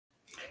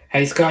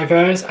Hey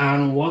Skyfares,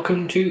 and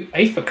welcome to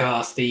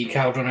Aethercast, the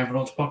Caldron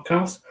Everlords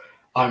podcast.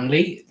 I'm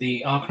Lee,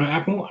 the Arcanite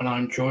Admiral, and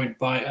I'm joined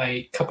by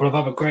a couple of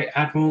other great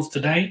admirals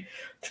today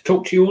to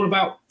talk to you all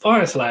about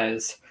Fire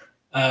Slayers.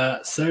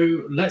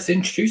 So let's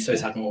introduce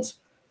those admirals.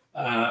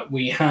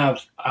 We have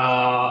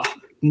our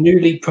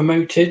newly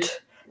promoted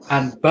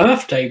and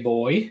birthday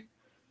boy,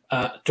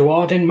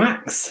 Duardin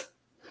Max.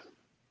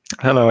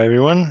 Hello,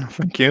 everyone.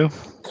 Thank you.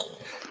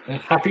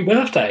 Happy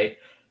birthday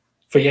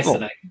for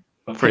yesterday.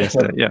 For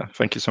yesterday, yeah.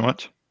 Thank you so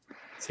much.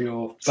 It's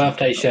your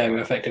birthday show,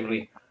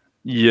 effectively.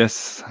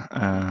 Yes.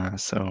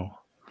 So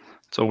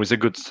it's always a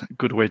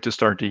good way to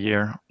start the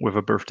year with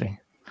a birthday.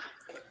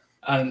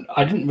 And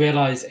I didn't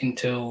realise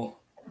until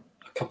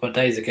a couple of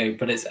days ago,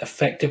 but it's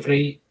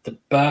effectively the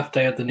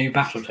birthday of the new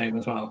Battle Tome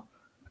as well.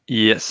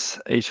 Yes,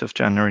 8th of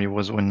January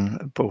was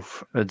when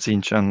both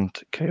Tzeentch and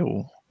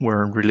KO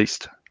were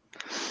released.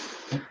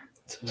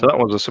 So that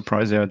was a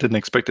surprise. Yeah, I didn't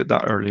expect it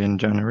that early in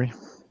January.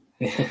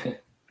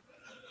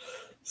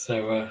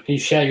 So you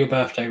share your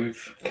birthday with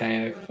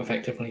KO,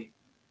 effectively.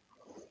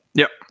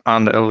 Yeah,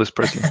 and Elvis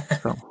Presley.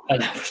 So.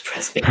 And Elvis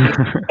Presley.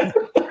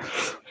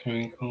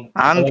 Very cool.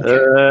 And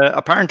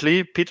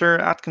apparently Peter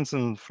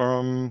Atkinson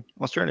from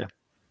Australia.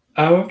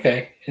 Oh,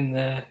 okay.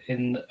 A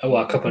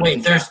couple of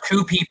Wait, there's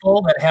two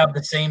people that have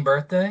the same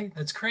birthday?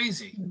 That's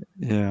crazy.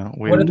 Yeah.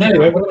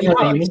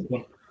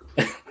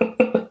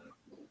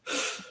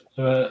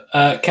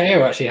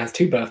 KO actually has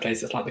two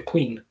birthdays. It's like the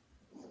Queen,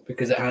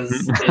 because it has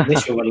the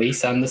initial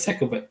release and the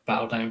second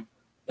Battle Dome.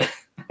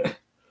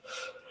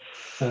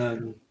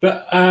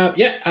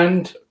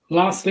 And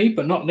lastly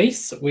but not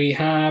least, we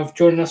have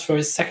joining us for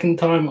his second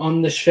time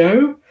on the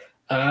show,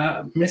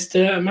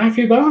 Mr.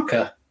 Matthew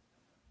Barker.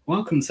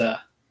 Welcome, sir.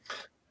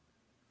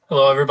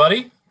 Hello,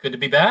 everybody. Good to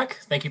be back.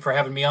 Thank you for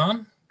having me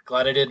on.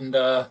 Glad I didn't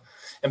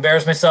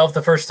embarrass myself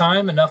the first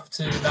time enough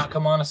to not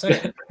come on a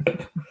second.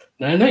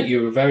 No,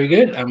 you were very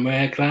good, and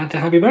we're glad to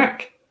have you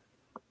back.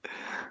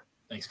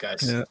 Thanks,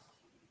 guys.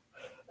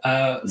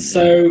 Yeah.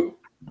 So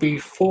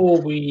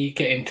before we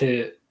get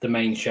into the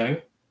main show,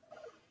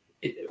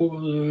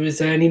 is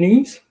there any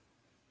news?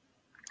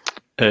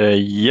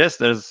 Yes,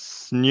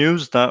 there's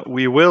news that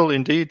we will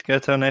indeed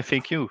get an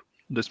FAQ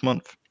this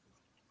month.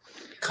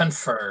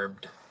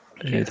 Confirmed.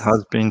 It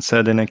has been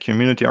said in a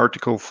community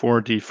article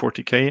for the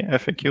 40k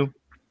FAQ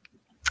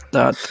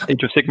that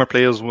Age of Sigmar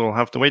players will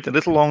have to wait a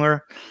little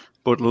longer,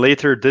 but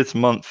later this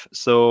month.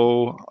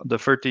 So the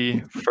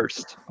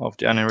 31st of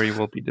January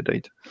will be the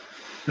date.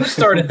 Who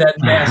started that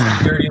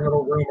nasty, dirty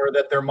little rumor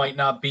that there might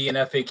not be an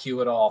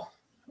FAQ at all?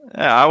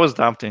 Yeah, I was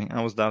doubting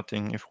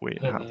if we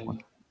had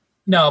one.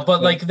 No,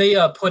 but like they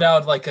put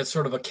out like a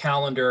sort of a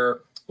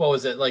calendar. What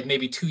was it, like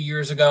maybe 2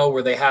 years ago,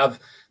 where they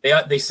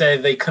say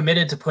they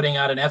committed to putting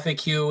out an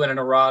FAQ and an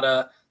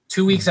errata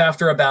 2 weeks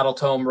after a battle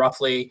tome,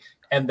 roughly,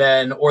 and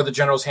then or the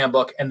General's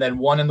Handbook, and then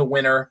one in the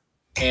winter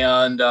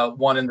and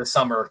one in the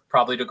summer,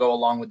 probably to go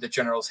along with the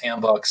General's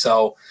Handbook.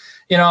 So,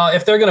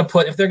 if they're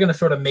gonna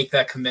sort of make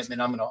that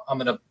commitment, I'm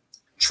gonna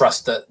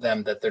trust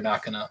them that they're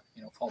not gonna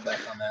fall back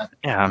on that.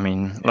 Yeah, I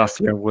mean, last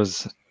year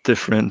was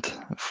different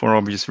for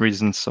obvious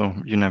reasons, so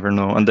you never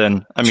know. And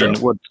then, I mean,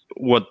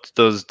 what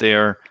does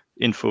their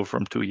info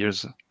from 2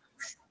 years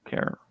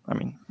care? I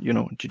mean,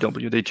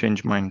 GW, they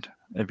change mind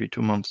every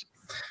 2 months.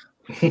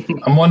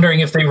 I'm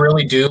wondering if they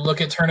really do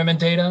look at tournament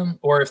data,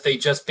 or if they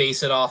just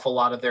base it off a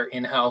lot of their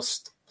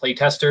in-house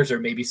playtesters, or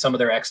maybe some of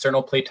their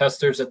external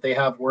playtesters that they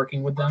have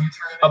working with them.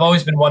 I've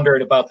always been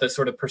wondering about the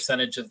sort of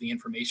percentage of the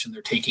information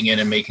they're taking in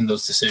and making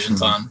those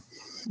decisions on.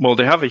 Well,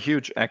 they have a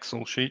huge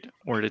Excel sheet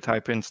where they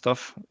type in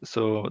stuff,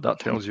 so that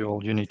tells you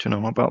all you need to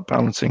know about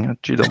balancing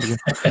at GW.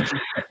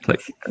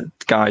 Like,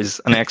 guys,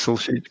 an Excel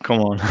sheet,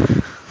 come on.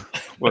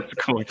 What's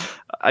going?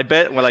 I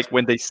bet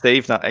when they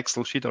save that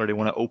Excel sheet or they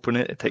want to open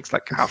it, it takes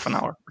like half an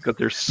hour because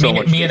there's so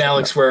much. Me and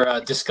Alex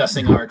were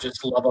discussing our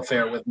just love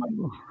affair with my.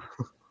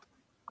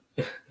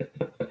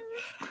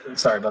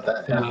 Sorry about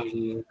that. Yeah.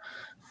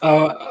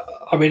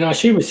 I mean, I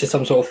assume it's just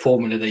some sort of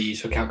formula they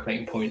use for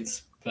calculating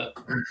points, but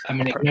I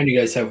mean, it can only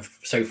go so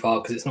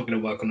far because it's not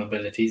going to work on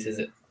abilities, is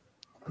it?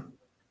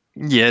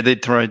 Yeah, they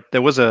tried.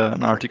 There was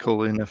an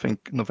article in, I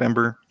think,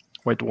 November,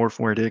 White Dwarf,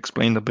 where they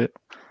explained a bit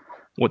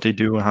what they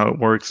do and how it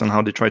works and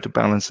how they try to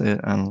balance it.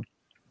 And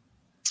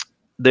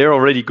they're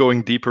already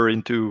going deeper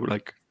into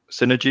like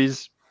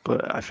synergies,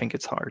 but I think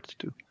it's hard to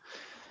do.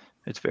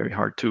 It's very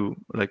hard to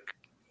like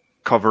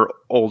cover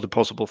all the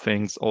possible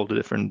things, all the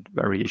different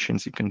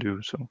variations you can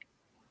do. So,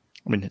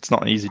 I mean, it's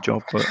not an easy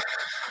job, but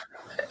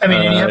I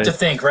mean, and you have to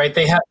think, right?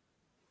 You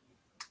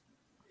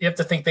have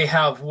to think they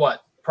have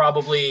what?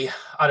 Probably,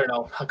 I don't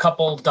know, a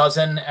couple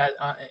dozen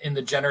in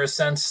the generous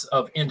sense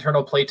of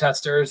internal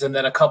playtesters, and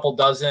then a couple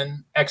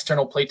dozen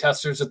external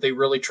playtesters that they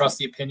really trust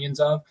the opinions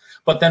of.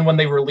 But then when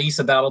they release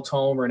a battle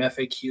tome or an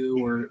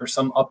FAQ or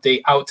some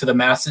update out to the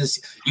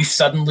masses, you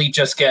suddenly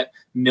just get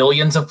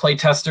millions of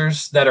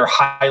playtesters that are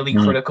highly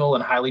critical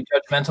and highly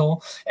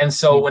judgmental. And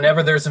so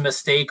whenever there's a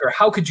mistake, or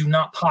how could you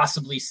not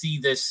possibly see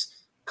this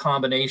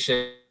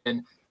combination,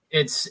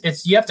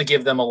 it's you have to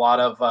give them a lot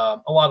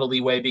of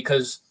leeway,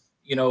 because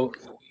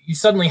you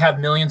suddenly have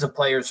millions of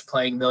players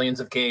playing millions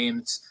of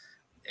games,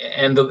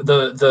 and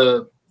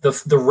the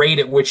rate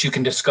at which you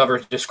can discover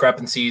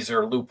discrepancies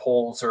or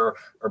loopholes or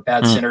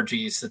bad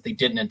synergies that they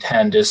didn't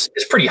intend is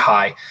pretty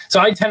high. So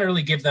I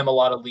generally give them a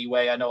lot of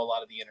leeway. I know a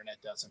lot of the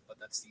internet doesn't, but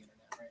that's the internet,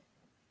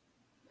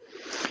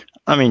 right?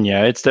 I mean,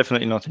 yeah, it's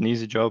definitely not an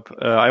easy job.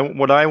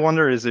 What I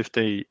wonder is if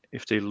they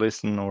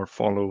listen or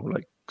follow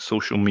like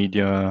social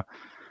media.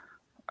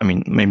 I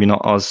mean, maybe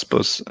not us,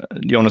 but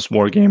the Honest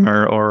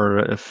Wargamer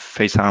or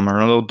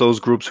Facehammer, all those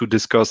groups who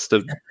discuss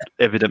the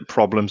evident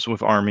problems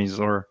with armies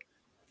or.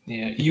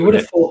 Yeah, you would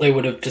have thought they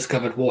would have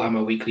discovered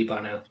Warhammer Weekly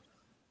by now.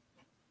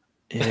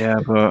 Yeah,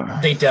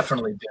 but they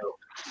definitely do.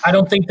 I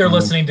don't think they're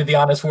listening to the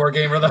Honest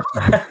Wargamer though.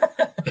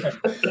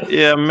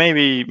 Yeah,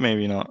 maybe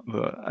not.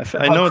 But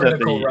I know that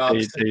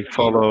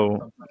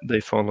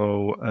they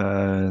follow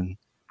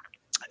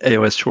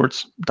AOS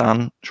Shorts,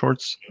 Dan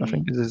Shorts, I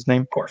think is his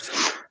name. Of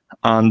course.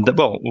 And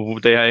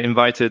they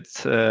invited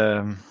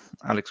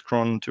Alex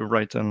Cron to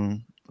write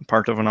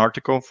part of an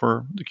article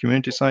for the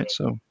community site.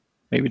 So.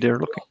 Maybe they're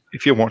looking.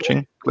 If you're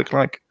watching, click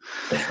like.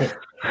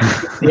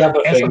 The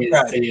other thing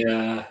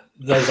is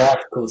those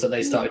articles that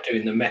they started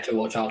doing, the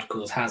MetaWatch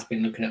articles, has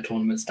been looking at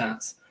tournament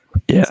stats.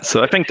 Yeah,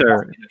 so I think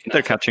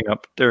they're catching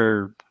up.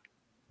 They're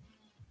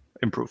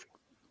improving.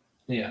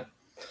 Yeah.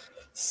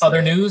 So,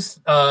 other news: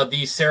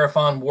 the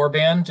Seraphon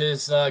Warband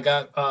is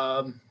got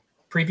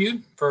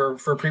previewed for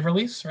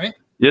pre-release, right?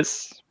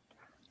 Yes,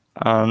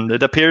 and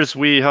it appears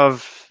we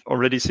have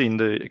already seen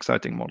the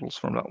exciting models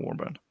from that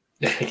Warband.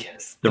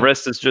 Yes. The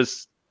rest is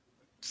just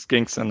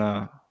skinks and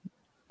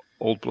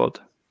old blood.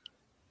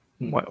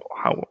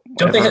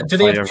 Do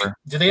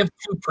they have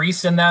two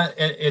priests in that?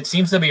 It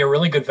seems to be a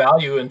really good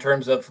value in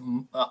terms of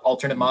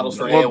alternate models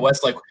for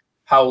AOS, like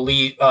how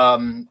Lee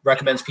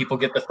recommends people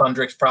get the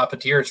Thundrix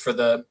Profiteers for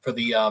the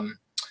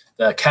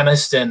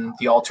Chemist and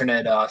the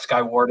alternate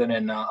Sky Warden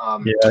and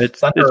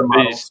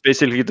it's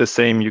basically the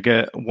same. You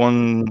get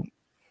one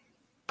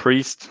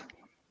priest.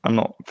 I'm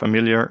not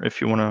familiar.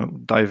 If you want to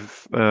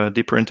dive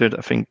deeper into it,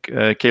 I think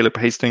Caleb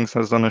Hastings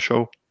has done a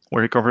show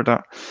where he covered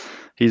that.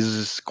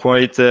 He's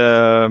quite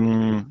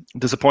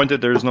disappointed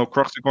there is no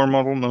Kroxigor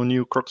model, no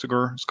new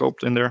Kroxigor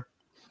sculpt in there.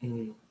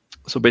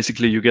 So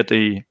basically you get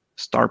a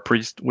Star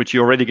Priest, which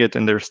you already get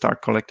in their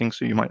start collecting,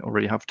 so you might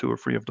already have 2 or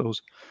 3 of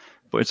those.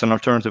 But it's an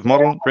alternative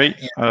model, great.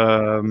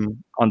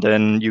 And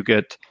then you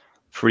get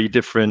 3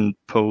 different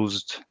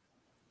posed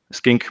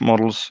skink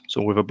models,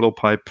 so with a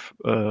blowpipe,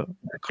 a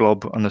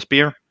club, and a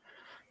spear.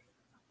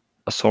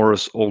 A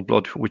Saurus Old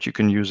Blood, which you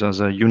can use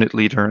as a unit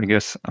leader, I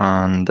guess,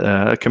 and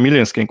a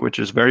Chameleon Skink, which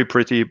is very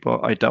pretty, but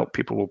I doubt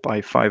people will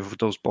buy 5 of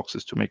those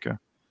boxes to make a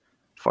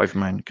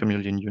 5-man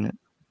Chameleon unit.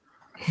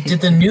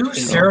 Did the new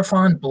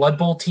Seraphon Blood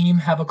Bowl team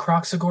have a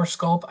Kroxigor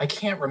sculpt? I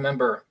can't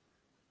remember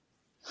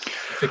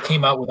if it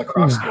came out with a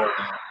Kroxigor.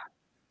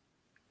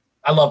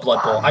 I love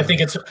Blood Bowl. I think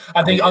it's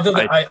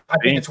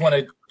one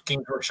of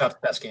Games Workshop's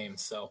best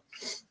games, so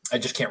I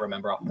just can't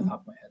remember off the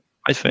top of my head.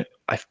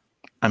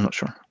 I'm not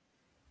sure,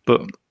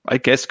 but I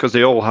guess because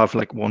they all have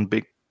like one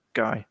big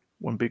guy,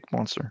 one big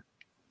monster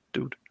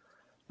dude,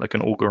 like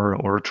an ogre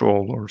or a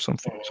troll or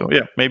something. So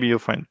yeah, maybe you'll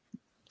find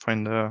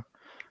a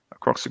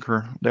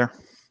Kroxigor there.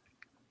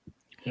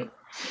 Yep.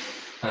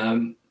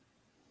 And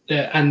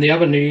the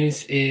other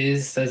news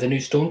is there's a new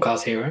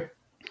Stormcast hero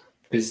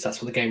because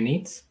that's what the game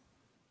needs.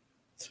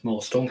 It's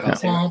more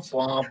Stormcast heroes.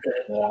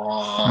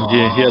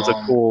 Yeah, he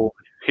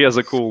has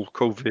a cool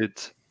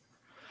COVID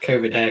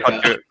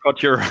haircut.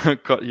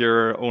 Cut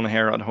your own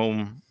hair at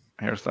home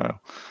hairstyle.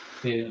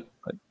 Yeah.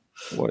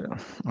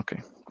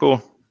 Okay.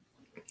 Cool.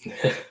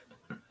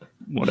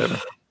 Whatever.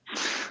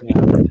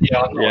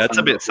 Yeah, it's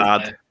a bit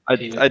sad.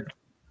 I'd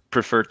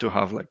prefer to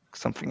have like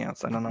something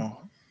else. I don't know.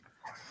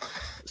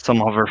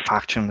 Some other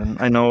faction.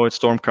 And I know it's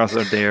Stormcast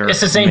are there.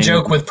 It's the same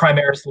joke with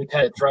Primaris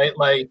Lieutenants, right?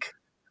 Like.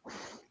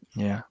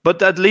 Yeah, but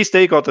at least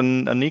they got a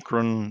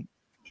Necron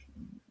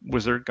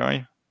wizard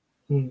guy.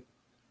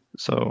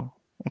 So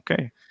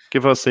okay,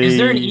 give us a. Is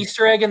there an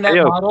Easter egg in that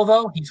model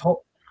though? He's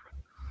holding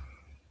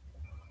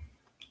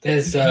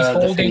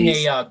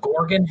a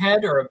Gorgon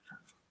head or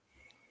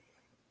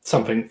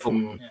something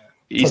from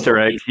Easter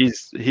egg.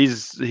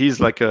 He's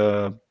like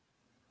a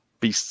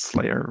beast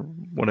slayer,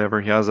 whatever.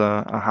 He has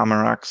a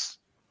hammer axe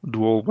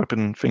dual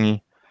weapon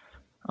thingy,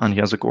 and he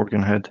has a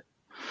Gorgon head.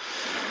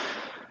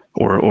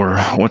 Or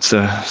what's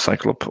a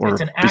Cyclop? Or it's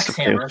an axe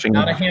hammer,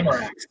 not a hammer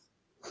axe.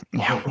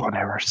 Yeah,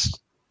 whatever.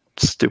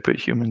 Stupid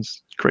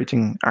humans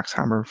creating axe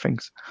hammer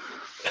things.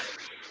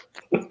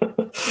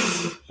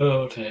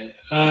 Okay.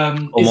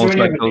 Almost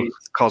like those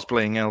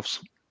cosplaying elves.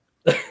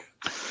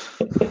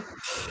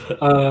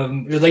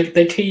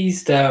 They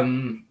teased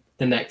the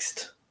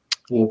next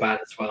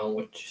Warband as well,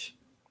 which.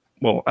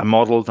 Well, a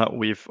model that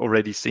we've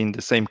already seen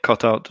the same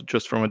cutout,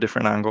 just from a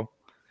different angle.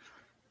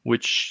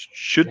 Which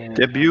should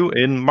debut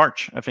in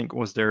March, I think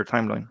was their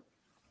timeline.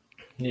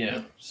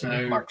 Yeah,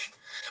 so March.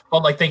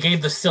 Well, like they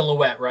gave the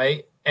silhouette,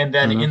 right? And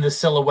then in the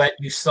silhouette,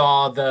 you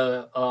saw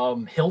the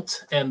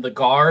hilt and the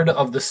guard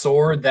of the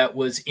sword that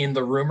was in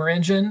the rumor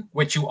engine,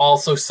 which you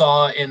also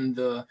saw in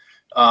the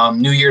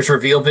New Year's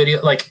reveal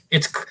video. Like,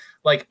 it's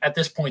like at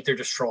this point, they're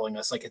just trolling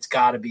us. Like, it's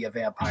got to be a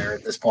vampire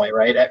at this point,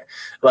 right?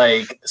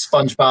 Like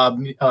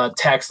SpongeBob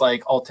text,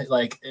 like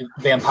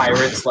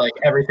vampirates, like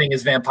everything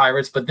is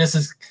vampirates. But this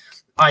is,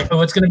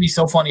 what's going to be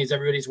so funny is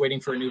everybody's waiting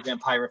for a new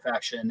vampire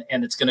faction,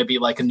 and it's going to be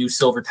like a new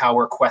Silver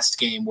Tower quest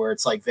game where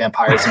it's like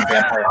vampires and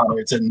vampire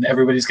hunters, and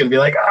everybody's going to be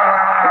like,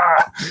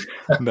 ah!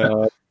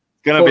 No, it's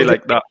going to be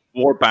like that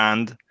war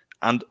band,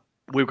 and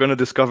we're going to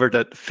discover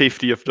that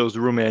 50 of those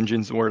room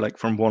engines were like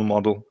from one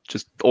model,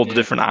 just all the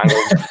different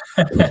angles.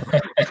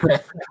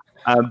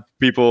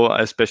 People,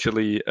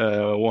 especially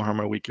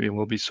Warhammer Weekly,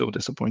 will be so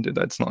disappointed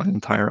that it's not an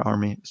entire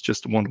army. It's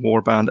just one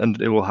war band,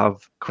 and it will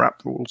have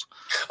crap rules.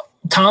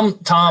 Tom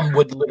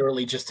would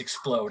literally just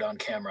explode on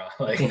camera.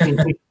 Like,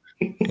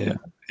 yeah,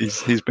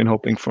 he's been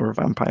hoping for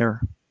vampire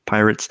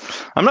pirates.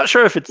 I'm not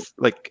sure if it's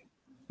like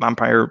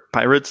vampire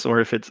pirates or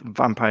if it's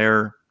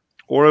vampire,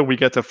 or we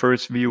get a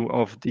first view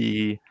of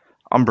the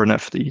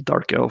Umbranef, the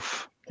dark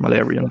elf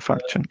Malarian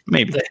faction.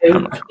 Maybe the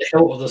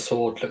hilt of the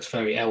sword looks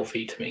very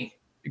elfy to me,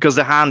 because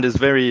the hand is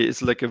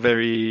it's like a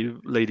very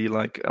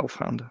ladylike elf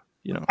hand.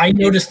 You know, I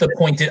noticed the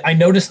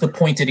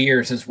pointed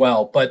ears as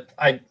well, but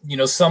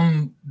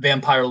some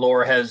vampire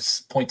lore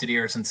has pointed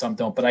ears and some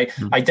don't, but I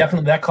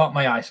definitely, that caught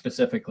my eye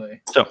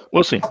specifically. So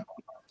we'll see.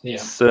 Yeah,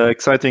 it's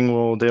exciting.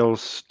 Well, they're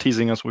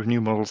teasing us with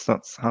new models.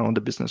 That's how the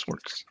business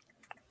works.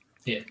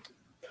 Yeah,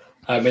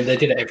 I mean they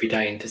did it every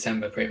day in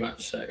December, pretty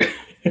much. So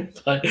yeah,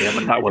 but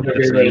that was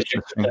really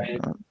interesting,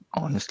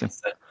 honestly.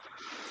 So,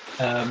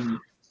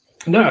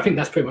 no, I think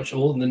that's pretty much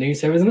all in the news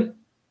there, isn't it?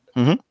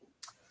 Mm-hmm.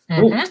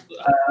 Cool.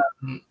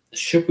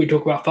 Should we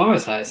talk about Fire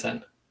Slayers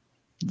then?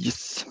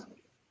 Yes.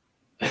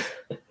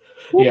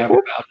 Yeah, I've got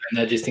it in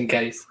there just in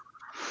case.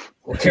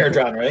 Well,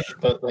 Caradron, right?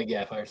 But like,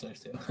 yeah, Fire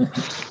Slayers too.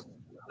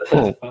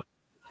 Oh.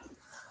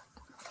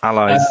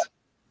 Allies.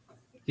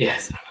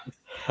 Yes.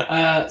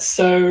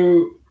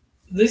 So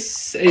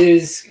this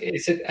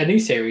it's a new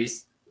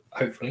series.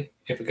 Hopefully,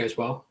 if it goes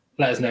well,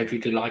 let us know if you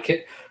do like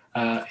it.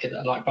 Hit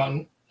that like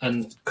button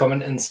and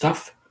comment and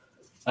stuff.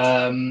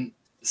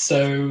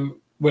 So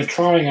we're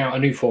trying out a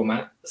new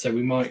format, so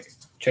we might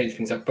change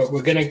things up, but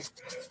we're going to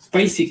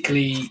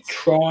basically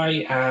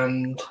try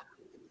and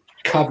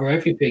cover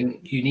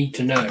everything you need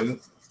to know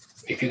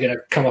if you're going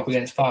to come up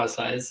against Fire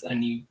Slayers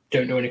and you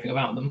don't know anything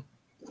about them,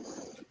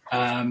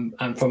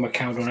 and from a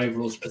Caldron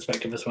Overlord's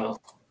perspective as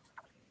well.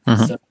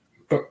 Mm-hmm. So,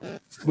 but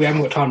we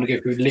haven't got time to go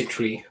through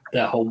literally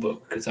their whole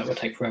book because that would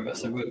take forever,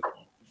 so we're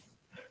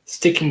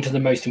sticking to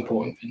the most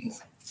important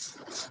things.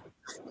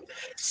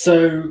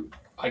 So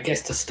I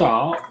guess to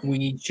start,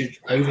 we should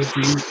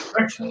overview the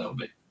faction a little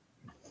bit.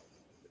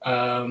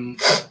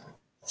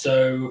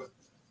 So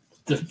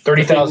the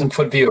 30,000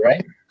 foot view,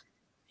 right?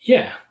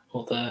 Yeah.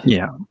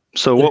 Yeah.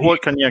 So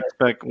what can you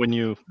expect when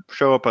you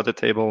show up at the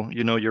table?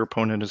 You know your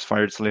opponent is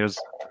Fire Slayers.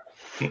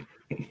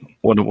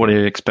 What are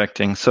you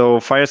expecting? So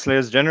Fire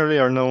Slayers generally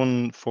are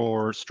known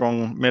for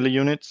strong melee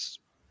units,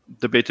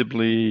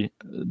 debatably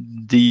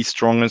the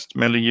strongest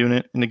melee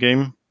unit in the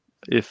game,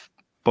 if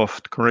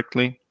buffed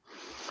correctly.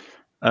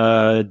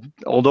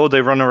 Although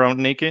they run around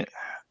naked,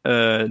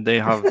 they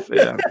have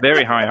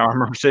very high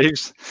armor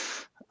saves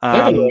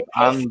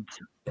and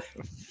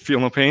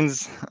feel no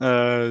pains.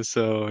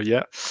 So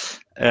yeah,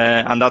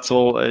 and that's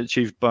all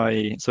achieved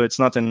by. So it's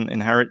not an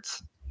inherent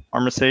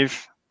armor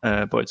save,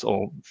 but it's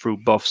all through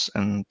buffs,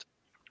 and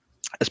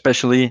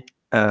especially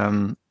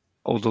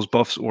all those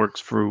buffs works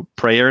through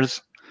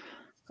prayers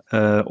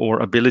or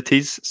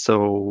abilities.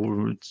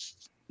 So it's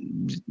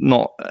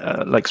not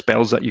like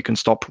spells that you can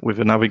stop with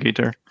a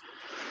navigator.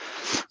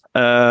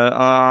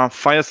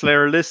 Fire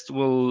Slayer list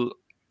will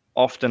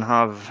often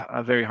have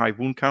a very high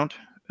wound count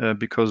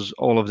because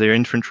all of their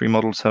infantry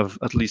models have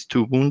at least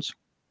 2 wounds.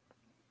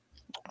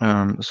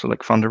 So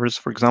like Thunderers,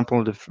 for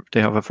example, they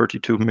have a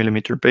 32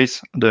 millimeter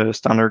base, the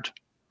standard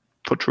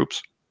foot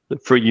troops, the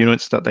 3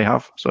 units that they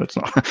have, so it's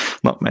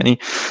not many.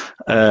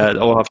 They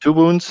all have 2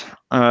 wounds.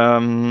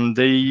 As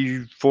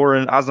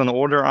an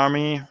order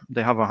army,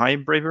 they have a high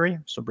bravery,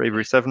 so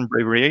bravery 7,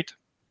 bravery 8.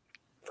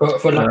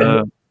 For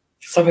like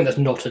something that's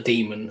not a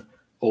demon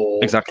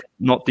or exactly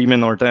not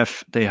demon or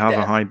death, they have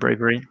a high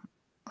bravery.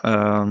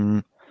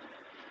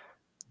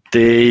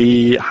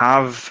 They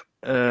have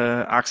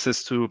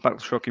access to battle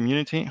shock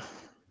immunity.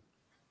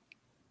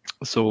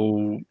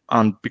 So,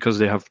 and because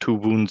they have 2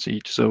 wounds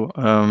each, so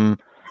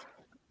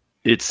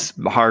it's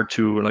hard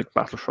to like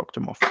battle shock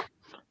them off.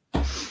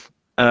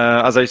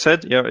 As I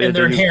said, yeah, and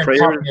their inherent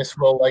toughness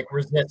will like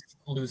resist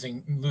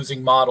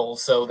losing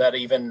models, so that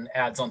even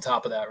adds on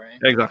top of that, right?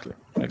 Exactly.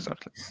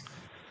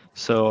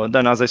 So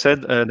then, as I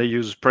said, they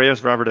use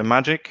prayers rather than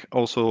magic.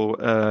 Also,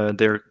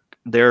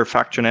 their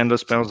faction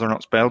endless spells are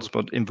not spells,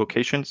 but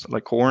invocations,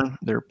 like Horn.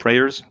 They're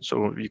prayers,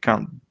 so you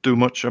can't do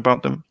much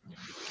about them.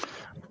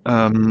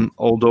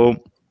 Although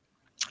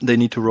they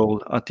need to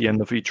roll at the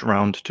end of each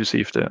round to see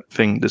if the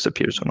thing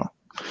disappears or not.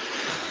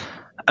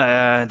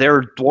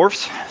 They're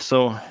dwarfs,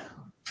 so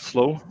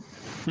slow.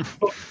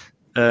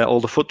 All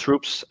the foot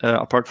troops,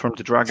 apart from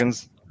the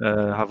dragons,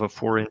 have a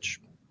 4-inch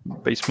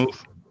base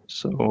move.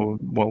 So,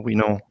 well, we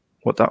know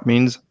what that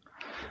means.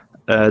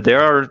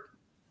 There are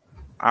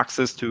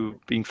access to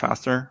being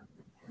faster,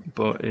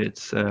 but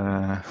it's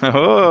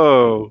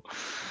oh,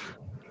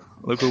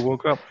 look who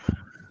woke up.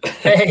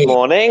 Hey,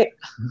 Morning.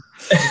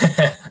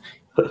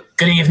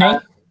 good evening.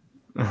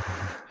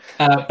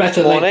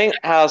 Better Morning.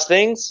 How's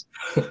things?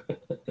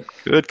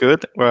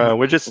 Good.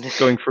 We're just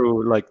going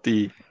through like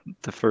the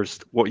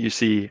first what you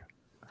see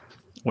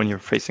when you're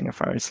facing a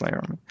Fire Slayer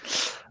army.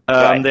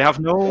 Right. They have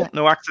no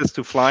access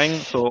to flying,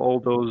 so all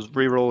those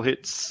reroll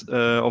hits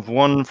of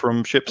 1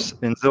 from ships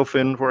in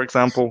Zilfin, for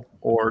example,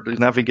 or the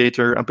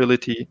navigator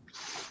ability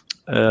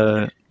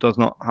does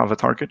not have a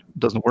target,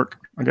 doesn't work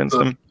against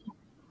them.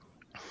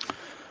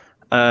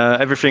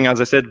 Everything,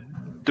 as I said,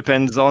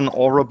 depends on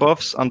aura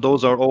buffs, and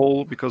those are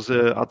all because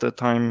at the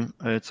time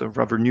it's a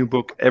rather new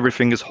book.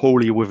 Everything is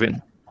wholly within.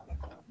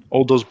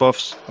 All those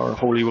buffs are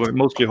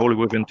mostly wholly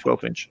within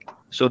 12-inch.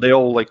 So they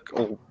all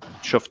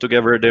shoved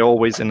together. They're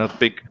always in a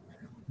big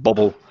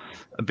bubble,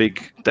 a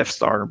big Death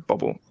Star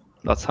bubble.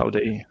 That's how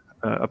they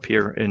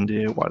appear in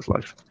the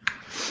wildlife.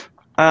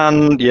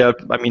 And yeah,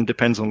 I mean,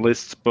 depends on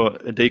lists,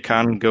 but they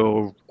can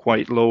go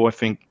quite low. I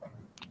think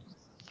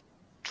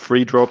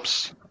 3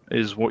 drops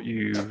is what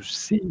you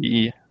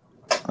see.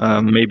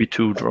 Maybe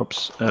 2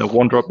 drops.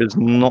 1 drop is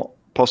not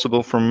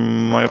possible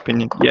from my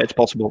opinion. Yeah, it's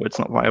possible. It's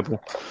not viable.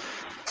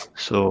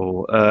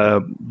 So,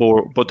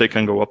 but they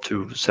can go up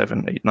to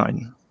 7, 8,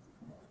 9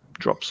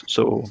 drops.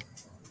 So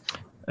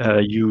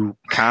you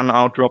can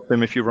outdrop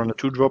them if you run a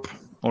 2 drop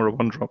or a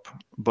 1 drop,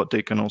 but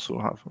they can also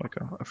have like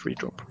a 3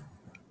 drop.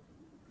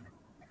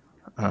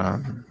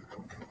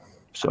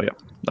 So yeah,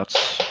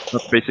 that's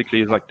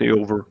basically like the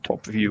over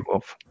top view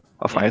of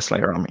a Fire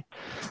Slayer army.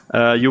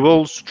 You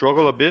will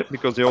struggle a bit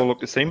because they all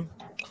look the same.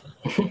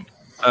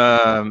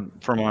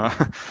 From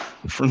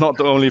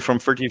not only from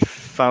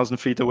 30,000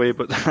 feet away,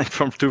 but like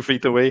from 2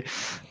 feet away.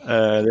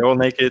 They're all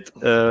naked.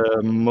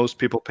 Most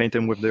people paint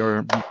them with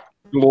their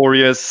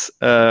glorious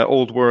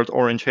old world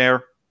orange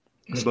hair,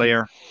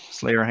 Slayer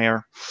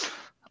hair,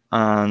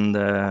 and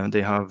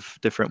they have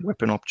different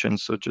weapon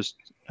options. So just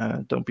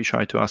don't be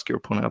shy to ask your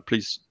opponent.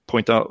 Please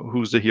point out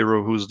who's the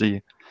hero,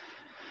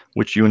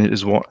 which unit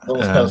is what.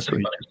 So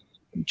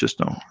you just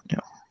know, yeah.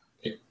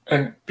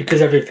 And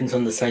because everything's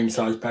on the same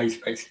size base,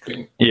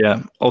 basically.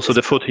 Yeah. Also,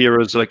 the foot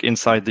heroes like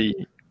inside a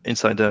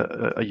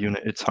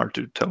unit. It's hard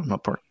to tell them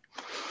apart.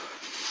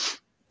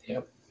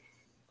 Yep.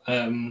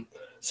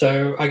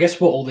 So I guess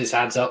what all this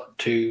adds up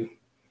to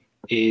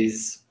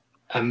is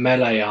a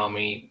melee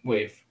army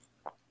with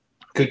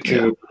good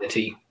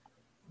durability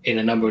in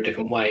a number of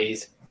different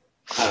ways.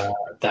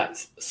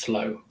 That's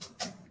slow.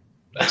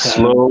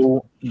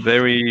 Slow,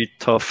 very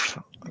tough,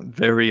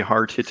 very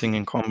hard hitting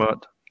in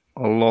combat.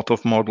 A lot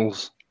of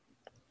models,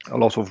 a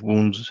lot of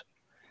wounds,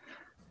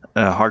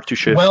 hard to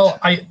shift. Well,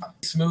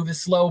 this move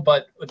is slow,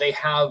 but they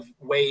have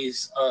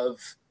ways of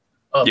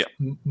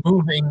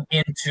moving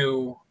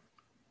into.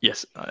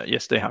 Yes,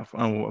 they have.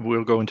 And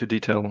we'll go into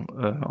detail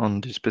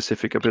on the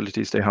specific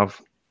abilities they have.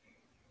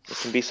 It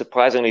can be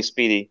surprisingly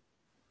speedy.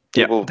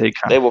 They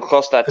can. They will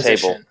cross that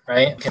position, table.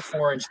 Right?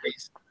 4-inch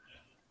base.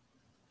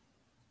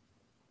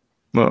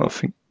 Well, I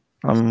think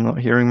I'm not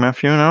hearing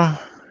Matthew now.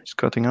 He's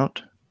cutting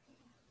out.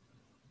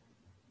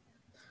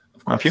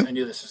 Of course, Matthew? I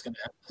knew this was going to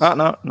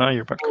happen. No,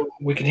 you're back.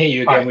 We can hear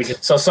you again. Right.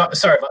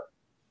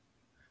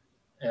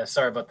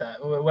 Sorry about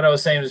that. What I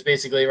was saying was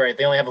basically right.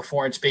 They only have a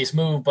 4-inch base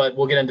move, but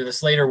we'll get into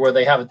this later where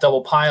they have a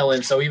double pile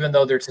in. So even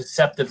though they're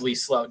deceptively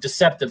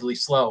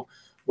slow,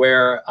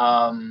 where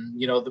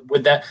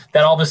with that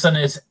all of a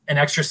sudden is an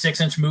extra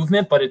 6-inch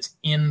movement, but it's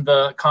in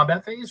the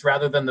combat phase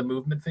rather than the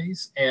movement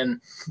phase, and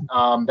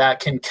that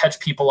can catch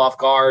people off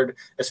guard,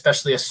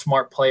 especially a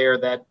smart player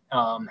that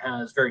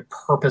has very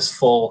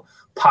purposeful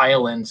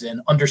pile-ins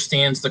and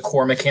understands the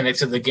core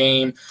mechanics of the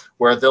game,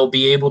 where they'll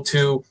be able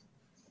to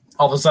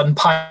all of a sudden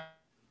pile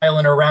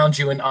in around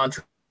you and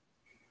onto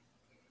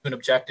an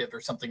objective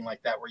or something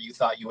like that where you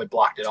thought you had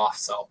blocked it off.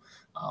 So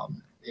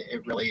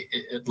it really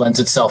lends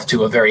itself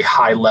to a very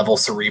high level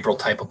cerebral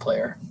type of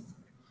player.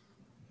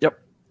 Yep,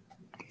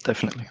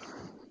 definitely.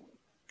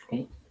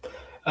 Cool.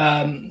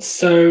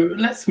 So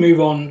let's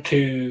move on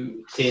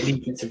to the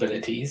allegiance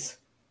abilities.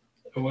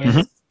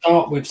 We'll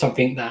start with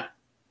something that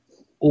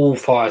all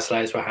Fire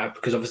Slayers will have,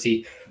 because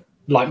obviously,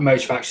 like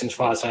most factions,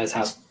 Fire Slayers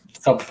have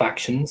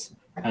sub-factions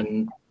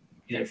and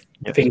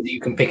things that you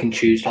can pick and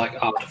choose, like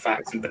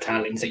artifacts and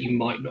battalions that you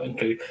might not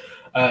include.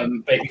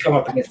 But if you come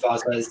up against Fire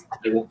Slayers,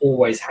 they will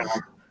always have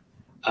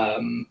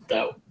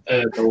the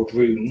Urgold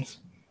runes.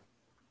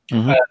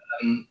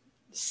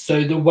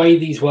 So the way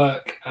these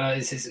work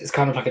is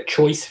kind of like a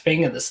choice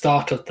thing. At the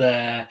start of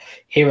their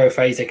hero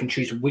phase, they can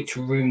choose which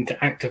rune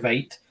to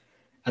activate,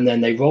 and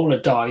then they roll a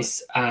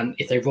dice, and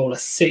if they roll a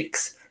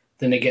 6,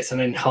 then it gets an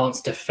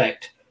enhanced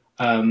effect.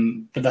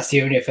 But that's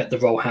the only effect the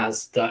roll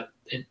has. That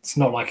it's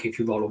not like if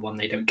you roll a 1,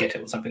 they don't get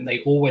it or something. They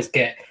always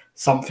get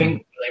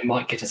something. They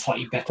might get a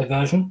slightly better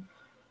version.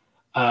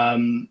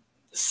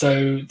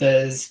 So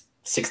there's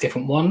 6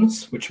 different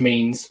ones, which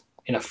means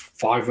in a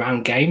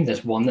 5-round game,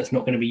 there's one that's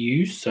not going to be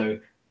used. So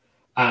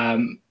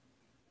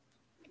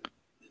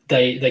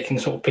they can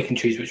sort of pick and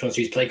choose which ones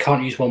to use, but they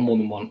can't use one more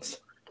than once.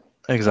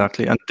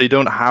 Exactly, and they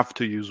don't have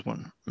to use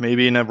one.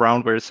 Maybe in a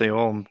round where they say,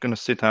 "Oh, I'm going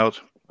to sit out.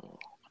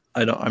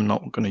 I'm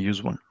not going to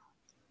use one."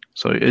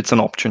 So it's an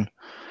option.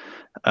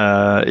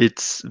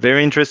 It's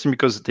very interesting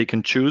because they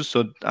can choose.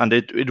 So and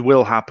it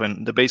will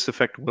happen. The base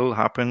effect will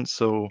happen.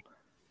 So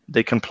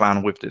they can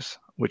plan with this,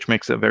 which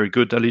makes a very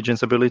good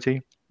allegiance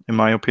ability, in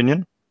my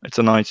opinion. It's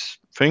a nice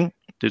thing.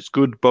 It's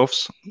good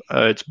buffs.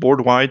 It's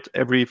board wide.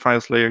 Every Fire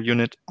Slayer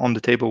unit on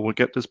the table will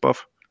get this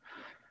buff.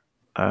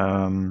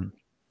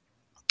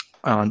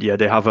 And yeah,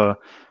 they have a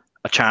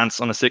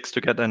chance on a 6 to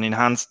get an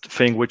enhanced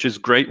thing, which is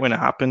great when it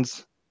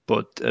happens,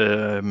 but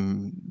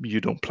you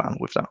don't plan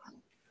with that.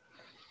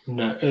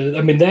 No,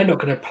 I mean, they're not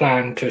going to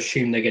plan to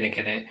assume they're going to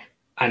get it.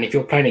 And if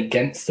you're playing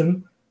against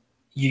them,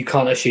 you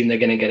can't assume they're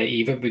going to get it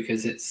either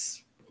because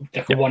it's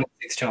like a 1 in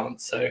 6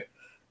 chance. So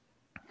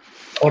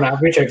on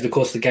average, over the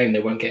course of the game, they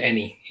won't get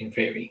any, in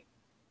theory.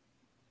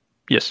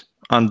 Yes,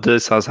 and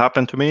this has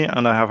happened to me,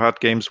 and I have had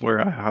games where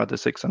I had a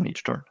 6 on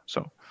each turn.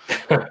 So,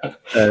 it's a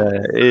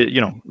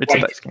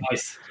best game.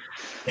 Nice.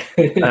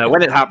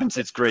 When it happens,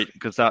 it's great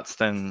because that's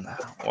then,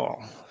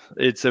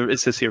 it's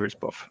a serious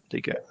buff they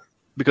get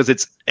because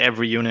it's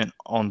every unit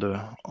on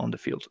the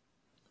field.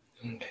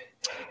 Okay.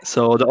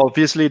 So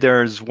obviously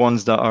there's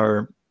ones that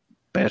are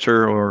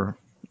better or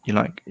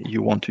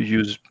you want to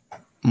use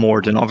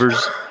more than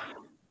others.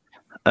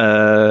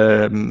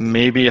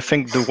 Maybe I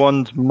think the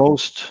one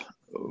most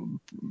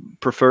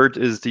preferred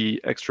is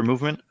the extra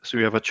movement. So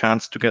you have a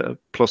chance to get a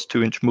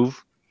 +2 inch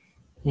move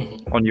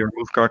on your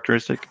move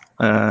characteristic.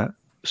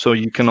 So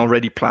you can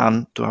already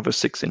plan to have a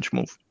 6 inch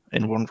move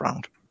in one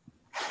round.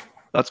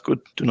 That's good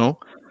to know.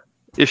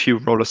 If you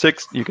roll a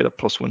 6, you get a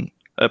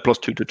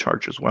 +2 to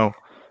charge as well.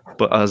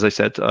 But as I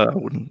said, I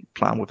wouldn't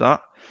plan with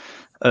that.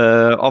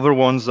 Other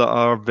ones that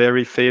are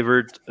very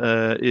favored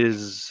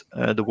is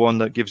the one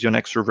that gives you an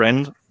extra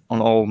rend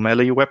on all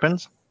melee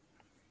weapons.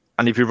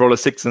 And if you roll a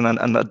 6 and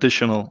an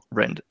additional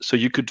rend. So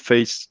you could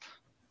face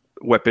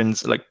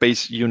weapons like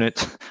base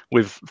unit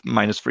with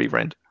 -3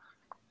 rend.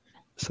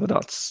 So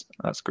that's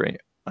great.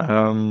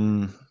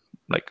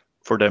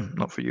 For them,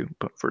 not for you,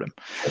 but for them.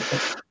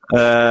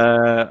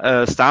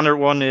 Standard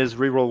one is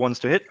reroll ones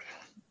to hit.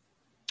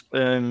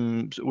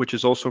 Which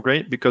is also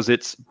great because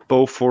it's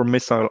both for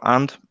missile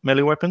and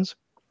melee weapons.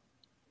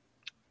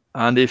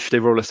 And if they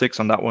roll a 6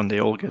 on that one, they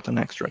all get an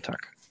extra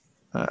attack,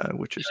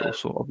 which is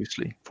also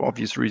obviously, for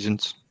obvious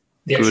reasons,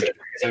 the good. extra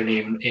attack is only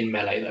in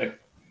melee, though.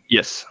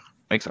 Yes,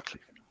 exactly.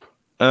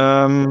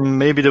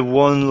 Maybe the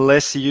one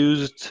less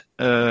used,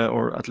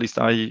 or at least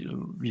I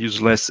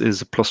use less,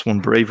 is a +1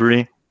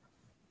 bravery,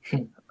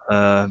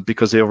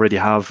 because they already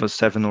have a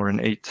 7 or an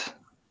 8.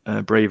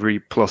 Bravery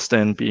plus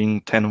 10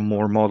 being 10 or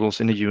more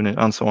models in a unit,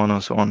 and so on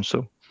and so on.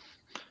 So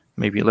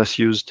maybe less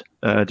used.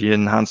 The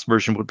enhanced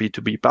version would be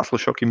to be battle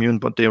shock immune,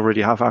 but they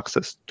already have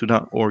access to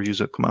that, or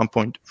use a command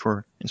point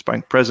for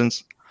inspiring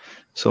presence.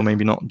 So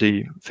maybe not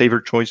the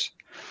favorite choice.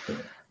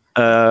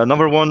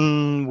 Number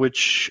one,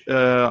 which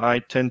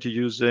I tend to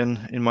use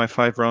in my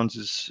 5 rounds,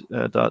 is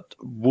that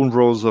wound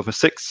rolls of a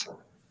 6.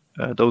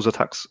 Those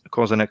attacks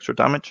cause an extra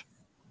damage.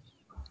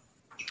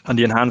 And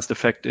the enhanced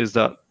effect is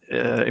that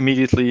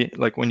immediately,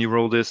 like when you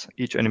roll this,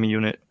 each enemy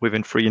unit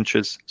within 3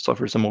 inches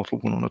suffers a mortal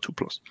wound on a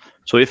 2+.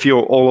 So if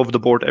you're all over the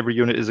board, every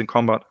unit is in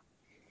combat.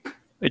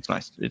 It's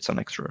nice. It's an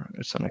extra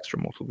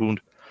mortal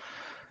wound.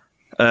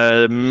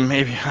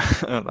 Maybe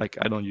like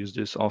I don't use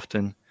this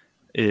often.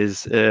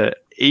 Is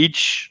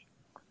each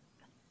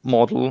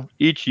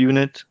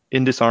unit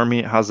in this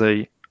army has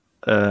a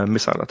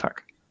missile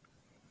attack.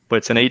 But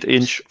it's an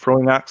 8-inch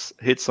throwing axe,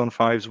 hits on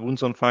 5s,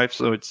 wounds on 5,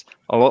 so it's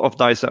a lot of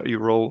dice that you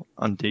roll,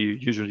 and they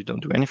usually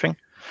don't do anything.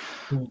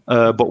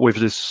 But with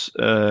this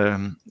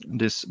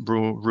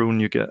rune,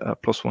 you get a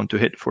 +1 to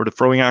hit for the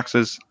throwing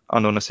axes,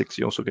 and on a 6,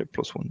 you also get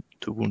 +1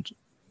 to wound.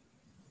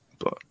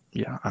 But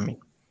yeah, I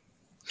mean,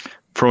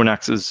 throwing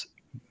axes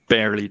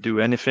barely do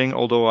anything,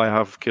 although I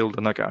have killed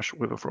a Nagash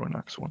with a throwing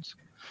axe once.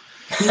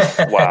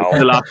 Wow.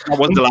 That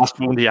was the last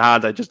wound he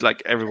had. I just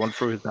everyone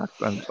threw his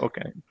axe and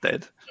okay,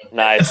 dead.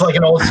 Nice. It's like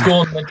an old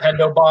school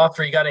Nintendo boss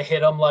where you got to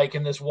hit them like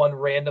in this one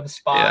random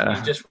spot. And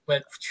you just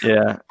went.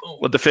 Yeah.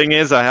 Well, the thing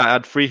is, I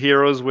had 3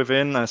 heroes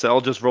within. I said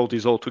I'll just roll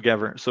these all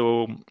together,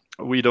 so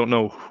we don't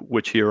know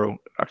which hero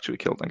actually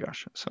killed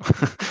Nagash. So.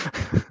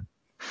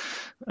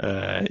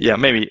 Yeah,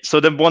 maybe.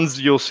 So the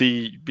ones you'll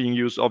see being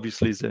used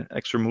obviously is the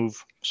extra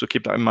move. So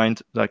keep that in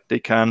mind. Like they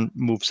can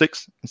move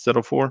 6 instead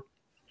of 4.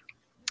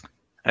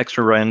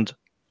 Extra rend,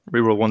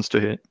 reroll ones to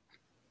hit,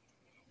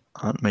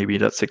 and maybe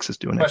that 6 is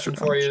doing Question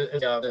extra for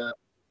damage. you.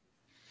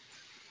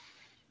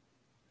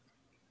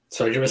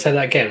 Sorry, do you want to say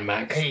that again,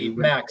 Max? Hey,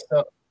 Max.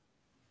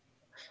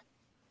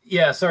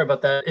 Yeah, sorry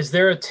about that. Is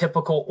there a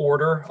typical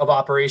order of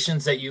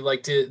operations that you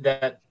like to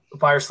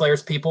Fire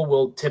Slayers people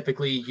will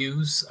typically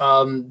use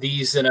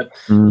these in a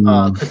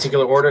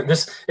particular order.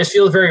 This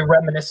feels very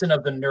reminiscent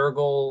of the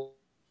Nurgle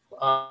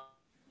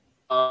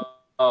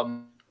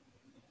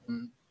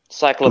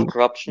Cycle of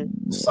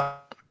Corruption.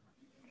 Cycle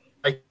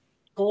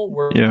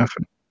where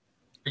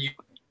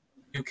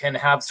you can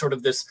have sort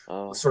of this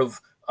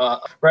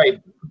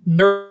right.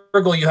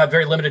 Nurgle, you have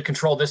very limited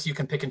control. This you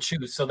can pick and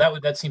choose. So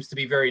that seems to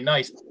be very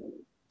nice.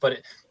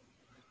 But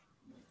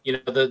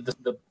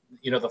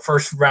the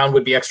first round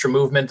would be extra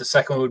movement. The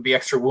second one would be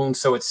extra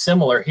wounds. So it's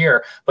similar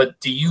here. But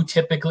do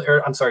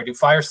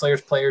Fire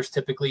Slayers players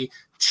typically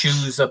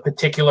choose a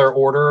particular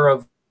order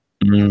of?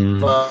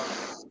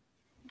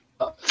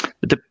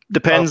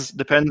 Depends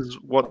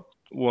what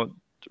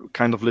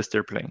kind of list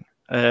they're playing.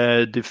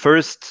 The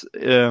first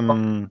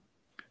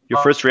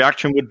your first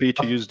reaction would be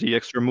to use the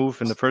extra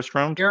move in the first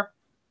round,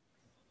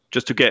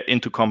 just to get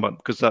into combat,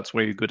 because that's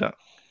where you're good at.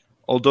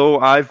 Although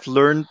I've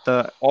learned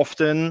that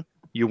often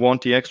you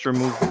want the extra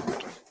move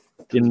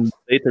in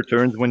later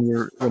turns when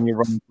you're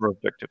running for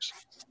objectives.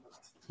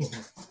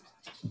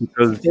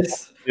 Because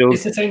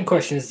it's the same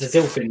question as the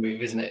Zilfin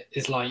move, isn't it?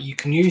 It's like you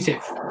can use it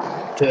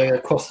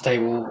to cross the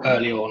table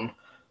early on,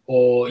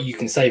 or you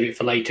can save it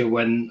for later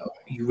when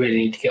you really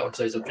need to get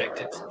onto those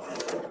objectives.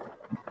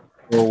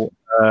 So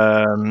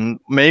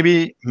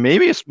maybe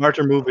a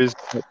smarter move is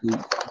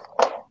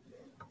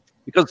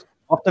because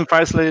often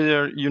Fire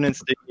Slayer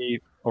units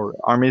or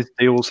armies,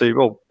 they will say,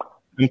 "Well,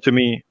 come to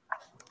me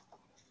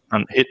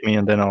and hit me,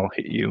 and then I'll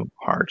hit you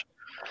hard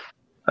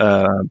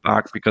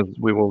back," because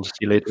we will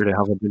see later they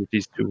have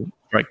abilities to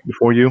strike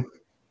before you.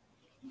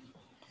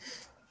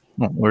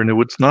 Oh, we're in the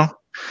woods now.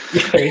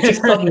 Yeah, it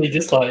just suddenly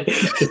just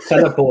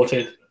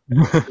teleported.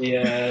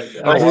 Yeah,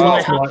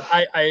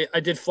 I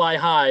did fly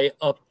high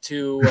up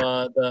to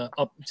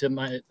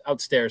my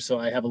outstairs, so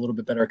I have a little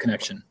bit better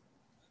connection.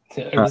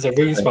 It was a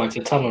rune smite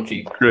that tunneled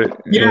you. Great.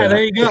 Yeah,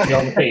 there you go.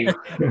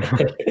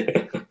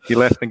 He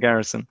left the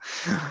garrison.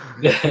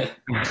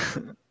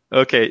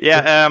 Okay,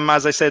 yeah.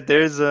 As I said,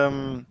 there's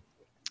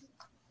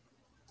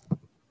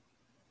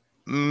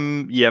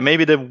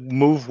maybe the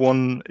move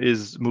one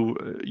is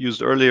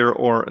used earlier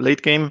or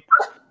late game.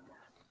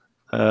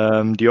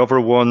 The other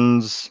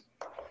ones,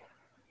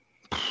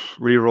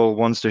 reroll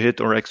ones to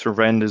hit or extra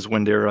rend, is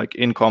when they're like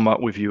in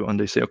combat with you and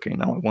they say, "Okay,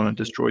 now I want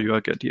to destroy you. I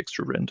get the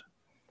extra rend."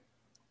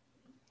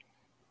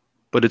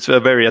 But it's a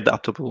very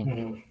adaptable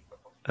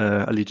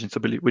allegiance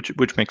ability,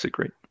 which makes it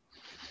great.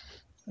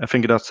 I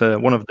think that's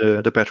one of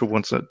the better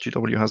ones that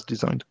GW has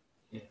designed.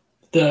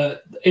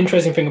 The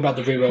interesting thing about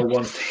the reroll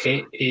ones to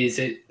hit is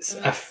it's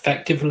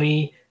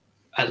effectively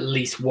at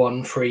least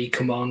one free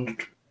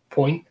command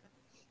point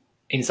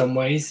in some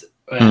ways,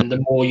 and the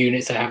more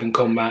units they have in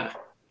combat,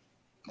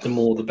 the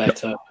more the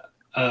better.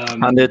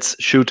 And it's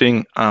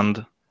shooting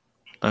and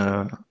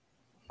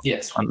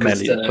yes, and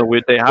melee. So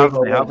they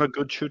have a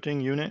good shooting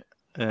unit.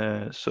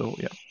 So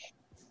yeah.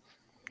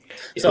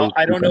 So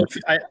I don't know if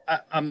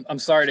I'm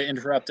sorry to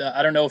interrupt.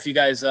 I don't know if you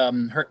guys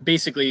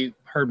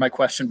heard my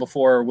question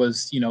before.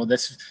 Was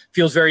this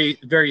feels very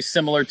very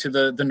similar to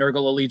the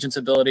Nurgle Allegiance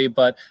ability,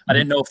 but I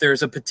didn't know if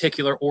there's a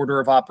particular order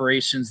of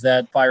operations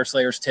that Fire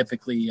Slayers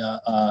typically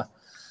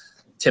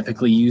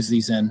use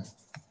these in.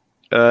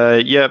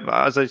 Yeah,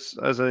 as I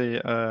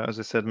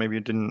said, maybe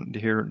you didn't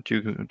hear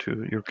due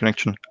to your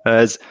connection.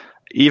 As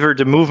either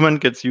the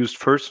movement gets used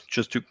first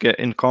just to get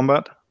in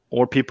combat,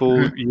 or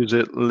people use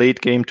it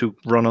late game to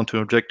run onto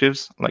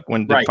objectives. Like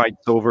when the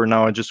fight's over,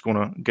 now I just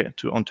want to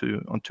get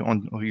onto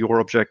your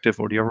objective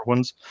or the other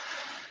ones.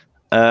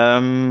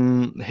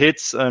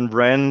 Hits and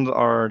rend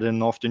are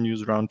then often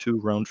used round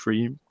 2, round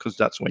 3, because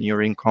that's when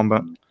you're in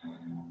combat.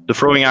 The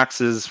throwing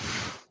axes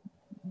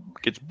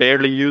gets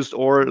barely used,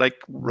 or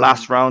like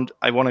last round,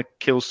 I want to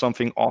kill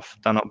something off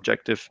an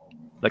objective.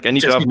 Like I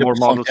need to have more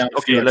models.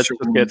 Okay, let's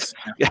just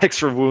get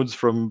extra wounds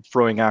from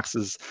throwing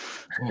axes,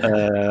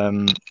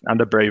 and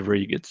the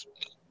bravery gets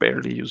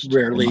barely used.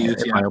 Rarely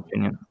used, in my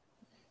opinion.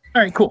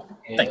 All right, cool.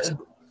 Thanks.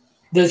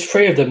 There's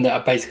 3 of them that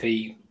are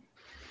basically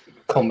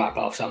combat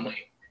buffs, aren't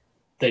they?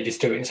 They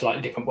just do it in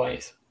slightly different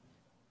ways.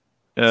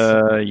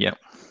 Yeah.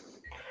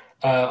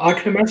 I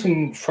can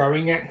imagine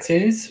throwing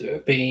axes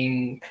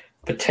being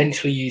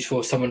potentially useful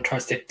if someone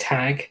tries to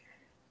tag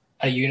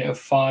a unit of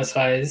Fire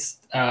Slayers,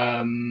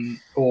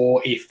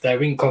 or if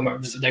they're in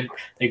combat,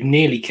 they've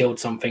nearly killed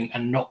something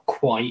and not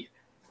quite.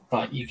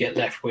 Like you get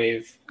left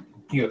with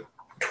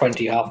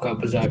 20 half-guard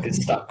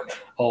berserkers stuck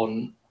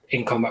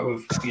in combat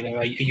with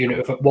a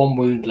unit with 1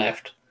 wound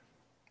left.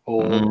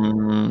 Or I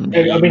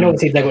mean,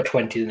 obviously if they've got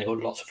 20, then they've got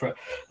lots of threat.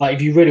 Like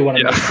if you really want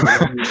to make sure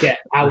that you get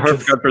out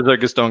of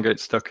berserkers don't get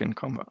stuck in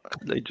combat.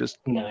 They just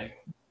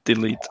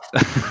delete.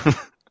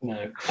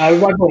 No.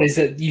 My point is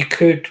that you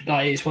could,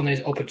 it's one of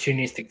those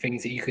opportunistic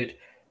things that you could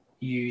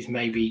use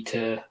maybe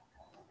to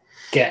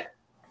get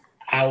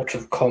out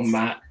of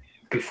combat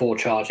before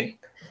charging.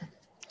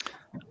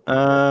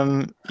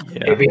 Yeah.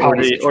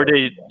 Or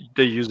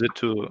they use it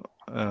to,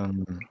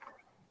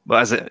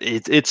 but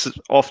it's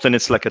often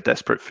it's like a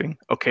desperate thing.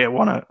 Okay, I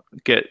want to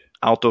get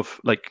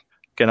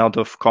get out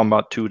of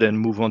combat to then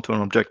move on to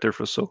an objective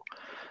or so.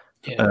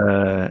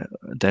 Yeah.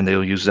 Then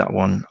they'll use that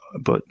one.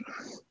 But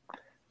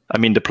I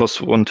mean, the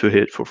 +1 to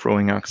hit for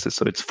throwing axes,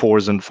 so it's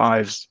 4s and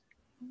 5s.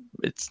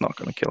 It's not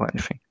going to kill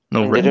anything.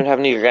 No, And they don't have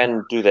any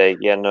Ren, do they?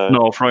 Yeah, no.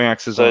 No, throwing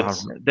axes So don't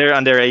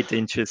have. They're 8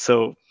 inches,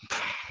 so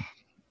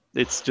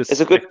it's just.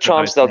 It's a good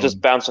chance they'll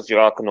just bounce off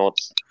your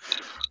Arcanauts.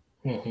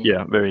 Mhm.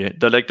 Yeah,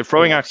 the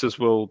throwing axes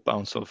will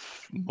bounce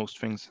off most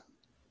things.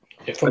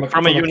 Yeah,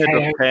 From a unit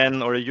KO, of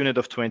 10 or a unit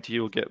of 20,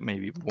 you'll get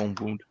maybe 1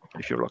 wound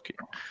if you're lucky.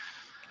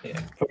 yeah,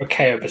 from a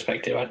KO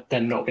perspective,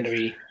 they're not going to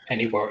be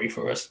any worry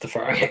for us, the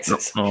throwing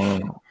axes.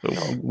 No.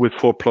 With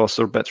 4+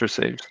 or better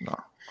saves, no.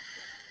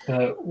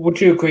 Would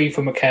you agree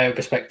from a KO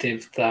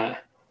perspective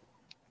that,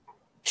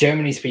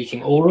 generally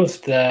speaking, all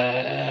of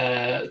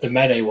the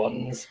melee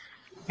ones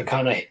are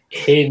kind of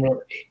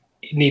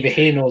neither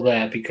here nor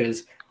there,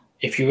 because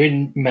if you're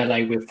in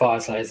melee with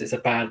Fyreslayers, it's a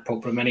bad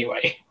problem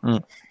anyway.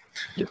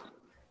 Yeah.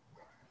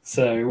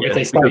 So if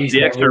they start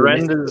using the extra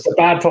rend the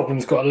bad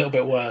problem's got a little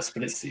bit worse,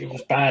 but it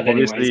was bad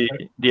obviously, anyway.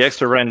 So. the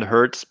extra rend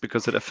hurts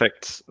because it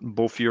affects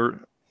both your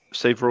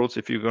save rolls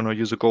if you're going to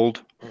use a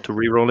gold to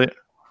reroll it.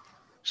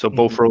 So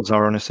both rolls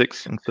are on a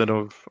 6 instead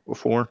of a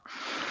 4.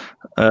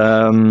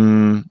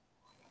 And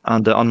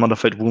the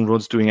unmodified wound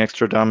rolls doing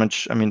extra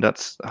damage. I mean,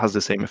 that has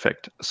the same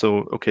effect.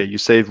 So, okay, you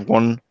save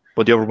 1,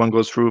 but the other one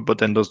goes through, but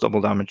then does double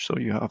damage, so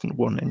you haven't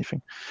won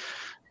anything.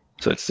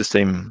 So it's the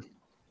same.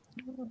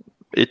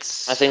 I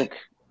think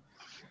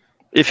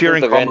if you're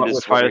in combat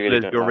with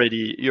Fyreslayers,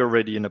 you're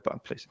already in a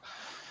bad place.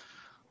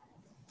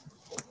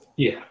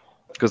 Yeah.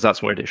 Because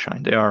that's where they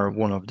shine. They are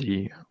one of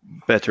the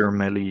better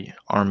melee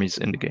armies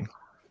in the game.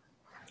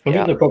 I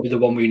think they're probably the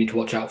one we need to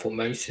watch out for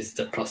most is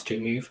the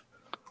 +2 move.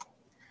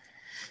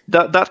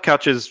 That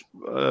catches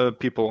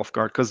people off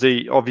guard because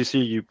they obviously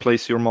you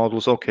place your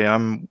models. Okay,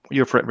 I'm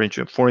your threat range,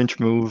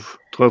 4-inch move,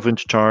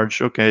 12-inch charge.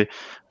 Okay,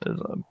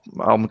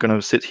 I'm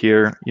gonna sit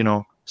here,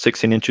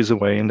 16 inches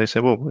away, and they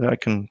say, well, I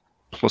can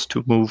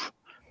 +2 move,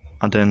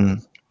 and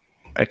then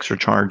extra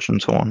charge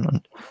and so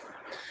on,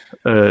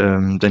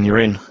 and then you're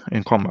in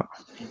combat.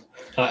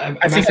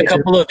 I think a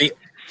couple of the.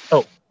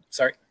 Oh,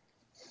 sorry.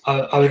 I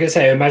was going to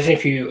say, imagine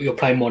if you're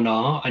playing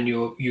Monar and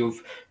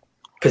you've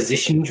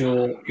positioned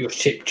your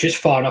ship just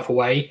far enough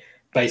away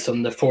based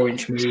on the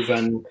 4-inch move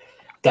and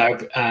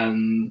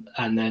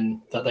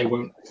then that they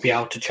won't be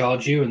able to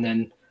charge you, and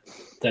then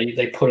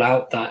they pull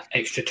out that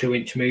extra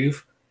 2-inch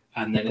move,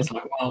 and then it's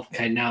like, well,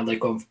 okay, now they've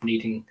gone from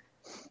needing.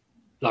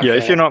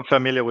 If you're not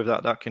familiar with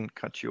that can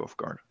catch you off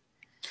guard.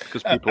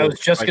 I was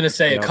just going to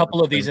say a couple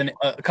of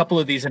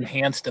these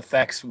enhanced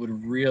effects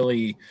would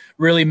really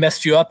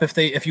mess you up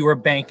if you were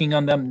banking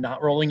on them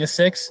not rolling a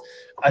 6.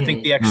 I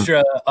think the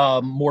extra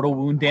mortal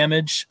wound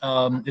damage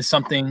is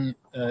something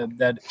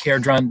that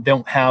Kharadron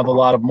don't have a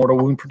lot of mortal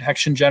wound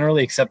protection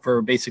generally, except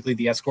for basically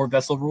the escort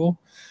vessel rule.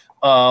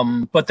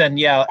 But then,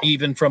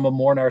 even from a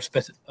Mornar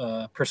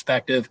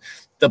perspective,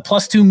 the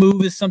 +2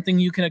 move is something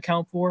you can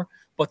account for,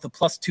 but the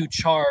 +2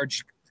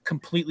 charge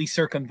completely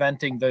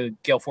circumventing the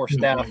Gale Force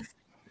staff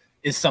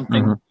is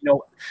something,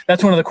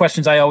 that's one of the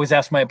questions I always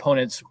ask my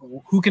opponents.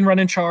 Who can run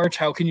in charge?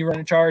 How can you run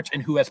in charge?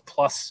 And who has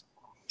plus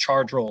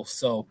charge rolls?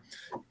 So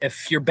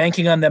if you're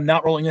banking on them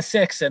not rolling a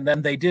 6 and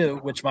then they do,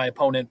 which my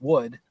opponent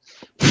would.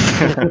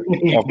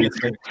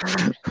 Obviously.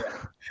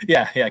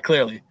 Yeah,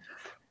 clearly.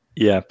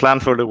 Yeah,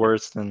 plan for the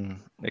worst and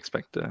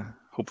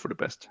hope for the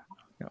best.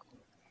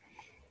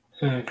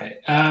 Yeah. Okay.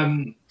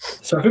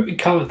 So I think we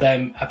covered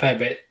them a fair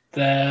bit.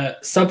 The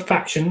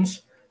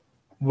sub-factions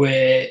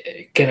we're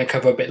going to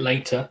cover a bit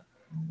later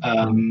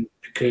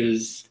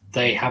because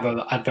they have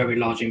a very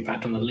large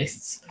impact on the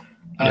lists.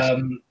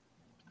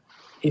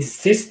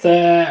 Is this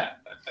the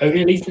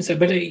only allegiance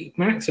ability,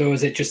 Max, or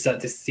is it just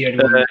that this is the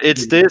only one?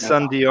 It's this,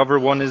 and the other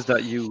one is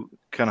that you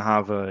can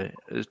have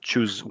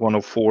choose one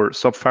of 4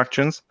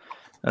 sub-factions.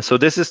 So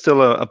this is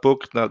still a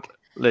book that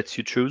lets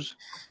you choose.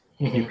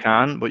 You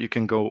can, but you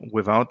can go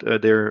without.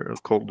 They're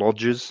called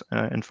lodges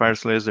in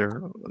Fyreslayers.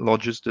 They're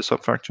lodges, the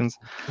sub-factions.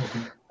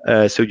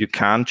 So you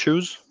can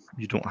choose.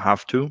 You don't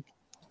have to.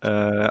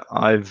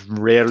 I've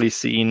rarely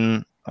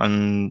seen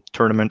a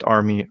tournament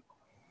army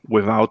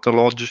without a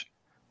lodge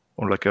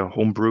or like a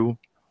homebrew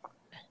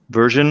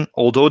version.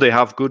 Although they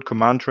have good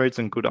command traits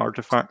and good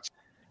artifacts,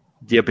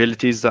 the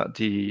abilities that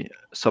the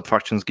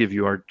sub-factions give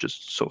you are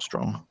just so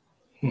strong.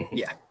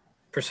 Yeah,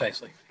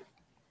 precisely.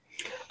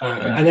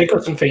 And they've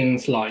got some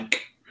things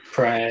like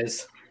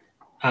prayers,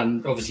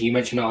 and obviously you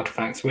mentioned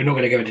artifacts. We're not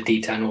going to go into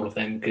detail on all of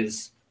them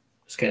because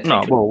it's going to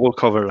take we'll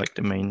cover like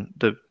the main,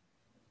 the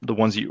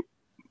ones you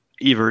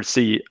either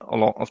see a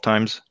lot of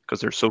times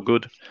because they're so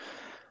good,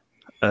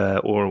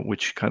 or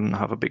which can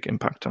have a big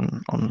impact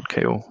on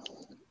KO.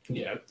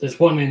 Yeah, there's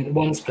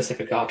one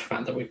specific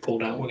artifact that we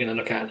pulled out. We're going to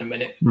look at in a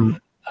minute.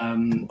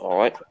 All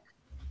right.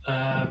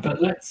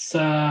 But let's.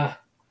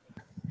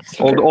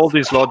 All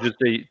these lodges,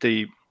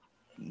 they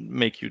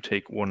make you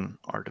take 1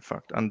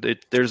 artifact, and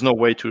there's no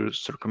way to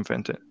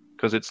circumvent it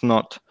because it's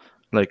not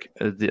like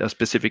a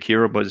specific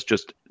hero, but it's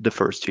just the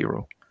first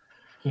hero.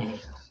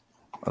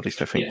 At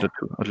least I think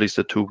at least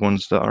the two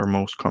ones that are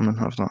most common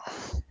have that.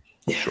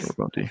 Not sure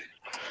about the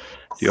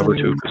other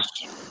two.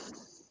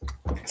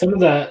 Some of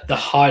the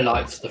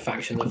highlights of the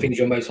faction, the things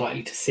you're most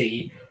likely to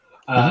see,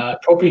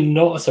 probably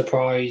not a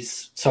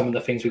surprise. Some of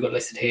the things we've got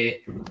listed here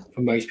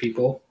for most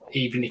people,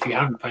 even if you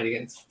haven't played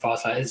against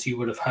Farsighters, you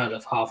would have heard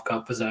of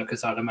Half-Guard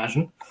Berserkers, I'd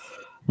imagine.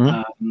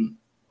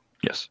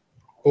 Yes.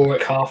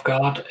 Auric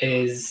Half-Guard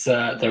is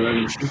their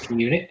own shooting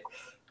unit.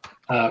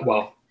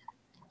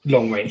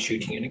 Long-range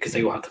shooting unit, because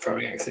they all have the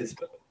throwing axes,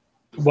 but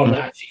one that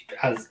actually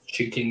has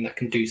shooting that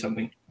can do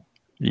something.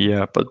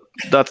 Yeah, but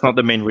that's not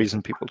the main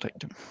reason people take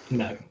them.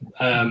 No.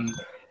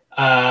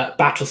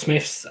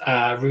 Battlesmiths,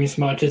 Rune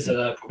Smiters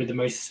are probably the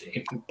most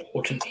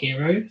important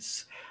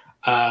heroes.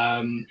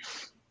 The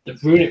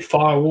Runic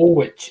Firewall,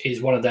 which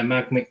is one of their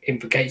magma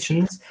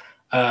invocations,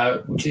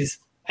 which is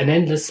an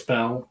endless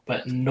spell,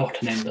 but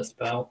not an endless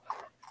spell.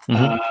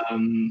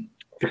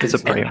 Because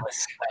it's a prayer.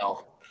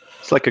 Spell.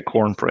 It's like a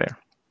corn prayer.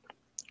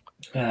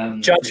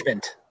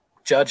 Judgment,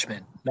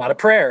 not a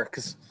prayer,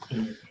 because.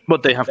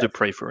 But they have to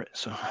pray for it.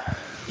 So.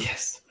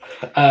 Yes.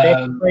 They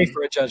have to pray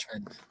for a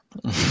judgment,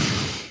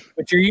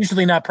 but you're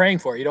usually not praying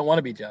for it. You don't want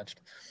to be judged.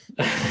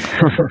 They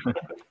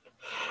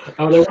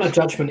want a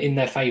judgment in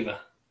their favor.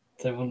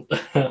 They want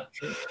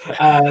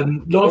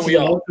Lords of the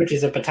Lodge, which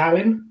is a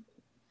battalion.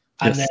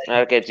 Yes. And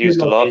that gets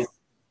used a lot.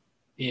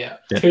 Yeah,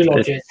 two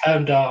lodges,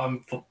 Helmdar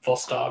and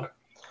Vostarg.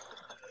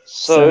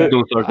 So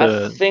those are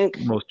the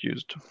most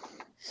used.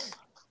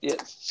 Yeah,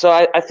 so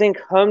I think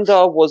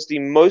Helmdar was the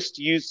most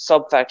used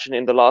sub-faction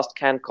in the last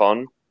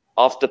CanCon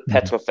after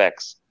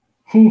Petrofex.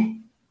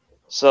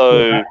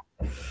 So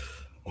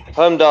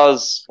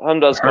Helmdar's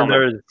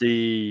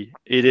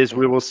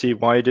we will see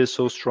why it is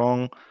so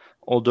strong.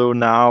 Although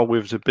now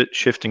with the bit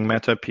shifting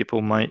meta,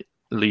 people might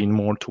lean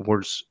more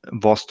towards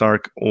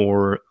Vostarg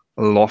or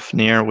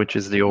Lofnir, which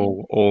is the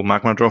old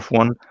Magmadroth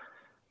one.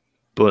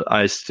 But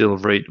I still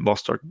rate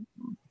Vostarg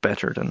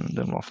better than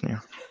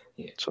Lofnir.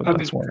 Yeah. So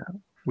that's why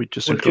we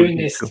just we're doing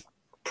this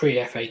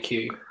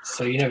pre-FAQ,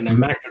 so you never know.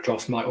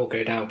 Magmadroths might all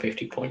go down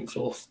 50 points.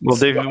 Well,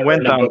 they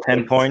went down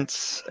 10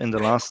 points in the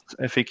last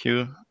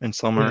FAQ in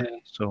summer. Yeah.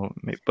 So,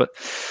 but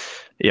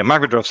yeah,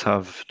 Magmadroths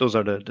those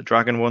are the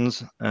dragon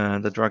ones,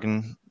 the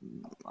dragon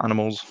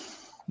animals.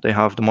 They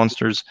have the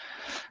monsters.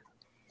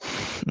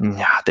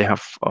 Yeah, they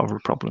have other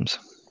problems.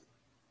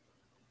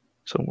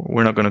 So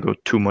we're not going to go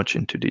too much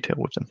into detail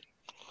with them.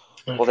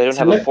 Well, they don't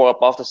have a 4-up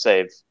after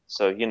save,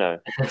 so you know.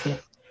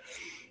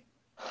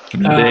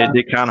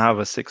 They can have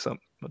a 6-up,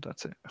 but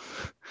that's it.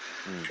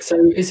 So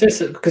is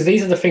this because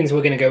these are the things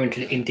we're going to go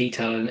into in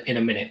detail in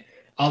a minute?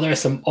 Are there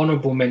some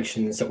honourable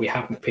mentions that we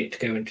haven't picked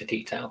to go into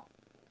detail?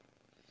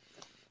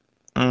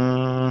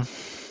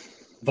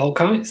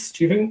 Volkites,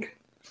 do you think?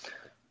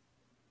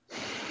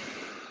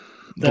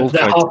 The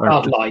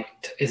hard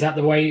light, is that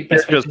the way?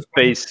 It's just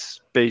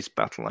base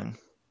battle line.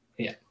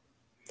 Yeah,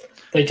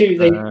 they do.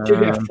 They do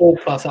get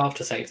 4+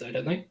 after save though,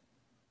 don't they?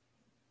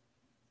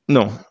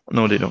 No,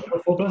 they don't.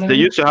 They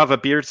used to have a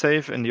beard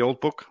save in the old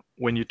book.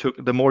 When you took,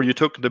 the more you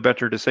took, the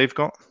better the save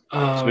got.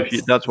 So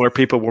that's where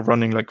people were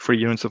running like 3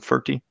 units of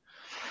 30.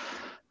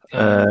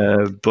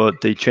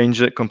 But they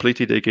changed it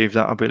completely. They gave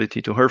that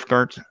ability to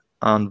Hearthguard,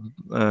 and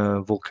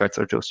Volkites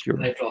are just your.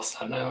 They've lost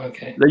that now.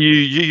 Okay. You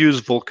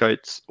use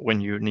Volkites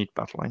when you need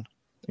battle line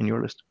in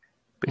your list,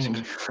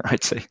 basically.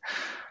 I'd say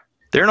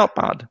they're not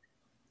bad.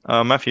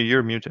 Matthew,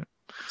 you're muted.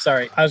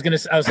 Sorry, I was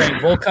saying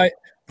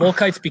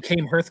Volkites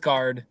became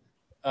Hearthguard.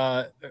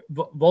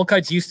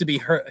 Volkites used to be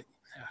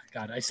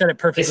God, I said it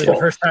perfectly the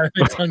first time.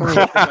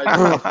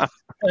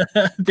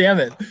 Damn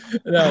it!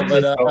 No,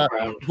 but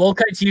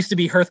Volkites used to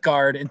be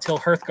Hearthguard until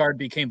Hearthguard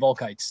became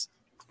Volkites.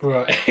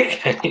 Right.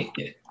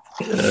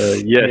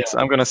 Yes, yeah.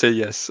 I'm gonna say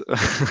yes.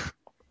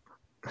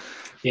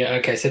 Yeah.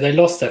 Okay. So they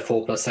lost their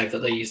 4+ save that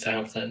they used to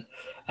have then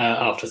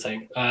after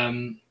save.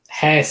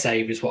 Hair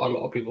save is what a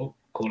lot of people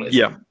call it.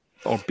 Yeah.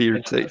 Or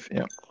beard save.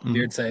 Yeah.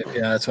 Beard save.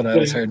 Yeah, that's what I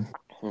always heard.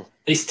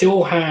 They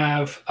still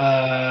have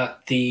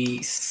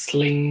the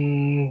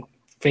sling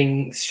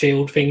things,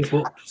 shield things.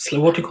 What do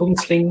you call them?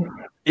 Sling?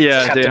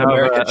 Yeah, Captain they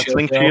have a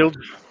sling shield.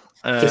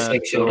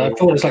 Sling shield. I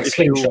thought it was like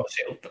slingshot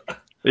shield.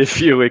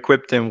 If you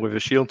equip them with a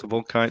shield to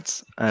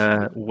Volkites,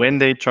 when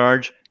they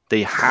charge,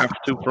 they have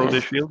to throw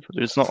the shield.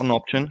 It's not an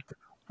option.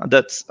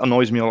 That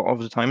annoys me a lot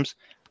of the times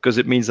because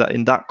it means that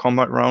in that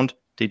combat round,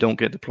 they don't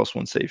get the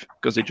 +1 save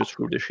because they just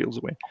threw their shields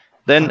away.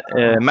 Then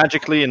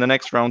magically in the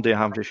next round, they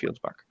have their shields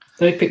back.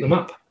 They pick them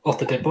up off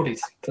the dead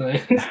bodies.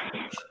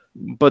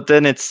 But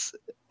then it's,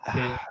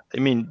 I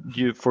mean,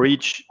 you for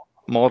each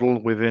model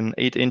within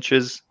 8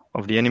 inches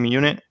of the enemy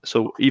unit.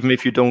 So even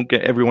if you don't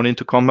get everyone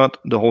into combat,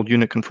 the whole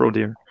unit can throw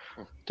the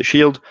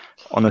shield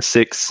on a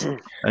 6,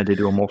 and they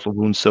do a mortal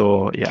wound.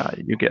 So yeah,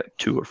 you get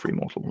 2 or 3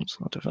 mortal wounds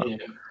out of that. Yeah.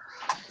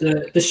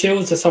 The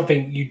shields are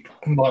something you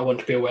might want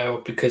to be aware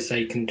of because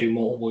they can do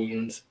mortal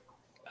wounds,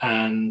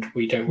 and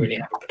we don't really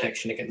have a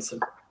protection against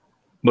them.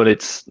 But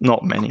it's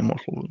not many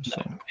mortal wounds.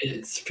 No, so.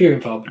 It's few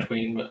and far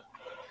between. But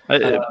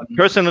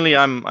personally,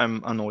 I'm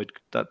annoyed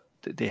that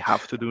they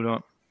have to do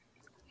that.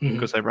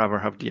 because I'd rather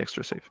have the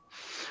extra save.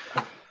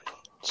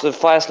 So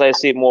Fire Slayer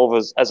see it more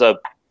of as a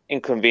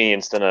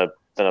inconvenience than a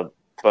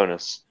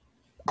bonus.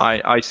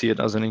 I see it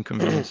as an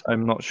inconvenience.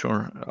 I'm not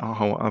sure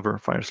how other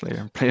Fire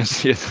Slayer players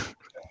see it.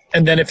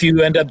 And then if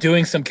you end up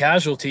doing some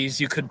casualties,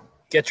 you could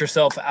get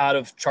yourself out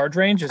of charge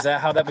range. Is that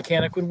how that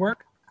mechanic would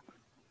work?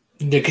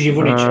 Because you've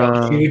already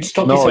charged. You would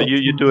stop No, yourself.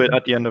 you do it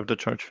at the end of the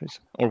charge phase,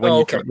 or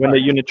when when the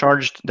unit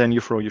charged, then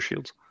you throw your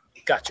shields.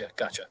 Gotcha.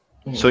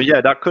 So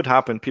yeah, that could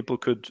happen. People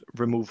could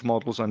remove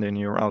models, and then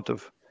you're out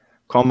of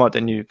combat,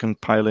 and you can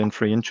pile in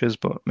 3 inches,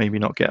 but maybe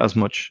not get as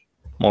much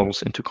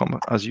models into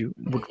combat as you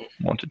would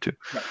wanted to.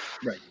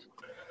 Right.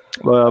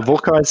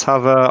 Volkais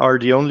are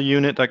the only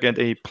unit that get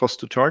a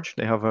 +2 charge.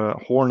 They have a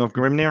Horn of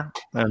Grimnir,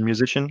 a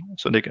musician,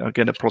 so they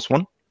get a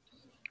 +1,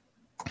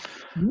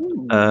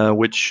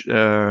 which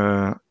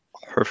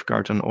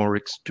Hearthguard and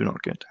Oryx do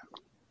not get.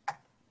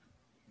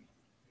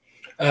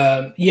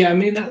 Yeah, I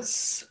mean,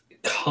 that's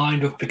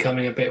kind of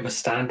becoming a bit of a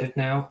standard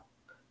now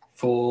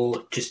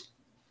for just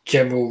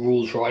general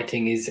rules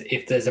writing, is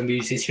if there's a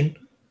musician,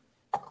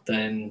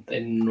 then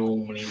it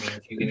normally means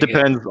you're going to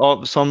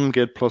Depends. Some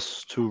get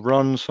 +2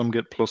 run, some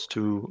get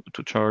 +2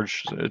 to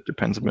charge. So it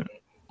depends a bit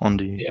on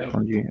the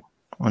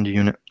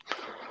unit.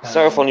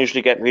 Seraphon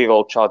usually get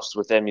reroll charges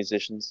with their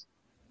musicians.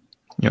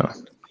 Yeah.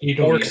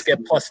 Orcs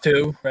get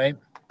 +2, right?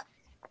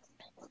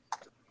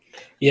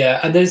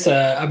 Yeah, and there's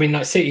I mean,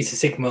 like Cities of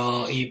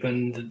Sigmar,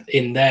 even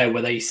in there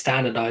where they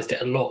standardized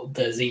it a lot,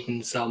 there's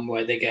even some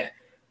where they get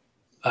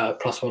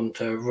 +1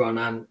 to run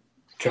and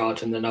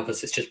charge, and then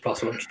others it's just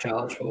 +1 to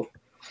charge.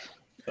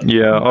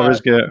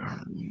 Others get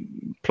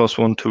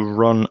 +1 to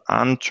run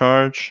and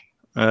charge.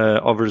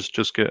 Others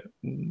just get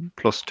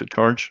 +2 to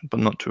charge, but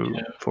not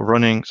for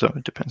running. So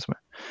it depends.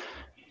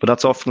 But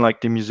that's often like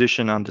the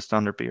musician and the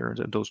standard bearer,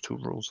 those 2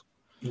 rules.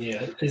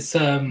 Yeah, it's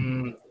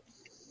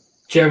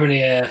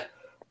generally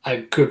a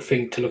good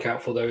thing to look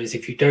out for, though, is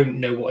if you don't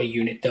know what a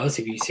unit does,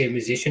 if you see a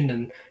musician,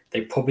 then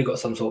they've probably got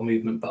some sort of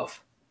movement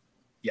buff.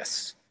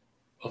 Yes.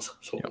 Or some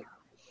sort.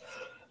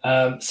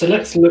 So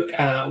let's look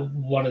at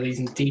one of these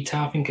in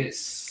detail. I think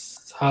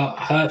it's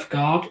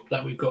Hearthguard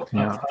that we've got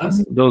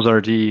first. Those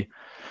are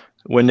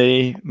when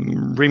they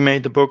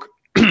remade the book,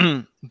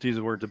 these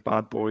were the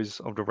bad boys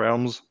of the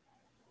realms.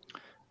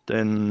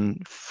 Then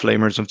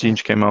Flamers of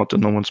Tzeentch came out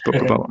and no one spoke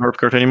about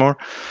Hearthguard anymore.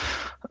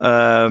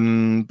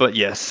 But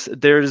yes,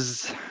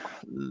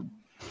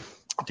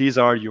 these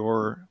are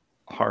your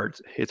hard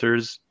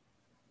hitters.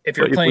 If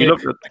you're playing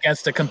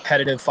against a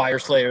competitive Fire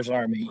Slayers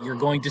army, you're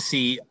going to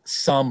see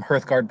some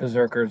Hearthguard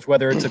Berserkers,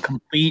 whether it's a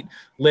complete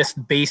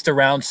list based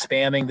around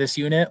spamming this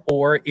unit,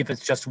 or if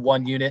it's just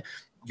one unit,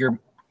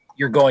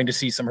 you're going to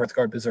see some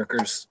Hearthguard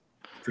Berserkers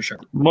for sure.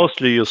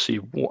 Mostly you'll see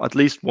at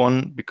least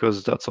one,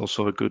 because that's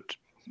also a good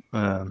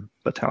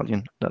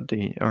battalion that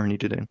they are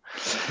needed in.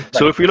 Right.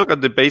 So if we look at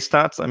the base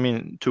stats, I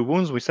mean, 2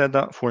 wounds, we said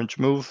that, 4-inch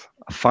move,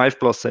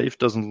 5+ save,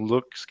 doesn't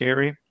look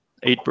scary,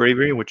 8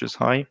 bravery, which is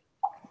high,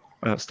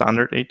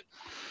 standard 8.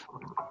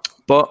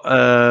 But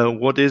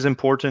what is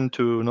important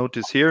to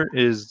notice here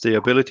is the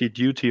ability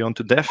duty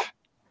onto death.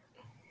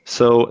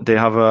 So they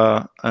have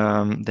a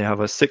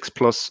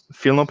 6+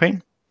 feel no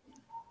pain.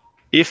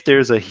 If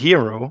there's a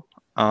hero,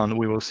 and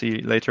we will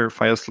see later,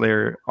 Fire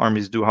Slayer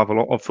armies do have a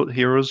lot of foot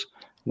heroes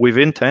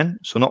within 10,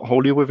 so not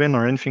wholly within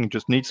or anything, it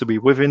just needs to be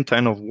within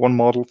 10 of one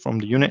model from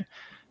the unit.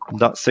 And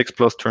that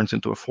 6+ turns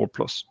into a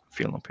 4+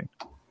 feel no pain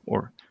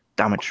or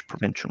damage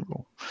prevention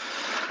roll.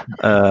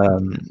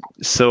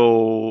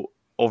 So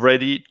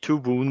already 2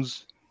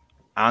 wounds,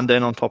 and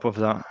then on top of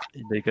that,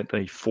 they get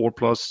a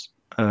 4+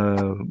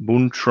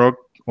 wound shrug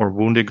or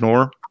wound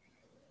ignore.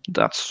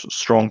 That's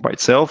strong by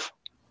itself.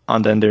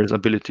 And then there's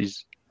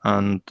abilities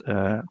and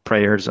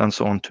prayers and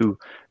so on to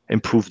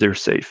improve their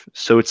save.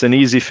 So it's an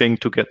easy thing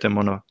to get them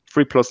on a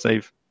 3+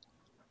 save,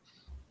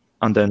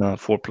 and then a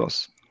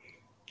 4+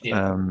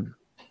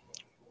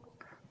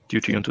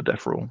 duty onto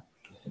death roll.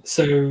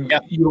 So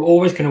you're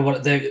always going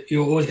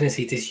to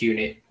see this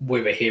unit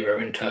with a hero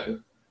in tow,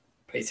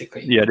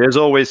 basically. Yeah, there's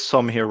always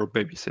some hero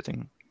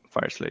babysitting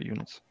Fire Slayer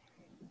units.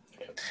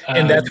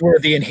 And that's where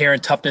the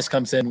inherent toughness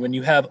comes in. When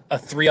you have a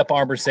 3+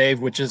 armor save,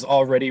 which is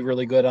already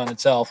really good on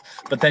itself,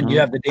 but then you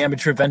have the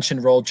damage prevention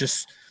roll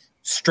just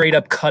straight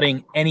up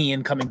cutting any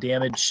incoming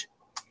damage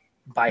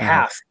by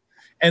half.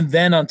 And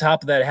then on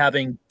top of that,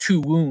 having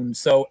 2 wounds.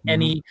 So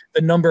the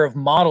number of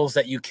models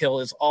that you kill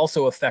is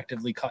also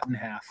effectively cut in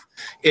half.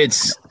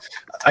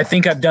 I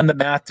think I've done the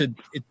math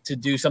to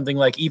do something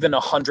like even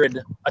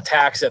 100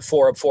 attacks at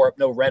 4+4+,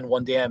 no Ren,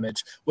 1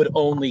 damage would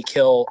only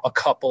kill a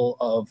couple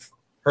of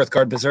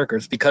Hearthguard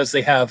Berserkers, because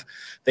they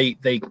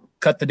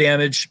cut the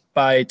damage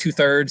by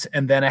 2/3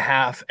 and then a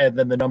half, and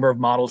then the number of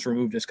models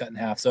removed is cut in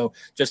half. So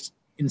just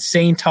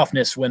insane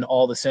toughness when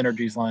all the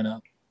synergies line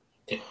up.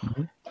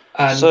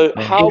 So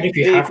how big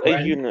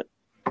a unit?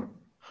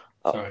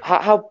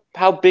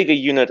 How big a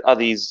unit are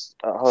these?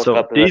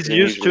 So these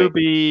used to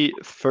be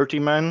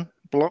 30-man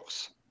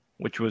blocks,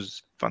 which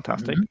was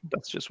fantastic.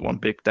 That's just one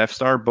big Death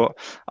Star. But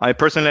I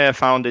personally have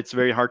found it's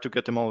very hard to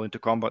get them all into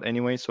combat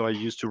anyway. So I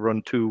used to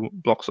run 2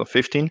 blocks of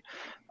 15,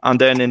 And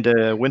then in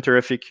the winter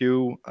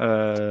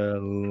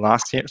FAQ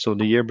last year, so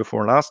the year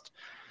before last,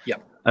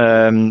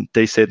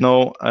 they said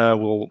no,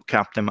 we'll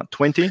cap them at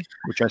 20,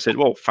 which I said,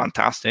 well,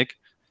 fantastic,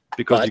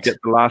 because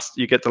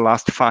you get the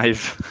last 5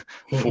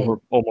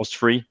 for almost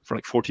free for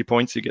like 40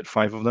 points. You get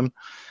 5 of them,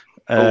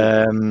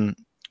 and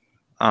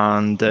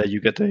you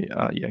get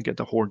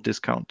the horde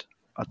discount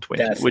at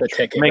 20, which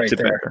makes it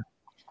better.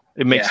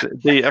 It makes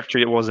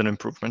it was an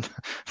improvement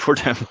for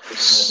them.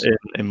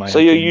 In my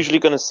opinion. You're usually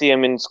going to see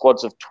them in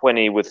squads of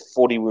 20 with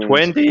 40 wounds.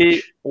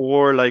 20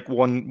 or like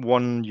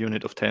one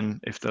unit of 10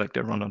 if they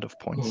run out of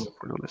points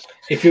for the list.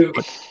 If you're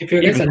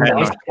against a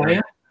nice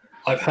player,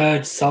 I've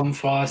heard some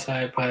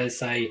Fire players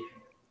say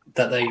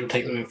that they will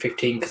take them in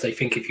 15 because they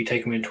think if you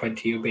take them in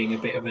 20, you're being a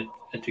bit of a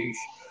douche.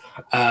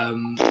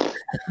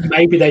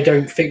 Maybe they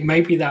don't think.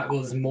 Maybe that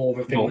was more of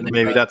a thing. Well,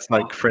 maybe that's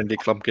like friendly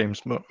club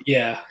games, but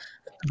yeah.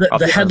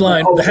 The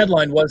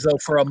headline was, though,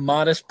 for a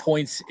modest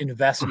points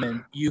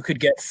investment, you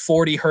could get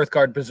 40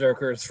 Hearthguard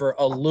Berserkers for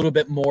a little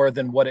bit more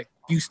than what it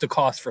used to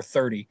cost for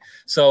 30.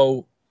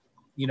 So,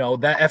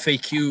 that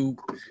FAQ,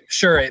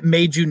 sure, it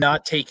made you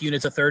not take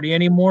units of 30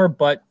 anymore,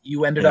 but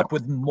you ended up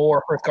with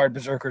more Hearthguard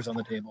Berserkers on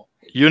the table.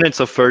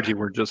 Units of 30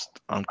 were just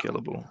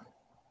unkillable.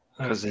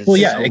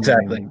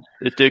 Exactly.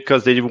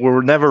 Because they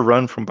were never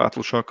run from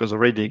Battle Shock, because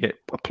already they get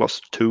a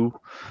 +2 to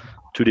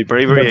the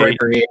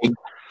Bravery 8.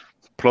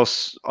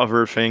 Plus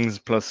other things,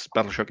 plus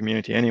Battle Shock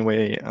immunity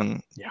anyway,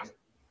 and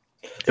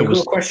it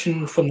was a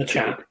question from the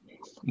chat.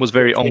 Was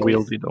very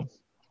unwieldy though.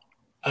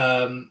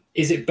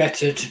 Is it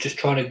better to just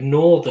try and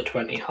ignore the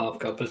 20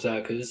 Hearthguard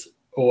Berserkers,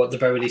 or at the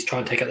very least try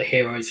and take out the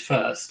heroes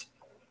first?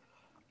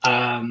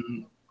 I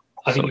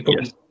think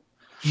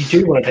you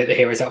do want to take the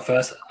heroes out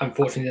first.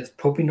 Unfortunately, that's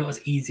probably not as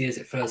easy as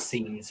it first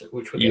seems.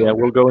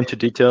 We'll go into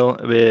detail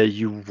where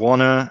you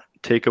wanna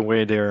take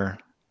away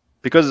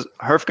because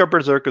Hearthguard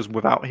Berserkers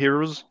without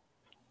heroes.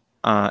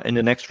 In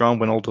the next round,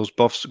 when all those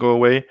buffs go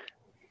away,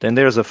 then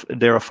they're a 5+,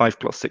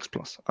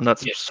 6+, and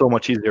that's so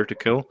much easier to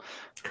kill.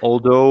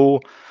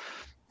 Although,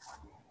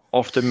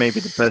 often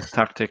maybe the best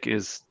tactic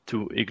is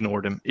to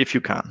ignore them if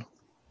you can,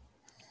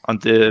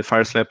 and the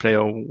Fyreslayer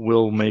player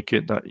will make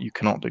it that you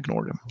cannot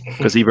ignore them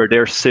because either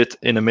they sit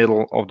in the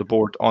middle of the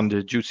board on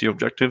the juicy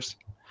objectives,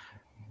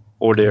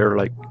 or they're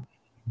like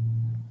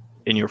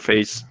in your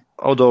face.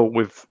 Although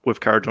with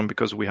Kharadron,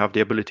 because we have the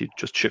ability to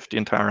just shift the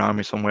entire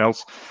army somewhere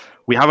else,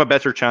 we have a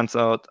better chance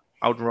at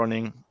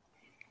outrunning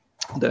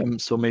them.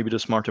 So maybe the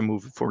smarter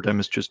move for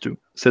them is just to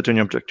sit on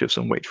your objectives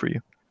and wait for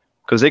you,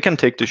 because they can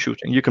take the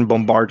shooting. You can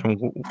bombard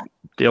them;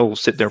 they'll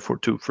sit there for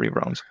 2-3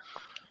 rounds,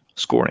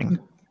 scoring.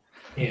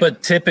 Yeah.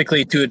 But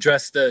typically, to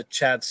address the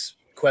chat's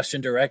question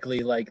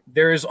directly, like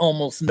there is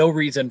almost no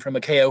reason from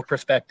a KO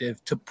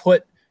perspective to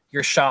put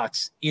your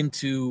shots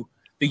into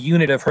the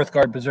unit of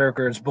Hearthguard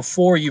Berserkers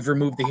before you've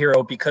removed the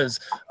hero, because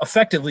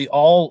effectively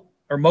all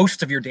or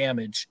most of your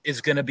damage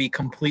is going to be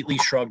completely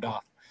shrugged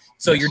off.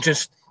 So you're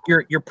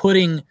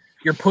putting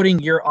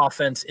your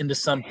offense into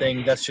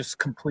something that's just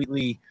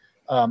completely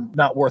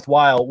not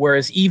worthwhile.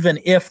 Whereas even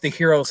if the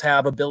heroes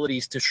have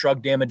abilities to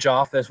shrug damage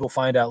off, as we'll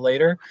find out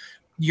later,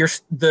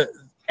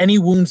 any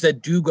wounds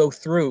that do go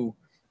through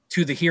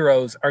to the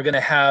heroes are going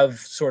to have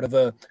sort of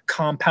a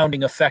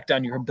compounding effect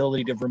on your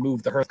ability to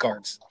remove the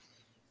Hearthguards.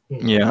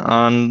 Yeah,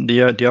 and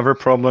the other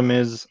problem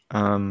is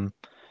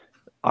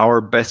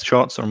our best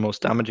shots or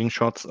most damaging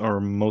shots are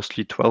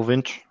mostly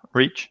 12-inch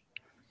reach.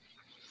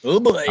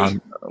 Oh boy!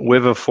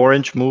 With a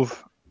 4-inch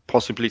move,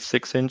 possibly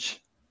 6-inch,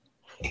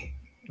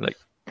 like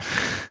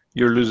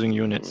you're losing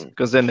units,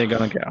 because then they're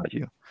gonna get at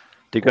you.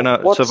 They're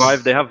gonna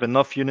survive. They have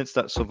enough units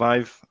that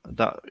survive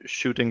that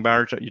shooting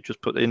barrage that you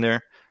just put in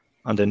there,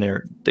 and then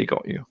they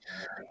got you.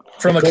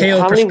 From a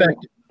KO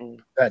perspective.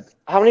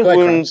 How many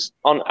wounds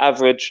on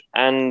average,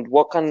 and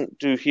what kind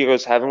do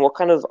heroes have, and what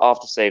kind of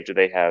aftersave do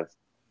they have?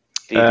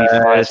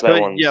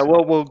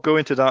 We'll go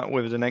into that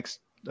with the next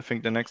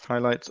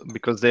highlights,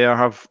 because they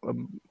have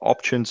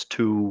options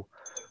to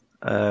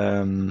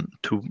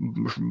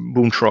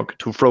wound shrug,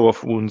 to throw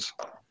off wounds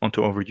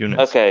onto other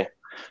units. Okay.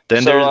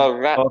 Then there's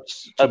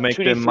spots to make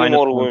them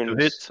 -1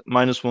 to hit,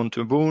 -1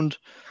 to wound.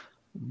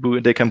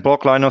 They can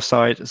block line of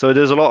sight. So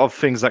there's a lot of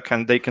things that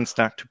they can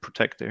stack to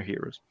protect their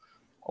heroes.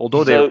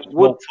 Although they're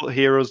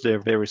heroes, they're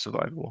very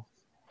survivable.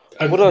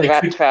 Would a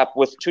rat trap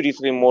with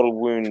 2d3 mortal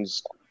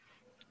wounds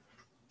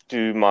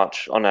do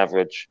much on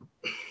average?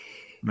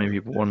 Maybe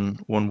one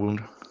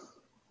wound.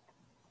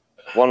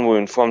 One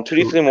wound from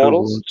 2d3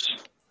 mortals?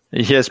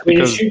 Yes,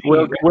 because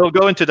we'll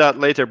go into that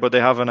later, but they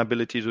have an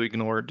ability to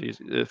ignore the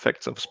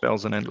effects of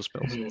spells and endless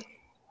spells.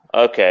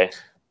 Okay.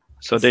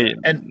 So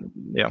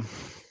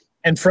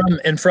And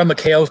from a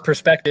KO's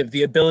perspective,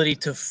 the ability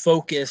to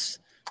focus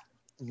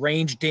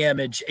range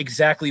damage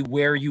exactly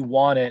where you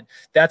want it,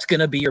 that's going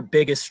to be your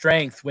biggest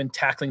strength when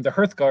tackling the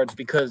Hearthguards,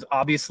 because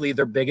obviously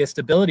their biggest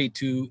ability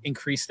to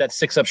increase that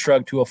 6-up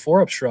shrug to a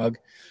 4-up shrug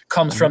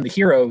comes from the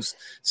heroes.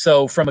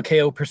 So from a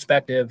KO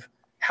perspective,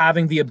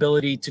 having the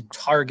ability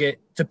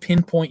to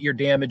pinpoint your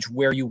damage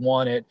where you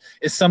want it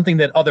is something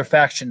that other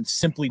factions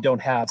simply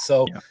don't have.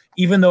 So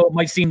even though it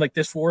might seem like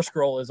this War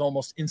Scroll is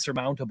almost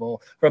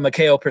insurmountable from a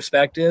KO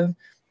perspective,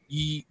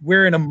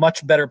 we're in a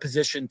much better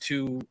position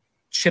to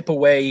chip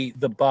away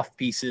the buff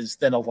pieces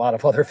than a lot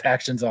of other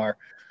factions are.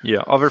 Yeah,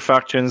 other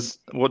factions,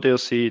 what they'll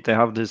see, they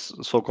have this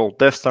so-called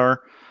Death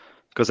Star,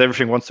 because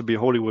everything wants to be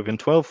wholly within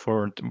 12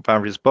 for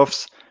various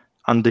buffs,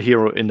 and the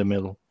hero in the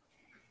middle.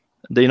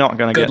 They're not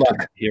going to get to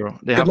the hero.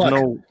 They have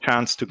no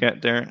chance to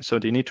get there, so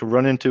they need to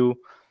run into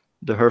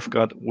the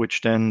Hearthgod,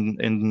 which then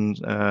in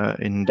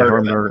the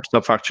Hermler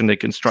sub-faction, they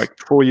can strike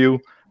before you.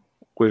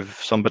 With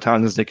some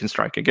battalions, they can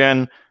strike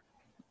again.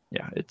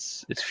 Yeah,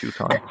 it's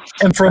futile.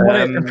 And from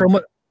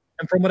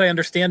what I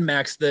understand,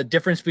 Max, the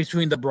difference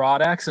between the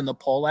Broadaxe and the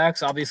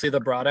Poleaxe, obviously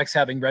the Broadaxe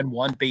having Ren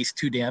 1 base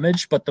 2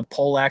 damage, but the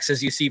Poleaxe,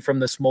 as you see from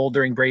the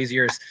Smoldering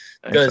Braziers,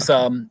 does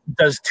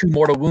 2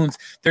 mortal wounds.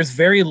 There's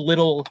very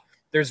little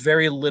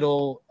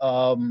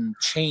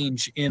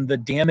change in the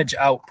damage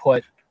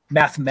output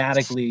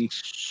mathematically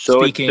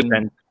speaking.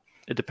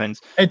 It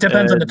depends. It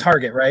depends on the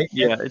target, right?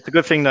 Yeah, it's a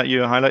good thing that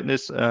you highlight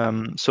this.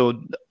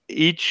 So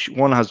each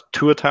one has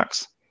 2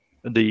 attacks.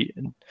 The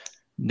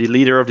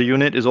leader of the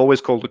unit is always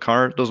called the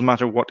Car. Doesn't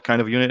matter what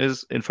kind of unit it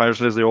is. In Fire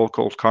Slaves, they're all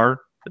called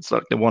Car. It's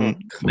like the one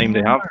name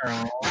they have.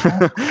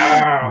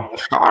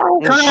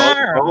 Carl.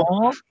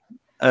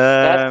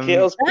 That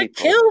kills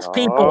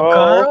people,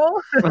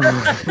 Carl.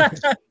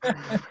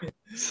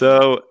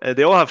 So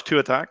they all have 2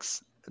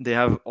 attacks. They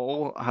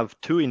all have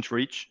 2-inch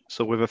reach.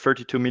 So with a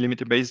 32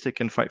 millimeter base, they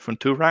can fight from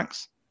 2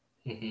 ranks.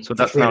 Mm-hmm. So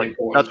that's really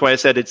that's why I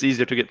said it's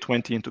easier to get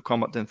 20 into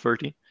combat than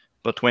 30.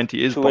 But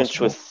 20 is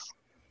possible.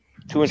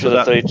 2 inches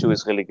of 32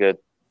 is really good.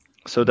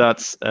 So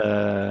that's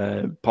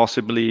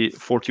possibly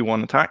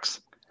 41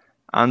 attacks.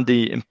 And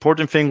the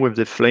important thing with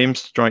the Flame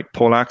Strike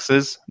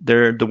Poleaxes,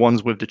 they're the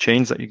ones with the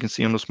chains that you can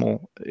see on the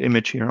small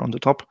image here on the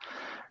top.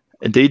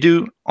 They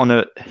do, on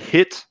a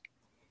hit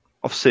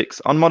of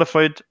 6,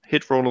 unmodified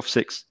hit roll of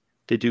 6,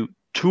 they do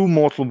 2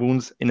 mortal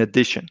wounds in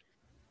addition.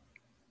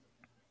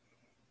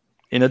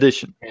 2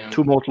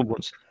 mortal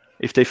wounds.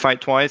 If they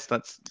fight twice,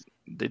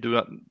 they do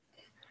that.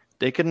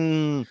 They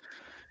can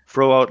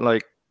throw out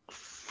like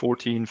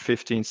 14,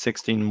 15,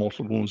 16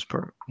 mortal wounds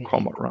per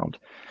combat round.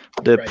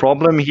 The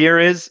problem here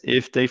is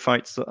if they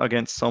fight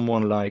against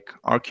someone like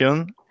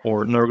Archeon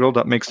or Nurgle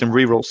that makes them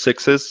reroll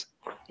 6s,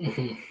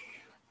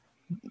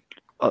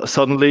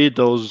 suddenly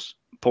those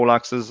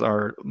Poleaxes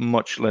are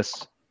much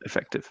less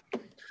effective.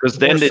 Because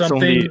then it's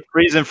only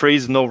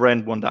freeze, no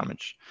rend, 1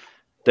 damage.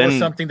 Then, or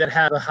something that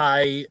had a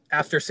high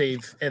after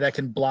save that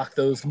can block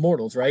those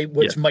mortals, right?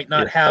 Which might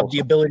not have the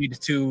ability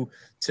to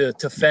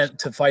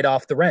fight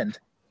off the rend.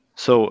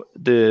 So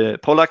the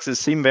Poleaxes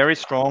seem very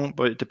strong,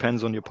 but it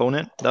depends on the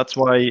opponent. That's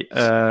why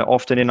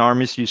often in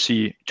armies you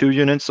see 2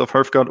 units of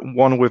Hearthgod,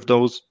 1 with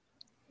those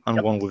and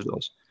 1 with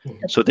those.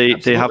 So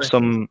they have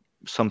some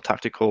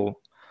tactical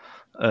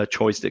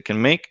choice they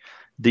can make.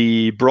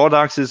 The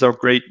Broadaxes are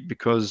great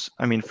because,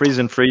 I mean, freeze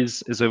and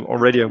freeze is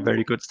already a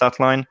very good stat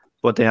line,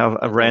 but they have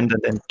a rend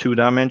and then 2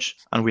 damage,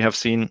 and we have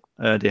seen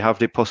they have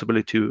the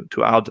possibility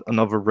to add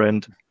another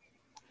rend,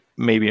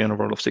 maybe in a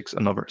roll of 6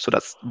 another. So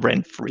that's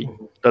rend 3.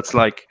 That's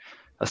like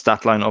a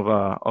stat line of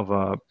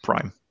a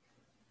prime.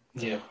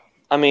 Yeah.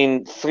 I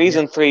mean, 3s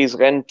and 3s,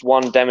 rend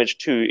 1, damage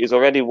 2 is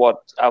already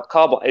what our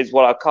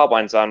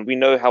carbines are, and we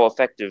know how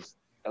effective.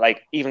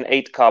 Like even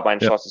 8 carbine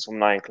shots is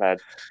from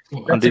Ironclad.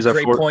 And these are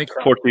 41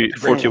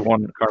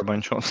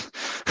 carbine shots.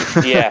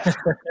 Yeah.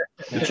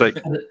 It's like,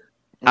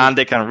 and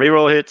they can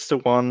reroll hits to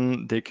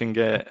 1. They can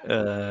get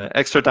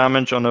extra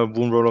damage on a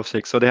wound roll of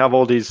 6. So they have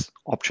all these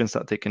options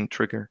that they can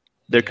trigger.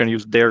 They can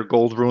use their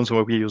gold runes,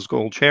 where we use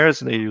gold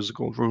chairs. They use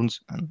gold runes,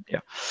 and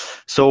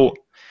so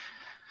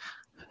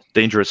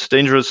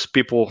dangerous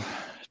people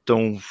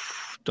don't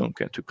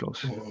get too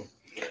close.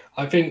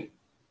 I think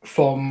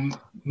from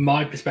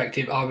my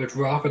perspective, I would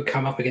rather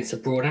come up against the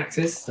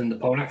Broadaxes than the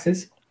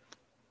Poleaxes,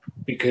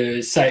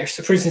 because say,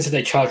 for instance, if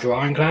they charge your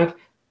Ironclad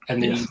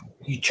and then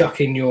you chuck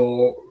in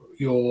your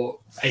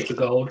 8 of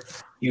gold,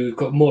 you've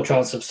got more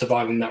chance of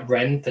surviving that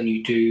rend than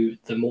you do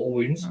the mortal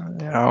wounds.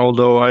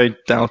 Although I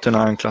doubt an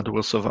Ironclad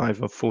will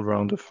survive a full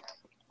round of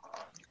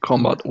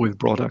combat with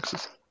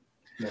Broadaxes.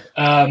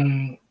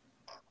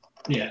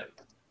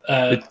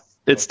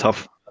 It's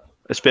tough.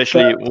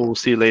 Especially, we'll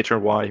see later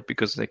why,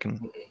 because they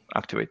can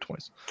activate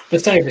twice.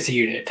 But say if it's a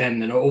unit 10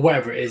 then, or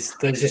whatever it is,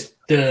 there's just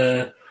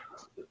the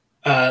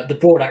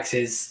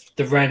Broadaxes,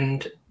 the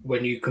rend,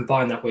 when you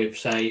combine that with,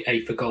 say,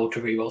 8 for gold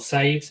to reroll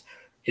saves,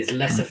 is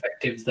less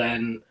effective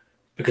than,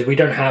 because we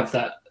don't have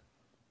that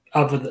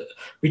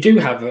we do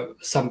have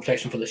some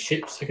protection for the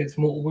ships against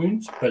mortal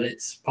wounds, but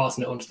it's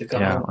passing it on to the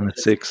gun. On a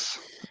 6.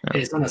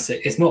 It's on a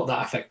 6. It's not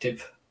that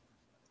effective.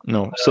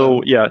 No.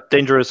 So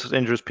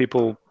dangerous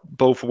people.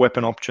 Both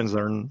weapon options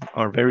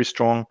are very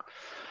strong.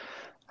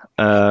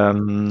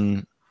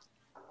 Matt,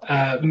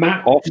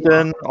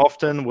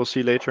 often we'll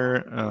see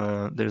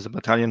later. There's a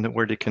battalion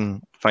where they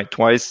can fight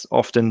twice.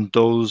 Often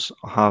those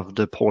have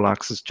the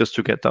Poleaxes just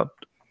to get that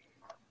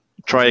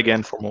try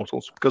again for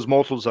mortals, because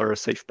mortals are a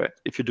safe bet.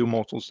 If you do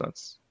mortals,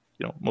 that's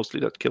mostly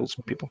that kills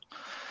people.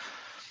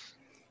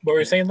 What were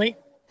you saying, Lee?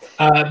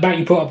 Matt,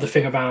 you brought up the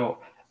thing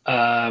about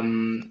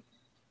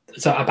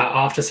about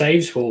after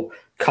saves will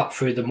cut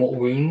through the mortal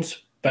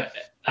wounds, but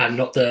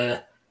not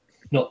the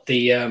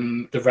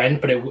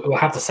rend, but it will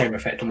have the same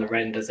effect on the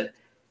rend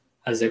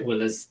as it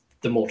will as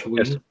the mortal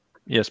wound.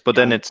 Yes, but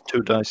then it's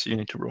 2 dice you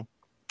need to roll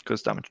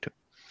because damage 2.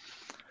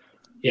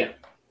 Yeah.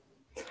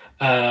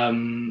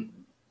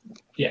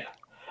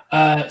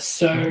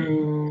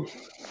 So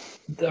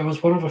there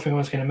was one other thing I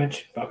was going to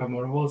mention, but I can't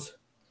remember what it was.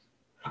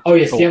 Oh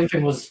yes, the other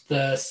thing was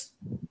the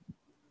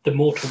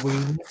mortal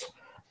wounds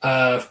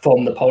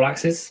from the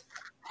poleaxes,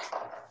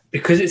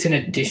 because it's in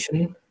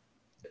addition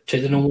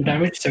to the normal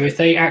damage. So if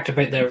they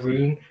activate their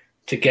rune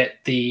to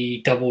get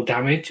the double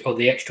damage or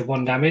the extra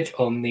 1 damage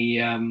on the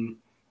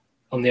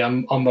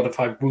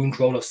unmodified wound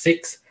roll of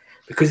 6,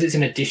 because it's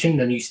in addition,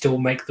 then you still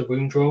make the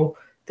wound roll.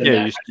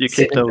 Then you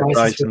keep those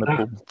dice in the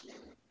pool.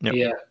 Yep.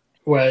 Yeah.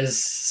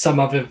 Whereas some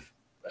other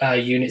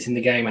units in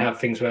the game have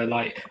things where,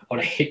 like, on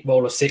a hit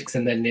roll of 6,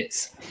 and then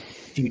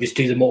you just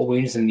do the mortal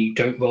wounds and you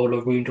don't roll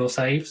a wound or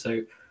save.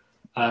 So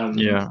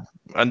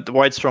and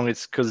why it's strong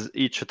is because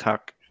each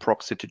attack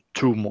procs it to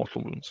 2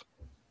 mortal wounds.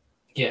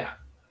 Yeah.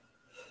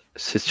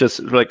 It's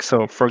just like,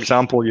 so for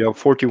example, you have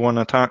 41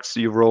 attacks,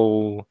 you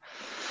roll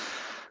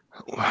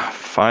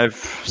 5,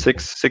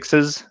 6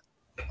 sixes.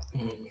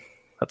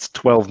 That's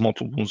 12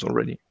 mortal wounds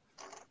already.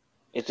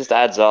 It just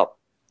adds up.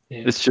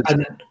 Yeah. It's just,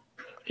 and then,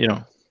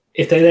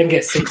 if they then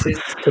get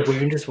 6s to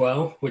wound as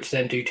well, which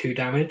then do 2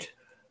 damage,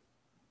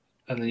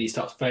 and then you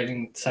start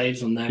failing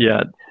saves on them.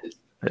 Yeah.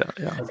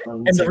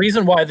 And the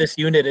reason why this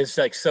unit is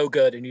like so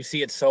good, and you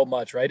see it so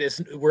much, right,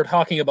 is we're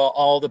talking about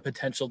all the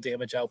potential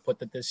damage output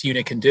that this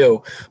unit can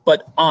do.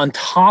 But on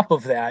top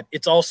of that,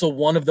 it's also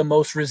one of the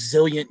most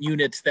resilient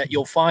units that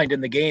you'll find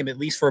in the game, at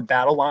least for a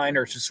battle line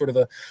or just sort of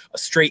a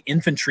straight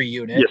infantry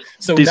unit. Yes,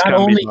 so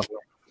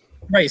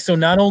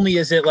not only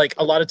is it like,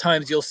 a lot of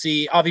times you'll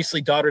see, obviously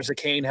Daughters of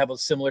Khaine have a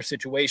similar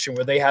situation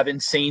where they have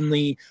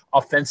insanely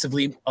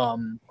offensively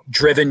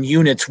driven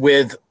units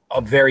with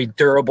a very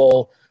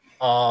durable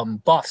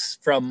buffs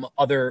from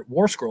other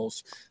War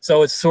Scrolls.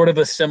 So it's sort of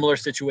a similar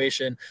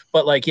situation,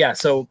 but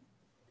so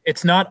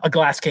it's not a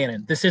glass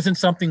cannon. This isn't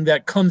something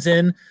that comes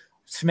in,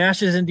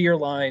 smashes into your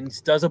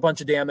lines, does a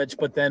bunch of damage,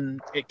 but then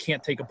it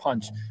can't take a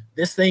punch.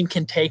 This thing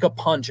can take a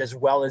punch as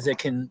well as it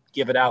can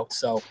give it out.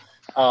 So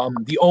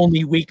the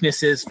only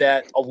weakness is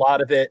that a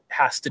lot of it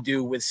has to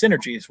do with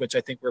synergies, which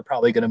I think we're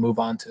probably going to move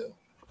on to.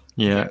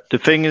 Yeah. The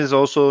thing is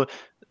also,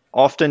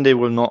 often they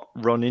will not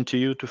run into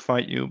you to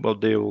fight you, but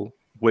they will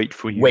wait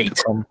for you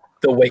to come.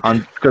 They'll wait.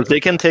 Because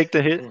they can take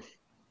the hit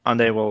and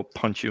they will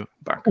punch you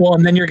back. Well,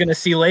 and then you're going to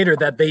see later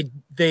that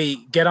they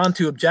get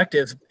onto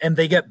objectives and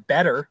they get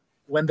better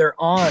when they're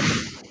on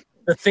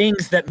the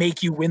things that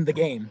make you win the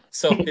game.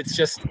 So it's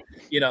just,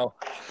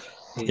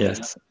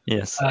 Yes.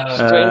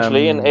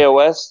 Strangely, in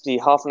AOS, the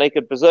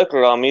half-naked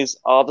berserker armies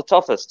are the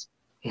toughest.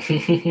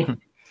 It's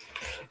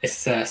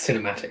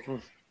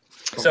cinematic.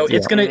 So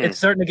it's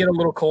starting to get a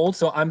little cold.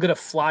 So I'm gonna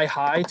fly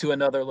high to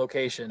another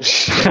location.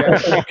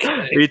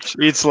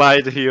 each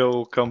slide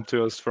he'll come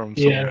to us from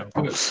somewhere.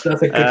 That's a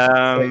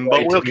good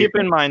but we'll keep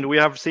in mind, we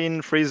have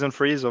seen freeze and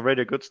freeze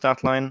already, a good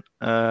stat line.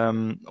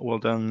 We'll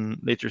then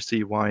later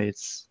see why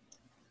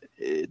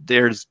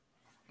there's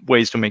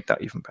ways to make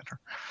that even better.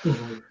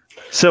 Mm-hmm.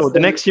 So the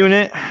next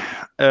unit,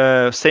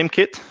 same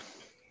kit,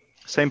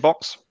 same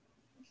box.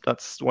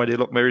 That's why they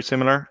look very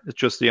similar. It's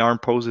just the arm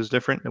pose is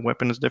different, the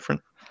weapon is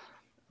different.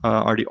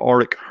 Are the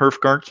Auric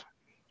Hearthguard.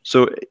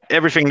 So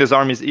everything in this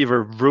army is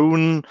either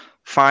rune,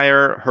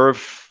 fire,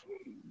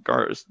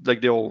 Hearthguards.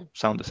 Like, they all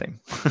sound the same.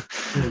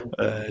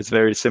 It's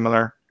very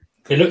similar.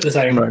 They look the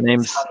same. Similar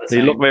names.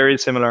 They look very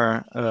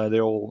similar.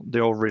 They're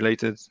all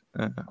related.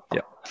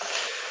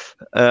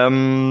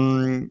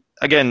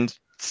 Again,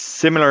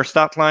 similar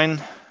stat line.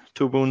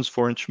 2 wounds,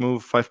 4-inch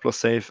move, 5+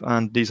 save,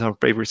 and these are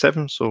bravery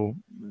 7, so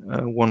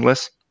 1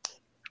 less.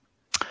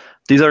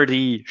 These are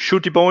the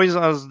shooty boys,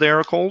 as they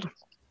are called.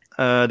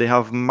 They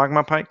have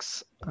magma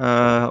pikes,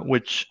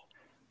 which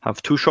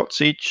have 2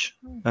 shots each,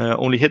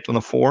 only hit on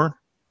a 4,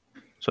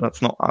 so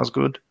that's not as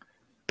good.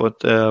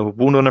 But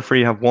wound on a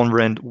 3 have 1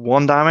 rend,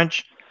 1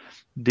 damage.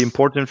 The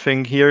important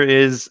thing here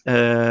is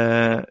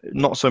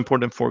not so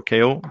important for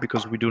KO,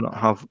 because we do not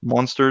have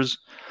monsters.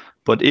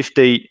 But if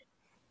they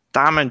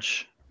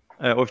damage,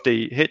 or if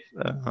they hit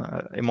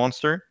a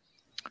monster,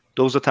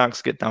 those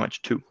attacks get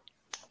damage too.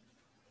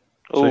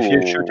 So if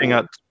you're shooting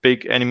at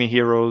big enemy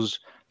heroes,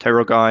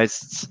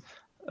 Terrorgeists,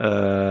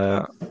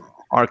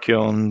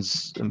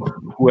 Archeons,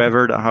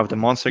 whoever that have the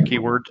monster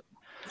keyword,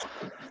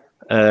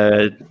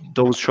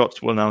 those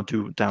shots will now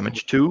do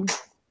damage too.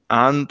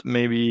 And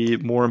maybe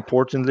more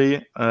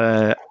importantly,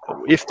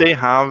 if they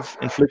have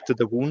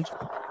inflicted a wound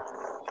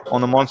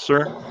on a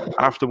monster,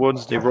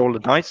 afterwards they roll a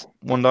dice,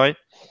 1 die.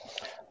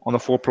 On a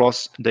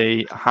 4+,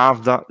 they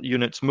have that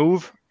unit's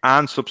move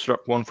and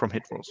subtract 1 from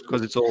hit rolls,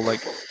 because it's all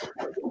like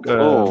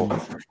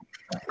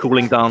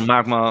cooling down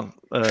magma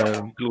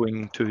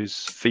gluing to his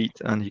feet,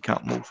 and he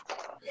can't move.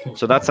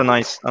 So that's a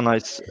nice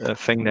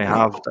thing they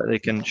have, that they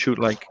can shoot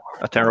like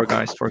a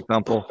Terrorgeist, for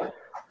example.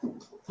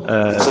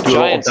 So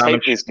giants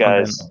hate these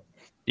guys.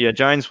 Yeah,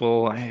 giants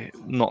will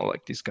not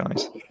like these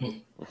guys.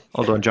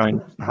 Although a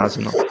giant has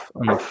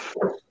enough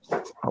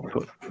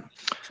output.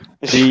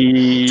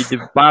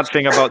 The bad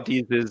thing about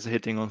these is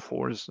hitting on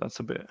 4s. That's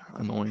a bit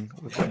annoying.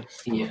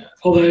 Yeah.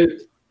 Although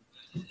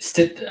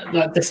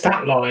like the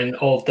stat line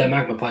of their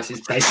magma pipes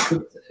is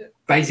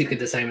basically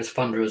the same as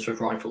Thunderers with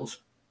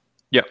rifles.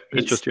 Yeah,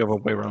 it's just the other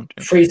way around.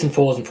 Yeah. 3s and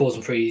 4s and 4s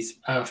and 3s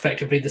are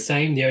effectively the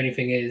same. The only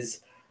thing is,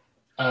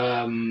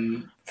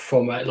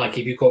 from like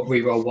if you've got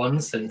reroll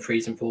 1s, then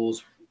 3s and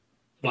 4s,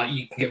 like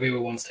you can get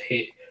reroll 1s to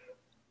hit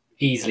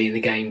easily in the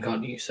game,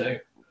 can't you? So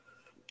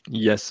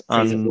yes,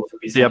 and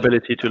the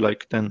ability to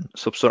like then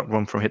subtract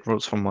 1 from hit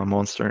rolls from my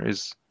monster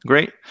is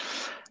great.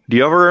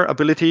 The other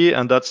ability,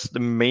 and that's the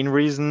main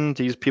reason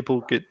these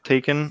people get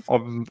taken,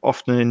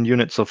 often in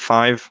units of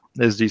 5,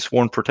 is the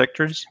Sworn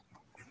Protectors.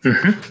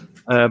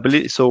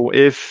 So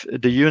if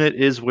the unit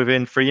is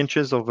within 3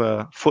 inches of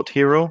a foot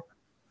hero,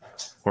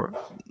 or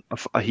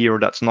a hero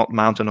that's not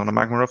mounted on a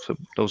magma rough, so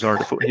those are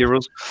the foot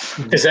heroes.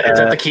 Is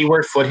that the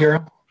keyword, foot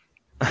hero?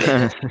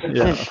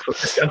 Yeah, foot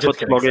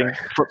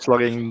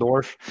slugging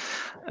dwarf.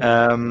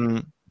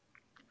 On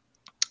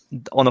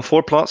a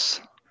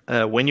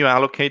 4+, when you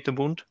allocate the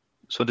wound,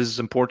 so this is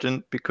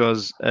important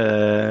because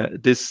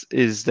this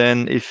is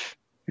then if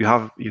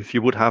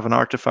you would have an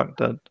artifact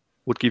that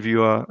would give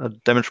you a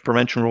damage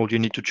prevention roll, you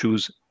need to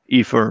choose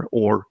either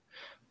or,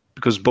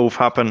 because both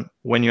happen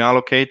when you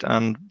allocate,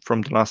 and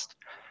from the last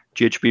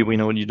GHB we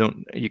know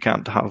you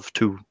can't have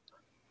 2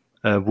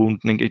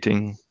 wound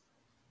negating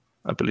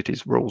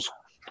abilities rolls,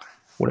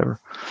 whatever.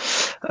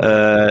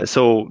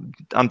 So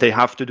and they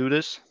have to do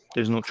this.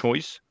 There's no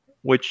choice,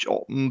 which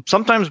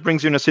sometimes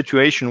brings you in a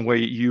situation where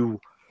you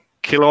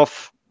kill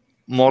off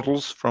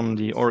models from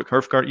the Auric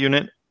Hearthguard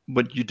unit,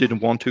 but you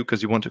didn't want to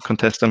because you want to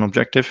contest an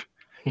objective.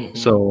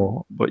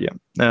 So, but yeah,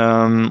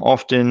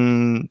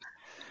 often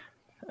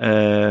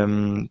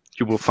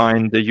you will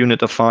find the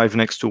unit of 5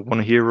 next to 1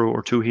 hero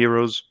or 2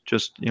 heroes,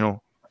 just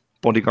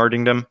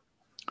bodyguarding them.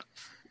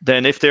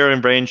 Then, if they're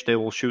in range, they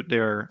will shoot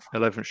their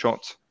 11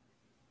 shots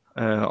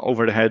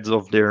over the heads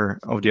of the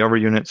other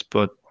units,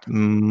 but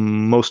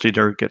mostly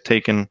they get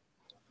taken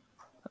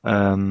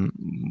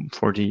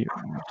for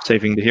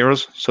saving the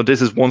heroes. So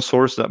this is one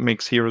source that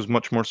makes heroes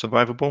much more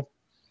survivable.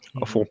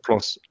 A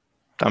 4+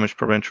 damage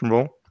prevention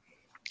roll.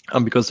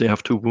 And because they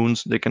have 2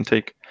 wounds, they can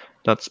take,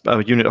 that's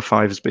a unit of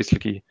 5 is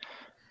basically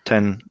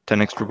 10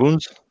 extra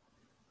wounds.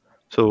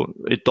 So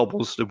it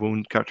doubles the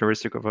wound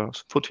characteristic of a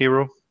foot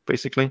hero,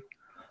 basically.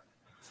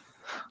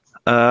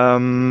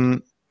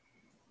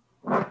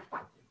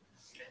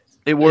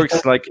 It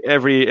works like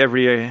every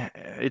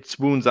it's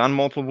wounds and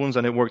multiple wounds,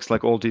 and it works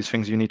like all these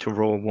things. You need to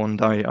roll 1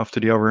 die after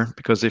the other,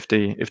 because if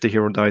the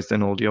hero dies,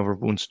 then all the other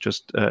wounds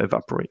just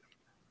evaporate.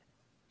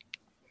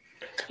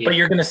 But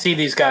you're going to see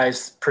these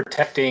guys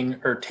protecting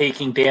or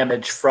taking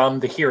damage from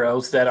the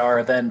heroes that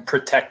are then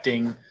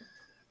protecting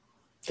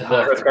the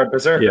Hearthguard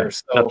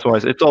Berserkers. Yeah, that's why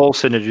it's all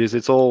synergies.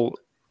 It's all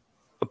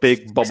a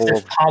big bubble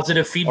of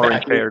positive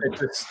feedback loop.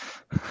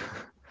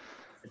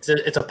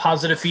 It's a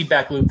positive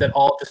feedback loop that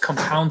all just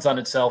compounds on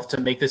itself to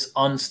make this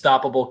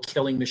unstoppable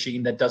killing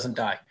machine that doesn't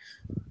die.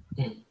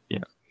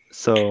 Yeah.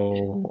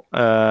 So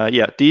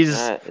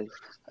these.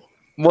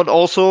 What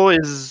also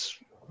is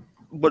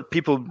what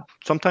people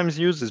sometimes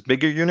use is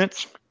bigger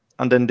units,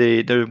 and then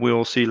they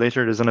we'll see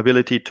later. There's an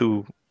ability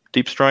to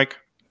deep strike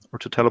or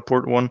to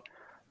teleport 1.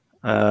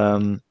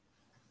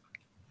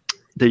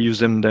 They use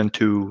them then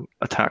to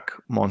attack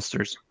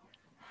monsters,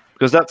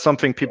 because that's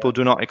something people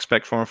do not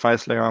expect from a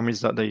 5-slayer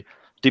armies, that they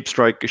deep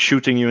strike a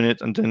shooting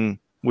unit and then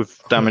with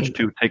damage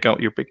to take out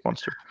your big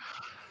monster.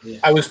 Yeah.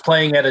 I was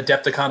playing at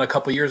Adepticon a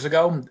couple years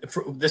ago.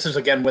 This is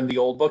again when the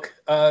old book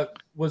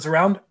was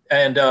around,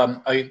 and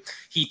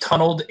he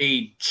tunneled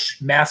a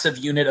massive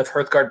unit of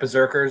Hearthguard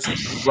Berserkers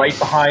right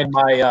behind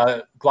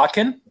my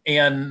Glotkin,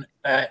 and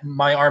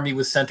my army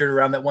was centered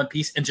around that one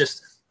piece and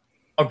just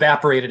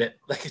evaporated it.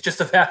 Like it just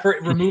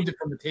removed it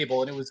from the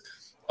table, and it was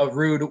a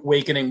rude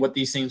awakening what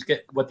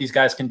these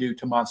guys can do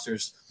to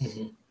monsters.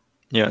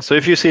 Yeah, so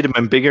if you see them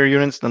in bigger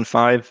units than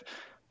 5,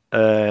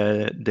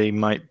 they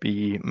might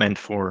be meant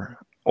for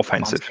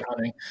offensive.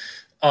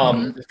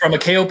 From a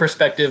KO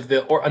perspective,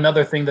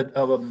 another thing that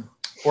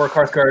Auric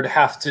Hearthguard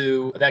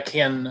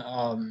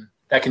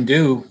that can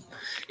do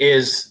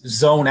is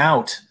zone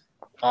out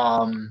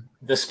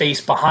the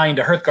space behind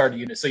a Hearthguard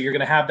unit. So you're going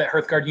to have that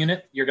Hearthguard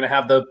unit, you're going to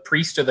have the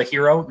priest or the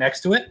hero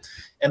next to it,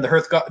 and the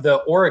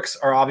Aurics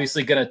are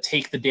obviously going to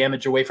take the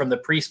damage away from the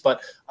priest,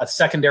 but a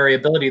secondary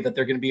ability that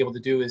they're going to be able to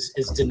do is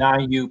deny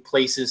you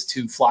places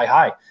to fly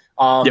high.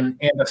 And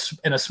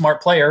a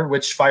smart player,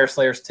 which Fire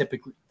Slayers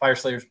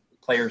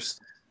players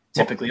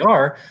typically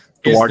are,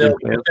 is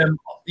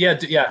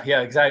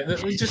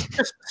exactly. Just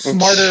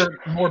smarter,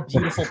 more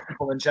beautiful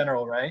people in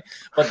general, right?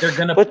 But they're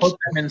going to put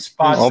them in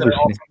spots that are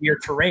also near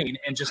terrain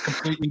and just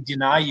completely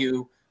deny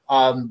you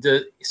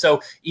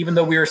So even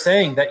though we were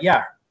saying that,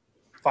 yeah,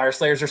 Fire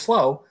Slayers are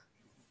slow,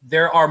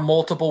 there are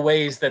multiple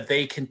ways that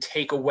they can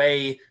take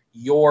away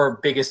your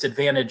biggest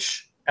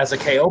advantage as a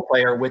KO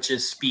player, which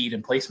is speed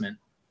and placement.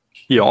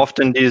 Yeah,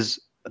 often these,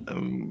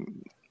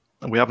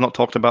 we have not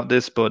talked about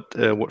this, but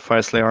what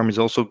Fire Slayer armies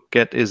also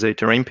get is a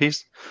terrain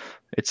piece.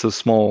 It's a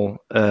small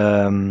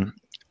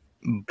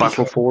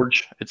battle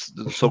forge. It's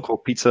the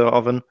so-called pizza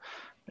oven.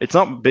 It's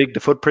not big. The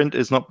footprint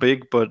is not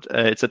big, but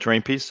it's a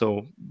terrain piece,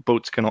 so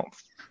boats cannot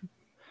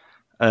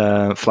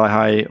fly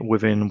high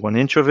within 1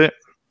 inch of it.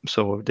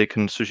 So they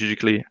can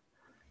strategically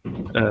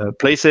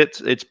place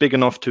it. It's big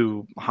enough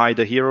to hide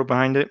a hero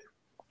behind it.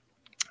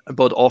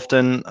 But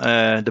often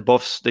the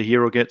buffs the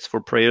hero gets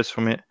for prayers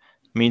from it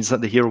means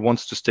that the hero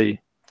wants to stay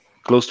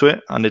close to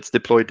it, and it's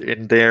deployed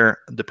in their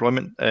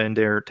deployment in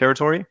their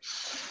territory.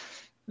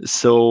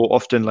 So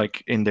often,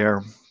 like in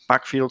their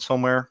backfield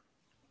somewhere,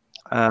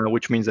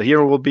 which means a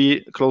hero will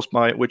be close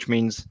by, which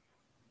means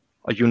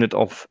a unit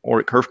of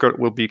Auric Hearthguard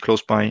will be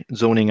close by,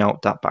 zoning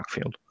out that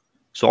backfield.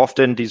 So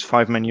often these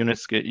 5-man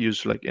units get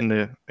used like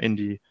in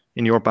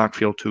your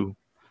backfield to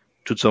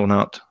zone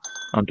out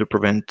and to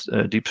prevent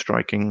deep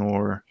striking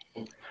or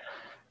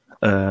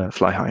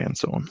fly high and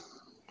so on.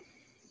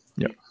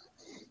 Yeah.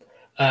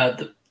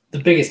 The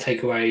biggest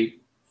takeaway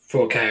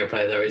for a KO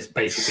player, though, is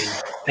basically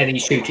any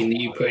shooting that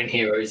you put in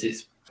heroes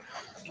is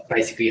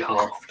basically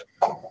halved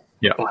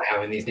by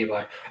having these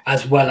nearby,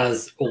 as well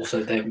as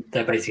also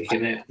they're basically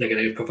going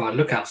to provide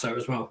lookouts there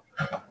as well.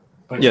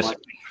 Yes,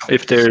 likely.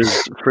 If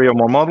there's 3 or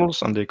more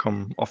models, and they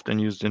come often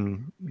used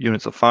in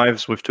units of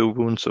 5s with 2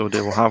 wounds, so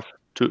they will have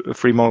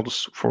 3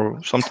 models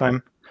for some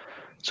time.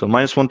 So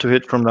 -1 to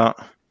hit from that.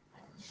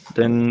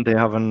 Then they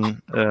have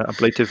an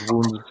ablative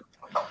wound,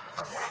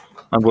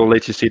 and we'll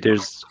later see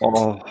there's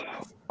all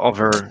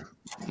other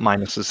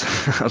minuses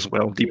as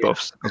well,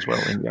 debuffs as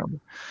well in the army.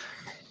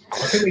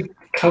 I think we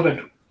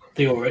covered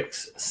the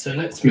Aurics, so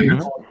let's move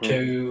on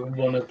to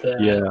one of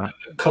the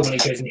commonly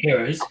chosen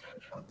heroes,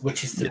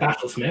 which is the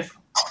Battlesmith.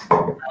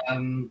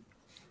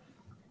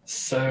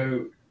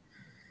 So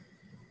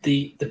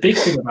the big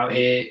thing about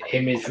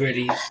him is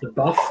really the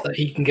buff that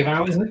he can give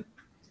out, isn't it?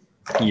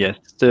 Yes,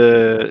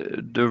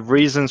 the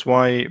reasons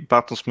why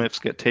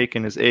Battlesmiths get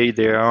taken is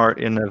they are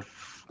in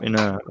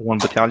a 1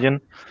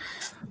 battalion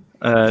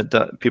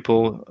that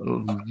people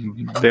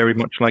very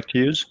much like to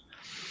use.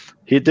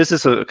 This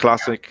is a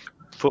classic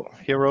foot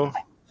hero,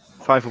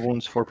 5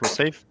 wounds, 4+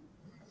 save,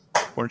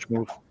 4-inch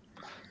move.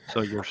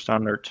 So your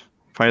standard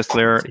Fire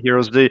Slayer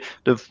heroes. The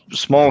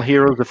small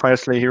heroes, the Fire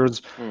Slayer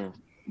heroes,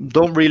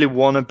 don't really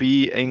want to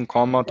be in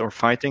combat or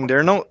fighting.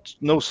 They're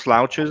no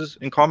slouches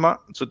in combat,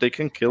 so they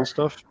can kill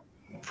stuff.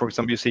 For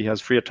example, you see he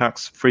has 3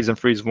 attacks, freeze and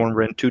freeze, 1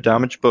 rend, 2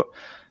 damage, but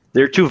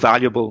they're too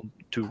valuable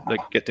to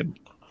like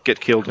get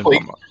killed in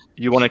combat.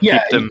 You want to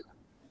keep them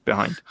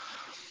behind,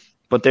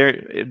 but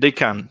they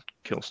can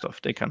kill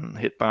stuff. They can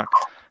hit back.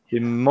 The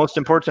most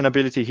important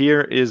ability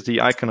here is the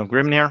Icon of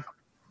Grimnir.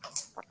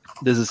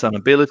 This is an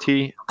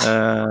ability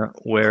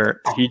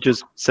where he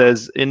just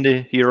says in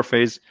the hero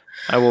phase,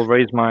 I will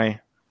raise my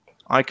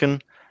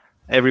icon.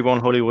 Everyone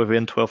wholly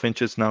within 12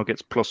 inches now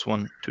gets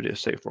 +1 to their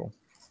save roll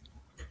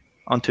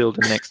until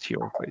the next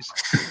hero phase.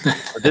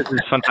 So this is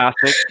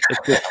fantastic.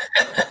 It's just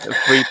a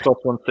free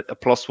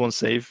 +1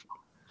 save.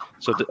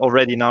 So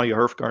already now your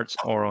Hearthguards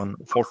are on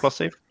 4+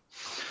 save.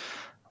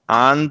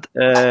 And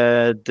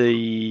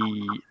the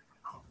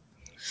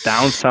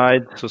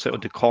downside, so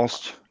the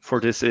cost for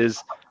this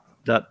is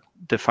that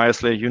the Fire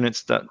Slayer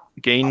units that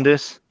gain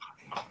this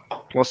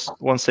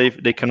 +1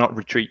 save, they cannot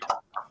retreat.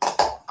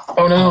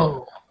 Oh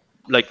no!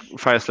 Like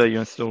Fire Slayer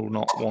units do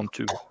not want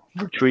to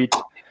retreat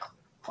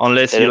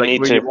unless you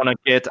like really want to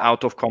get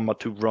out of combat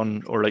to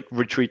run or like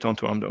retreat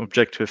onto an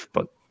objective,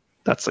 but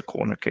that's a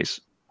corner case.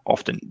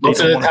 Often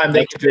most of the time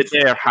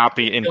they're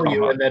happy in combat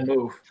you and then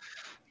move.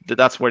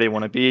 That's where they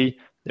want to be.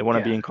 They want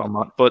to be in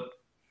combat, but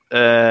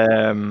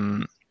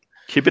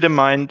keep it in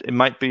mind. It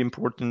might be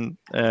important.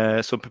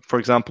 So, for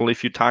example,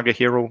 if you tag a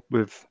hero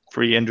with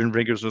 3 engine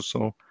riggers or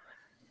so,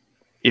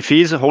 if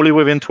he's wholly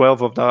within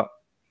 12 of that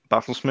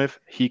Battlesmith,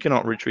 he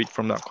cannot retreat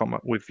from that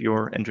combat with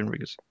your engine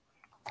riggers.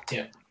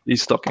 Yeah,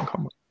 he's stuck in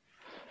combat.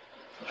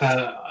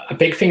 A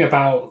big thing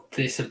about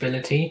this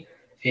ability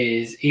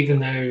is even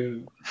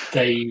though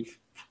they've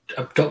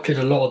adopted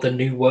a lot of the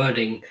new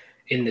wording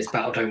in this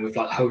Battle Tome with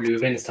like wholly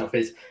within and stuff,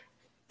 is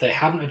they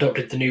haven't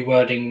adopted the new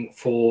wording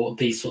for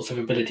these sorts of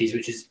abilities,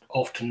 which is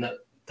often that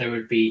there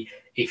would be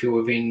if you're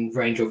within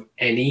range of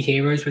any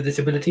heroes with this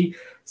ability.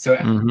 So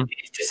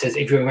it just says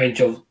if you're in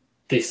range of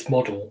this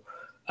model,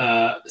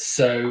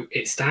 so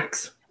it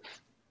stacks.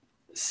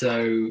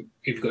 So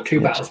if you've got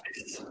 2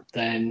 Battlesmiths,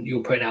 then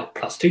you're putting out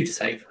 +2 to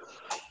save.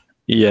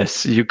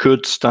 Yes, you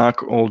could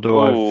stack, although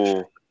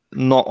I've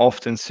not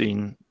often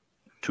seen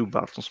 2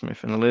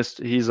 Battlesmith in the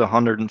list. He's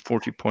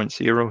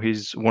 140.0.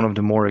 He's one of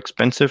the more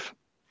expensive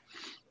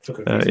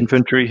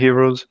infantry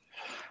heroes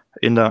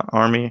in the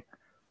army.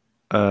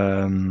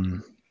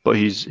 But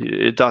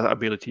that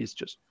ability is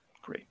just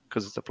Great,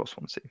 because it's a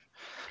 +1 save.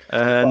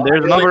 And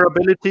there's another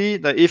ability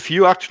that if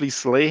you actually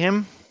slay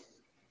him,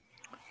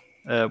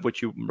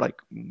 which you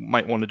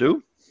might want to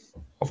do,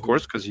 of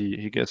course, because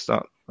he gets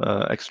that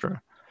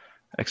extra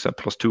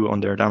 +2 on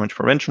their damage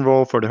prevention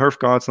roll for the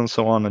Hearthguards and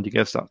so on, and he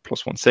gets that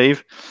 +1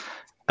 save.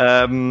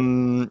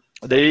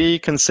 They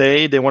can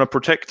say they want to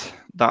protect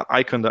that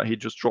icon that he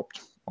just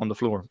dropped on the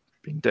floor,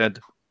 being dead.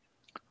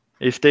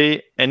 If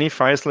any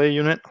Fire Slayer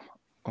unit,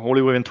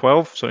 wholly within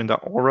 12, so in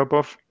that aura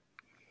buff,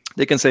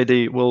 they can say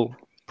they will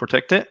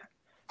protect it.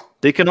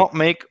 They cannot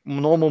make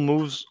normal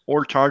moves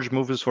or charge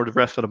moves for the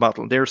rest of the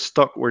battle. They're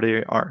stuck where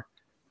they are.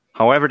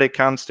 However, they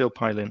can still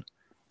pile in.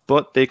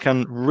 But they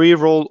can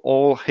re-roll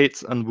all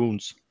hits and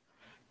wounds.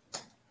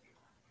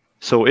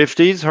 So if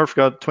these 20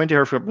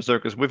 Hearthguard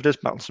Berserkers with this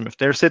Battlesmith,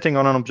 they're sitting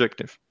on an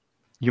objective.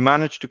 You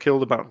manage to kill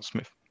the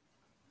Battlesmith.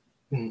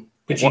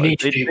 Which you need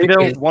to do. They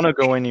don't want to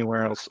go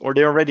anywhere else. Or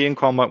they're already in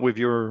combat with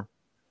your,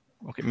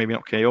 okay, maybe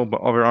not KO,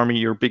 but other army,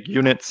 your big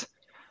units.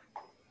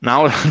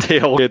 Now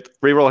they all get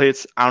reroll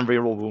hits and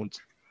reroll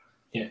wounds.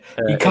 Yeah,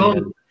 you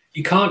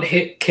can't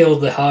kill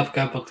the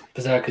Hearthguard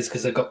Berserkers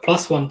because they've got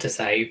 +1 to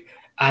save,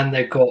 and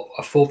they've got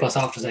a 4+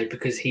 after save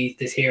because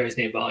this hero is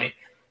nearby.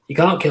 You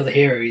can't kill the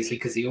hero easily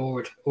because the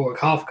Auric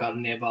Hearthguard are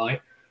nearby.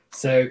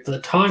 So by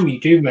the time you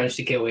do manage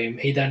to kill him,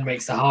 he then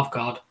makes the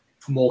Hearthguard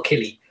more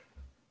killy.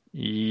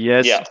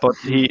 Yes, but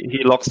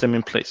he locks them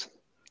in place.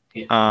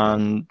 Yeah.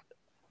 And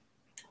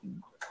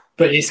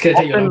but it's going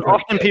to take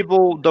often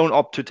people don't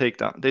opt to take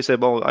that. They say,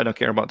 well, I don't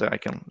care about the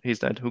icon. He's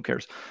dead. Who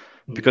cares?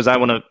 Because I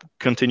want to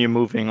continue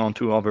moving on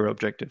to other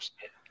objectives.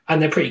 And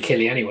they're pretty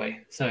killy anyway.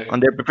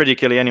 And they're pretty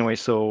killy anyway.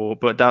 So,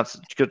 but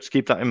just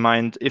keep that in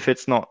mind. If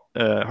it's not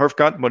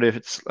Hearthguard, but if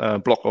it's a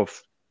block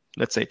of,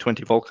 let's say,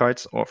 20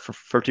 Volkites or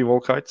 30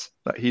 Volkites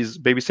that he's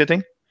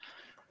babysitting,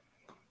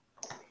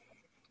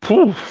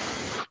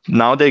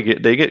 now they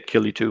get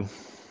killy too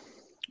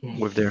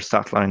with their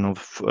stat line of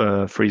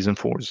 3s and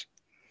 4s.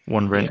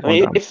 One rent. I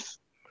mean,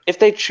 if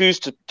they choose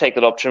to take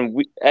that option,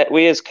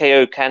 we as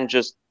KO can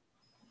just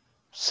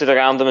sit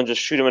around them and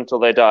just shoot them until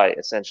they die.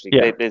 Essentially,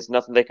 there's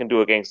nothing they can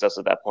do against us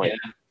at that point.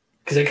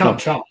 Because they can't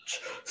charge.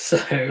 So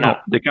no,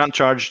 they can't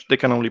charge. They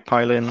can only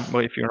pile in.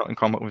 But if you're not in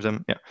combat with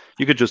them,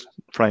 you could just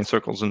fly in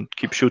circles and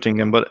keep shooting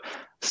them. But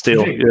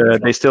still,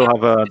 they still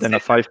have a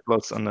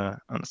 5+ and a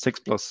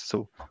 6+.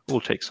 So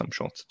we'll take some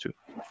shots too.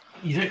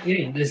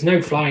 There's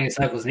no flying in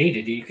circles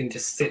needed. You can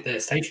just sit there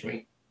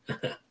stationary.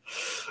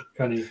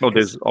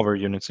 There's other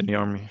units in the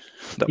army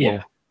that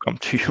will come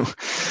to you.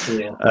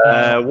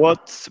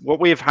 What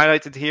we have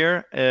highlighted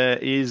here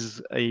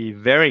is a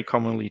very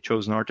commonly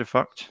chosen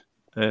artifact.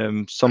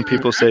 Some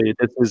people say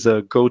this is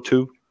a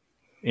go-to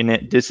in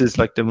it. This is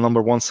like the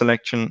 #1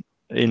 selection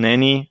in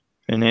any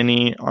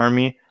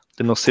army,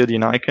 the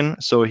Nosidian icon.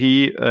 So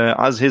he,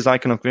 as his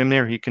icon of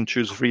Grimnir, he can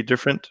choose 3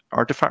 different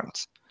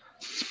artifacts.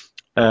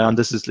 And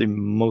this is the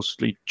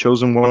mostly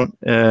chosen one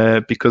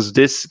because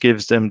this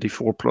gives them the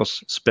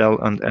 4+ spell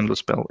and endless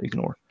spell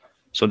ignore.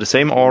 So the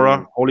same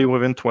aura, only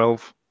within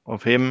 12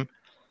 of him.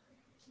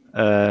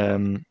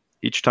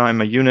 Each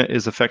time a unit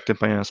is affected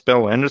by a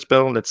spell or endless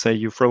spell, let's say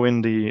you throw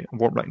in the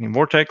Warp Lightning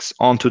Vortex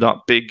onto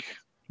that big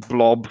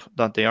blob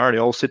that they are.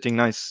 They're all sitting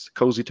nice,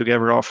 cozy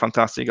together. Oh,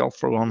 fantastic. I'll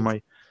throw on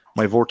my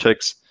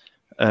Vortex.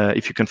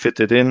 If you can fit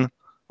it in,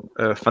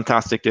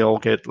 fantastic. They all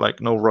get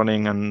no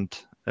running and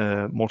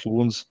mortal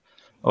wounds.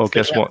 Oh,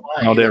 guess what?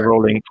 Now they're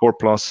rolling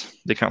 4+.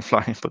 They can't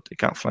fly, but they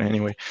can't fly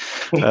anyway.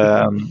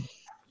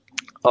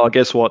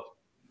 Guess what?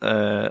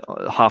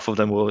 Half of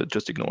them will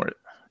just ignore it.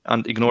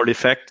 And ignore the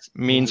effect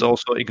means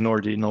also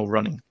ignore the no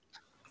running.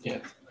 Yeah.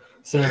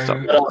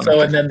 But also,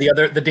 and then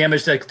the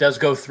damage that does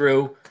go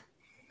through,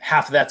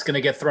 half of that's going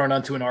to get thrown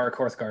onto an Auric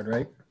Hearthguard,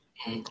 right?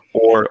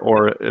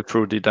 Or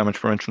through the damage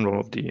prevention roll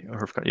of the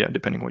Hearthguard,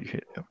 depending what you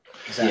hit.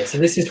 Exactly. So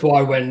this is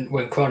why when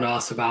Kron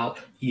asks about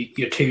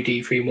your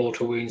 2d3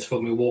 mortal wounds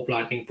from your Warp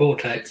Lightning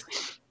Vortex,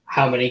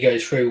 how many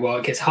goes through? Well,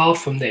 it gets half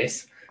from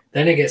this,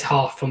 then it gets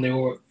half from the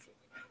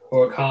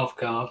Auric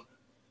Hearthguard.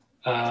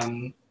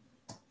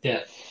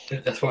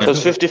 That's why. So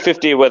it's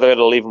 50-50 whether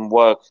it'll even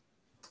work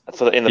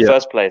in the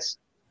first place.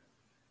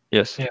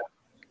 Yes. Yeah.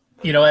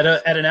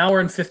 At an hour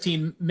and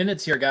 15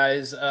 minutes here,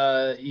 guys,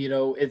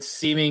 it's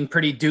seeming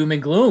pretty doom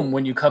and gloom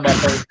when you come up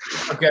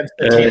against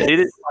the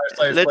team.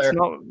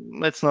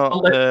 Let's not.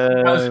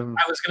 I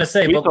was going to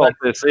say, but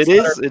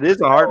it is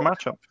a hard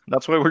matchup.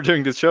 That's why we're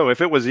doing this show. If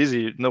it was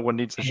easy, no one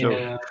needs a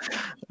show,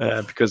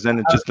 because then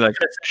it's just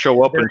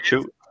show up and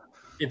shoot.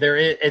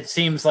 It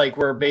seems like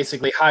we're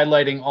basically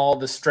highlighting all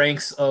the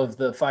strengths of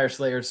the Fire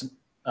Slayers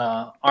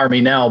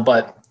army now,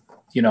 but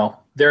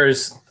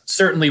there's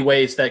certainly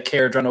ways that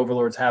Kharadron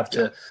Overlords have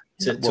to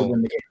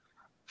win the game.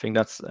 I think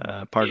that's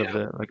part of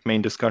the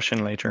main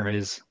discussion later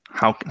is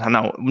how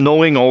now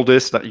knowing all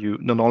this the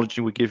knowledge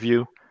we give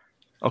you.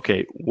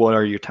 Okay, what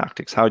are your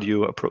tactics? How do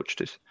you approach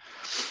this?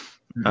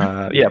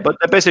 But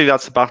basically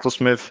that's the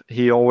Battlesmith.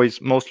 He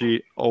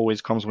mostly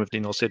always comes with the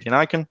Nosidian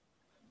icon.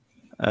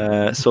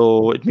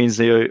 So it means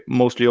they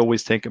mostly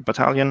always take a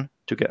battalion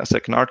to get a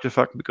second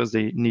artifact because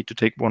they need to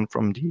take one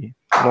from the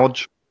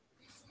lodge.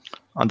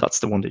 and that's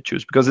the one they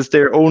choose because it's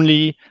their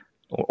only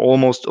or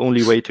almost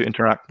only way to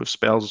interact with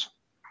spells.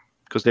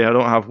 Because they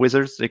don't have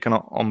wizards, they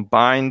cannot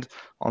unbind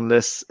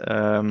unless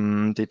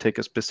they take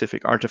a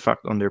specific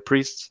artifact on their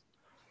priests.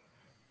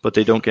 But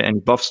they don't get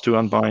any buffs to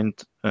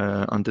unbind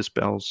on this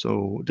spell.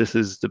 So it's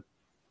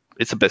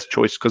the best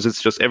choice because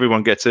it's just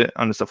everyone gets it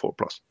and it's a 4+.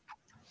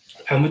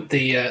 And with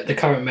the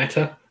current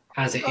meta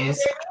as it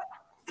is,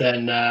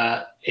 then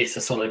it's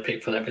a solid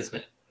pick for them, isn't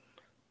it?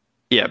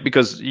 Yeah,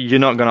 because you're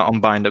not going to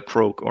unbind a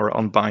Croak or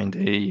unbind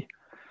a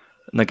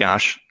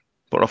Nagash,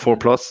 but a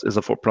 4+ is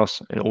a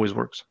 4+. It always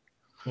works.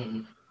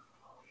 Mm-hmm.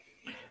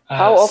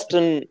 How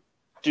often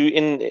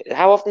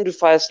do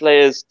Fire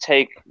Slayers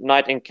take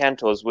Night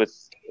Incantors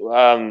with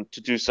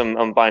to do some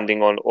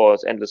unbinding or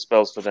endless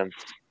spells for them?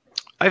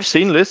 I've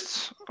seen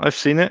lists. I've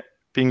seen it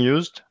being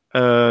used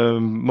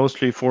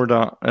mostly for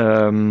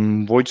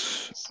the Void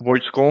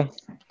Skull,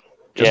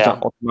 just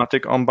an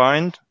automatic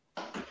unbind.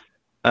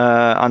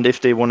 And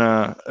if they want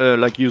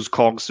to use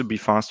cogs to be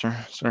faster,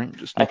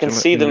 I can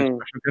see them.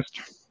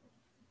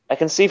 I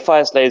can see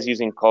Fire Slayers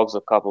using cogs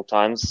a couple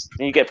times.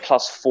 Then you get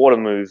 +4 to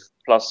move,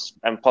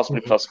 and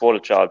possibly +4 to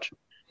charge.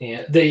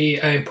 Yeah,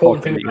 the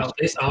important thing about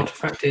this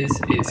artifact is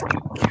you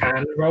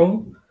can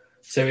roll.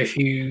 So if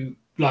you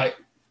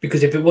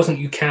because if it wasn't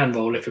you can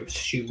roll, if it was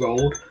just you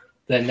rolled,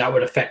 then that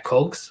would affect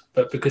cogs.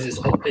 But because it's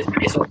optional,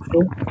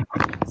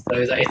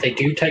 so that if they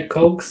do take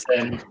cogs,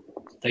 then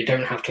they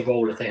don't have to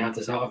roll if they have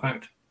this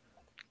artifact.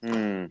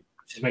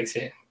 Just makes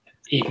it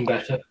even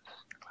better.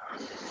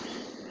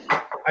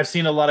 I've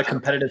seen a lot of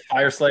competitive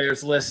Fire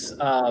Slayers lists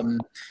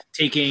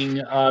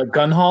taking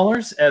gun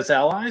haulers as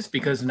allies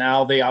because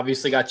now they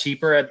obviously got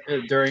cheaper at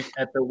the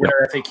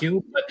winter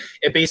FAQ, but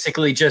it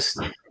basically just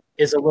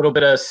is a little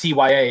bit of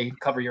CYA,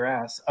 cover your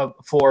ass,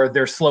 for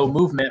their slow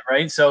movement,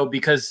 right? So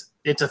because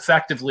it's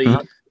effectively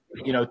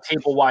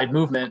table wide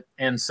movement,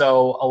 and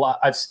so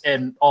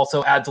and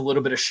also adds a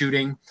little bit of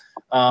shooting.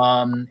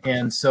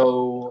 And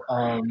so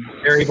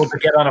they're able to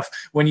get on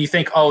when you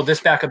think, oh, this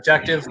back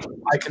objective,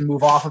 I can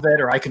move off of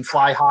it or I can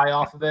fly high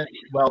off of it.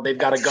 Well, they've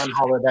got a gun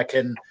hauler that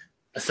can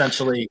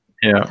essentially.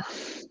 Yeah.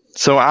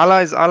 So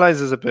allies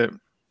is a bit,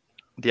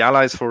 the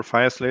allies for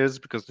Fire Slayers,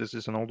 because this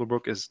is an older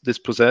book, is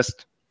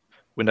Dispossessed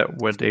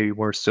where they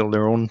were still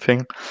their own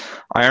thing.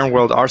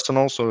 Ironworld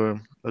Arsenal, so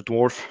a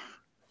dwarf.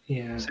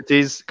 Yeah.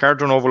 Cities,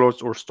 Cardron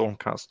Overlords or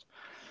Stormcast.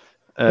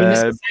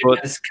 But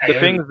the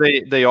things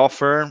they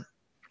offer,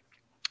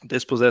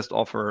 Dispossessed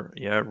offer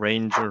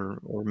range or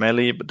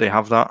melee, but they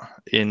have that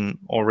in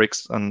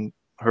Oryx and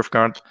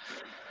Hearthguard.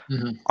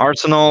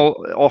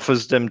 Arsenal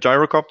offers them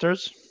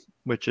gyrocopters,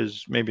 which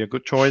is maybe a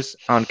good choice,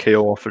 and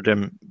KO offer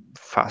them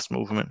fast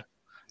movement.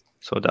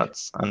 So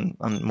that's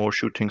and more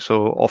shooting.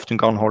 So often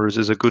gun haulers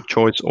is a good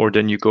choice, or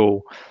then you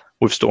go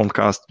with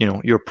Stormcast,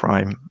 your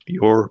prime,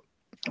 your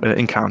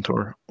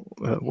Incantor,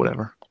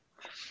 whatever.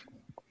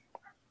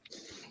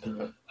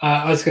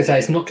 I was going to say,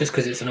 it's not just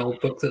because it's an old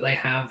book that they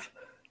have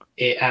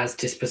it as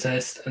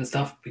Dispossessed and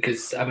stuff, because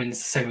it's the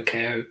same with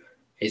KO.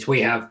 Is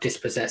we have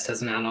Dispossessed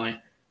as an ally,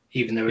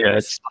 even though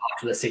it's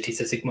part of the Cities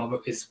of Sigmar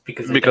book, is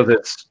because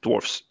it's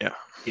dwarfs. They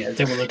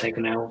don't want to take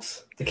an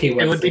elves. The key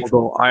word.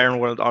 Although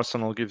Ironworld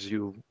Arsenal gives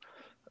you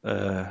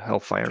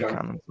Hellfire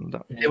Cannon.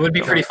 It would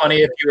be pretty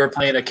funny if you were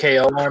playing a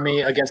KO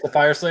army against a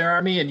Fire Slayer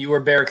army and you were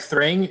Beric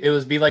Thring. It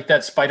would be like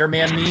that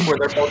Spider-Man meme where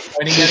they're both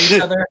pointing at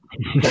each other.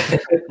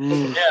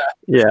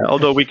 Yeah,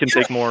 although we can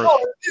take more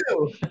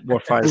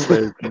Fire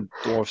Slayers and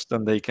dwarfs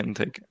than they can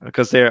take,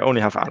 because they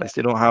only have allies.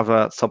 They don't have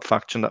a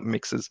sub-faction that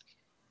mixes,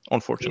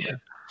 unfortunately.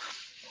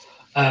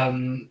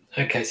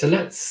 Okay, so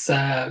let's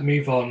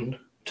move on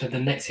to the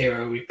next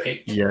hero we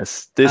picked.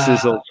 Yes, this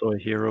is also a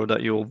hero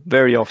that you'll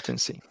very often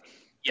see.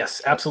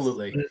 Yes,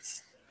 absolutely.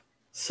 Let's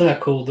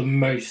circle the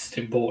most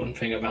important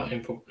thing about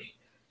him, probably.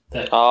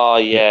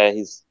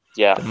 He's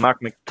the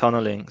Magmic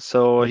Tunneling.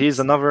 So he's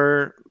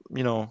another,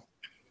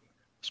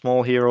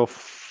 small hero,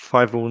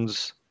 5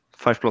 wounds,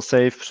 5+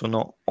 save, so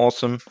not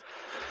awesome.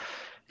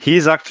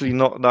 He's actually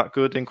not that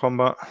good in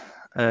combat.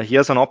 He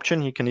has an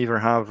option. He can either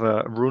have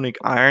a Runic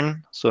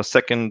Iron, so a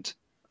second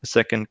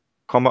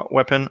combat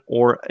weapon,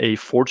 or a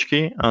Forge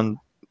Key, and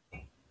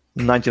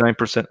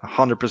 99%,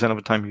 100% of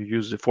the time you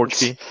use the Forge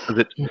Key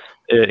because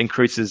it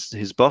increases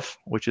his buff,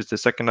 which is the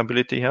second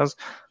ability he has.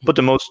 But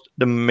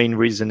the main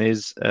reason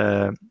is,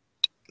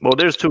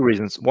 there's 2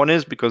 reasons. One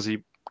is because he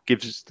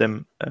gives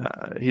them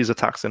his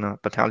attacks in a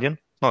battalion.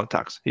 Not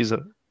attacks. He's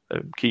a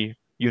key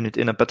unit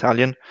in a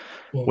battalion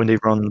when they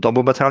run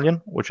double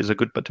battalion, which is a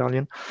good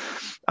battalion.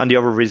 And the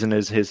other reason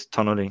is his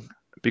tunneling,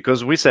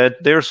 because we said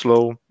they're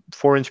slow,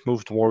 4-inch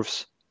move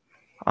dwarves.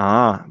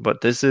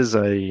 But this is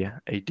a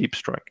deep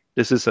strike.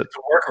 This is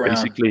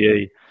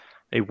basically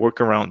a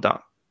workaround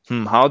that.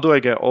 How do I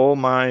get all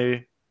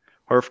my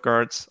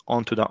Hearthguards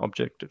onto that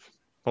objective?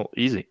 Well,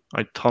 easy.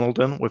 I tunnel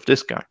them with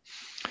this guy.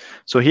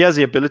 So he has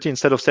the ability,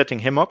 instead of setting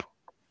him up,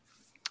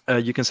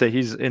 you can say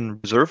he's in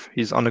reserve.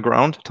 He's on the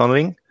ground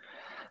tunneling.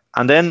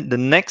 And then the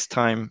next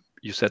time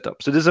you set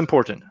up. So this is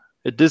important.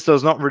 This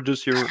does not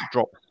reduce your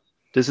drop.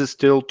 This is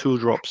still 2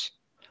 drops.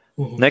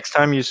 Next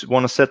time you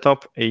want to set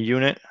up a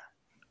unit,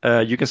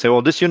 you can say,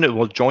 well, this unit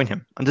will join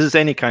him. And this is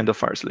any kind of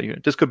Fire Slayer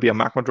unit. This could be a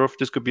Magma Dwarf.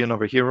 This could be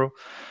another hero.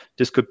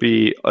 This could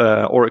be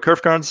Auric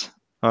Hearthguards.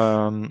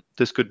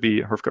 This could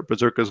be Hearthguard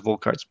Berserkers,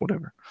 Volkites,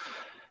 whatever.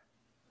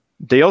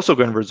 They also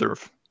go in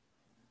reserve,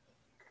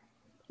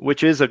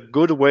 which is a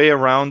good way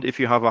around if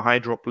you have a high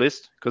drop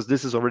list, because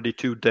this is already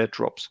 2 dead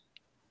drops.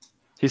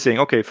 He's saying,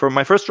 okay, for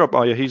my first drop,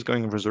 oh yeah, he's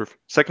going in reserve.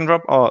 Second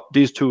drop, oh,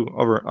 these 2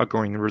 are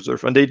going in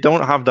reserve. And they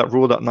don't have that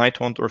rule that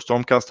Nighthunt or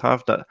Stormcast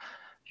have, that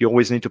you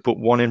always need to put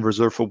 1 in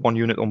reserve for 1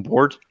 unit on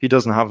board. He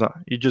doesn't have that.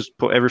 You just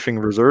put everything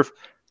in reserve.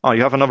 Oh,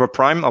 you have another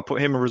Prime, I'll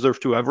put him in reserve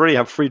too. I've already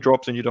have 3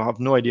 drops and you don't have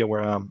no idea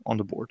where I am on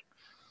the board.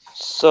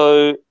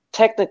 So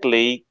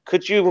technically,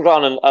 could you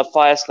run a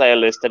Fire Slayer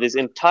list that is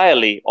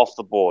entirely off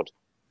the board?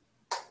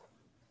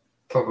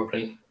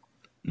 Probably.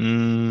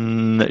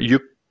 You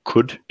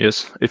could,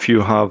 yes. If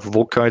you have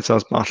Volkites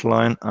as battle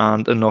line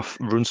and enough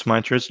Rune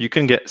Smiters, you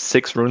can get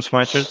 6 Rune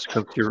Smiters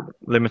because you're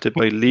limited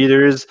by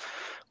leaders.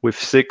 With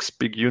 6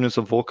 big units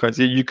of Volkites,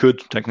 you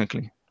could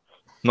technically.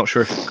 Not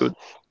sure if you could.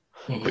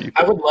 But you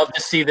could. I would love to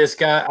see this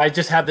guy. I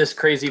just have this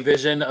crazy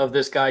vision of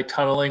this guy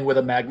tunneling with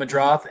a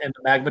Magmadroth, and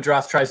the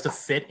Magmadroth tries to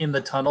fit in the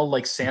tunnel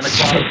like Santa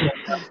Claus.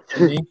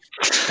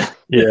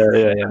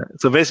 Yeah.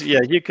 So basically,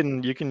 yeah, you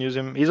can use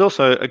him. He's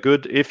also a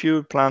good, if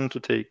you plan to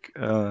take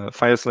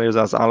Fire Slayers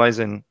as allies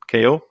in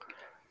KO,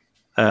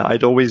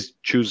 I'd always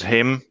choose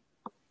him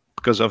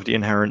because of the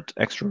inherent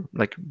extra,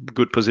 like,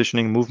 good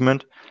positioning,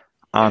 movement,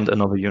 and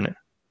another unit.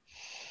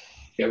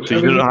 Yeah, so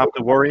you don't have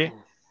to worry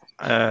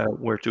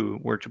where to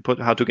put,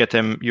 how to get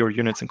him your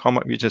units in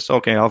combat. You just,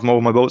 okay, I have more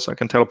of my boats, I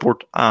can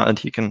teleport, and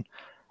he can.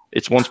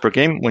 It's once per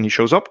game when he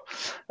shows up.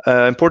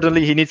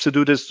 Importantly, he needs to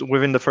do this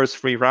within the first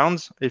 3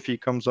 rounds. If he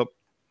comes up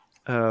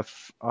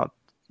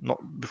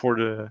not before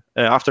the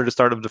after the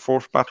start of the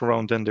 4th battle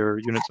round, then their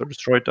units are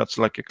destroyed. That's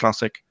like a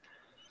classic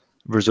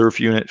reserve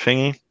unit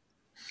thingy.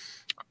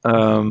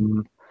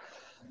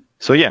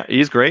 So yeah,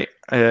 he's great.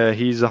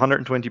 He's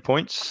 120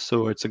 points,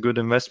 so it's a good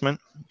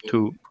investment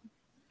to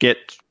get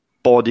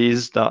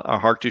bodies that are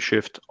hard to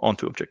shift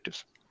onto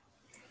objectives.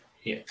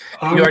 Yeah,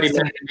 you already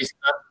mentioned these.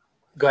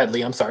 Go ahead,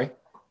 Lee. I'm sorry.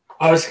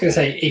 I was going to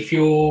say, if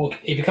you're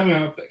coming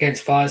up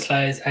against Fire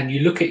Slayers and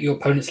you look at your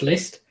opponent's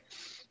list,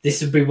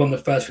 this would be one of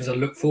the first things I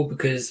look for,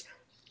 because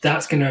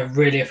that's going to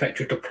really affect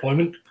your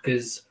deployment.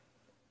 Because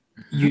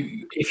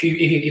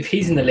if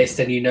he's in the list,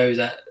 then you know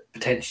that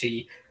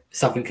potentially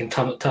something can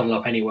tunnel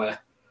up anywhere.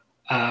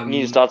 You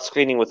need to start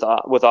screening with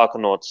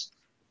Arcanauts.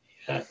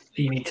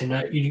 You need to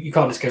know. You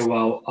can't just go,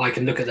 well, I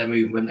can look at their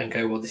movement and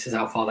go, well, this is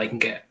how far they can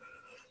get.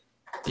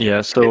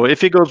 Yeah. So if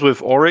he goes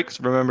with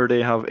Oryx, remember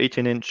they have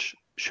 18-inch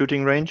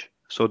shooting range.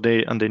 So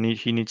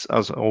he needs,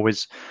 as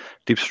always,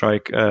 deep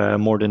strike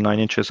more than 9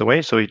 inches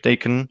away, so they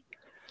can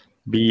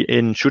be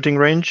in shooting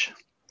range.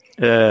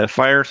 The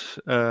Fire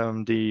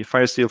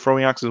Steel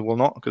throwing axes will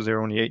not, because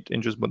they're only 8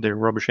 inches, but they're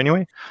rubbish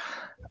anyway.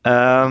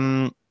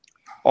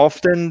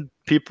 Often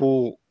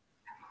people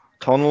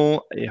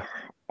tunnel a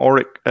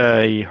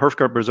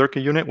Hearthguard Berserker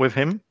unit with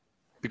him,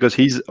 because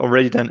he's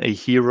already then a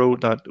hero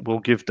that will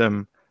give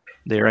them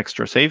their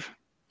extra save,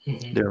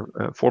 their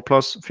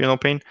 4+ Fear No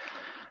Pain.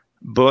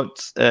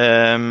 But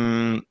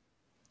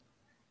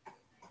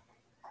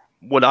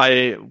what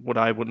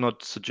I would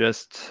not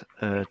suggest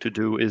to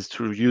do is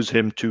to use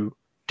him to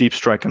deep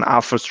strike and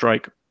alpha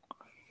strike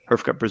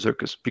Hearthguard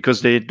Berserkers,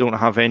 because they don't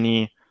have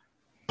any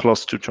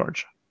 +2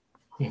 charge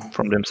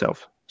from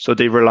themselves. So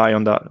they rely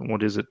on that.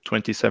 What is it?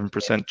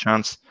 27%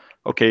 chance.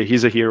 Okay,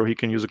 he's a hero. He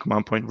can use a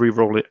command point,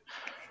 re-roll it.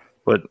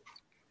 But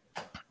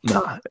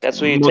nah, that's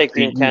where you take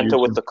the Incanter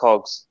with the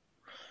cogs.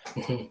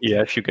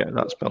 Yeah, if you get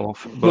that spell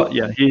off. But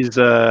yeah, he's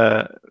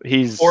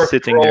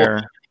sitting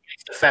there.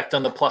 Effect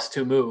on the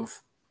 +2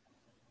 move.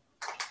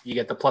 You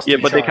get the +2. Yeah,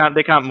 but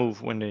they can't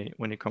move when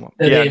they come up.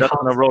 Yeah, that's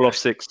on a roll of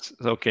 6.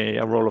 Okay,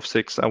 a roll of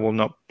 6. I will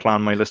not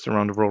plan my list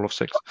around a roll of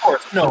 6. Of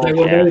course, no. They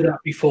will know that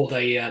before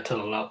they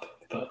tunnel up.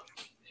 But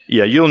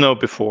yeah, you'll know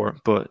before.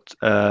 But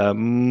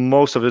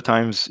most of the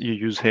times you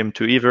use him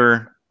to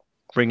either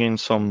bring in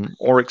some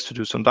Oryx to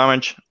do some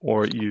damage,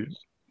 or you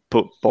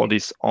put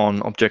bodies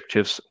on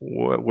objectives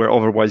where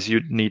otherwise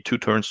you'd need 2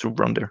 turns to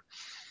run there.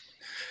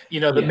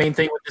 The main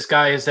thing with this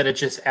guy is that it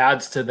just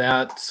adds to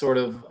that sort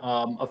of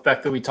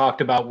effect that we talked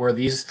about, where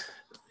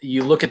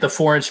you look at the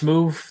 4-inch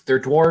move, they're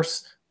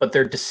dwarfs, but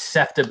they're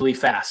deceptively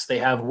fast. They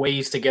have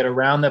ways to get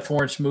around that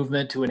 4-inch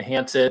movement to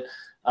enhance it.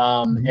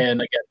 And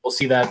again, we'll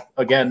see that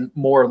again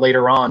more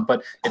later on,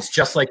 but it's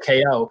just like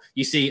KO.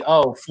 You see,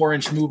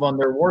 4-inch move on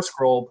their War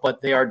Scroll,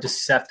 but they are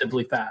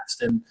deceptively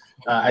fast. And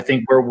I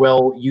think we're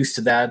well used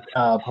to that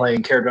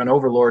playing Kharadron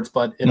Overlords,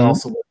 but it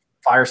also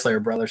Fire Slayer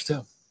brothers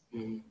too.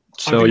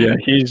 So yeah,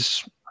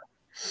 he's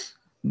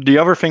the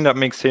other thing that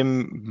makes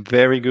him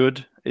very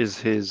good is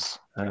his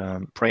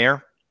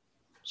prayer.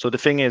 So the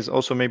thing is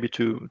also maybe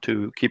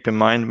to keep in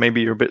mind,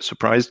 maybe you're a bit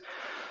surprised.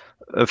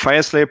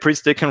 Fire Slayer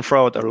priests, they can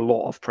throw out a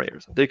lot of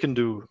prayers. They can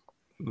do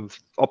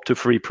up to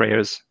 3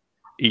 prayers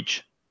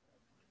each,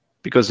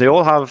 because they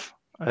all have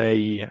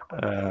a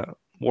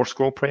War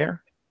Scroll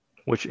prayer,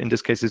 which in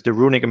this case is the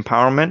Runic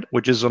Empowerment,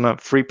 which is on a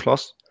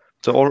 3+.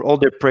 So all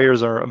their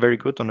prayers are very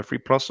good on a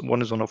 3+.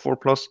 One is on a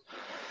 4+.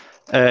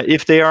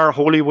 If they are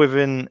wholly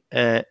within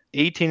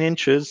 18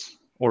 inches,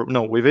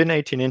 within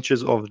 18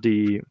 inches of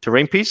the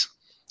terrain piece,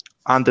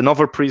 and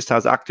another priest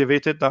has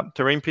activated that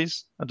terrain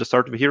piece at the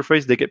start of the hero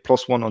phase, they get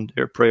 +1 on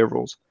their prayer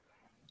rolls.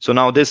 So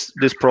now this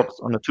procs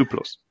on a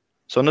 2+.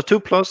 So on a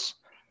 2+,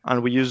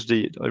 and we use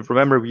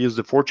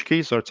the Forge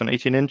key, so it's an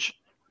 18-inch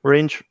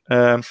range.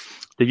 The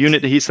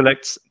unit that he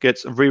selects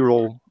gets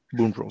reroll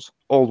wound rolls,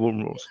 all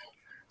wound rolls.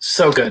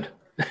 So good.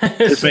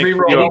 This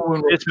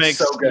makes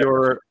so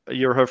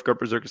your Hearthguard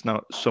Berserkers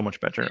now so much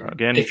better.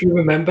 Again, if you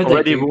remember,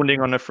 already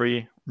wounding on a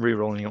free,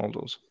 rerolling all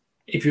those.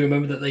 If you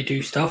remember that they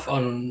do stuff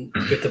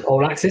with the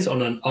pole axis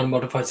on an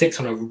unmodified 6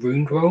 on a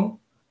wound roll,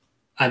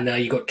 and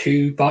you got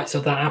 2 bites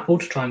of that apple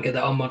to try and get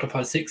that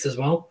unmodified 6 as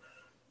well.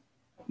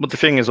 But the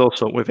thing is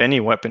also with any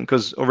weapon,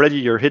 because already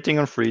you're hitting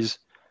on freeze,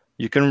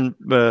 you can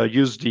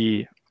use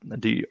the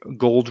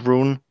gold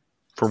rune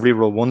for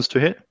reroll 1s to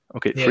hit.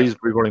 Okay, freeze,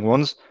 rerolling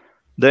 1s.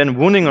 Then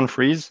wounding on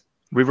freeze,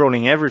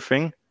 rerolling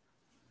everything,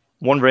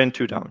 1 rend,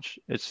 2 damage.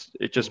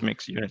 It just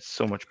makes units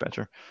so much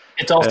better.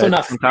 It's also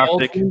not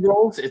failed wound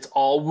rolls; it's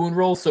all wound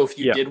rolls. So if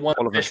you did want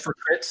to fish for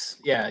crits,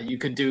 you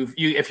could do.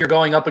 If you're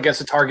going up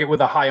against a target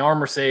with a high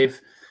armor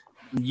save,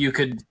 you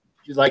could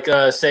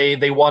say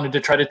they wanted to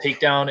try to take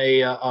down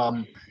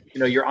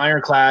your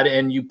Ironclad,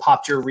 and you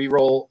popped your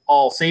reroll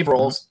all save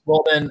rolls.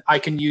 Well, then I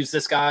can use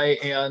this guy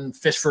and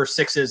fish for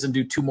 6s and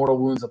do 2 mortal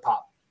wounds a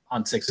pop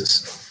on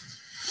 6s.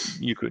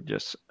 You could,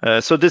 yes.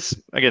 So this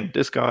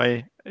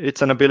guy,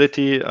 it's an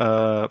ability,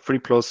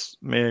 3+,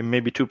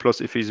 maybe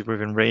 2+ if he's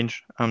within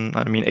range.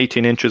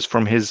 18 inches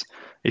from his,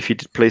 if he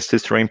placed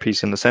his terrain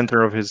piece in the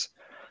center of his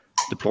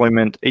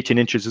deployment, 18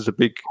 inches is a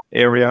big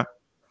area.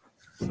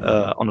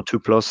 On a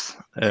 2+,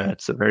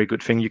 it's a very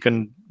good thing. You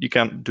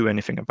can't do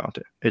anything about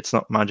it. It's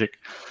not magic.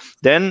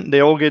 Then they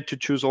all get to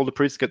choose. All the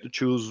priests get to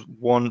choose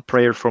 1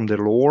 prayer from the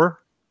lore,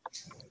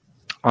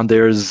 and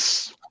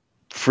there's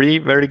 3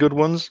 very good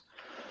ones.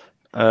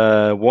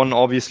 One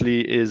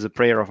obviously is a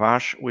Prayer of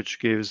Ash, which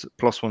gives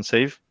 +1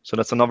 save. So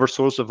that's another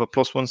source of a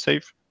 +1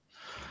 save,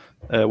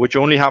 which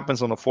only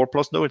happens on a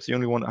 4+, though. It's the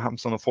only one that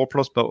happens on a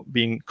 4+, but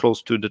being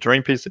close to the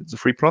terrain piece, it's a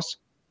 3+.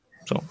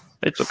 So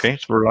it's okay.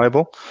 It's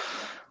reliable.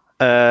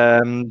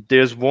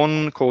 There's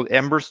one called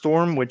Ember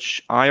Storm,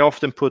 which I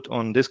often put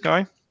on this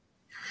guy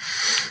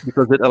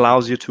because it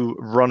allows you to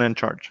run and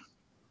charge.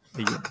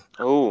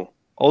 Oh.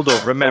 Although,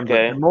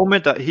 remember, the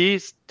moment that he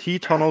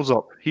tunnels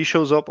up, he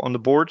shows up on the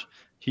board,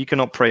 he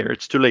cannot prayer.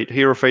 It's too late.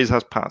 Hero phase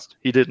has passed.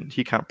 He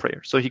can't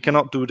prayer. So he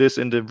cannot do this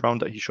in the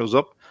round that he shows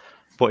up.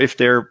 But if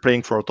they're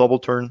playing for a double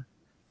turn,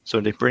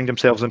 so they bring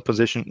themselves in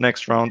position,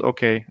 next round,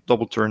 okay,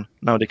 double turn.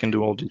 Now they can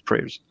do all these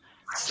prayers.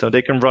 So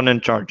they can run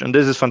and charge. And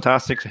this is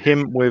fantastic.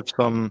 Him with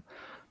some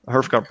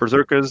Hearthguard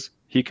Berserkers,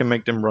 he can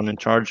make them run and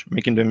charge,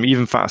 making them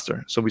even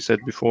faster. So we said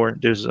before,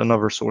 there's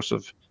another source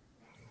of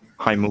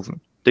high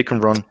movement. They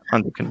can run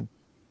and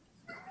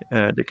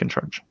they can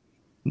charge.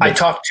 I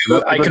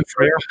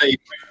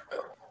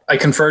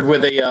conferred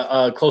with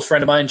a close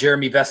friend of mine,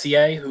 Jeremy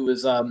Vessier, who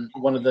is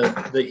one of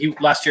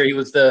last year he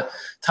was the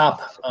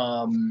top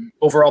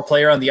overall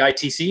player on the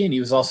ITC, and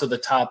he was also the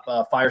top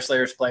Fire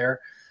Slayers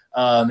player.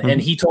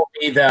 And he told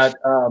me that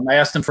I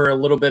asked him for a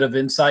little bit of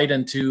insight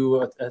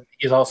into.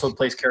 He also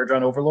plays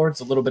Kharadron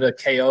Overlords, a little bit of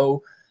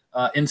KO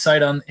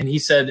insight on, and he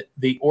said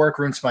the Auric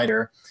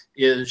Runesmiter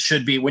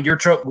should be when you're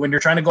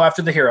trying to go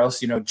after the heroes,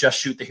 just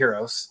shoot the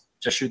heroes,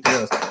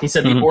 He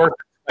said the Auric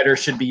Runesmiter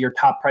should be your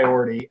top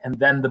priority, and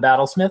then the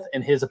Battlesmith,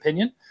 in his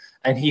opinion.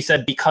 And he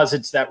said because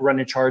it's that run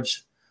and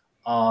charge,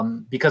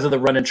 because of the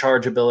run and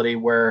charge ability,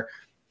 where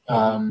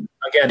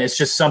again, it's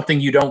just something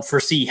you don't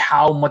foresee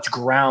how much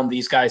ground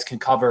these guys can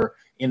cover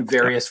in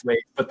various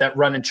ways. But that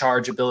run and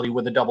charge ability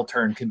with a double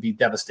turn can be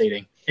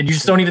devastating, and you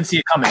just don't even see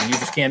it coming. You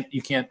just can't.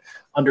 You can't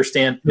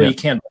understand. No, you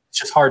can't. It's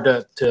just hard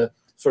to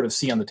sort of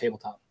see on the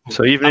tabletop.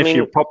 So even if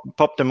you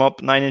pop them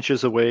up 9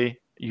 inches away,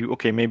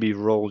 maybe you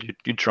roll.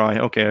 You try.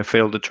 Okay, I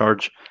failed the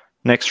charge.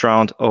 Next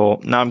round,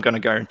 now I'm going to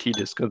guarantee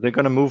this because they're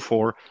going to move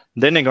 4,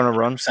 then they're going to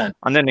run,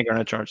 and then they're going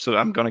to charge. So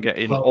I'm going to get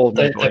in all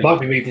the They might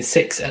be moving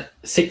 6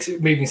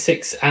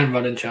 and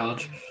run and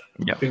charge.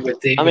 Yeah.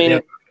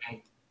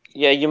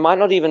 You might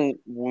not even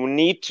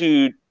need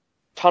to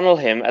tunnel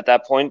him at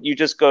that point. You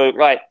just go,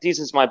 right, this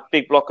is my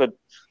big blocker,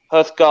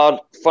 Hearthguard,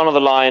 front of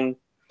the line.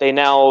 They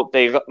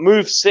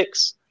move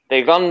 6,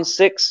 they run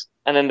 6,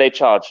 and then they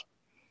charge.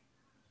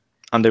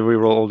 And they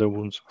reroll all their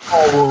wounds.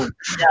 So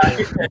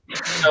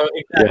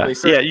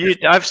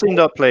exactly. I've seen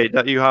that play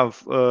that you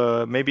have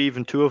maybe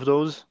even 2 of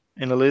those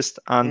in a list,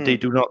 and they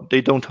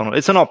don't tunnel.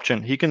 It's an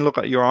option. He can look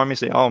at your army and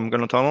say, I'm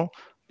going to tunnel,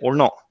 or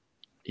not.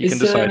 He can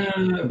decide.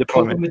 The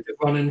problem with the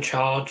run and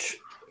charge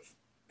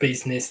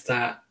business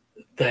that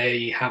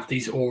they have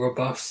these aura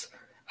buffs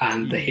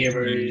and the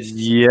heroes.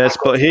 Yes,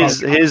 but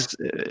his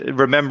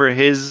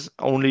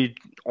only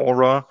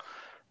aura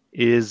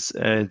is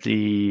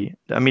the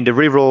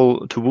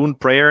reroll to wound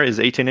prayer is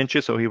 18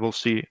 inches, so he will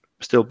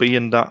still be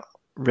in that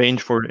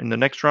range in the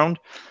next round,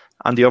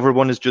 and the other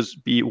one is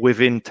just be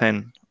within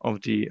 10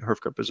 of the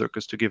Hearthguard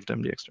Berserkers to give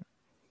them the extra.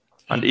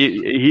 And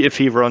if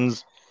he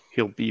runs,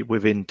 he'll be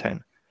within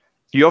 10.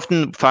 You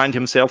often find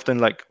himself then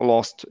like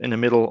lost in the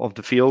middle of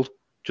the field,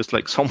 just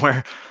like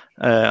somewhere,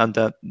 and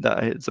that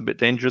it's a bit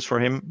dangerous for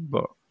him.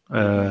 But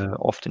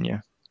often,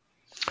 yeah.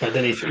 But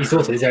then he's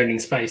also zoning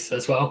space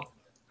as well.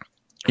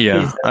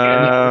 Yeah,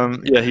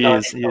 he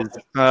is.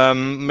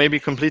 Maybe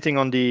completing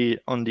on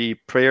the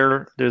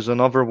prayer. There's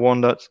another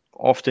one that's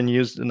often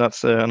used, and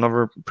that's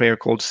another prayer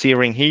called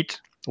Searing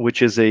Heat,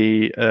 which is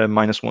a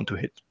 -1 to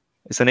hit.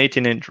 It's an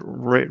 18-inch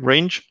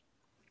range,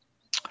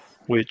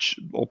 which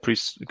all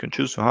priests can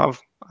choose to have,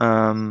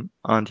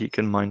 and he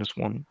can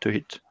 -1 to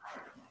hit,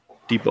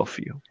 debuff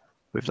you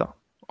with that.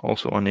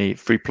 Also on a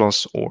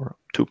 3+ or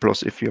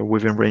 2+ if you're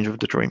within range of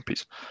the terrain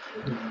piece.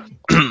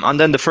 And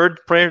then the third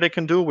prayer they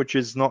can do, which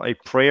is not a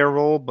prayer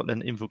roll but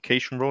an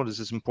invocation roll. This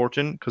is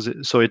important because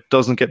it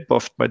doesn't get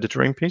buffed by the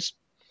terrain piece.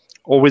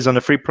 Always on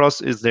a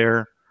 3+ is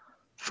their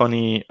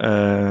funny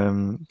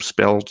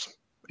spelled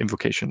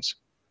invocations.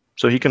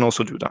 So he can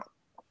also do that.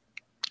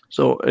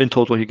 So in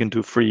total he can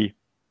do 3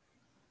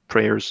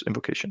 prayers,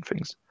 invocation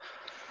things,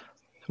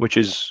 which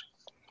is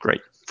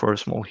great for a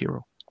small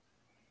hero.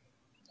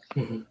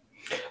 Mm-hmm.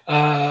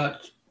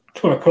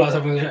 Just want to pull out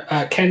something.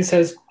 Ken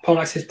says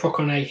Poleaxes proc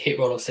on a hit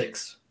roll of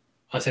 6.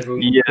 I said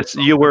yes.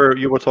 You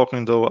were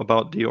talking though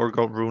about the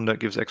Orgot rune that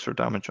gives extra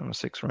damage on a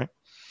 6, right?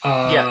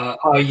 Yeah.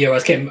 Oh yeah,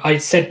 I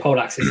said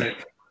Poleaxes,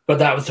 but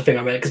that was the thing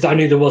I meant because I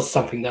knew there was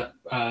something that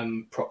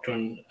procced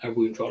on a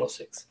wound roll of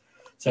 6.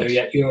 So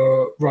yeah,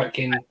 you're right,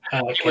 Ken.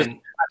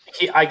 Ken.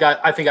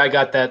 I think I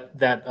got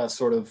that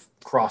sort of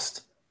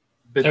crossed.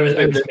 But, it was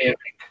me, I think.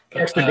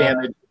 But, extra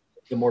damage,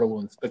 the mortal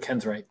wounds. But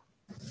Ken's right.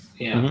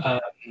 Yeah.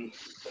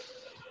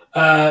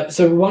 Mm-hmm.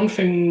 So one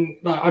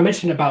thing I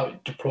mentioned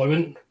about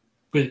deployment,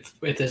 if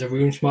there's a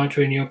rune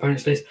smiter in your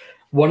opponent's list,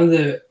 one of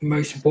the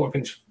most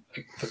important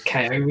things for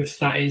KO with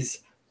that is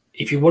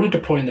if you want to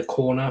deploy in the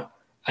corner,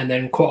 and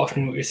then quite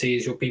often what you see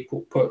is your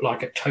people put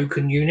like a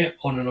token unit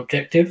on an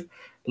objective,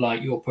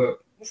 like you'll put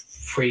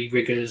 3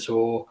 riggers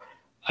or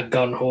a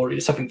gun haul,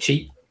 it's something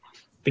cheap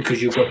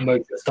because you've got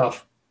most of the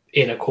stuff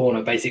in a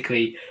corner,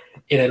 basically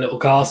in a little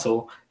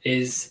castle,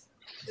 is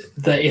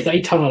that if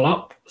they tunnel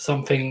up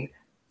something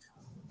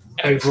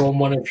over on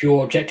one of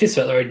your objectives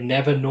that they would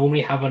never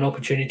normally have an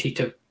opportunity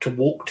to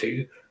walk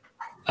to,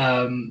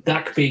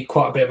 that could be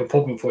quite a bit of a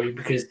problem for you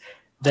because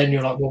then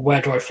you're like, well,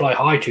 where do I fly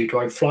high to? Do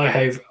I fly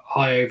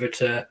high over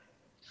to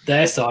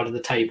their side of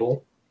the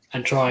table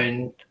and try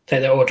and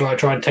take that, or do I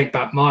try and take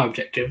back my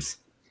objectives?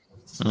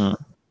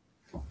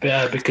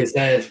 Because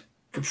they're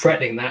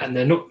threatening that and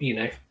they're not,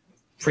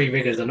 3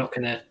 riggers are not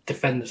going to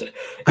defend themselves.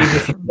 Even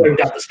if you throw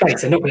down the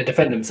space, they're not going to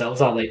defend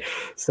themselves, are they?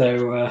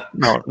 So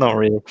no, not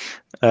really.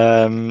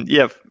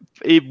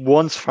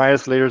 Once Fire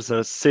Slayers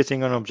are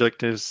sitting on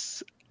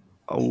objectives,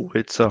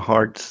 it's a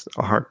hard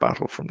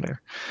battle from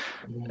there.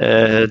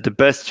 The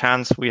best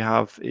chance we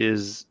have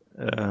is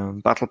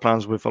battle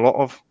plans with a lot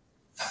of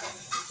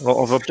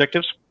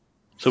objectives.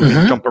 So we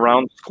jump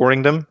around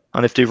scoring them,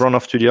 and if they run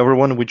off to the other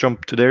one, we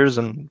jump to theirs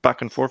and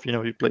back and forth.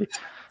 We play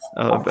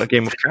a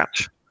game of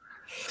catch.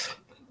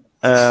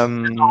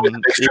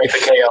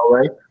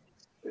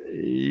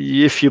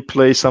 If you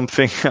play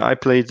something, I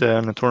played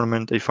in a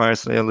tournament a Fire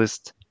Slayer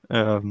list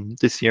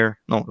last year,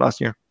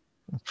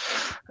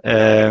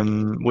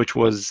 which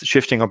was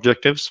shifting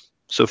objectives.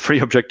 So 3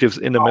 objectives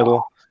in the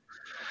middle.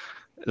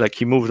 Like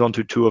he moved on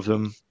to 2 of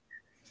them,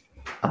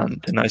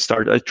 and then I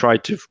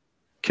tried to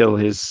kill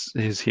his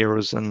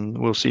heroes, and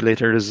we'll see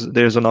later.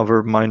 There's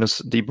another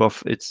minus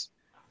debuff. It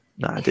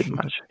didn't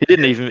match. He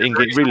didn't even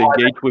really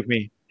engage with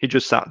me. He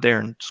just sat there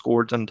and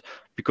scored, and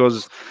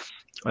because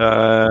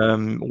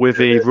with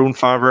a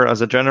Runefather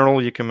as a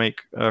general, you can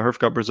make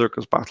Hearthguard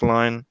Berserkers battle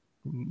line,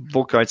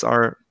 Volkites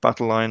are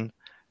battle line.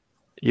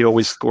 You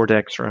always score the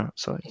extra,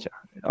 so yeah,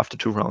 after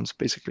 2 rounds,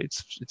 basically,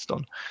 it's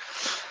done.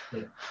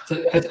 Yeah. So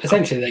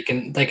essentially,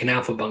 they can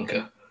alpha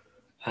bunker,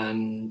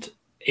 and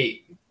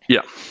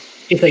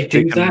if they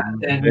do that,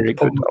 then the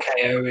problem with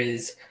KO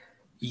is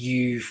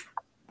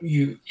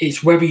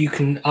it's whether you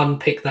can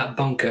unpick that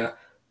bunker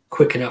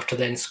quick enough to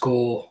then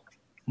score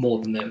more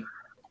than them,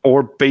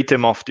 or bait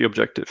them off the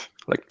objective.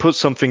 Like put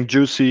something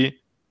juicy.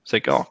 It's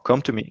like, oh,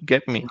 come to me,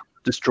 get me,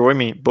 destroy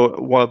me.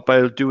 But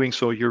by doing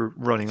so, you're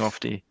running off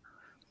the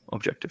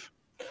objective.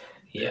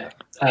 Yeah,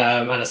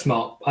 and a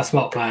smart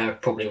player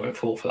probably won't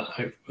fall for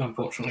that.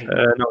 Unfortunately,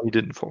 no, he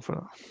didn't fall for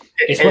that.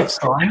 It's worth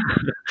trying.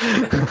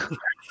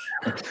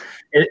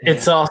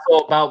 It's also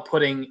about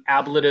putting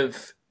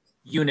ablative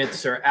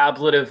units or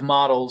ablative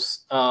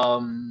models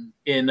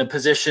in a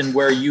position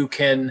where you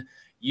can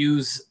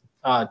use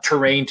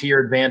terrain to your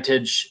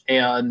advantage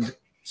and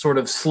sort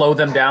of slow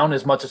them down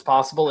as much as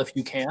possible if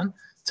you can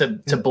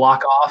to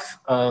block off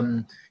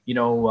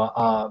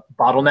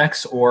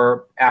bottlenecks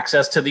or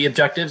access to the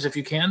objectives if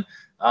you can,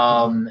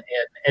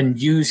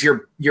 and use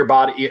your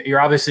body.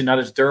 You're obviously not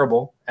as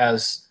durable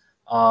as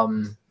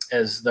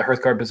the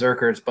Hearthguard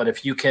Berserkers, but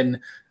if you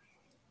can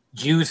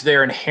use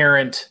their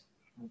inherent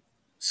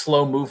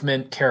slow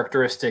movement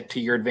characteristic to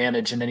your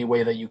advantage in any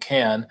way that you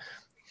can.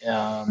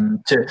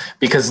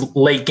 Because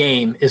late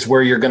game is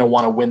where you're going to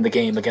want to win the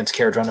game against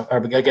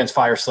against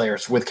Fire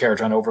Slayers with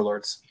Kharadron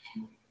Overlords.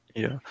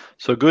 Yeah.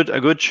 So a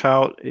good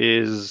shout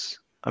is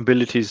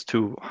abilities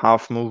to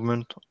half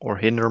movement or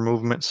hinder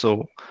movement.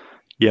 So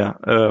yeah,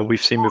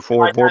 we've seen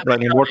before Warp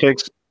Lightning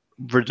Vortex.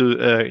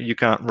 You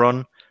can't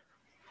run.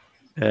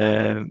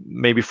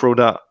 Maybe throw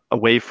that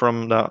away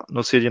from that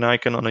Nosidian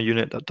icon on a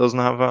unit that doesn't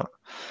have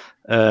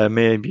that.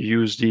 Maybe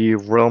use the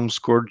Realm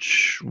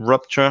Scourge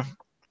Rupture,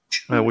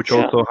 which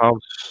also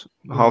has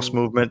house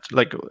movement.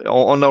 Like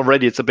on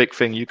already, it's a big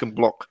thing. You can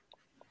block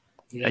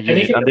a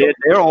unit, and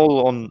they're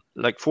all on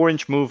like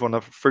 4-inch move on a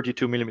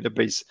 32mm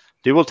base.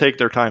 They will take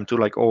their time to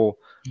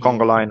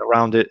conga line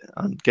around it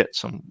and get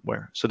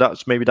somewhere. So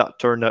that's maybe that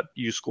turn that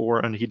you score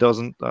and he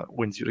doesn't, that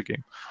wins you the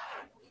game.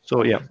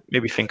 So yeah,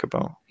 maybe think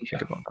about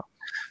that.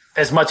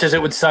 As much as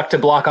it would suck to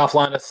block off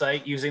line of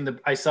sight,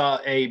 I saw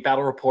a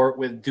battle report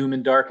with Doom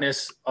and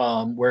Darkness,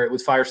 where it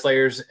was Fire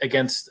Slayers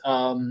against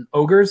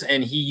Ogres,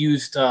 and he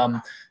used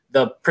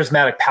the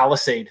Prismatic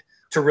Palisade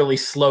to really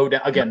slow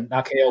down. Again,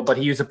 not KO, but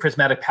he used a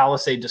Prismatic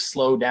Palisade to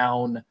slow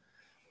down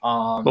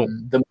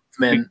the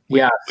movement. We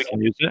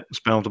can use it.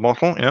 Spell the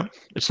bottle. Yeah,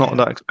 it's not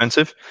that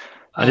expensive,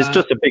 and it's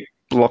just a big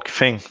block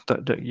thing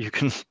that you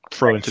can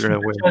throw into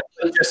their way.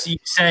 Just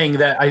saying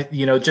that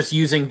just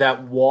using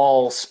that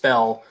wall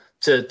spell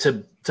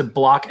to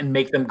block and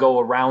make them go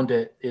around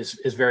it is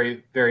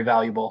very, very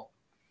valuable.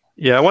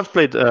 Yeah, I once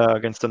played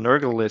against the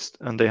Nurgle list,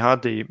 and they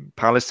had the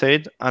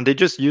Palisade, and they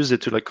just used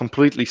it to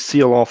completely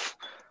seal off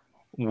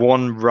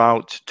one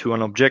route to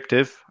an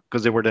objective,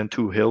 because there were then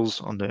 2 hills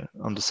on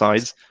the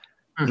sides.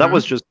 Mm-hmm. That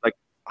was just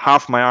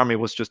half my army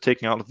was just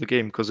taken out of the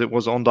game because it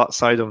was on that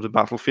side of the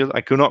battlefield.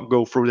 I could not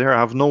go through there. I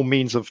have no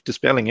means of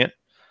dispelling it,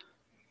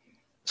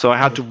 so I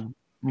had to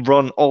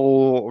run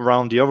all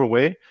around the other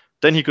way.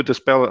 Then he could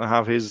dispel it and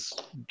have his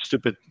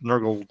stupid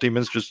Nurgle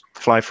demons just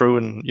fly through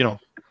and,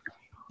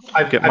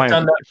 I've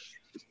done that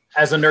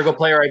as a Nurgle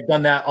player. I've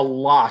done that a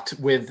lot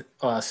with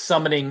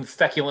summoning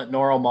Feculent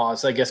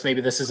Neuromaws. I guess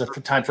maybe this is a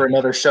time for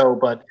another show,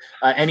 but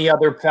any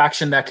other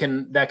faction that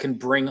can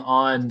bring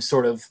on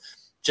sort of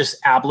just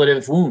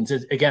ablative wounds.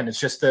 It's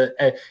just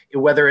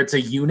whether it's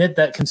a unit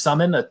that can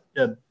summon a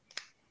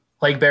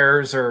Plague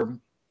Bearers or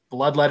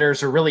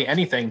Bloodletters or really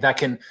anything that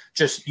can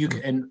just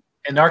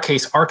in our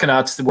case,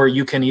 Arcanauts, where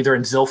you can either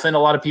in Zilfin, a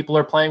lot of people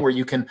are playing, where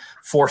you can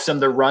force them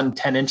to run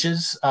 10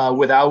 inches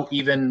without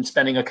even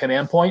spending a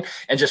command point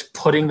and just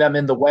putting them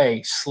in the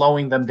way,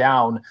 slowing them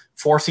down,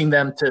 forcing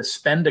them to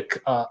spend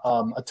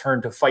a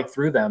turn to fight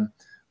through them.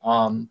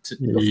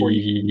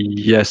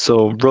 Yeah,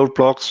 so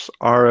roadblocks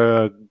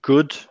are a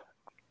good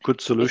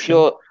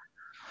solution.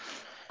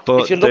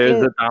 But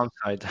there's a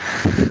downside.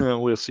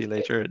 We'll see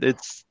later. They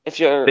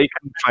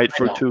can fight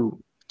for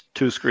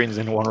two screens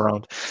in one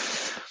round.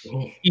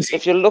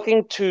 If you're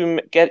looking to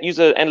use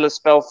an endless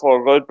spell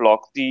for a roadblock,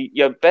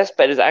 your best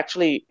bet is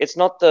actually, it's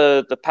not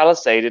the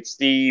Palisade, it's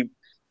the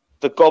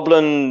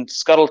Goblin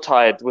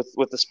Scuttletide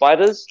with the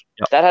spiders.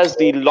 Yep. That has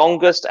the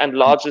longest and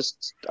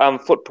largest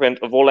footprint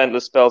of all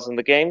endless spells in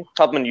the game.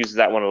 Tubman uses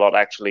that one a lot,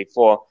 actually,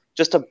 for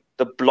just to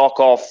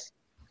block off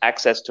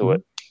access to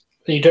it.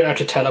 You don't have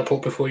to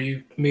teleport before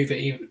you move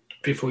it,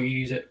 before you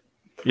use it.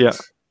 Yeah.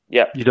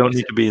 Yeah. You don't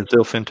need to be a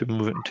Zilfin to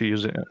move it to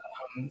use it.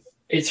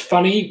 It's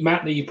funny,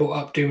 Matt, that you brought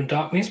up Doom and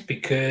Darkness,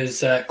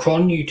 because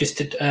Kron, you just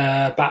did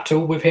a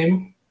battle with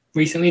him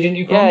recently, didn't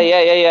you, Kron?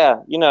 Yeah.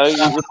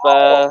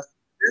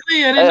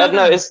 Really? I don't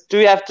know. Do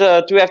we have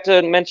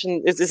to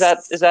mention? Is that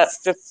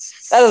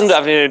just, that doesn't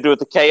have anything to do with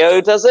the KO,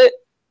 does it?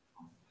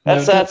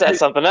 That's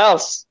something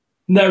else.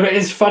 No, but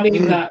it's funny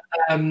that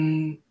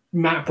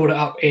Matt brought it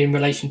up in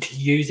relation to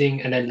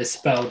using an endless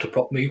spell to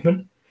block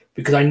movement,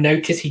 because I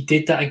noticed he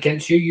did that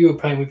against you. You were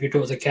playing with your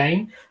Daughters of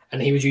Cain,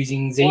 and he was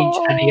using Siege,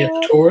 and he had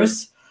the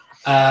Taurus.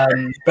 But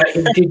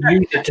he did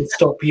use it to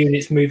stop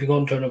units moving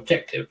on to an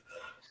objective.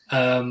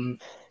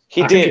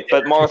 He did,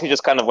 but Morothy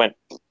just kind of went.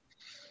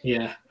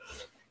 Yeah.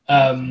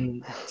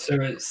 So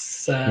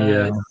it's...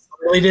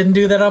 really didn't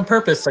do that on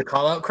purpose to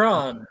call out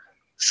Kron.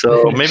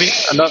 So maybe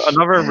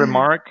another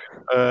remark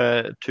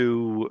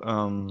to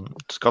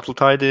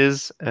Scuttletide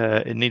is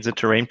it needs a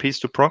terrain piece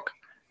to proc.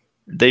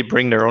 They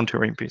bring their own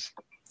terrain piece.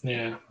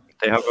 Yeah.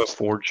 They have a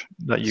forge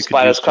that you can use.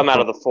 Spiders come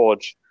out of the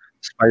forge.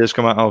 Spiders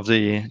come out of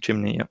the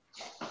chimney,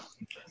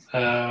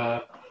 yeah.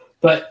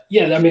 But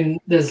yeah, I mean,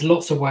 there's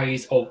lots of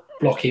ways of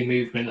blocking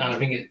movement, and I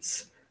think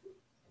it's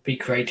be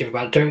creative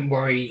about it. Don't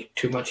worry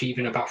too much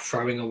even about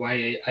throwing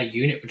away a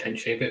unit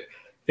potentially, but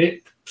if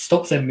it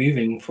stops them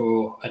moving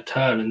for a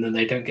turn and then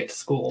they don't get to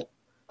score,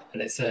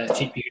 and it's a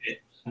cheap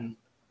unit,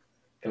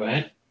 go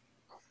ahead.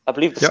 I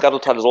believe the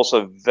Scuttletide is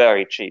also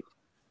very cheap.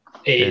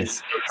 It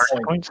is.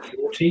 It's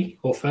 40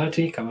 or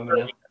 30, can't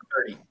remember now.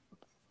 30.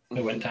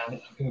 It went down.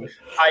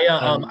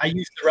 I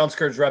used the Realm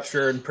Scourge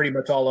Rupture in pretty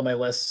much all of my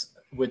lists,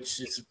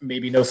 which is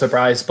maybe no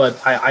surprise, but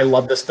I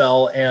love the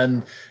spell,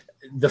 and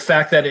the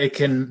fact that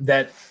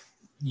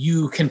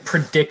you can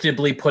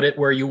predictably put it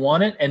where you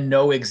want it and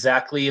know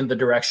exactly in the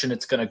direction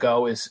it's going to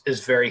go is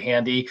very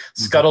handy.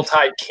 Scuttle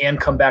Tide can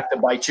come back to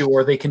bite you,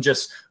 or they can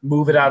just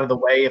move it out of the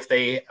way if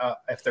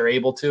they're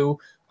able to.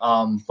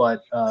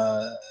 But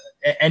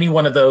any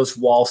one of those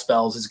wall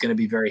spells is going to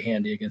be very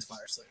handy against Fire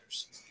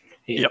Slayers.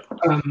 Yep.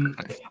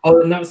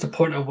 And that was the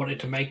point I wanted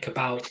to make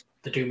about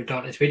the Doom and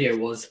Darkness video,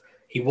 was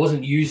he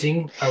wasn't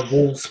using a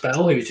wall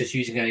spell, he was just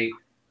using a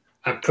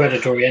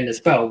predatory ender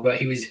spell, but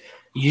he was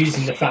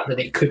using the fact that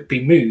it could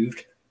be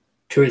moved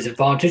to his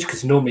advantage,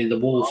 because normally the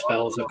wall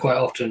spells are quite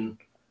often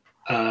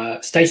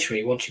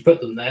stationary once you put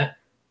them there,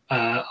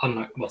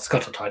 unlike, well,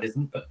 Scuttle Tide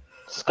isn't, but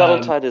Scuttle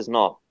Tide is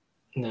not.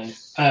 No.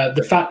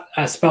 The fact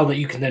a spell that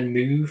you can then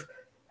move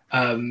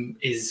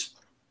is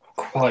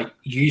quite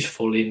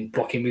useful in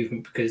blocking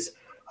movement, because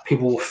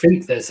people will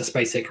think there's a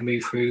space they can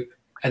move through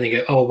and they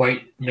go, oh,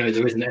 wait, no,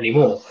 there isn't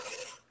anymore.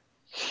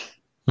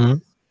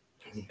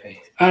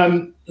 Okay.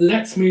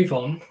 Let's move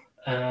on.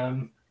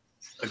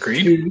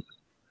 Agreed.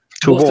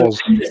 To walls.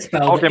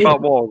 Talking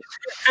about walls.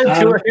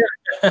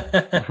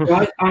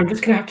 Right, I'm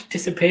just going to have to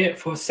disappear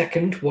for a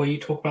second while you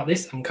talk about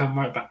this and come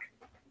right back.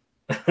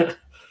 But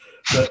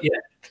yeah,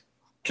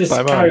 just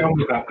carry on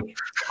with that.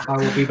 I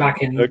will be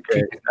back in.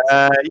 Okay.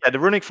 Yeah, the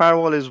Runic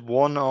Firewall is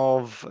one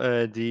of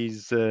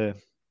these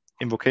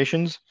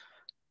invocations.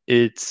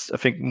 It's, I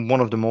think,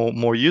 one of the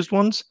more used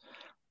ones.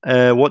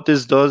 What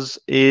this does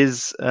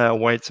is,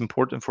 why it's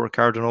important for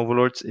Kharadron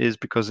Overlords, is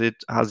because it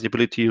has the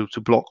ability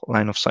to block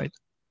line of sight.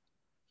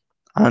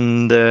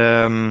 And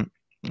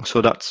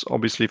so that's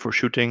obviously for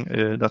shooting,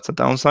 that's a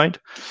downside.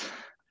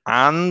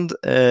 And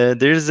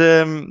there's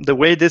the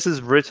way this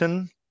is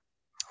written,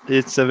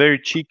 it's a very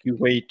cheeky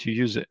way to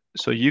use it.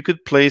 So you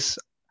could place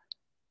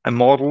a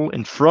model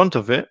in front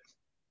of it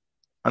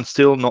and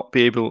still not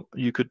be able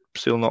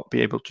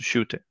to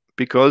shoot it.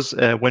 Because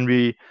when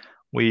we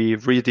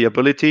read the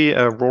ability,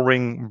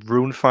 Roaring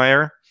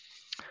Runefire,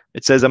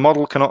 it says a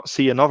model cannot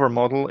see another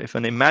model if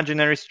an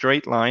imaginary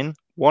straight line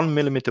 1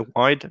 millimeter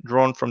wide,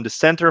 drawn from the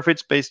center of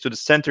its base to the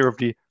center of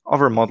the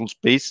other model's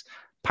base,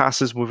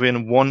 passes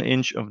within 1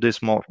 inch of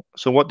this model.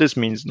 So what this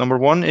means, number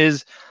one,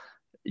 is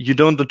you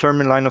don't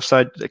determine line of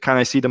sight, can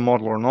I see the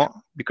model or not,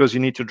 because you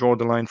need to draw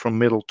the line from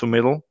middle to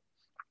middle.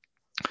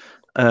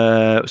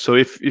 So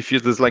if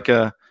there's like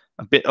a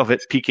bit of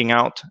it peeking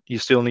out, you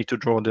still need to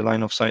draw the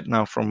line of sight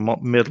now from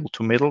middle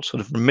to middle, so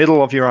the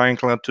middle of your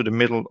ironclad to the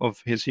middle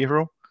of his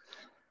hero.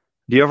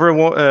 The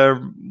other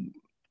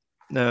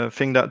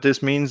thing that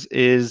this means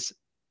is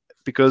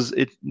because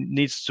it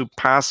needs to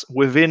pass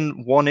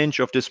within 1 inch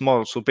of this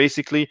model. So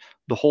basically,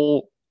 the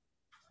whole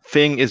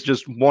thing is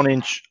just 1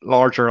 inch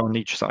larger on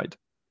each side,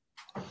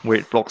 where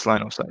it blocks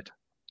line of sight.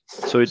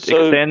 So it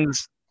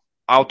extends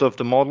out of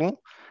the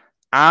model,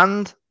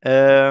 and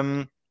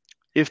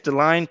if the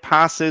line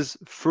passes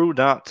through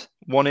that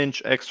 1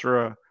 inch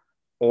extra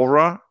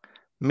aura,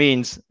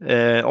 means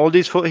all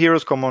these foot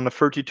heroes come on a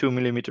 32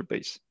 millimeter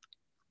base.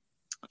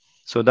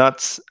 So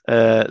that's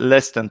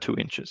less than 2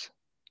 inches.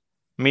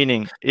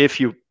 Meaning, if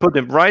you put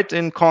them right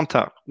in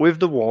contact with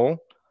the wall,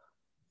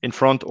 in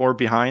front or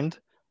behind,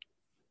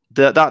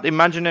 that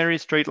imaginary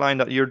straight line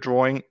that you're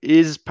drawing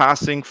is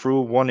passing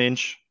through 1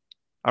 inch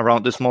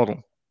around this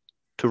model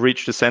to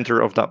reach the center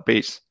of that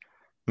base.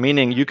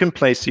 Meaning, you can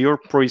place your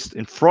priest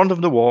in front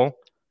of the wall,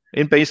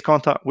 in base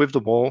contact with the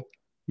wall,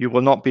 you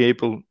will not be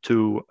able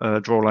to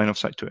draw line of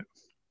sight to it.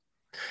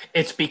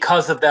 It's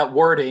because of that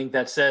wording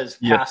that says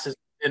passes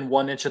in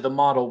 1 inch of the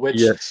model,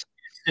 which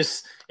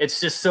it's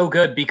just so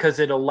good because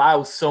it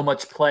allows so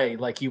much play,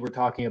 like you were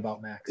talking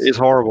about, Max. It's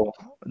horrible.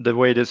 The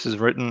way this is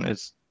written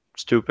is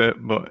stupid,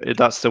 but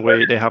that's the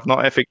way they have not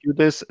FAQ'd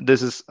this.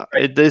 This is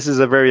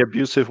a very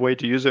abusive way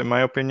to use it, in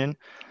my opinion.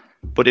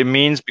 But it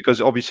means,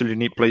 because obviously you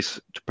need place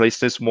to place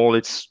this wall,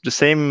 it's the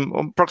same,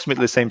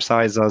 approximately the same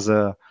size as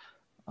a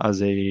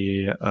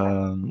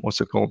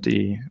what's it called,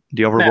 the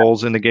other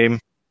walls in the game.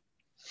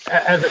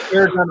 As a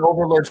Kharadron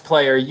Overlords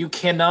player, you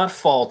cannot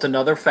fault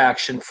another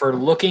faction for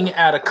looking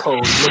at a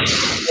code,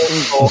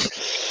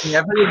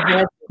 every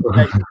example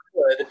that you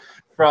could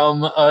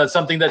from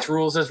something that's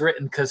rules as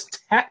written, because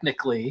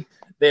technically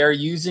they are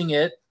using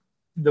it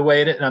the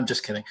way it is. And I'm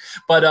just kidding,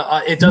 but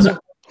it doesn't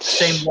work the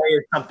same way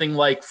as something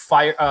like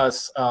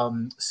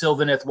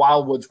Sylvaneth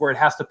Wildwoods, where it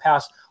has to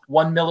pass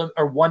 1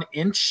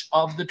 inch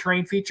of the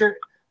terrain feature.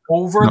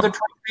 Over the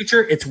terrain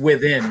feature, it's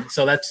within.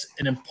 So that's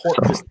an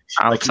important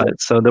distinction. Outside.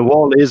 So the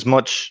wall is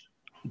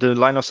the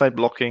line of sight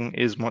blocking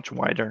is much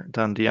wider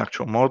than the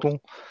actual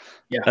model.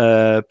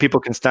 Yeah. People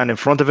can stand in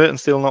front of it and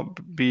still not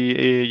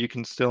you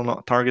can still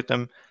not target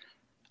them.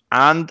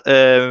 And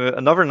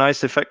another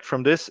nice effect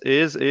from this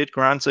is it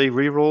grants a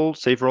reroll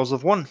save rolls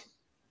of 1,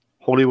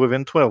 wholly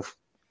within 12.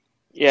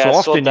 Yeah,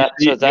 often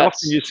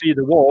you see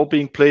the wall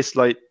being placed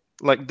like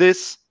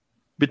this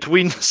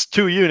between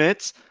 2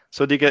 units,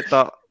 so they get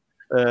that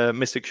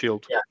Mystic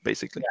Shield,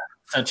 basically. Yeah,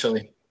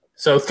 essentially.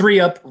 So 3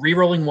 up,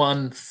 rerolling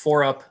 1,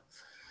 4 up.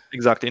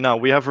 Exactly. Now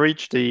we have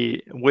reached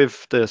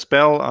with the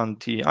spell and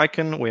the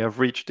icon, we have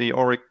reached the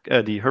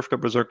Hearthguard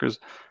Berserkers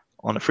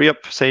on a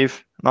 3-up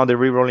save. Now they're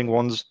re-rolling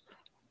 1s,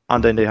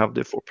 and then they have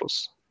the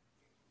 4+.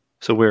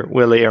 So we're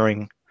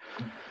layering.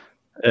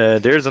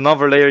 There's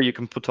another layer you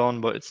can put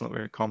on, but it's not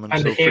very common.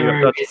 And so the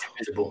hero is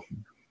invisible.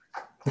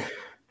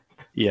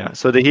 Yeah,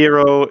 so the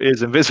hero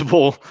is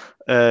invisible.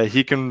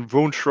 He can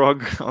wound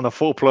shrug on a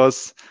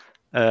 4+.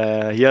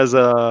 He has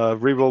a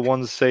reroll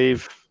 1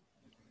 save.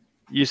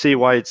 You see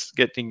why it's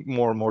getting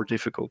more and more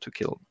difficult to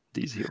kill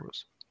these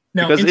heroes.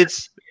 Now,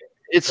 because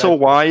it's so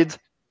wide.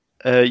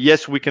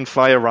 Yes, we can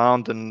fly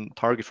around and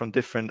target from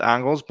different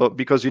angles, but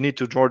because you need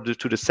to draw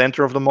to the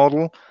center of the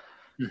model,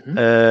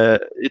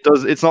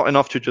 it's not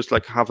enough to just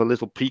like have a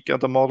little peek at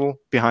the model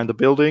behind the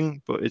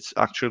building, but it's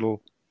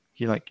actual.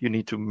 You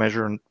need to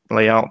measure and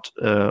lay out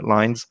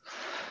lines,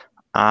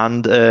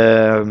 and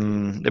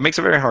it makes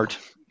it very hard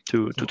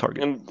to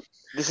target. And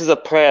this is a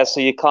prayer, so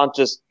you can't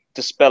just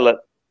dispel it.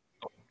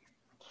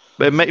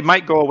 But it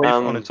might go away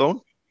on its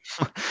own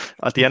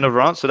at the end of the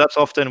round. So that's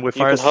often with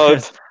fire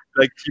slayers.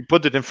 Like you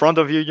put it in front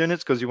of your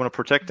units because you want to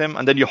protect them,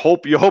 and then you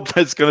hope that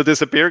it's going to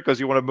disappear because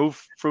you want to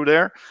move through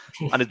there,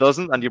 and it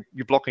doesn't, and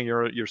you're blocking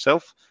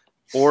yourself.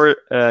 Or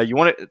you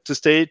want it to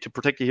stay to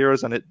protect the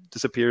heroes, and it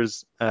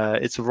disappears.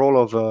 It's a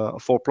roll of a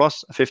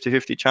 4+, a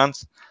 50-50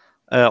 chance.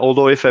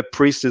 Although if a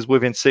priest is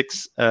within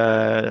 6,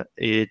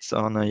 it's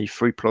on a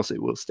 3+, it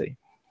will stay.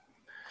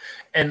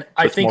 And so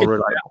I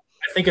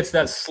think it's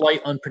that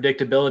slight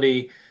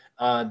unpredictability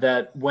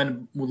that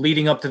when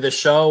leading up to the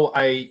show,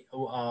 I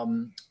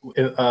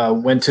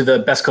went to the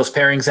Best Coast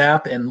Pairings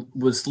app and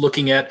was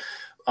looking at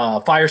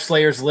Fire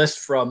Slayers list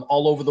from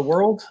all over the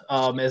world,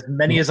 as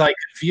many as I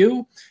could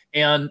view,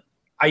 and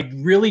I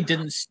really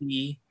didn't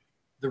see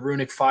the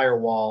Runic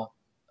Firewall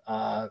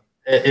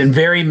in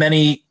very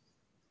many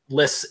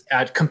lists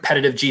at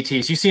competitive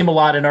GTs. You see them a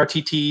lot in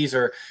RTTs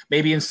or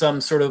maybe in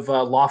some sort of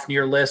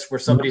Lofnir list where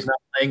somebody's not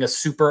playing a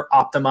super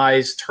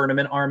optimized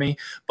tournament army.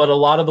 But a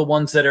lot of the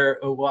ones that are,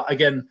 well,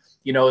 again,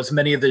 as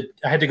many of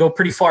I had to go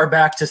pretty far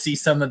back to see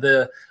some of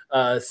the,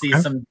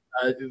 some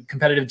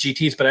competitive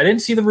GTs, but I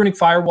didn't see the Runic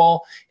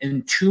Firewall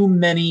in too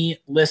many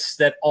lists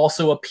that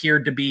also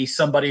appeared to be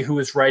somebody who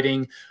was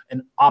writing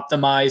an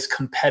optimized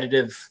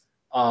competitive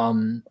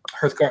Fire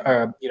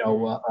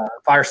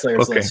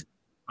Slayers list.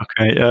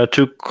 Okay,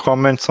 2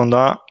 comments on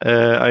that.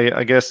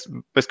 I guess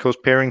Best Coast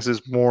Pairings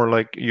is more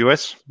like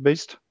US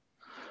based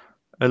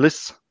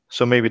lists,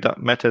 so maybe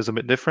that meta is a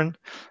bit different.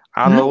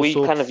 And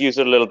also, we kind of use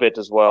it a little bit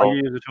as well.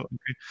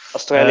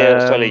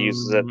 Australia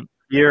uses it.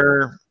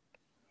 Here,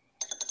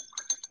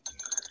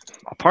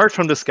 apart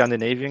from the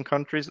Scandinavian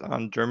countries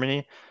and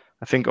Germany,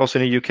 I think also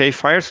in the UK,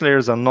 Fire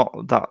Slayers are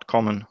not that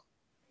common.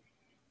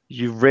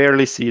 You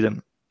rarely see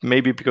them.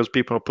 Maybe because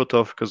people are put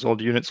off because all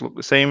the units look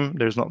the same.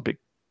 There's not a big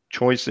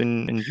choice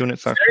in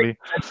units actually.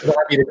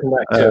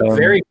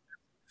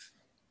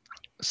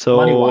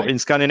 So in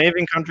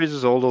Scandinavian countries,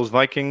 there's all those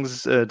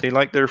Vikings. They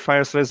like their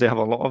Fire Slayers. They have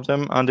a lot of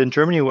them. And in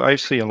Germany, I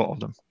see a lot of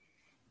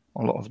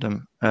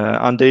them.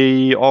 And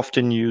they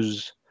often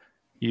use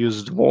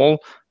the wall.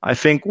 I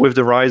think with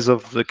the rise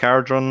of the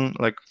Kharadron,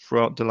 like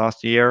throughout the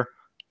last year,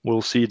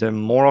 we'll see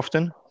them more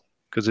often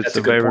because it's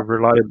a very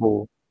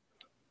reliable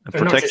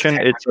protection.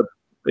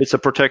 It's a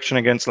protection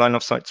against line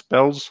of sight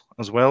spells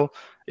as well.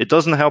 It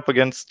doesn't help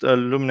against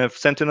Lumineth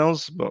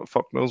Sentinels, but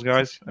fuck those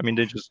guys. I mean,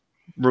 they just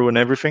ruin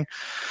everything.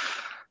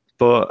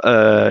 But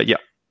yeah,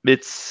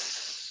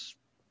 it's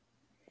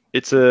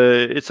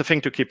a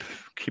thing to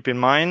keep in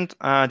mind.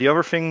 The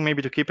other thing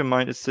maybe to keep in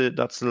mind is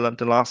that's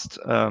the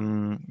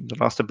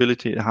last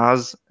ability it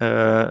has.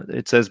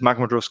 It says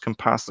Magmadros can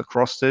pass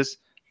across this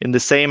in the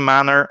same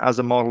manner as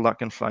a model that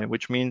can fly,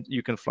 which means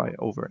you can fly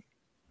over it.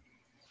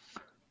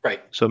 Right.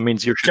 So it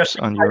means your ships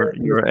and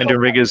your engine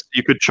riggers,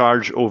 you could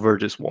charge over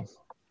this wall.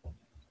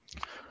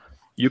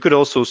 You could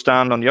also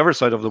stand on the other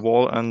side of the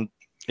wall, and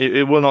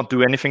it will not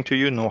do anything to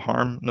you. No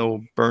harm,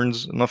 no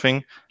burns,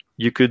 nothing.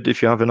 You could,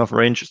 if you have enough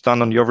range,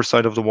 stand on the other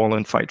side of the wall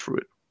and fight through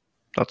it.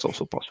 That's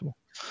also possible.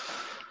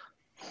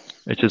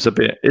 It's a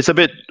bit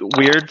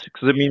weird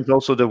because it means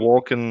also the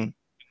wall can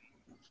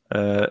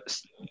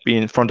be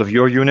in front of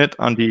your unit,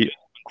 and the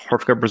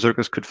Hearthguard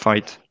Berserkers could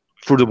fight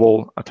through the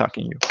wall,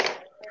 attacking you.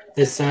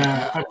 There's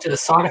a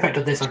side effect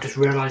of this I've just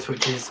realised,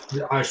 which is,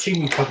 I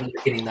assume you covered at the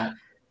beginning, that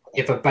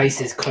if a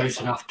base is close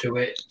enough to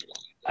it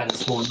and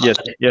small enough,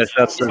 yes,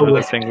 that's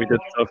the thing we did.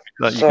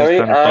 That Sorry,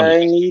 I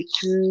need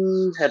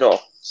to head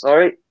off.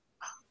 Sorry.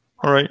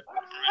 All right.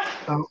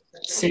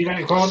 See you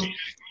later, Ron.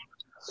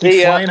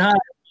 Keep flying high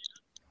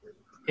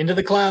into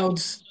the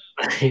clouds.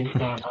 One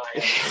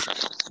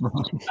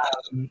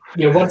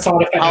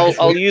side effect.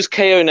 I'll use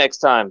KO next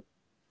time.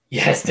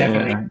 Yes,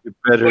 definitely.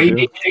 Yeah, you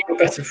need to do your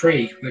best of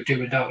 3 with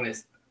Doom and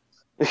Darkness.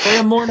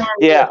 Mornar.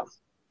 Yeah.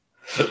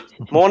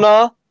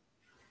 Mornar.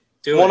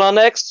 Mornar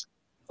next.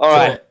 All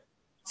right.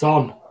 It's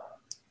on.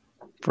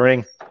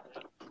 Bring.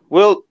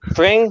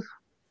 Bring.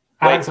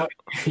 Alex,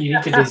 you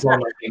need to do Zon.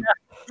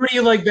 What do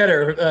you like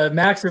better,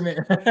 Max or me?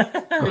 I'll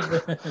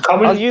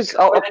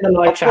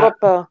put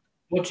up.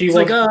 What do you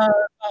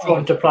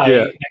want to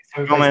play?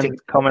 Yeah.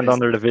 Comment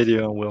under the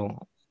video, and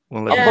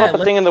we'll let I'll put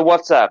up a thing in the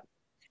WhatsApp.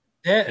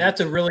 That's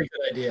a really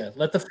good idea.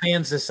 Let the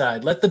fans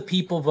decide. Let the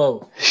people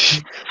vote.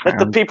 Let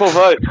the people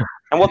vote.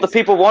 And what the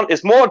people want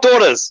is more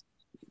daughters.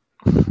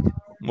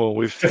 Well,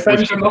 we've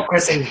Defend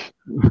democracy.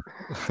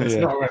 It's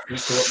yeah. not a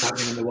reference to what's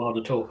happening in the world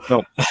at all.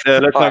 No,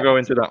 let's not go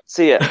into that.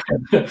 See ya.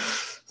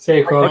 See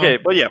you, Carl. Okay,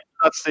 but yeah,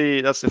 that's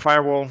the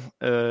firewall.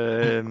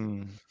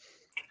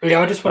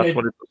 Yeah, I just That's wanted,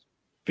 what it was.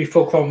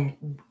 before Crom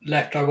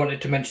left, I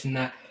wanted to mention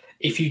that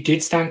if you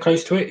did stand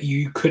close to it,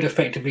 you could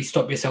effectively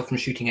stop yourself from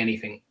shooting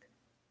anything.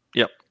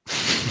 Yep,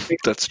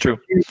 that's true.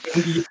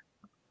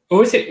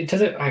 Or is it?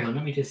 Does it? Hang on,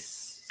 let me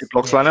just. It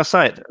blocks line of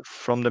sight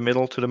from the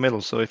middle to the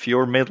middle. So if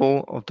your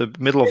middle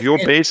of your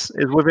base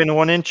is within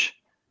 1 inch,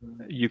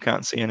 you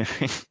can't see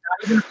anything.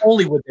 Not even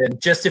wholly within.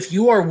 Just if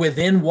you are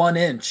within 1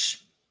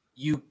 inch,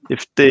 you.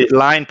 If the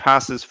line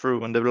passes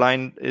through and the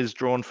line is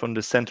drawn from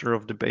the center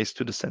of the base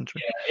to the center.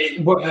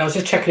 Yeah, I was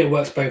just checking it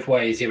works both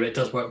ways. Yeah, but it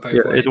does work both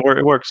Yeah, ways.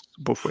 it works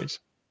both ways.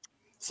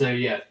 So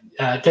yeah,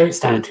 don't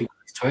stand too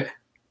close to it.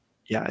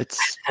 Yeah,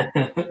 it's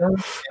a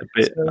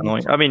bit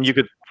annoying. I mean, you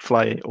could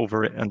fly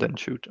over it and then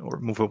shoot, or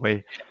move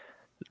away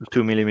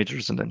 2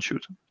 millimeters and then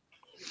shoot.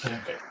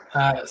 Okay.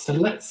 So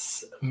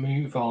let's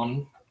move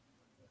on.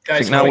 I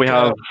think now we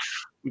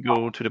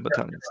go to the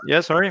battalions.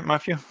 Yeah, sorry,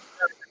 Matthew.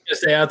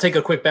 Just say I'll take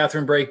a quick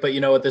bathroom break, but you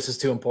know what? This is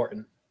too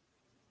important.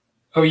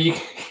 Oh, you?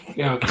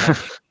 Yeah, okay.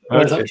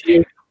 Well, it's up to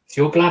you. It's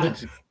your bladder.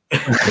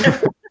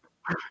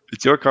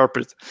 It's your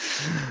carpet.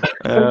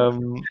 Yeah,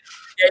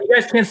 you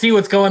guys can't see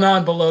what's going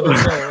on below the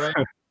floor,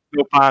 right?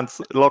 No pants.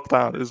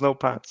 Lockdown. There's no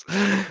pants.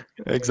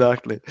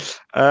 Exactly.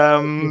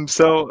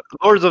 So,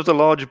 Lords of the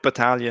Lodge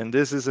Battalion.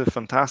 This is a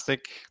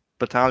fantastic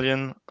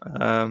battalion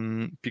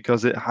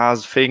because it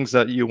has things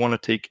that you want to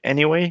take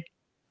anyway.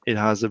 It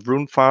has a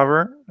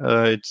Runefather.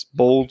 It's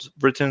bold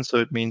written, so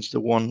it means the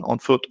one on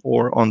foot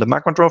or on the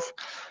Makmadroth.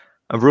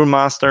 A Rune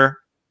Master,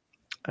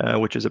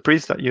 which is a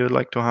priest that you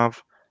like to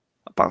have.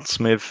 A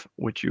Battlesmith,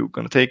 which you're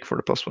going to take for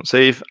the +1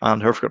 save,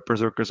 and Hearthguard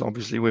Berserkers,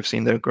 obviously, we've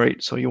seen they're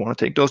great, so you want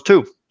to take those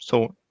too.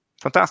 So,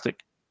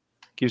 fantastic.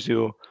 Gives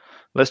you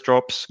less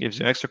drops, gives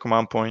you extra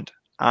command point,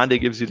 and it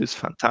gives you this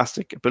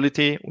fantastic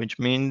ability, which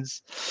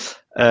means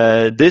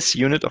this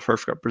unit of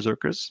Hearthguard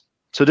Berserkers.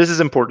 So, this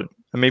is important,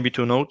 and maybe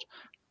to note,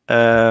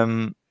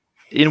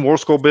 in War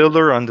Scroll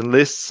Builder and the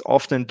lists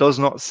often does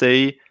not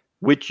say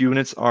which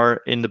units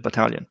are in the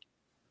battalion.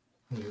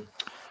 Mm-hmm.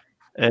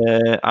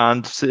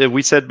 And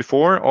we said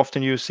before,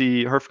 often you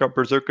see Hearthguard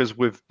Berserkers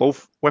with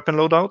both weapon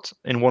loadouts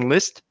in one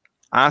list.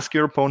 Ask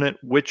your opponent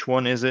which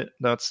one is it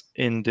that's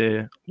in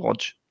the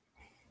lodge.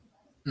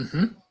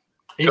 Mm-hmm.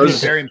 Even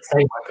if very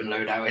same weapon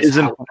loadout is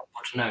how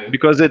to know.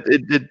 Because it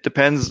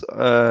depends.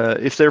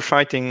 If they're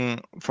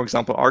fighting, for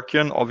example,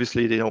 Archeon,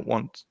 obviously they don't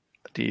want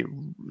the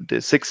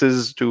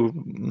 6s to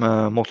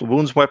mortal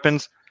wounds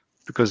weapons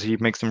because he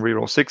makes them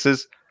reroll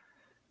 6s.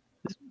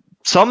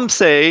 Some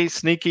say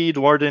sneaky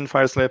Dwarden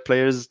Fireslayer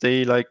players,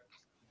 they like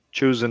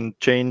choose and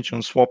change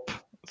and swap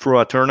through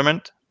a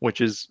tournament,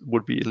 which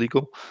would be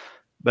illegal.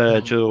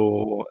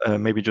 To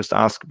maybe just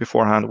ask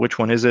beforehand which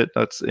one is it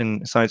that's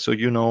inside, so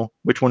you know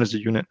which one is the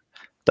unit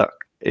that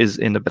is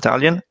in the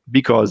battalion.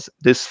 Because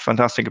this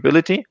fantastic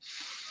ability,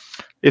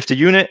 if the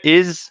unit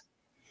is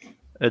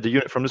the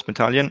unit from this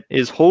battalion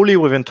is wholly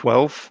within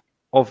 12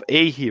 of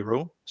a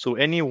hero, so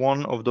any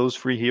one of those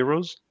 3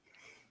 heroes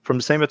from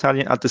the same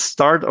battalion at the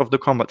start of the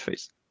combat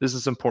phase. This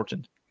is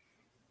important.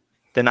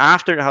 Then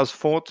after it has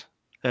fought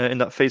in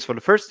that phase for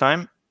the first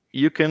time,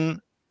 you can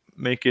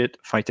make it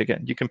fight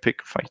again. You can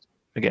pick fight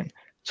again.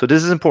 So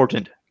this is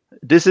important.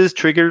 This is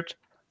triggered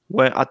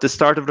at the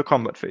start of the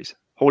combat phase.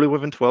 Wholly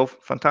within 12,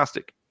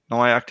 fantastic. Now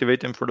I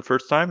activate them for the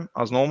first time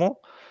as normal.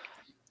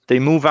 They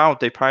move out,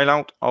 they pile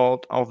out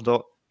of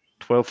the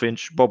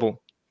 12-inch bubble.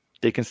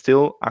 They can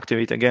still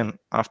activate again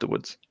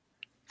afterwards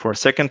for a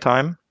second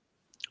time.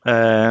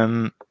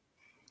 And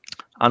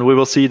we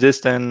will see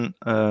this then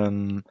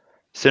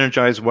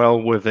synergize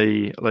well with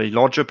a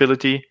lodge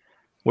ability,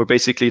 where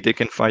basically they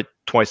can fight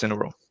twice in a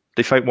row.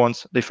 They fight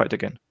once, they fight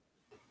again,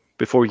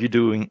 before you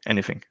doing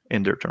anything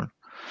in their turn.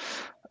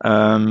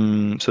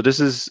 So this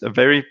is a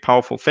very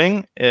powerful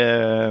thing.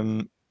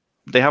 They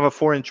have a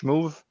 4-inch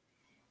move,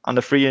 and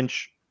the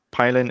 3-inch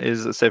pile-in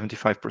is a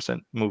 75%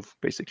 move,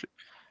 basically.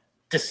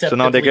 So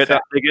now they get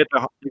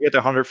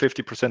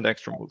 150%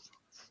 extra move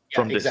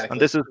from this. Exactly.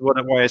 And this is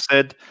why I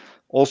said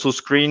also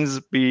screens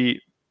be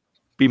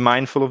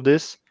mindful of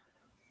this,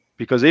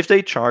 because if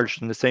they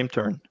charge in the same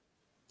turn,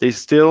 they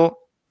still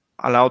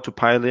allowed to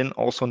pile in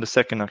also on the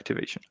second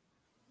activation,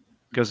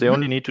 because they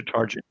only need to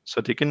charge it.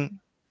 So they can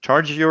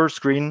charge your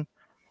screen,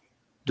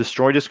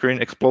 destroy the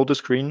screen, explode the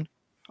screen.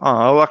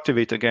 I'll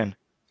activate again.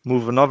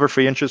 Move another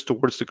 3 inches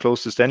towards the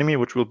closest enemy,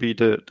 which will be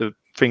the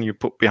thing you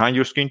put behind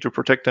your screen to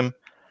protect them.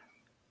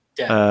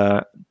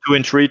 Yeah.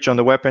 2-inch reach on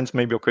the weapons,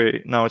 maybe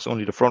okay. Now it's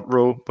only the front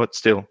row, but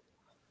still.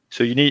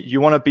 So you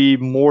want to be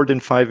more than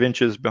 5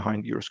 inches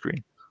behind your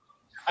screen.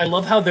 I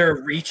love how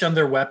their reach on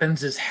their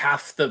weapons is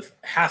half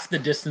the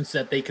distance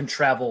that they can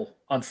travel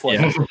on foot.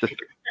 Yeah,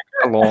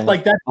 a long,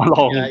 like that. A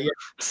long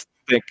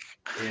stick.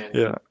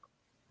 Yeah.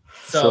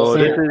 So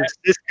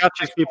this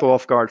catches people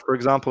off guard. For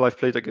example, I've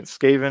played against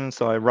Skaven,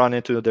 so I ran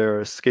into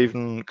their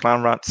Skaven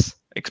clan rats,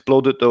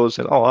 exploded those,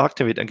 and I'll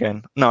activate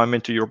again. Now I'm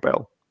into your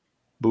bell.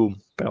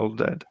 Boom, bell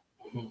dead.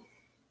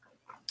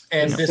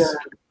 And this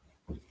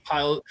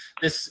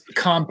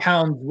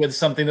compounds with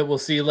something that we'll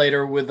see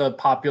later with a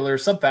popular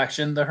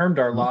subfaction, the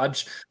Hermdar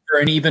Lodge, for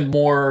an even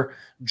more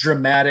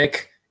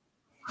dramatic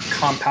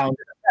compounded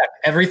effect.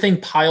 Everything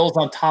piles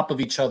on top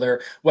of each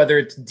other, whether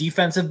it's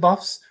defensive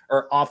buffs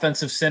or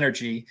offensive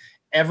synergy.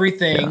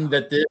 Everything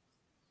that this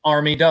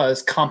army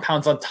does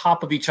compounds on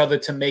top of each other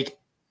to make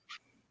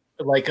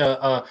like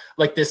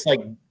this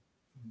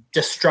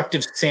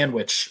destructive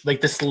sandwich,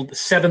 like this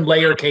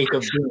 7-layer cake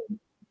of doom.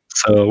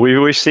 So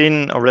we've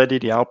seen already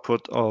the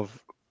output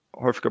of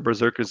Hearthguard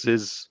Berserkers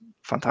is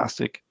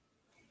fantastic.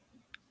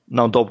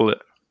 Now double it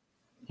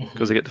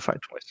because they get to fight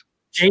twice.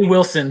 Jay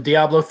Wilson,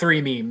 Diablo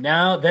 3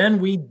 meme. Then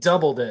we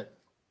doubled it.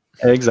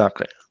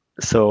 Exactly.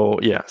 So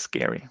yeah,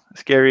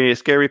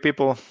 scary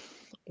people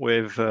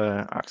with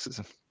axes.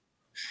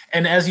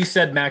 And as you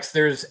said, Max,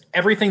 there's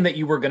everything that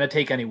you were going to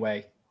take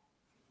anyway.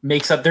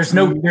 Makes up. There's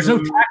no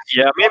tax.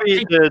 Yeah,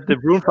 maybe the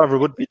Rune Carver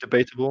would be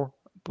debatable,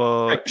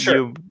 but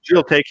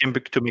you'll take him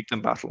to make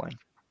them battle line.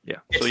 Yeah,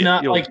 it's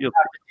not like you have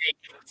to take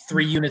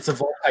 3 units of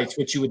Volkites,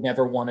 which you would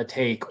never want to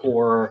take,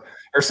 or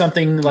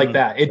something like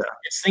that.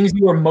 It's things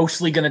you are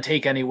mostly going to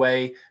take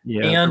anyway.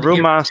 Yeah, and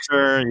Rune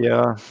Master.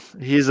 Yeah,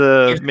 he's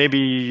maybe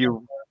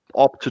you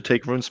opt to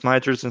take Rune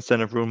Smiters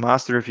instead of Rune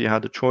Master if you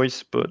had a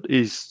choice, but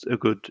he's a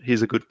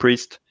good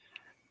priest.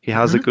 He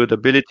has a good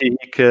ability.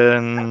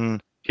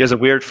 He has a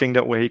weird thing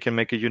that way he can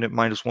make a unit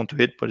 -1 to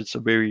hit, but it's a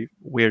very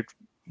weird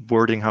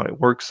wording how it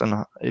works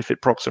and if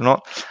it procs or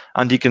not.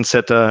 And he can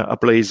set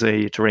ablaze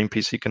a terrain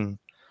piece. He can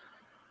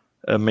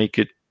make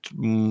it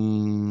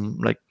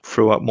like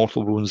throw out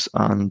mortal wounds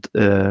and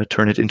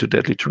turn it into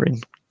deadly terrain.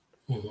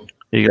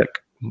 He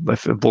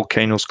with a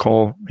volcano's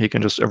call, he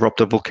can just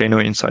erupt a volcano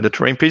inside the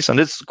terrain piece, and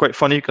it's quite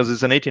funny because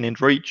it's an 18-inch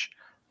reach.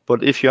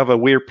 But if you have a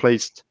weird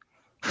placed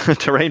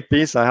terrain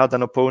piece, I had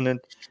an opponent.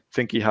 I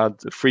think he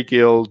had 3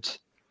 guild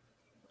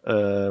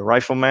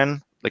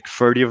riflemen, like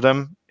 30 of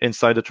them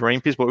inside the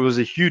terrain piece, but it was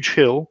a huge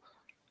hill,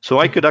 so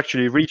I could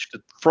actually reach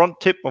the front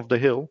tip of the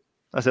hill.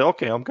 I said,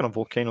 okay, I'm gonna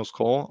volcano's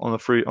call on a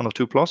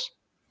 2+.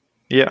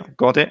 Yeah,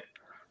 got it.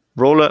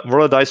 Roll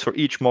a dice for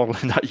each model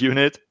in that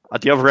unit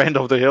at the other end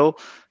of the hill.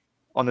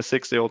 On the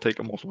 6, they all take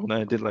a mortal wound.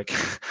 I did like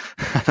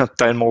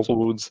 10 mortal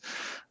wounds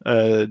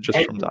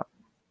just from that.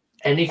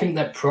 Anything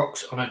that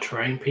procs on a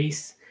terrain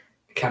piece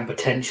can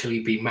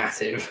potentially be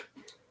massive.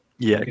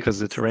 Yeah, because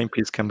the terrain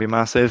piece can be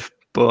massive.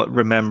 But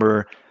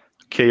remember,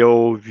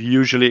 KO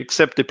usually,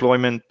 except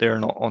deployment, they're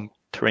not on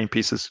terrain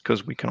pieces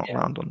because we cannot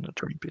land on the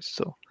terrain piece.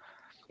 So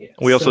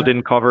we also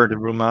didn't cover the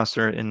Rune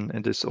Master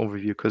in this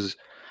overview because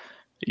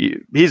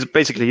he's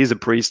a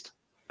priest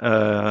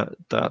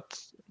that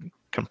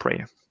can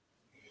pray.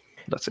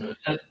 That's it.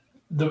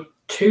 The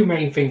 2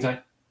 main things,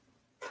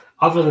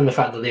 other than the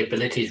fact that the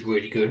ability is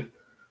really good,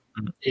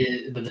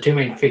 but the 2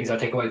 main things I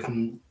take away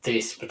from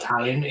this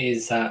battalion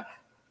is that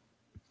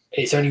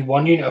it's only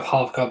 1 unit of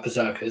Hearthguard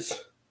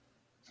Berserkers,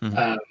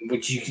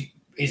 which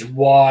is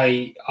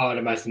why I'd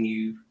imagine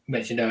you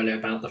mentioned earlier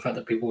about the fact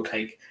that people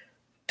take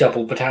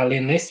double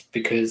battalion this,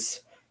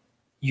 because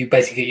you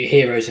basically get your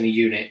heroes in a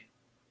unit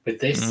with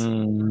this.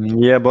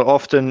 Yeah, but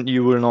often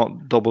you will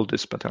not double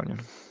this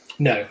battalion.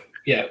 No.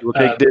 Yeah, we'll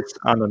take this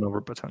and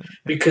another battalion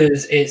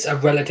because it's a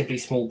relatively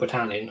small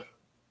battalion.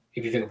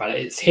 If you think about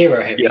it, it's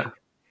hero heavy. Yeah,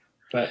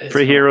 but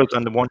 3 heroes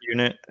and the 1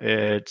 unit.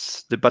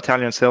 It's the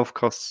battalion itself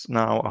costs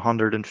now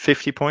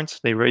 150 points.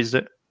 They raised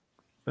it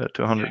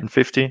to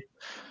 150,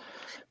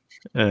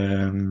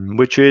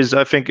 which is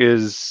I think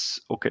is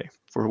okay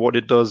for what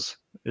it does.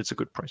 It's a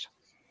good price.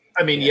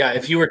 I mean,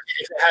 if you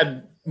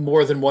had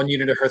more than 1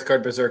 unit of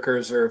Hearthguard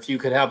Berserkers, or if you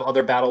could have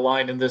other battle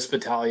line in this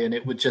battalion,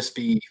 it would just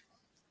be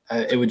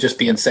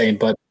insane.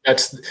 But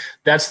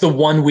that's the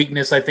one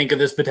weakness I think of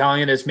this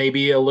battalion is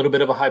maybe a little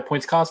bit of a high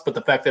points cost, but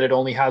the fact that it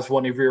only has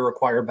 1 of your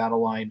required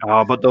battle line.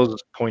 But those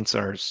points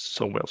are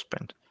so well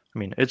spent. I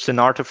mean, it's an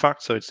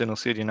artifact, so it's an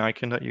Obsidian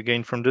Icon that you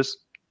gain from this.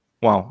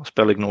 Wow,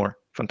 spell ignore,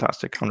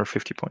 fantastic,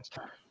 150 points.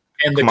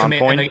 And the command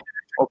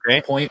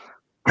point, point,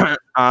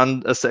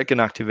 and a second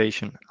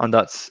activation, and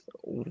that's,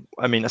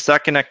 I mean, a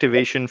second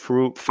activation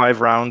through 5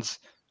 rounds.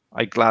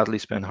 I gladly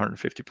spend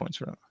 150 points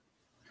for that.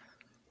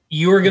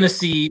 You are going to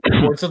see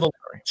Lords of the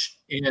Lodge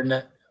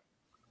in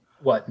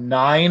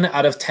 9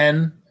 out of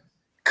 10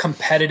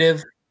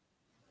 competitive.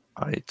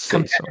 I'd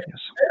say so, yes.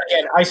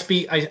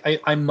 Again,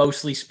 I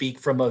mostly speak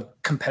from a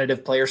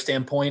competitive player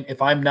standpoint.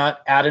 If I'm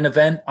not at an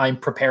event, I'm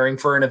preparing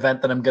for an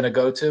event that I'm going to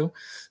go to.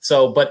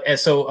 So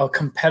a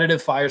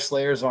competitive Fire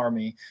Slayers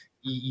army,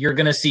 you're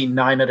going to see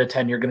 9 out of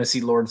 10. You're going to see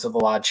Lords of the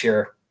Lodge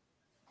here.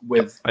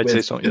 I'd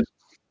say so, yes.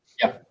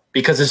 Yeah,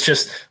 because it's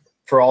just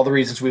for all the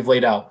reasons we've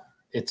laid out.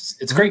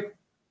 It's great.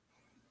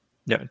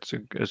 Yeah, it's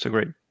a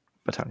great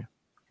battalion.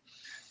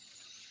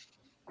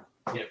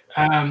 Yeah,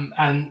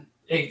 and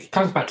it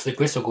comes back to the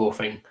Gristlegore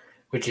thing,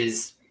 which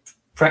is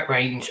threat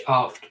range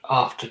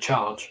after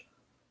charge.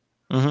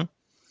 Mhm.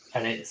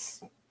 and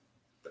it's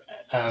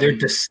They're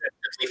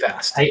deceptively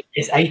fast.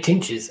 It's 8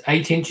 inches.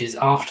 8 inches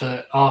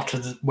after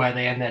where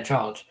they end their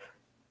charge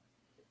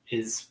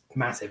is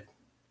massive.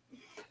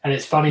 And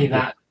it's funny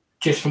that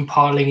just from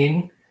piling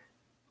in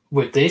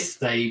with this,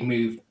 they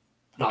move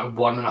like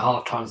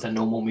 1.5 times their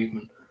normal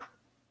movement.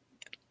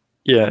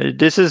 Yeah,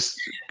 this is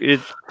it.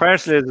 Fire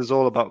Slayers is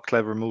all about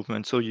clever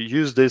movement. So you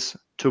use this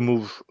to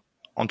move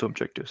onto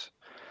objectives.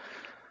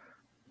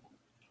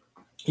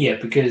 Yeah,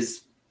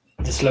 because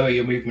the slower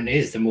your movement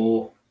is, the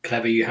more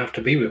clever you have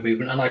to be with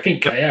movement. And I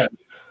think KO,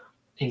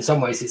 in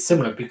some ways, it's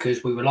similar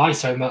because we rely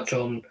so much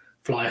on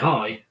fly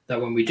high that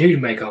when we do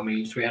make our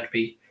moves, we have to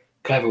be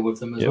clever with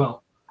them as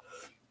well.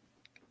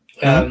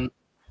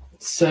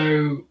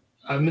 So,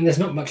 I mean, there's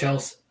not much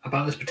else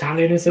about this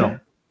battalion, is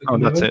there? No,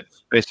 that's it.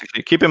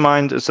 Basically, keep in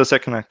mind it's a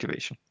second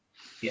activation.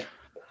 Yeah.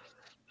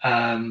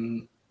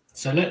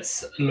 So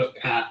let's look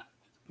at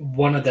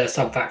one of their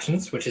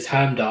sub-factions, which is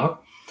Hermdar.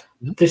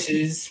 This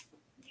is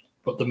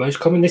what the most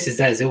common. This is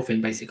their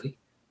Zilfin, basically.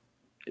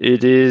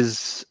 It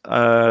is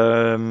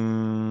arguably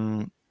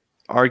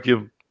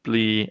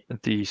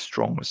the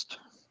strongest.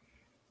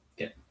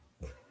 Yeah.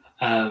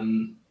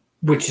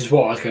 Which is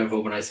what I was going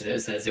for when I said it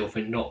as their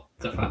Zilfin, not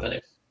the fact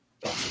that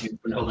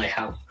they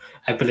have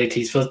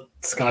abilities for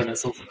sky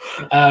missiles.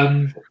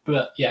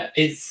 But yeah,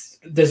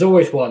 there's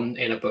always one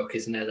in a book,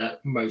 isn't there,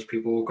 that most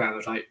people will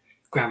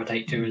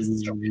gravitate to as the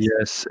strongest.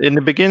 Yes, in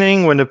the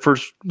beginning, when the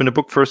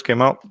book first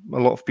came out, a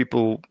lot of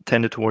people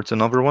tended towards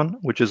another one,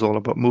 which is all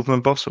about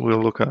movement buffs. So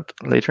we'll look at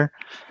later,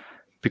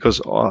 because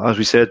as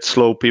we said,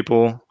 slow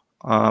people.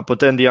 But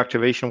then the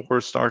activation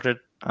wars started,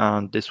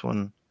 and this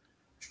one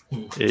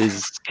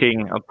is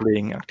king at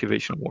playing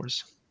activation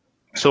wars.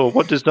 So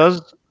what this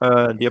does,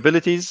 the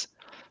abilities,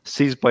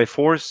 seized by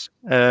force,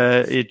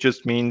 it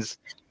just means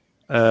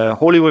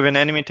wholly within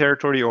enemy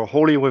territory or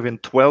wholly within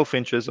 12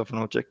 inches of an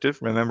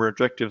objective. Remember,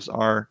 objectives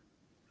are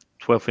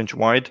 12-inch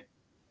wide.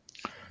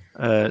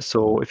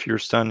 So if you're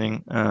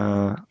standing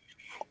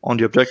on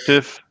the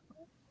objective,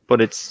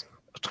 but it's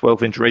a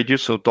 12-inch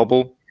radius, so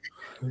double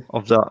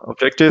of the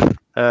objective,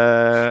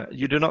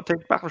 you do not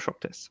take battle shock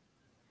tests,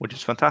 which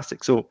is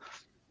fantastic. So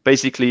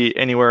basically,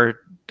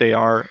 anywhere they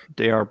are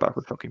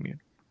battle shock immune,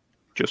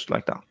 just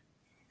like that.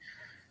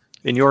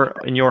 In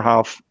your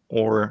half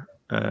or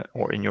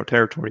in your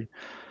territory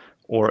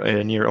or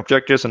near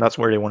objectives, and that's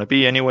where they want to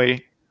be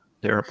anyway.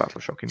 They're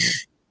battle shock immune.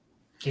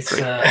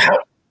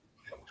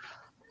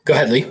 Go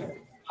ahead, Lee.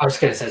 I was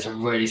going to say it's a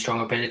really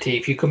strong ability.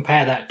 If you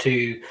compare that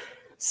to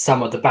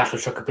some of the battle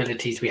shock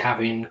abilities we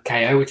have in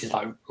KO, which is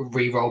like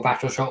re-roll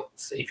battle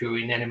shocks if you're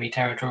in enemy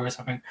territory or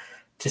something,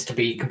 just to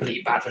be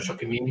complete battle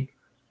shock immune.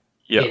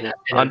 Yeah,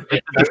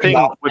 the thing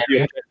with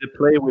the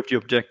play with the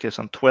objectives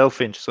on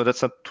 12-inch, so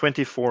that's a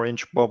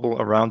 24-inch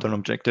bubble around an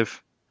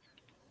objective,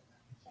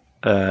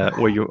 that's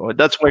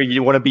where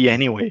you want to be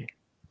anyway.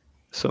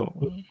 So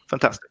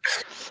fantastic.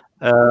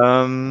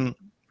 The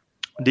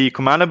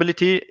command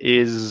ability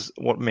is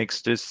what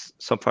makes this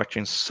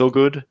sub-faction so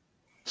good.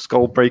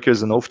 Skull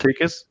Breakers and Oath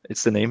Takers.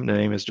 It's the name. The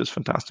name is just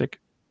fantastic.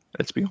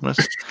 Let's be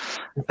honest.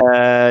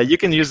 You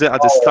can use it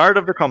at the start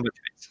of the combat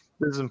phase.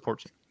 This is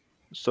important.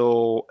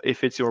 So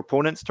if it's your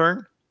opponent's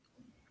turn,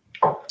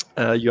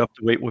 you have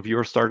to wait with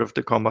your start of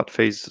the combat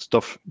phase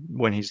stuff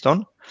when he's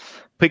done.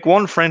 Pick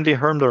one friendly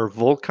Hermdar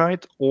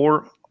Volkite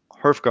or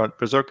Hearthguard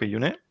Berserker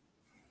unit.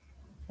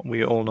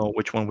 We all know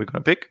which one we're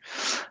going to pick.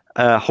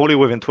 Wholly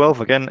within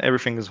 12. Again,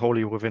 everything is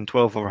wholly within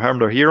 12 of a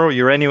Hermdar hero.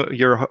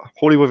 You're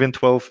wholly within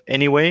 12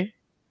 anyway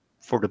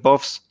for the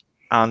buffs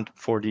and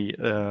for the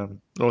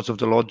Lords of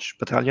the Lodge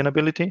battalion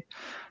ability.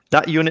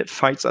 That unit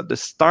fights at the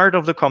start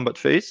of the combat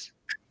phase.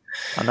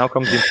 And now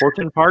comes the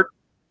important part.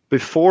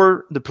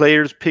 Before the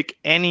players pick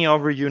any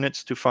other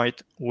units to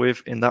fight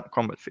with in that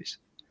combat phase.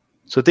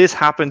 So this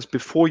happens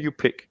before you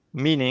pick,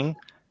 meaning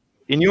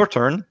in your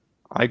turn,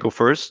 I go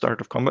first, start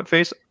of combat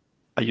phase.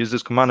 I use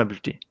this command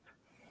ability.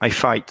 I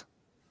fight.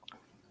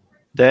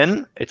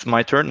 Then it's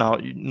my turn.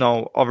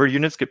 Now other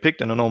units get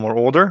picked in a normal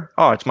order.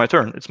 Oh, it's my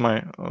turn. It's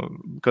my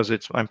because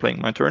I'm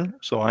playing my turn,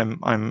 so I'm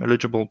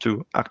eligible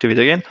to activate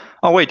again.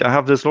 Oh wait, I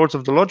have this Lords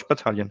of the Lodge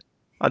battalion.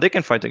 They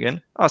can fight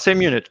again.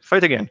 Same unit,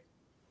 fight again.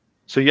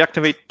 So you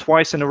activate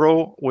twice in a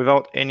row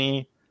without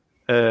any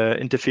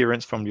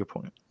interference from the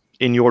opponent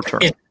in your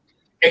turn.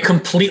 It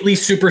completely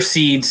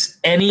supersedes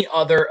any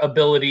other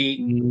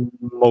ability.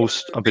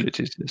 Most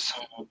abilities, yes.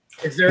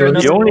 Is there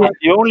the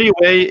only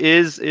way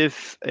is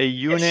if a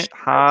unit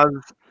has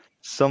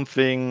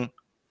something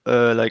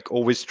like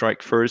always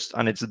strike first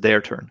and it's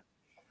their turn.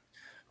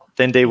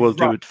 Then they will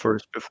do it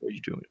first before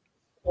you do it.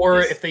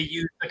 Or if they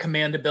use the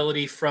command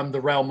ability from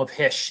the Realm of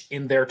Hysh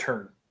in their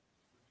turn.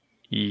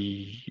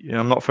 Yeah,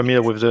 I'm not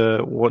familiar with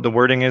what the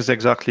wording is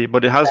exactly,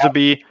 but it has to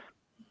be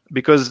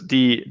because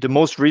the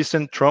most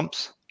recent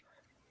trumps.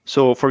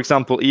 So, for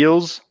example,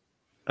 eels,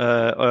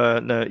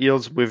 the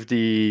eels with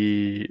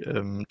the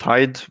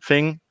tide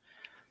thing.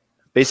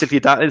 Basically,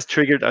 that is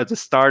triggered at the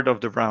start of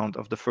the round,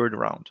 of the third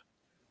round.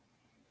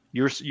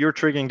 You're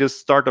triggering this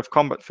start of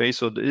combat phase,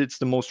 so it's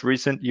the most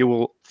recent. You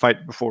will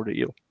fight before the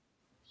eel.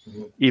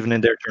 even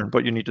in their turn,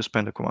 but you need to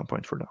spend a command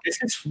point for that. This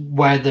is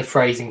where the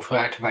phrasing for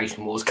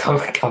activation wars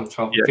comes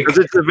from. Yeah, because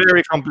it's a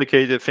very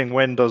complicated thing.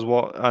 When does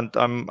what, and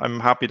I'm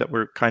happy that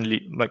we're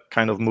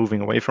kind of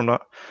moving away from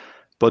that.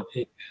 But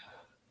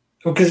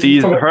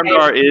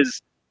Hermdar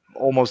is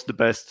almost the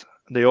best.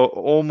 They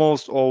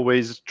almost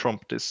always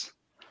trump this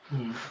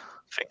thing.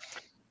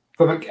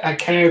 From a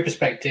KO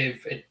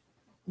perspective,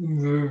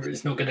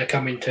 it's not going to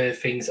come into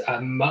things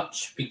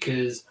much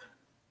because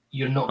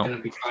you're not going to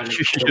be trying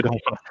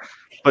to.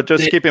 But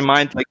just keep in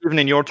mind, like even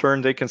in your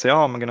turn, they can say,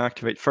 "Oh, I'm going to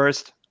activate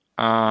first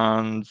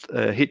and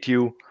hit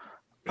you,"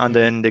 and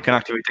then they can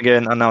activate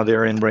again, and now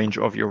they're in range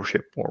of your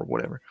ship or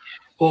whatever.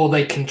 Or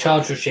they can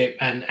charge your ship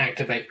and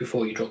activate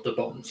before you drop the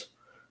bombs.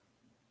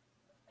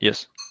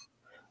 Yes.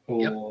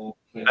 Or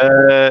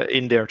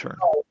in their turn.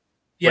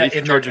 Yeah, if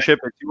you charge the ship,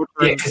 it's your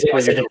turn. Yeah,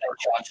 because they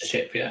charge the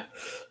ship. Yeah.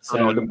 So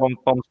no, the bombs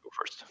go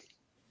first.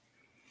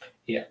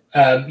 Yeah.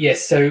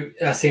 Yes. So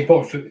that's the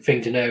important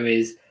thing to know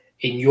is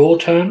in your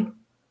turn,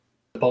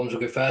 the bombs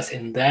will go first.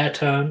 In their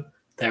turn,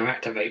 they'll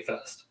activate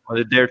first. Well,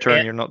 in their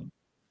turn, you're not.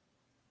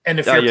 And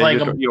if you're playing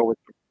them, and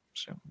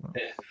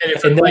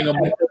if you're playing them,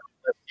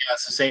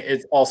 it's the same.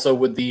 It's also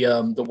with the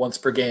once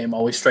per game,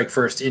 always strike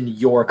first in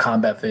your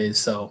combat phase.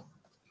 So.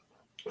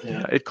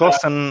 Yeah, it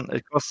costs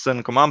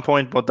an command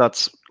point, but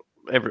that's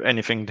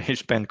anything they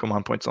spend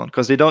command points on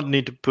because they don't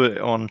need to put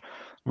it on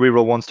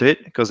reroll ones to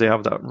hit because they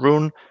have that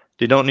rune.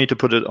 They don't need to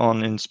put it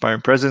on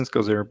Inspiring Presence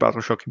because they're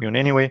Battle Shock immune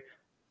anyway.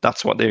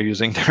 That's what they're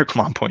using their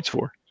command points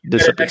for. You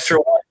get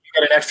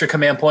an extra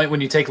command point when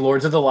you take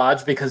Lords of the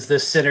Lodge because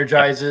this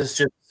synergizes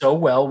just so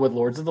well with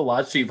Lords of the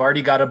Lodge. So you've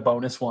already got a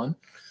bonus one.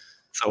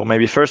 So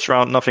maybe first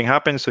round nothing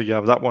happens, so you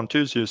have that one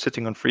too. So you're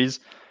sitting on freeze.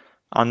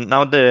 And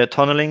now the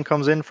tunneling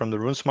comes in from the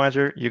Rune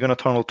Smiter. You're going to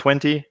tunnel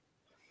 20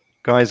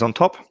 guys on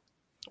top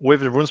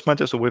with the Rune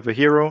Smiter, so with a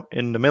hero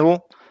in the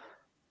middle.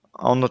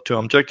 On the two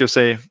objectives,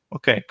 say,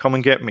 okay, come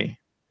and get me.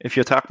 If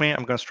you attack me,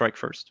 I'm going to strike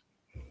first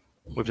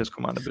with this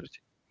command ability.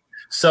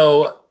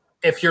 So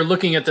if you're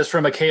looking at this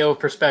from a KO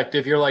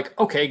perspective, you're like,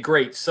 okay,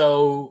 great.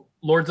 So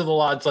Lords of the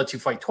Lodge lets you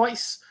fight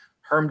twice.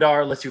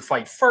 Hermdar lets you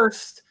fight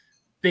first.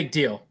 Big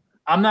deal.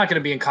 I'm not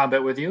going to be in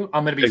combat with you.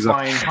 I'm going to be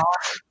flying high.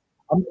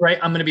 I'm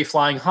going to be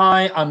flying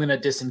high. I'm going to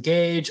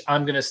disengage.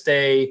 I'm going to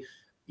stay,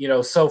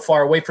 so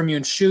far away from you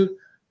and shoot.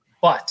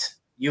 But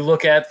you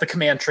look at the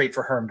command trait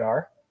for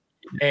Hermdar,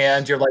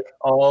 and you're like,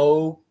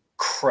 oh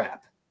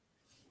crap.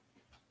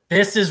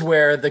 This is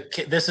where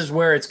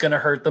it's going to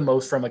hurt the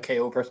most from a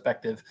KO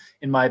perspective,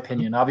 in my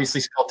opinion.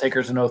 Obviously, Skull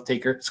Breakers and Oath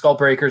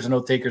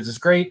Takers is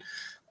great,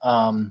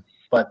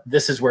 but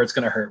this is where it's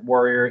going to hurt.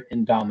 Warrior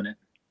and Dominant.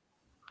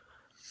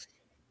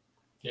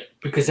 Yeah,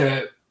 because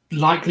they're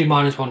likely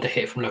 -1 to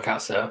hit from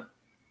Lookout Sir.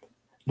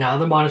 Now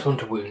the -1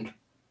 to wound,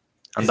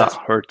 and that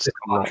hurts.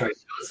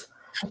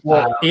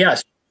 Well,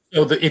 yes.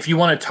 So if you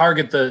want to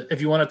target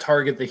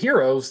the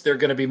heroes, they're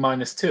going to be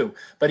 -2.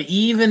 But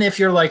even if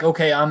you're like,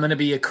 okay, I'm going to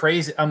be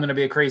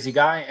a crazy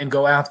guy and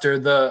go after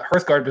the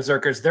Hearthguard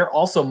Berserkers, they're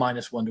also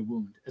 -1 to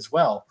wound as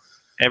well.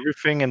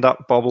 Everything in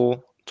that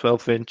bubble,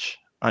 12-inch,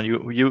 and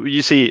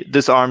you see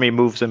this army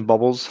moves in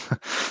bubbles,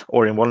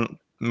 or in one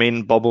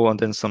main bubble and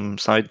then some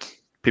side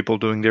people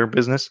doing their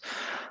business.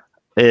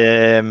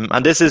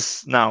 And this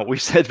is now we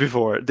said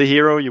before the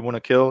hero you want to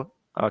kill.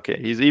 Okay,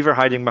 he's either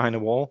hiding behind a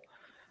wall.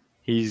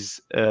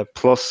 He's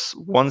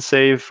 +1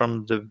 save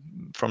from the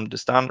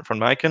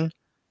icon.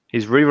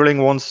 He's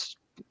rerolling once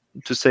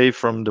to save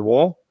from the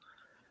wall.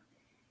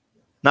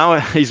 Now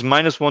he's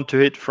 -1 to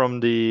hit from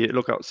the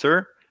Lookout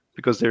Sir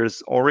because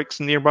there's Oryx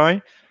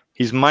nearby.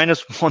 He's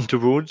 -1 to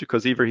wound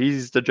because either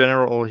he's the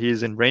general or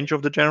he's in range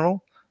of the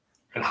general.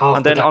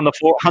 And then on the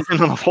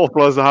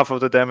 4+, half of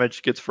the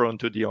damage gets thrown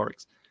to the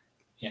Oryx.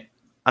 Yeah.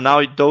 And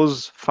now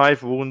those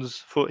 5 wounds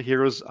for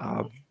heroes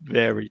are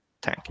very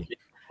tanky.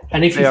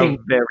 And if you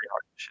think very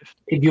hard to shift.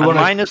 If you want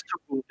 -2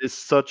 wound is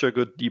such a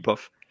good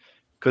debuff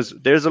because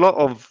there's a lot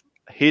of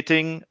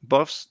hitting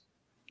buffs,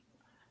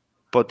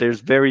 but there's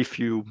very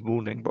few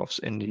wounding buffs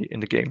in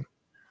the game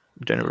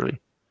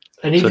generally.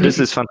 And so this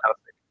is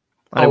fantastic.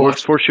 And it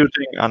works for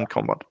shooting and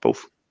combat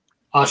both.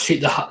 I'll shoot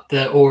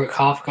the Auric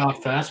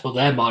Hearthguard first. Well,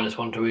 they're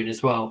 -1 to wound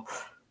as well.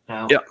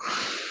 Now. Yeah,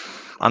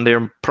 and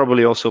they're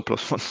probably also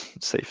 +1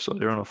 safe, so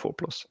they're on a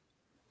 4+.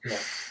 Yeah.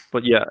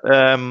 But yeah,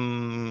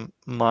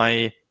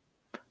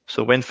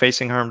 so when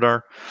facing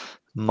Hermdar,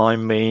 my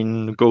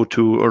main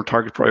go-to or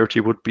target priority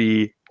would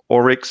be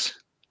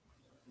Oryx.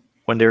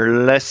 When they're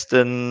less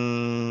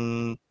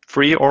than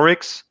 3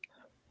 Oryx,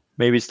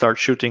 maybe start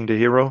shooting the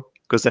hero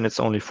because then it's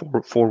only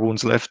four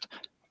wounds left,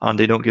 and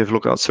they don't give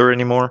Lookout Sir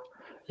anymore.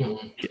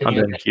 Mm-hmm. And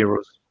then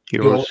heroes.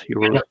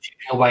 Shooting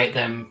away at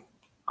them.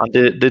 And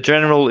the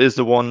general is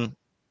the one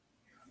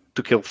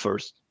to kill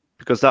first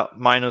because that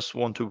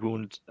 -1 to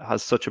wound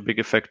has such a big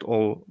effect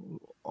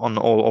on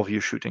all of you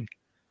shooting.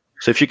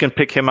 So if you can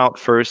pick him out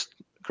first,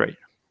 great.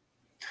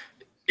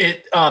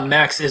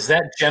 Max, is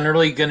that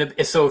generally going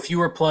to? So if you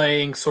were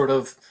playing sort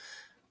of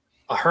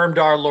a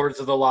Hermdar Lords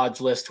of the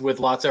Lodge list with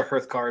lots of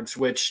Hearth cards,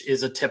 which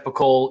is a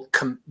typical,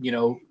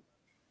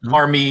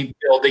 army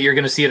build that you're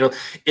going to see it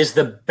is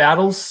the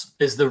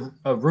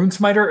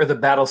Runesmiter or the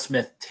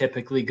Battlesmith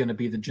typically going to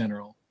be the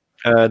general?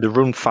 The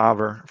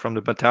Runefather from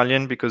the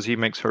battalion, because he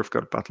makes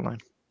Hearthguard battle line.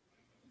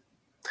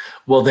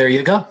 Well, there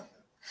you go.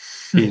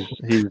 He's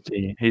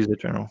the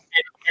general.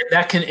 And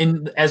that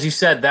can, as you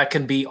said, that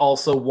can be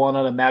also one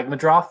on a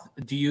Magmadroth.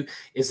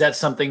 Is that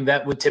something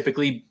that would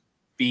typically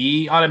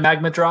be on a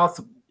Magmadroth?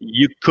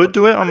 You could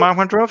do it on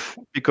Magmadroth,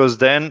 because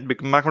then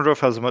Magmadroth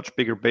has a much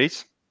bigger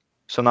base.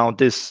 So now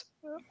this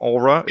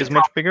aura is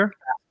much bigger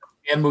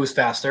and moves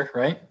faster,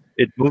 right?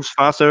 It moves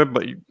faster,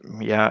 but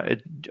yeah,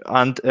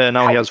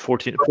 now he has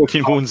 14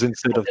 wounds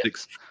instead of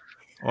 6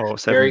 or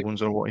 7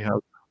 wounds or what he has.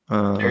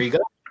 There you go.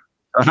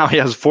 Now he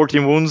has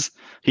 14 wounds.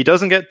 He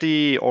doesn't get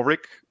the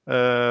Auric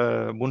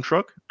wound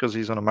shrug because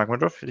he's on a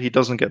Magmadroth. He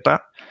doesn't get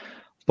that,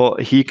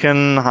 but he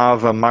can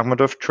have a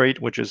Magmadroth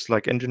trait, which is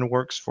like engine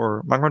works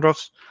for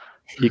Magmadroths.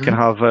 He can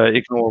have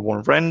ignore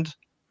 1 rend.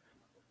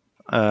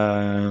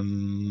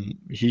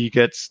 He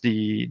gets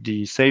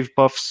the save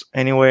buffs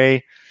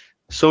anyway.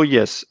 So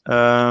yes,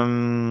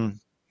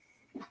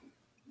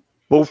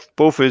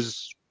 both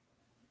is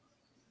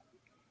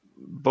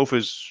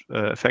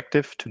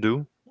effective to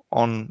do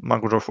on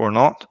Magmadroth or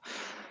not.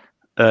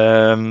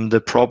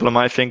 The problem,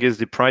 I think, is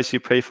the price you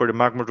pay for the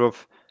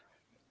Magmadroth.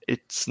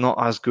 It's not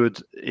as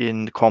good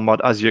in combat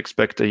as you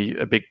expect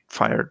a big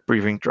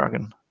fire-breathing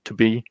dragon to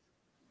be.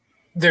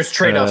 There's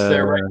trade-offs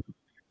there, right?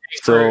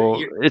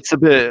 So it's a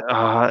bit.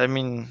 I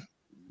mean,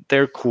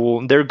 they're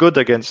cool. They're good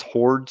against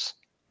hordes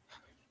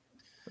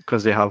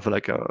because they have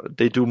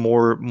they do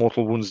more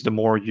mortal wounds the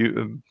more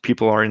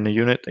people are in the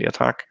unit they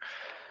attack.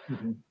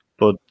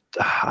 But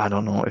I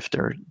don't know if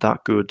they're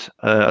that good.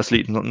 At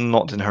least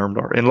not in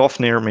Hermdar. In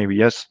Lofnir, maybe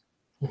yes,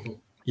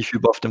 if you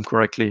buff them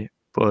correctly.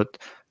 But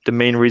the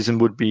main reason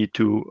would be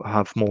to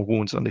have more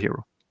wounds on the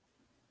hero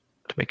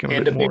to make him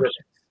a bit more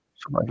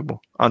survivable,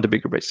 and the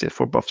bigger base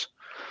for buffs.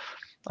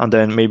 And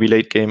then maybe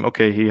late game,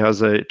 okay, he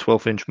has a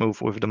 12-inch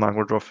move with the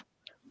Magmadroth,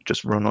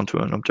 just run onto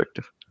an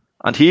objective.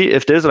 And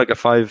if there's like a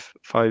 5,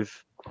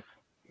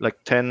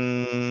 like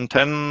 10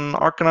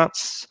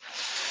 Arcanauts,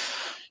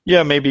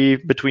 yeah, maybe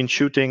between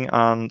shooting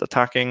and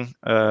attacking,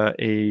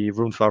 a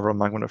Runefather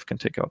Magmadroth can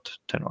take out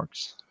 10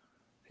 arcs.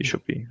 He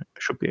should be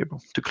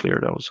able to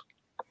clear those.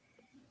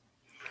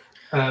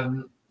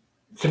 So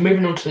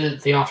moving on to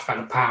the Artifact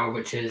of Power,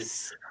 which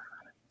is...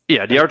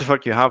 Yeah, the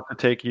artifact you have to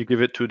take, you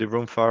give it to the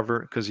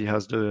Runefather because he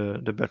has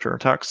the better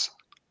attacks.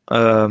 He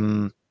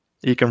can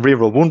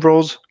reroll wound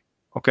rolls.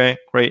 Okay,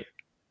 great.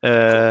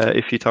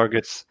 If he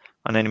targets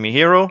an enemy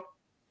hero.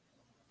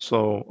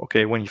 So,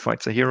 okay, when he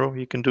fights a hero,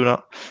 he can do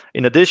that.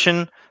 In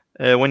addition,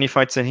 when he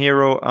fights a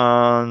hero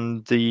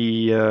and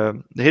the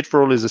hit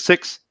roll is a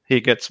 6, he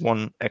gets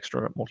 1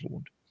 extra mortal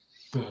wound.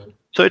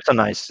 So it's a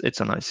nice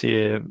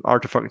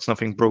artifact. It's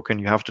nothing broken.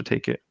 You have to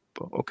take it.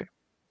 But okay,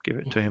 give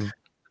it to him.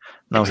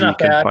 Now he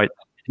can fight.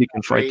 He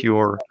can fight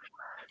your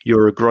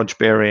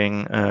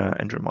grudge-bearing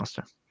Endrin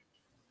Master.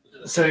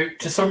 So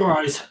to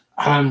summarize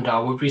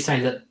Hermdar, would we say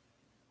that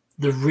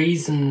the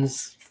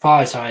reasons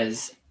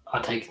Firesides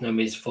are taking them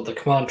is for the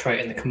command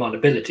trait and the command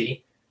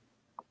ability,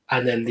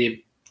 and then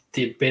the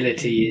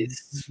ability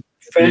is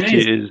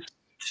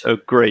a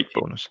great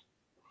bonus.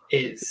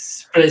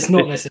 But it's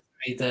not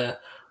necessarily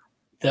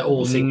the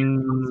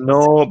all-seeing.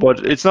 No,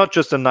 but it's not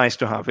just a nice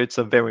to have. It's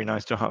a very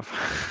nice to have.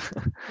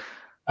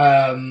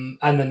 And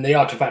then the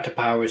Artifact of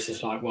Power is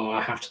just like, well,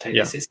 I have to take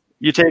this.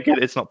 You take it,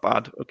 it's not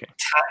bad. Okay.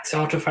 Tax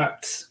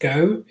artifacts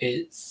go.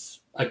 It's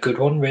a good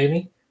one,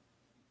 really.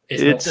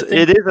 It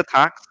is a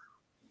tax,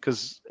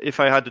 because if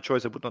I had the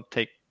choice, I would not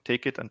take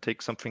it and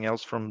take something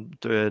else from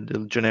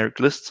the generic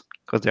lists,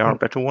 because there are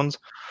better ones.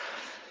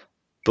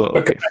 But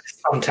okay.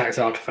 Some tax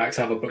artifacts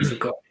other books have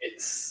got.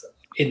 It's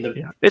in the.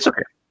 Yeah, it's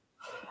okay.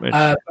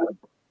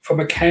 From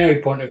a KO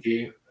point of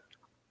view,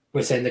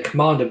 we're saying the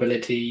command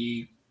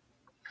ability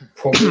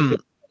probably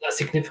not that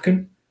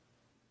significant,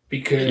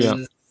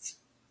 because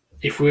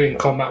if we're in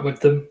combat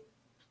with them,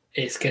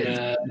 it's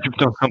gonna. You've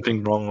done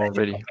something wrong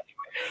already.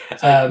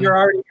 You're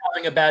already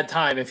having a bad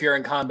time if you're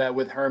in combat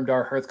with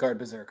Hermdar Hearthguard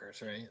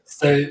Berserkers, right?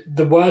 So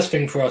the worst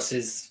thing for us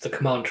is the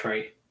command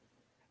trait,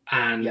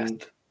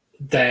 and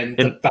then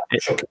the battle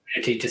shock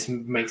ability just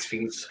makes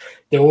things.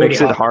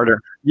 Makes it harder.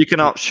 You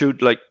cannot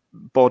shoot like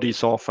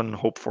bodies off and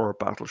hope for a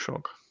battle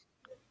shock.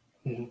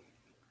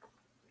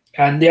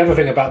 And the other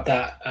thing about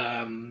that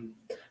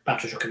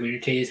battle shock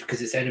community is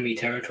because it's enemy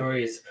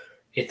territory. Is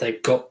if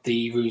they've got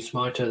the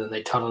Runesmiter, then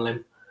they tunnel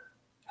him,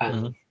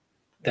 and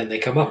then they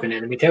come up in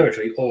enemy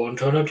territory or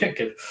onto an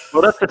objective.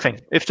 Well, that's the thing.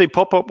 If they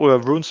pop up with a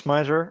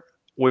Runesmiter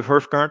with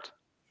Hearthguard,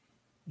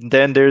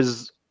 then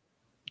there's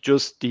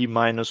just the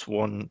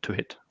 -1 to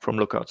hit from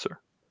Lookout Sir.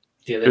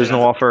 Yeah, there's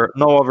no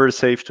other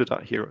save to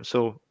that hero,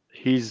 so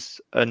he's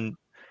an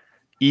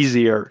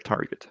easier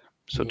target,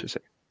 so to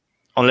say,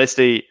 unless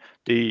they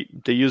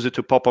use it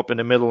to pop up in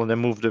the middle and then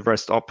move the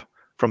rest up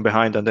from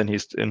behind, and then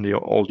he's in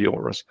all the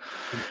auras,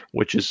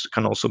 which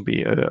can also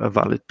be a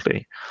valid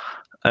play.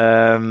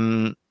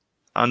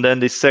 And then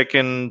the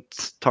second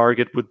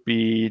target would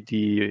be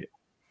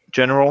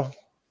general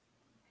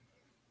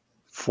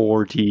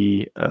for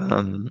the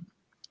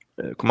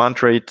command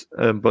trait,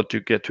 but to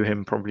get to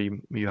him,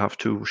 probably you have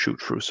to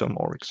shoot through some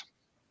Oryx.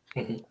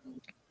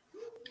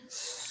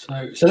 So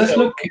let's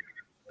look.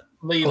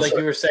 Lee, like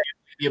you were saying,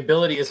 the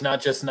ability is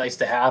not just nice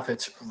to have;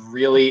 it's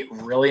really,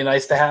 really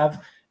nice to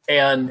have.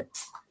 And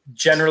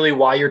generally,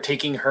 why you're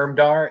taking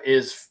Hermdar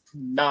is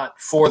not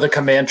for the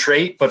command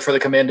trait, but for the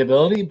command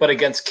ability. But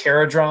against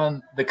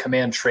Caradron, the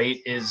command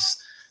trait is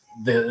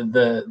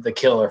the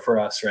killer for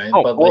us, right?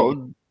 Oh, but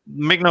well,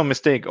 make no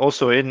mistake.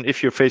 Also,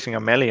 if you're facing a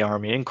melee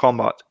army in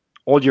combat,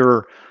 all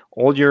your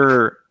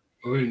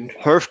Wound.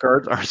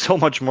 Hearthguards are so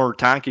much more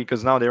tanky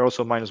because now they're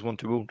also -1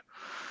 to wound.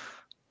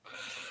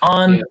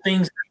 On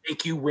things that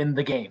make you win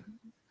the game.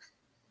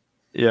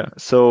 Yeah,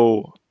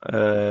 so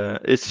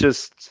it's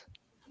just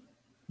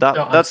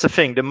that's the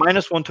thing. The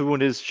 -1 to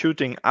wound is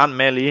shooting and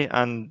melee,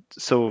 and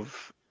so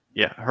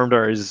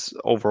Hermdar is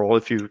overall,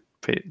 if you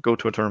go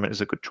to a tournament,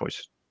 is a good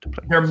choice to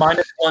play. They're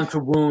 -1 to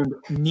wound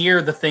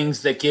near the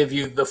things that give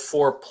you the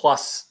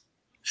 4+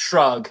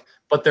 shrug,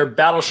 but they're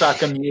battle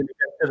shock immune to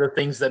the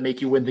things that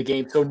make you win the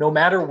game. So no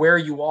matter where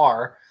you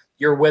are,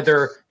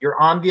 whether you're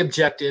on the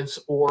objectives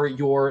or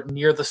you're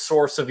near the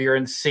source of your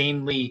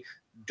insanely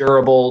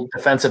durable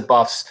defensive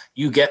buffs,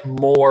 you get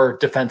more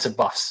defensive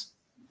buffs.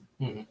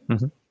 Mm-hmm.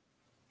 Mm-hmm.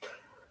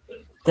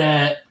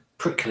 They're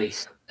prickly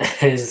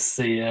is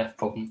the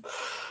problem.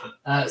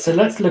 So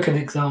let's look at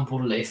an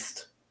example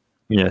list.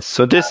 Yes,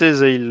 so this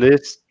is a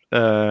list,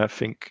 I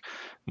think,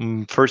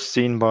 first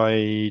seen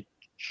by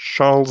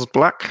Charles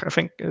Black, I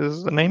think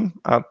is the name,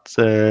 at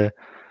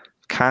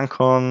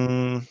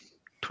CanCon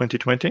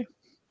 2020.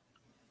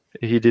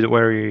 He did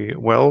very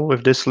well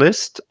with this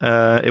list.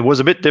 It was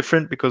a bit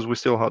different because we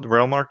still had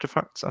realm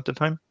artifacts at the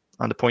time,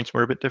 and the points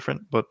were a bit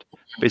different, but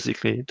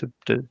basically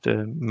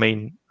the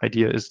main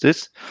idea is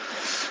this.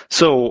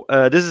 So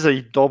this is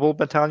a double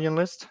battalion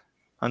list,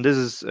 and this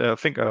is, I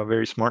think, a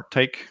very smart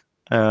take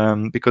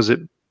because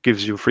it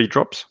gives you free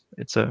drops.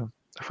 It's a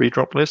free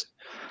drop list.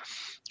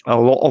 A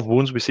lot of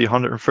wounds. We see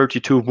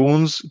 132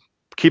 wounds.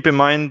 Keep in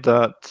mind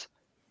that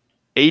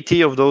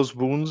 80 of those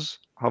wounds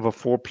have a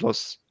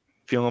 4+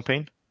 feel no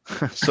pain.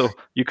 So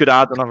you could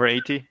add another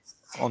 80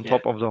 on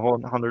top of the whole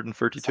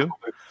 132.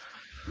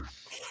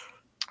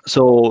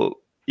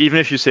 So even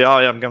if you say, "Oh,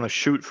 yeah, I'm going to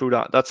shoot through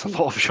that," that's a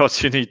lot of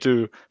shots you need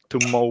to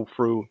mow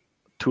through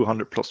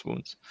 200+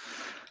 wounds.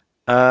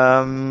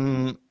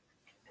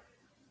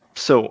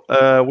 So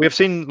we have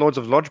seen Lords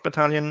of the Lodge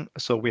Battalion.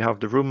 So we have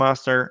the Rune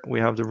Master, we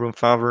have the Rune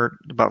Father,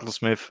 the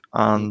Battlesmith,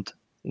 and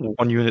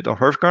 1 unit of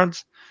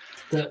Hearthguards.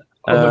 The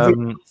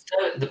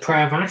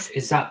Prayer of Ash,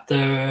 is that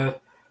the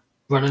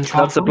run and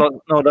charge one?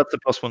 That's the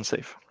 +1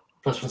 save.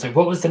 +1 save.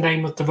 What was the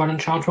name of the run and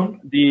charge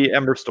one? The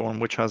Ember Storm,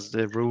 which has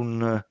the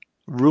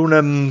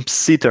Runem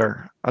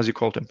Seater, as you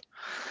called him.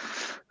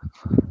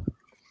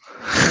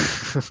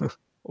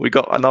 We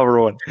got another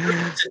one.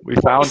 We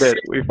found it.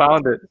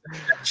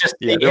 Just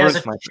he has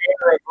a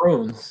chair of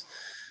runes.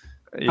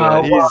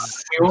 Yeah, we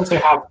also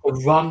have the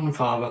Run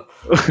Father.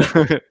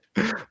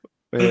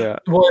 Yeah.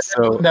 Well,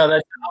 no,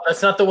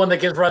 that's not the one that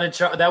gives run and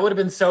charge. That would have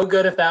been so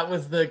good if that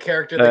was the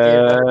character that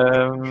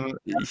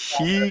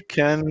gave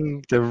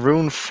the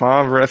Rune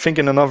Father, I think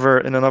in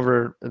another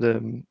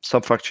the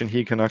sub-faction,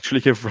 he can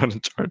actually give run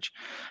and charge.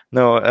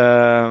 No,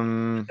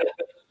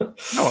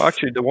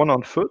 actually the one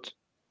on foot.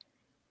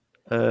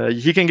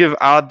 He can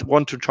add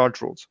 1 to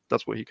charge rolls.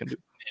 That's what he can do.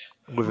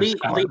 Lee,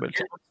 I'm sorry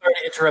to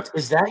interrupt.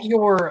 Is that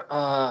your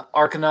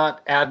Arcanaut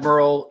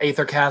Admiral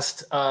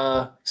Aethercast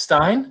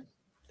Stein?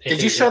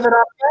 Did you show that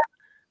off yet?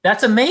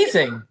 That's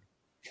amazing.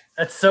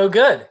 That's so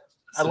good.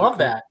 I love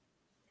that.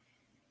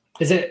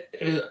 Is it?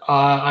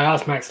 I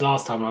asked Max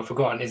last time and I've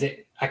forgotten. Is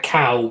it a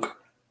Kaug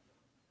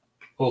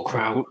or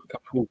Kraug?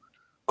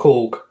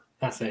 Korg.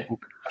 That's it.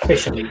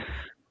 Officially,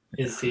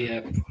 is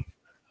the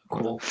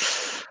call.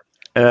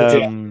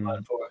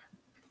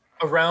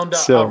 Around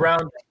the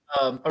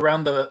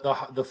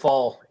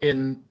fall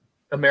in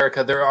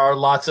America, there are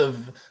lots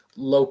of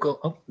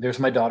local. Oh, there's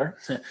my daughter.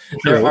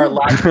 There are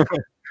lots.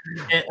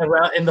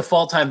 Around in the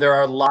fall time, there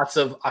are lots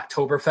of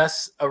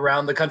Oktoberfests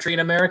around the country in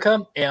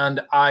America,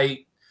 and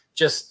I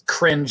just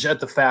cringe at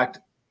the fact,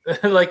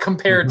 like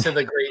compared to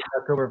the great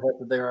Oktoberfest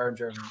that there are in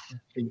Germany.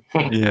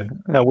 Yeah,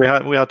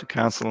 we had to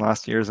cancel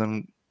last year's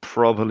and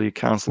probably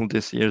cancel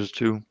this year's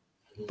too,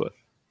 but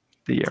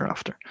the year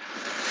after.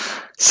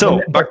 So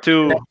back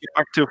to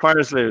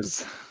Fire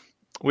Slayers.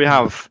 We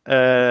have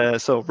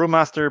Rune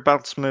Master,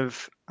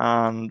 Battlesmith,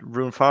 and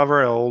Rune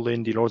Father are all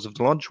in the Lords of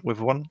the Lodge with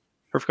 1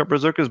 Hearthguard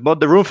Berserkers, but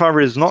the Rune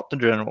Father is not the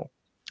general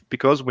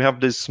because we have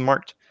this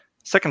smart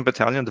 2nd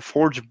battalion, the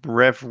Forge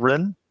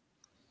Brethren,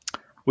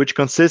 which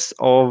consists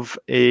of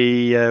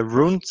a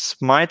Rune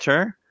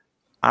Smiter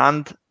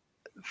and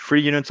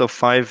 3 units of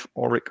 5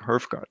 Auric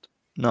Hearthguard.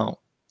 Now,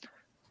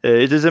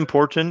 it is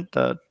important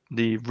that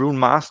the Rune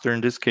Master in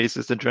this case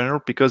is the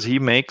general because he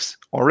makes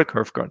Auric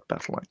Hearthguard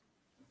battle line.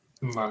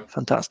 Right.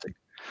 Fantastic.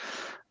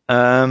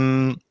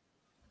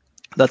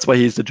 That's why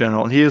he's the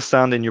general. He'll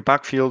stand in your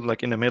backfield,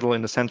 like in the middle,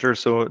 in the center,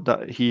 so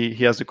that he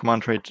has the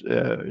command trait.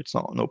 It's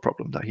no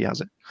problem that he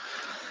has it.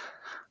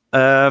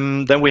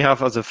 Then we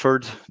have as the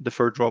third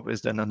drop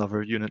is then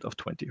another unit of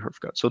 20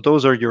 Hearthguard. So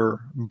those are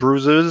your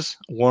bruises.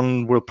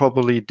 One will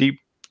probably deep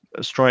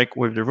strike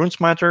with the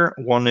Runesmiter.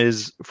 One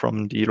is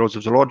from the Lords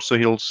of the Lodge, so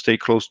he'll stay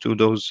close to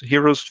those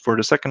heroes for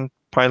the second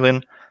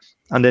pile-in.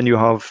 And then you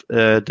have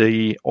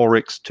the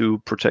Oryx to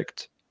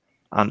protect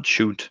and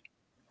shoot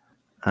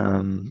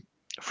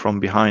from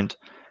behind.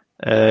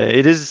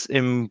 It is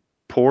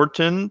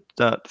important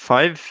that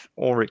 5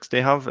 Oryx,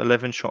 they have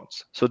 11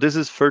 shots. So this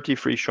is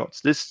 33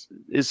 shots. This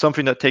is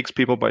something that takes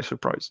people by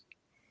surprise.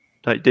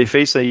 Like they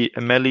face a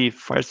melee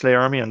Fireslayer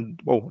army, and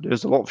whoa,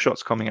 there's a lot of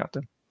shots coming at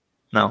them.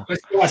 Now, like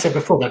I said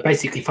before, they're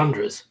basically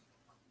Thunderers.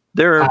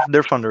 They're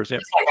Thunderers, yeah.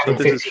 Like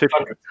so this is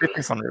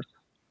 50 Thunderers.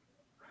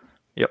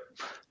 Yep.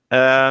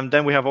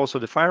 Then we have also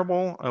the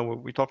Fireball.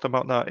 We talked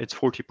about that. It's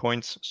 40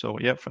 points. So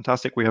yeah,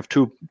 fantastic. We have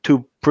two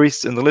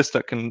priests in the list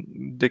that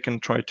can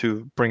try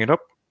to bring it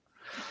up.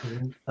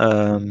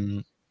 Mm-hmm.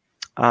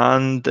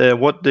 And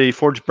what the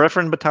Forged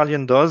Brethren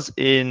Battalion does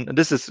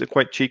this is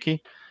quite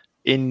cheeky,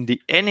 in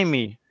the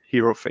enemy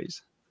hero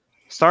phase.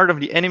 Start of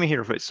the enemy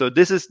hero phase. So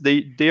this is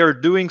they are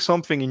doing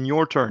something in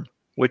your turn,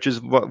 which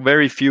is what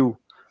very few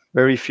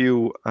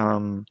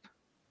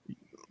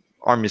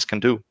armies can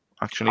do.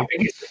 Actually, I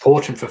think it's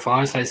important for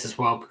Fireslayers as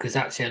well, because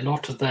actually a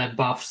lot of their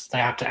buffs they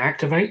have to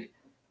activate.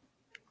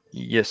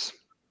 Yes.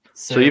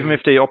 So even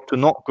if they opt to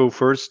not go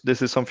first,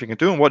 this is something you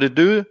can do. And what it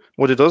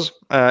does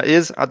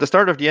is at the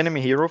start of the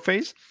enemy hero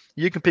phase,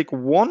 you can pick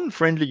one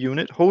friendly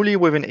unit wholly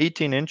within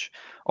 18-inch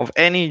of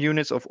any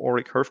units of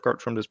Auric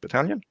Hearthguard from this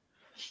battalion.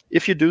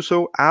 If you do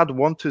so, add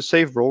 1 to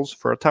save rolls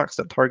for attacks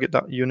that target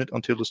that unit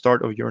until the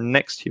start of your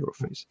next hero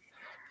phase.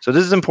 So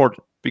this is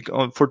important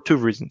for 2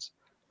 reasons.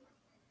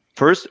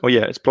 First,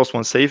 it's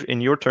 +1 save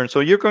in your turn. So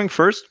you're going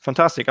first.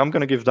 Fantastic. I'm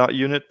going to give that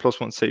unit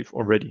 +1 save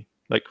already,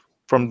 like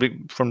from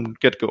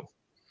get-go.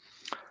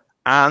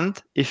 And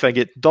if I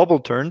get double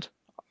turned,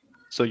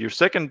 so you're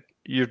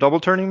double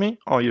turning me,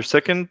 or your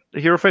second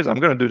hero phase, I'm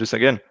going to do this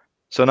again.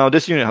 So now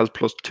this unit has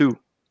 +2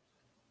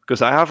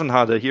 because I haven't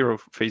had a hero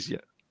phase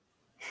yet.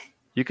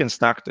 You can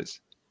stack this.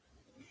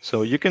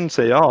 So you can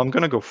say, I'm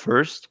going to go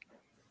first.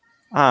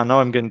 Now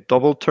I'm getting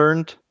double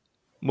turned.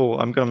 Well,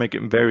 I'm going to make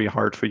it very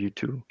hard for you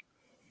to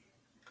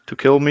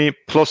kill me,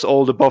 plus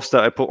all the buffs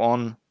that I put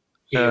on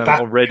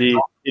already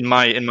in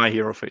my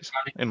hero phase,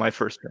 in my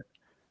first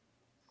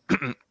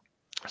turn.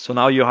 So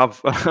now you have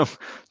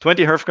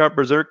 20 Hearthguard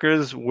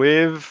Berserkers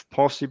with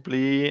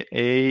possibly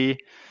a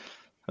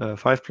 5+, 4+,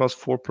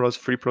 3+,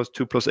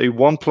 2+, a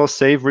 1+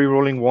 save,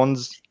 rerolling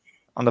 1s,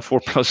 and a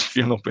 4+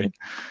 Funeral Bane.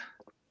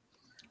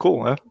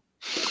 Cool, huh?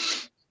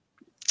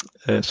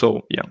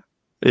 So yeah,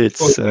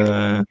 it's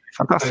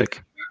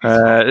fantastic.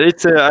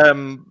 It's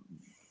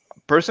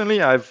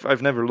personally,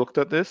 I've never looked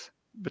at this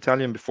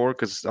battalion before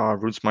because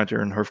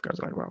Runesmiter and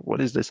Hearthguard are like, wow, what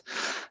is this?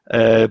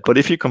 But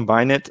if you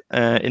combine it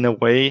in a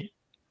way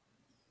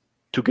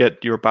to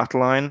get your battle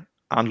line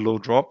and low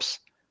drops,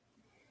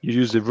 you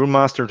use the Rune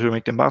Master to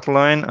make the battle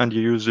line, and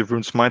you use the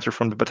Runesmiter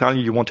from the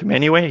battalion. You want him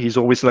anyway. He's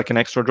always like an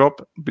extra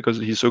drop because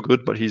he's so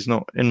good, but he's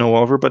not in no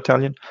other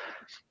battalion.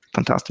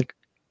 Fantastic.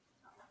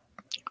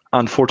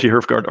 And 40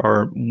 Hearthguard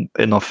are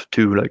enough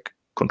to like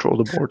control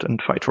the board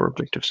and fight for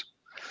objectives.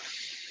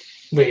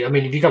 I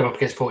mean, if you come up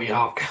against 40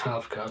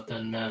 Hearthguard,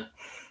 then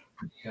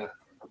yeah.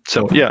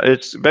 So yeah,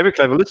 it's very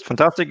clever list.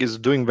 Fantastic. It's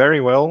doing very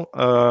well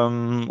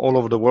all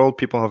over the world.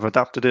 People have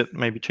adapted it,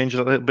 maybe changed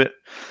it a little bit.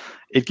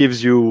 It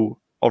gives you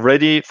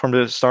already from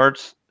the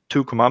start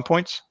 2 command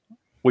points,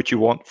 which you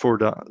want for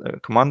the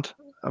command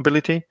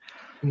ability.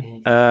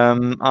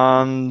 Mm-hmm.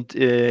 And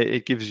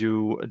it gives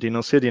you the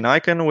Nulcidian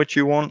icon, which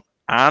you want,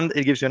 and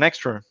it gives you an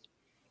extra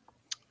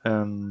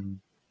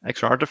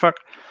artifact.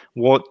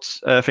 What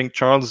I think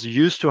Charles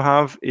used to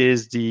have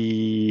is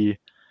the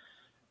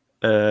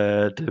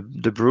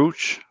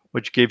brooch,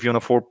 which gave you on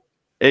a 4.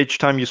 Each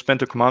time you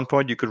spent a command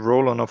point, you could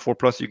roll on a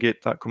 4+. You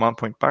get that command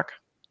point back.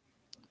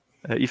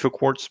 Ether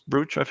Quartz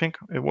brooch, I think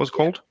it was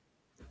called.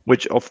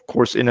 Which, of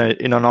course, in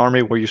an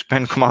army where you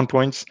spend command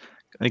points,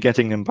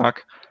 getting them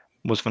back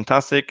was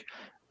fantastic.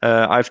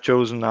 I've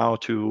chosen now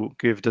to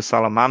give the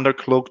Salamander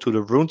Cloak to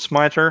the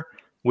Runesmiter,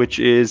 which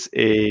is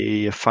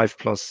a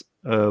 5+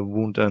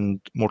 wound and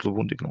mortal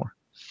wound ignore.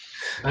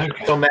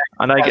 Okay. So,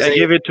 and I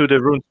give it to the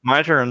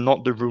Runesmiter and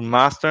not the Rune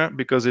Master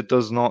because it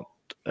does not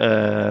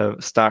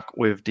stack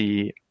with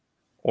the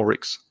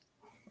Oryx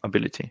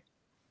ability.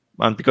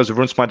 And because the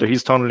Runesmiter,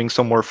 he's tunneling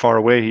somewhere far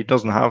away, he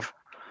doesn't have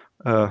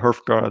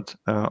Hearthguard,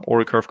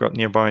 Auric Hearthguard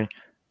nearby,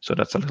 so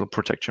that's a little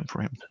protection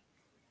for him.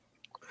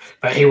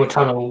 But he will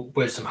tunnel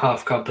with some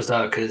Hearthguard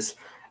Berserkers,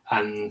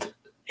 and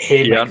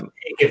he'll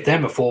give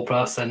them a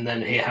 4+, and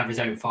then he'll have his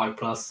own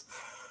 5+.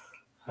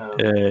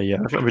 Yeah,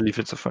 I believe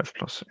it's a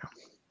 5+.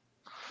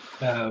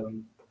 Yeah.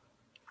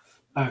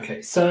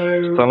 Okay,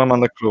 so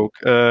Salamander Cloak,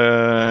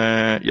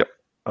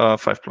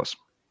 5+.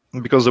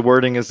 Because the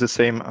wording is the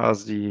same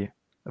as the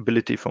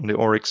ability from the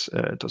Oryx,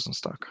 it doesn't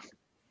stack.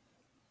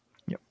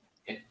 Yeah.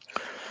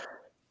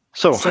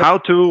 So how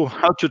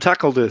to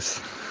tackle this?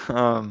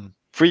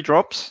 3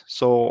 drops.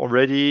 So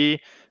already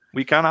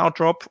we can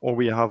outdrop, or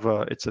we have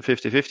it's a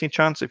 50-50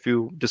 chance if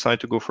you decide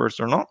to go first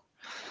or not.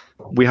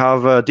 We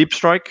have a deep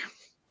strike,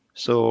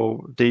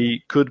 so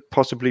they could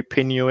possibly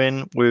pin you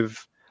in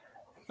with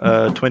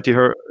 20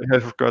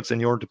 Hrothgars in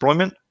your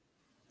deployment.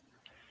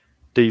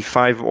 The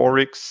 5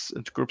 Oryx,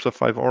 groups of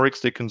 5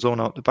 Oryx, they can zone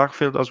out the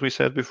backfield, as we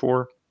said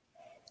before,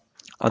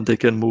 and they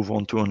can move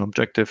on to an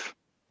objective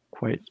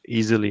quite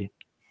easily.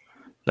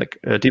 Like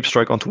a deep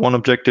strike onto one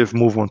objective,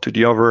 move on to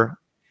the other,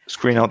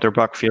 screen out their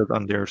backfield,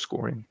 and they're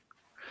scoring.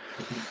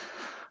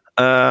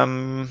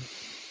 I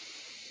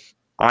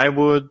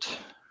would.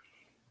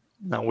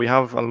 Now we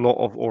have a lot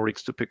of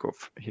Oryx to pick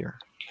off here.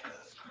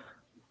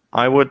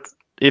 I would,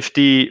 if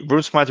the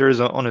Runesmiter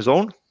is on his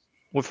own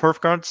with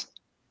Hrothgars,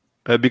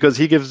 because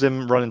he gives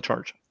them run and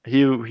charge.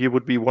 He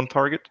would be one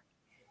target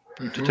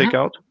to take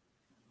out.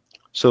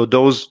 So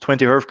those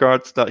 20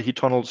 Hrothgars that he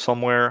tunneled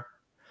somewhere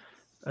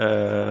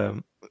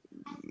can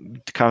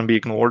be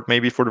ignored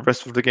maybe for the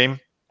rest of the game,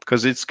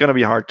 because it's going to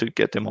be hard to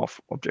get them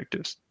off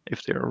objectives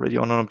if they're already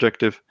on an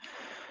objective.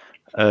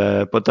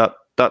 But that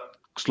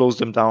slows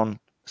them down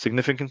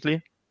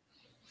significantly.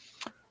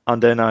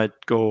 And then I'd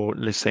go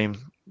the same,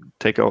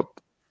 take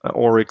out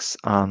Oryx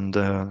and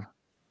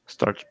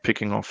start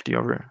picking off the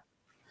other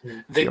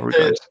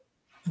guys.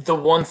 The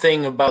one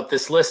thing about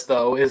this list,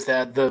 though, is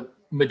that the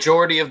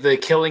majority of the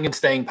killing and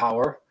staying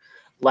power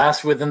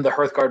lasts within the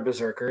Hearthguard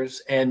Berserkers,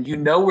 and you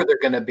know where they're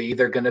going to be.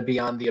 They're going to be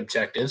on the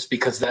objectives,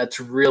 because that's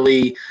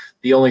really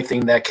the only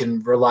thing that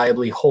can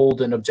reliably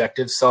hold an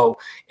objective. So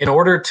in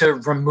order to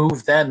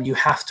remove them, you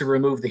have to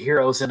remove the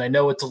heroes. And I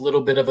know it's a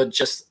little bit of a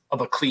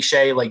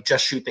cliche, like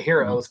just shoot the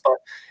heroes, but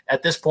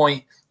at this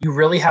point, you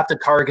really have to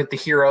target the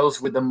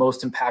heroes with the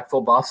most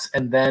impactful buffs.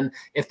 And then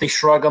if they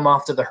shrug them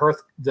off to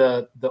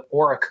the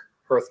Auric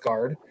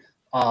Hearthguard,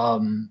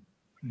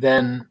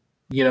 then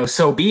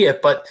so be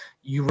it. But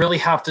you really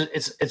have to.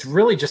 It's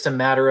really just a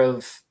matter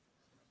of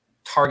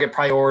target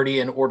priority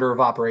and order of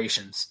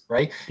operations,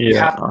 right?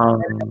 Yeah.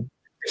 The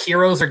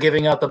heroes are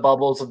giving out the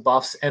bubbles of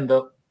buffs, and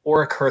the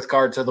Auric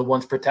Hearthguards are the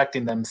ones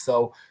protecting them.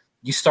 So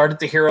you start at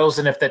the heroes,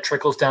 and if that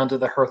trickles down to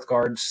the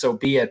Hearthguards, so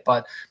be it.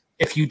 But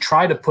if you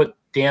try to put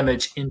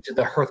damage into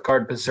the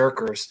Hearthguard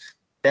Berserkers,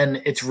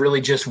 then it's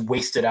really just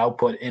wasted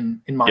output,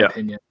 in my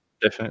opinion.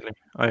 Definitely,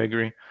 I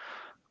agree.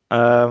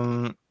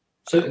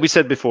 So we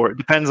said before, it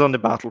depends on the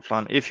battle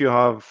plan. If you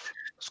have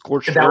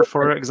Scorched Earth,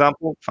 for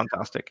example,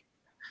 fantastic.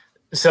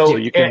 So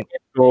you can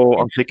go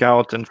and pick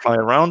out and fly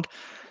around.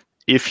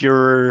 If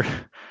your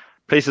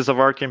places of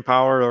arcane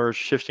power or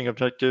shifting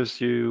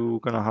objectives, you're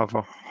gonna have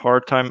a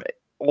hard time.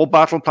 All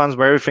battle plans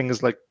where everything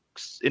is like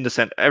in the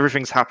center,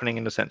 everything's happening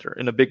in the center,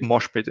 in a big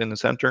mosh pit in the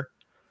center.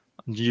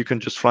 You can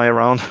just fly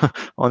around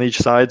on each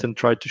side and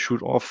try to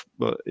shoot off,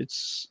 but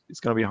it's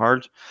gonna be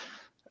hard.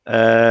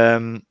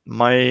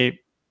 My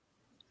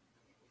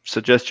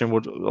suggestion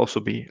would also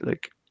be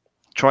like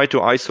try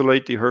to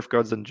isolate the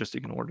Hearthguards and just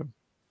ignore them.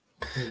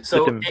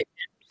 So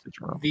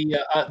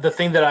the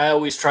thing that I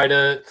always try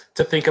to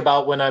think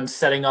about when I'm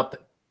setting up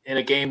in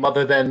a game,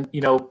 other than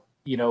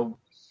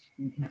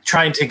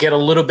trying to get a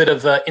little bit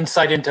of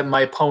insight into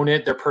my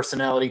opponent, their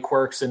personality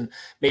quirks, and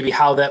maybe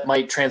how that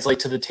might translate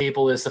to the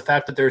table, is the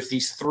fact that there's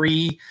these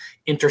 3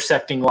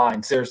 intersecting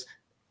lines. There's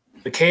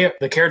the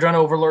Kharadron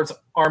Overlord's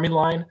army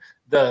line,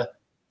 the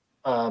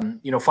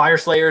Fire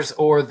Slayers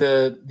or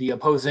the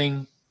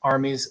opposing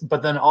armies,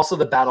 but then also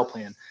the battle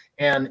plan.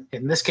 And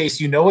in this case,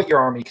 you know what your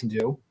army can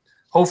do.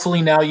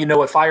 Hopefully now you know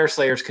what Fire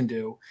Slayers can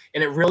do.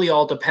 And it really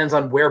all depends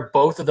on where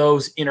both of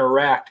those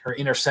interact or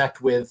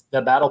intersect with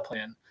the battle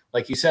plan,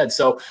 like you said.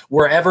 So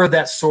wherever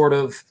that sort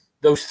of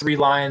those 3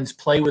 lines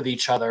play with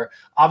each other,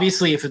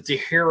 obviously if it's a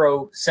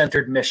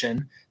hero-centered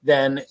mission,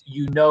 then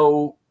you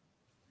know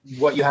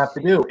what you have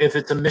to do. If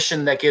it's a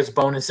mission that gives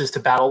bonuses to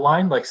battle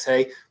line, like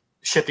say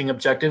shifting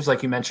objectives,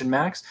 like you mentioned,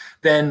 Max,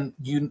 then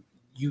you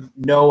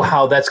know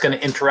how that's going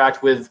to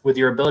interact with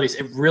your abilities.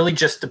 It really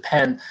just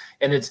depends,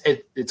 and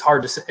it's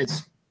hard to say,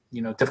 it's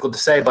difficult to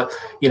say, but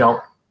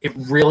it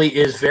really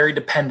is very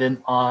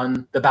dependent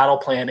on the battle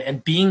plan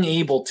and being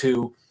able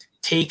to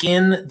take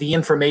in the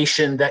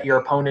information that your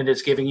opponent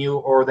is giving you,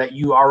 or that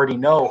you already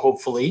know,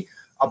 hopefully,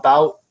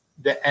 about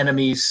the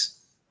enemy's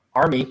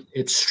army,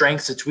 its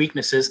strengths, its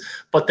weaknesses,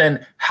 but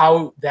then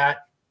how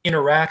that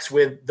interacts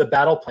with the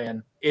battle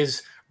plan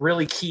is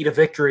really key to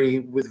victory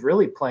with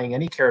really playing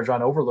any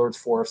Kharadron Overlord's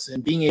force,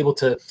 and being able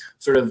to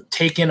sort of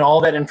take in all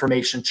that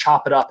information,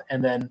 chop it up,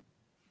 and then,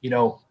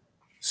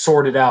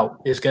 sort it out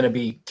is going to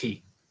be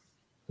key.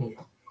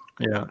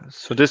 Yeah.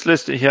 So this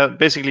list,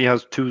 basically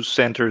has 2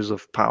 centers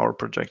of power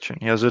projection.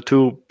 He has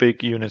 2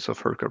 big units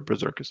of Hearthguard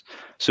Berserkers.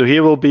 So he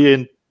will be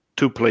in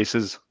 2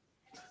 places.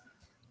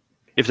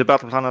 If the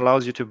battle plan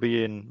allows you to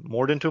be in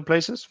more than 2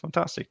 places,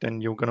 fantastic. Then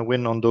you're going to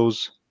win on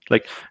those.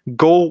 Like,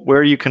 go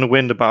where you can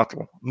win the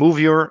battle.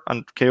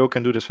 And KO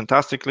can do this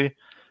fantastically.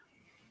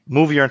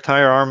 Move your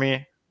entire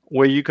army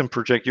where you can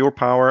project your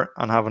power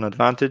and have an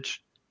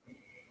advantage.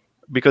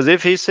 because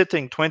if he's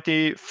sitting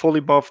 20 fully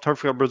buffed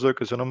Hearthguard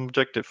Berserkers on an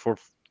objective for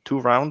 2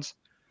 rounds,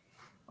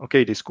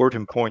 okay, they scored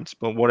him points,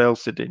 but what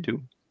else did they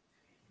do?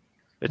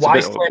 It's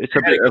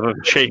a bit of a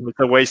shame. It's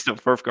a waste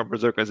of Hearthguard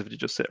Berserkers if they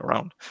just sit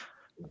around.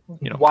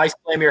 Why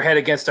slam your head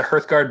against a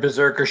Hearthguard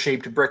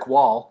Berserker-shaped brick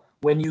wall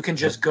when you can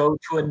just go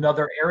to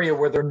another area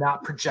where they're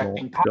not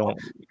projecting power?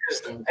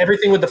 Because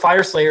everything with the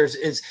Fire Slayers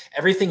is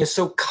everything is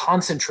so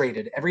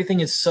concentrated.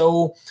 Everything is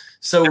so.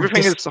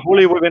 Everything is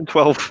wholly within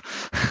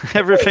 12.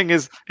 Everything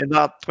is in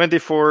that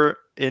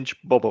 24-inch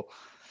bubble.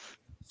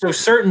 So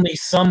certainly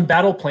some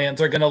battle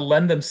plans are going to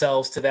lend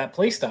themselves to that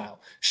playstyle.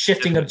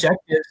 Shifting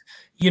objectives.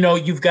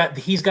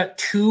 He's got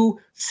 2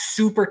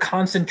 super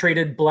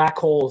concentrated black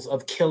holes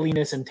of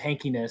killiness and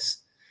tankiness.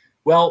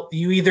 Well,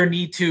 you either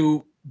need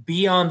to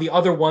be on the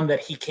other one that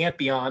he can't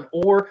be on,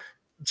 or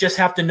just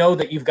have to know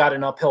that you've got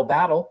an uphill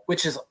battle,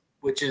 which is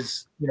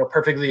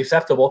perfectly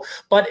acceptable.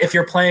 But if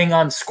you're playing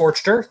on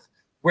Scorched Earth,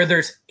 where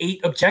there's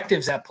 8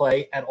 objectives at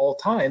play at all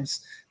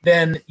times,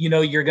 then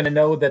you're going to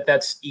know that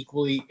that's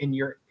equally in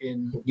your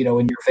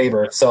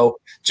favor. So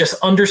just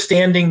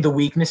understanding the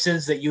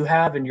weaknesses that you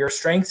have and your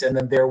strengths, and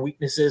then their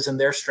weaknesses and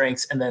their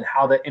strengths, and then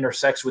how that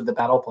intersects with the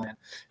battle plan.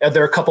 Are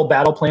there a couple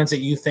battle plans that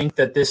you think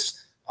that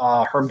this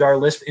Hermdar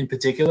list in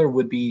particular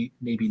would be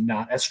maybe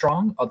not as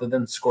strong, other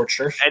than Scorched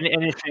Earth?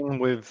 Anything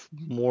with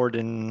more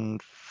than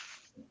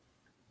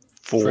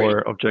 4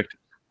 objectives.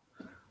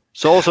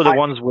 So also the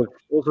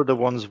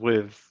ones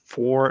with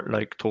 4,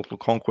 like Total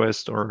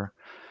Conquest or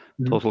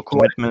Total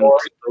Commitment.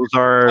 Those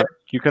are,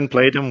 you can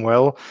play them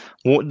well.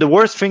 The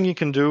worst thing you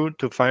can do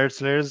to Fire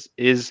Slayers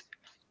is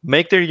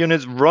make their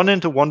units run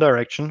into one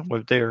direction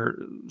with their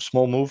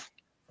small move,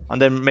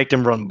 and then make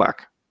them run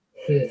back.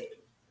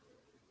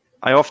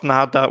 I often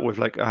had that with,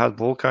 I had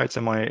Volkites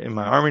in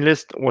my army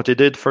list. What they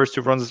did first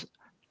 2 runs,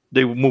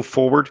 they moved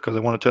forward because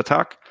they wanted to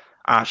attack.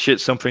 Shit,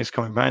 something's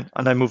coming back,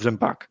 and I moved them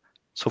back.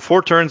 So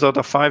 4 turns out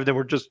of 5, they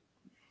were just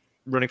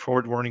running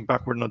forward, running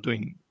backward, not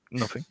doing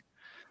nothing.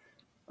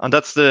 And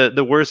that's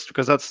the worst,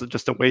 because that's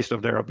just a waste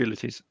of their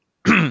abilities.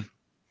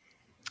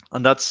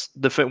 And that's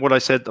what I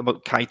said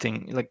about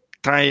kiting.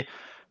 Okay,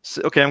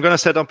 I'm going to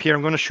set up here,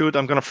 I'm going to shoot,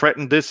 I'm going to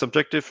threaten this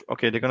objective.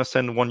 Okay, they're going to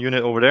send 1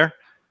 unit over there.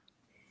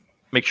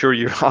 Make sure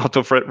you're out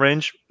of threat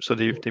range. So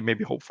they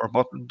maybe hope for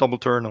a double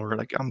turn, or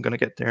I'm going to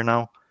get there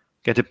now,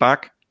 get it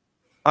back.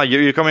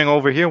 You're coming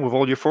over here with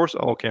all your force?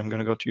 Okay, I'm going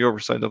to go to your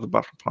side of the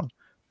battle plan.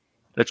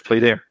 Let's play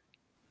there.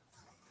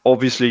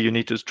 Obviously, you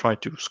need to try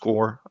to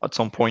score at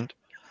some point.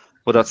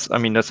 But that's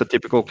a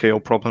typical KO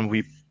problem.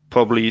 We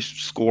probably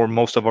score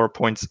most of our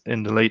points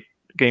in the late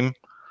game,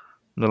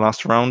 in the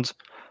last round,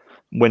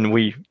 when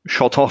we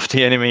shot off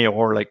the enemy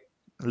or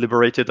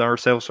liberated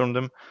ourselves from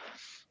them.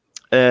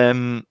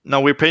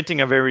 Now we're painting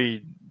a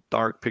very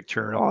dark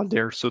picture.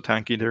 They're so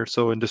tanky, they're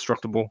so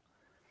indestructible.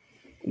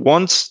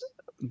 Once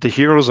the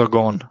heroes are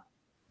gone,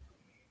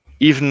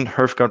 even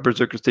Hearthguard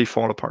Berserkers, they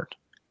fall apart.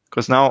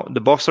 Because now the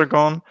buffs are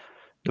gone,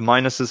 the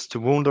minuses to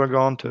wound are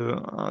gone,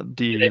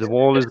 the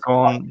wall is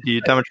gone,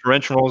 the damage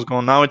prevention roll is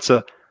gone. Now it's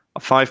a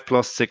 5+,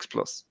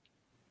 6+,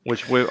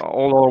 which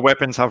all our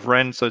weapons have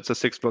rend, so it's a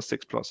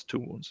 6+6+, 2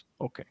 wounds.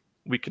 Okay,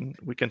 we can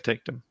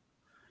take them.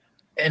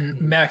 And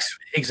Max,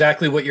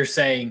 exactly what you're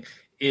saying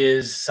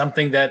is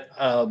something that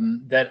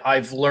that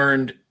I've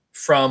learned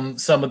from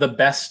some of the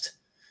best,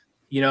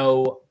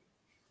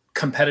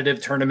 competitive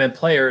tournament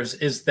players,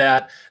 is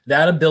that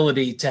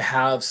ability to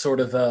have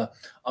sort of a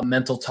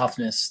mental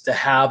toughness, to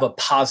have a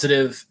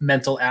positive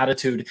mental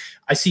attitude.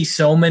 I see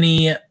so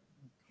many,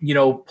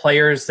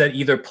 players that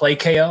either play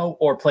KO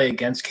or play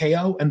against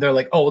KO, and they're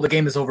like, oh, well, the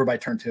game is over by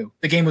turn 2.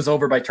 The game was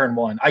over by turn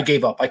 1. I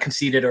gave up. I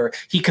conceded, or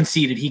he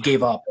conceded. He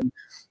gave up. And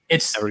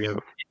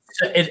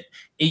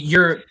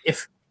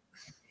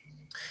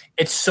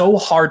it's so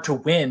hard to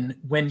win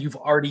when you've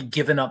already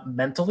given up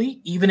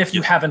mentally, even if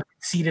you haven't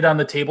conceded on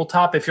the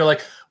tabletop. If you're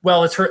like,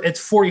 well, it's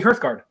 40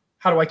 Hearthguard.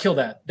 How do I kill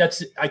that?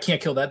 I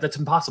can't kill that. That's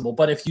impossible.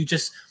 But if you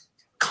just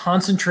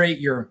concentrate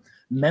your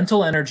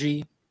mental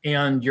energy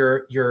and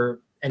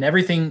and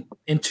everything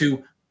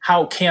into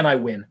how can I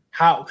win?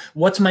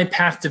 What's my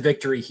path to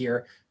victory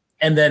here?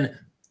 And then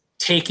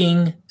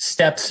taking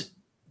steps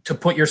to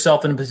put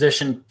yourself in a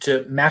position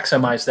to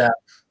maximize that.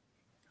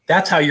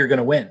 That's how you're going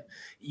to win.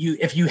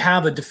 If you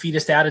have a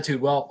defeatist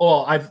attitude,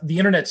 the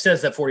internet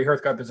says that 40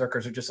 Hearthguard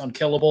Berserkers are just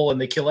unkillable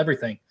and they kill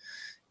everything.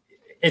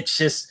 It's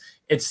just,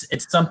 it's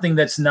something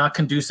that's not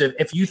conducive.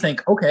 If you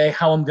think, okay,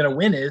 how I'm going to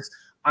win is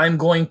I'm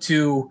going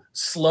to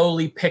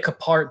slowly pick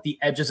apart the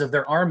edges of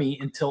their army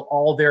until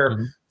all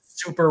their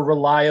super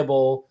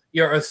reliable,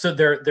 so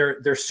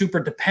they're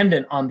super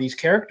dependent on these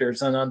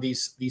characters and on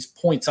these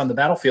points on the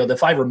battlefield.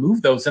 If I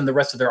remove those, then the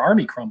rest of their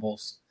army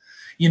crumbles.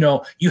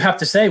 You have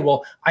to say,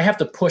 well, I have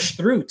to push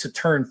through to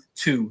turn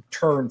 2,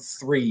 turn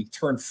 3,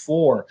 turn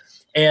 4.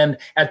 And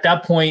at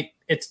that point,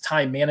 it's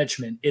time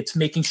management. It's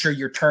making sure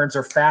your turns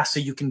are fast so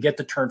you can get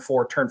to turn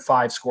 4, turn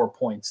 5, score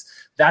points.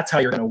 That's how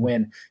you're going to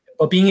win.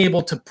 But being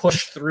able to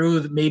push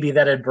through maybe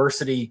that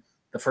adversity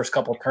the first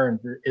couple of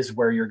turns is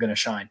where you're going to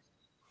shine.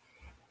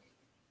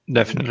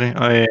 Definitely.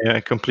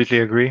 I completely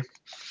agree.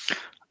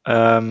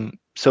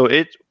 So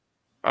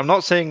I'm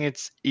not saying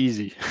it's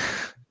easy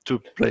to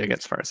play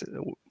against Fire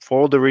Slayers for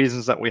all the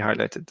reasons that we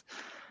highlighted.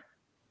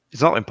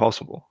 It's not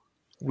impossible.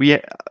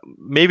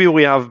 Maybe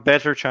we have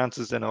better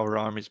chances than our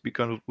armies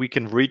because we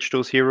can reach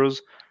those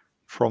heroes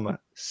from a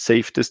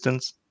safe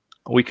distance.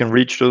 We can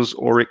reach those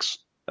Oryx.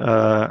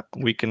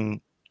 We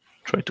can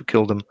try to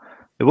kill them.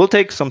 It will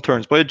take some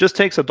turns, but it just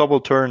takes a double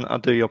turn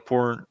at the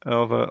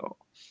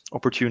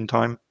opportune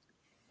time.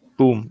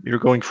 Boom, you're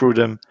going through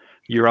them.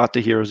 You're at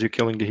the heroes. You're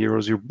killing the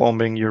heroes. You're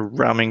bombing. You're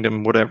ramming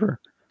them. Whatever.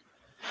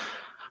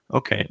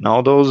 Okay, now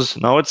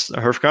it's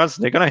Hearthguards.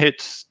 They're gonna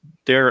hit.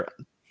 Their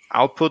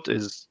output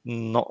is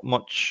not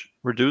much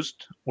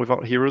reduced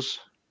without heroes,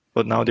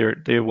 but now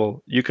they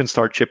will. You can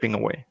start chipping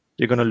away.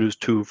 You're gonna lose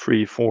 2,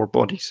 3, 4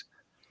 bodies,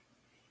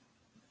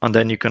 and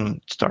then you can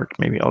start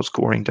maybe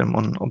outscoring them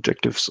on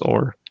objectives,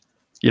 or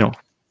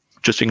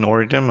just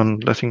ignoring them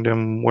and letting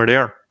them where they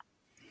are.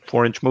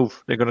 4-inch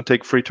move. They're gonna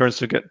take 3 turns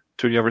to get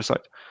to the other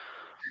side.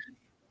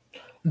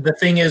 The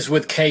thing is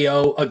with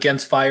KO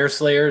against Fire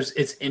Slayers,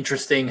 it's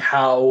interesting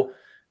how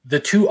the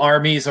two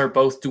armies are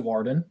both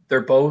Duardin.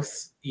 They're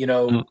both,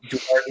 Duardin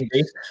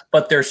based,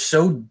 but they're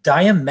so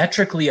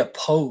diametrically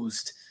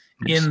opposed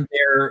in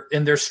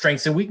their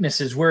strengths and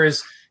weaknesses.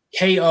 Whereas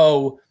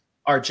KO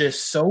are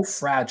just so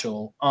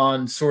fragile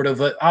on sort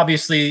of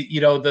obviously,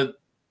 the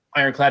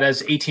Ironclad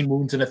has 18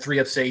 wounds and a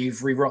 3-up save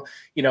reroll,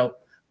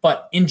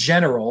 but in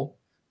general,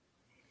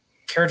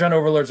 Kharadron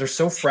Overlords are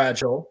so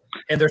fragile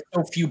and there's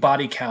so few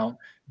body count,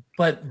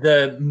 but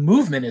the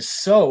movement is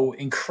so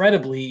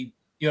incredibly,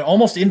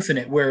 almost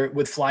infinite, where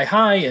with Fly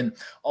High and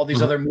all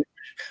these other movements.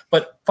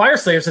 But Fire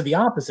Slayers are the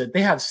opposite.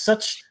 They have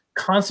such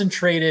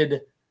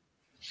concentrated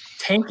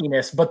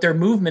tankiness, but their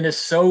movement is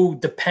so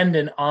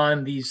dependent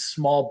on these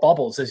small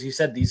bubbles, as you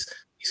said, these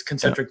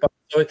concentric bubbles.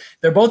 So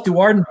they're both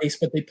Duardin based,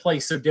 but they play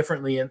so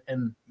differently,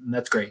 and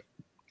that's great.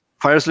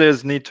 Fire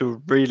Slayers need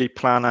to really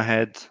plan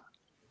ahead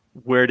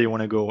where they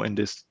want to go in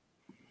this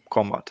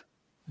combat.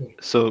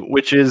 So,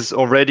 which is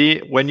already,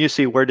 when you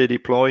see where they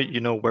deploy, you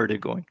know where they're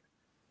going.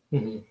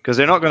 Because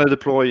they're not going to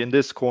deploy in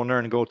this corner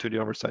and go to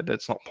the other side.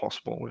 That's not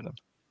possible with them.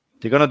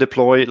 They're going to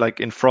deploy like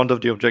in front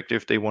of the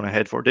objective they want to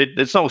head for.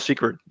 It's no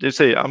secret. They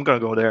say, I'm going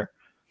to go there.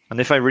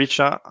 And if I reach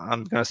that,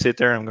 I'm going to sit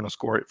there and I'm going to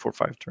score it for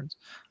 5 turns.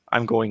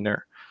 I'm going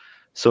there.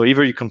 So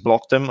either you can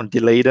block them or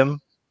delay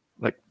them,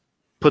 like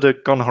put a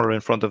gun horror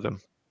in front of them.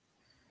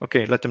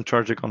 Okay, let them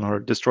charge the gun horror.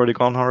 Destroy the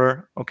gun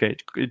horror. Okay,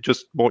 it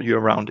just bought you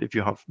around if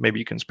you have. Maybe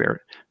you can spare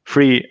it.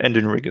 Free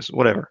engine riggers,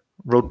 whatever.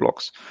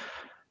 Roadblocks.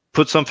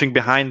 Put something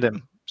behind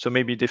them. So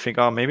maybe they think,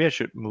 maybe I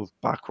should move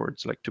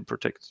backwards, like to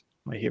protect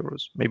my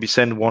heroes. Maybe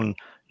send one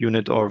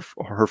unit of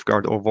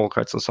Hearthguard or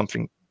Volkites or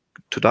something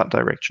to that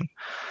direction.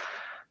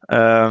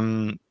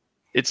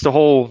 It's the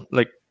whole,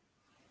 like,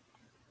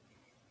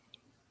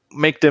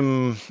 make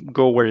them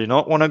go where they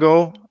not want to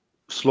go,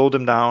 slow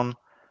them down,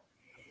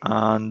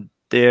 and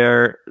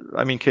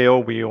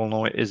KO, we all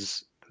know,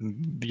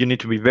 you need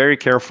to be very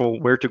careful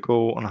where to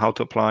go and how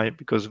to apply,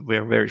 because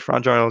we're very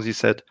fragile, as you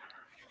said.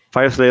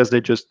 Fire Slayers,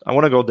 I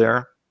want to go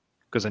there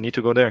because I need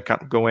to go there. I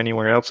can't go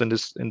anywhere else in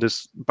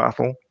this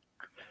battle.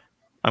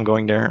 I'm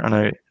going there,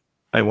 and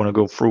I want to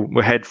go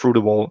head through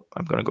the wall.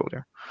 I'm going to go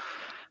there.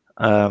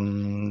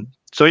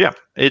 So yeah,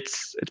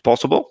 it's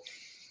possible.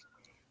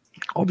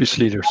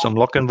 Obviously, there's some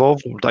luck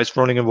involved, dice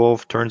rolling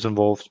involved, turns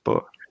involved,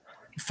 but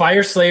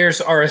Fire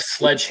Slayers are a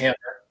sledgehammer.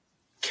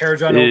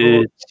 Kharadron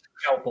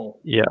Overlord.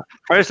 Yeah,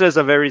 Fire Slayers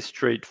are very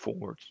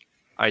straightforward,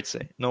 I'd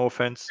say. No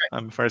offense,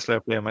 I'm a Fire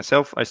Slayer player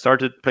myself. I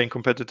started playing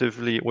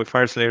competitively with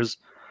Fire Slayers.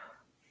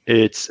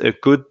 It's a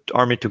good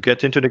army to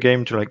get into the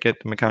game, to like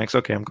get the mechanics.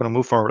 Okay, I'm going to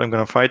move forward. I'm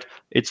going to fight.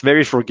 It's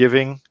very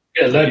forgiving.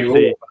 Yeah,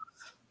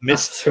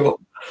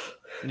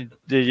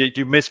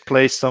 you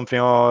misplaced something.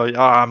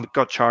 I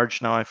got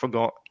charged now. I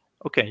forgot.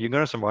 Okay, you're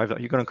going to survive that.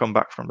 You're going to come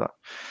back from that.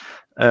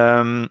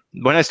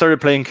 When I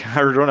started playing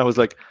Kharadron, I was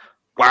like,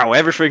 wow,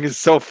 everything is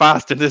so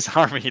fast in this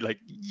army. Like,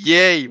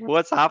 yay,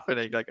 what's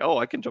happening? Like,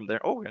 I can jump there.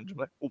 I can jump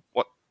there. Oh,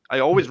 what? I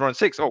always run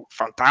 6. Oh,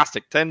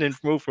 fantastic. 10-inch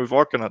move with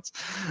Arcanauts.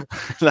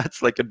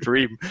 That's like a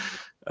dream.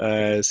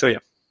 So, yeah.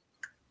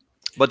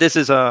 But this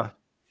is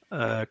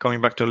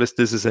coming back to a list,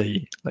 this is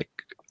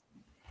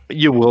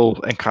you will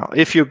encounter,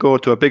 if you go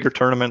to a bigger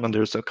tournament and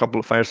there's a couple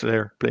of Fire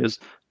Slayer players,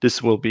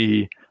 this or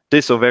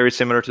very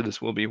similar to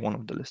this will be one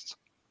of the lists.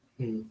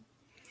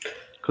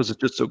 Because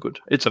it's just so good.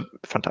 It's a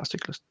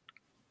fantastic list.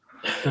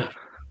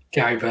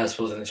 Gary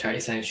Percival's in the chat.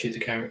 He's saying shoot the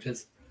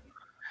characters.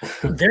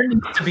 There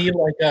needs to be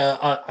like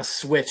a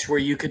switch where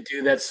you could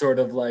do that sort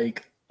of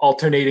like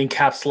alternating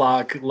caps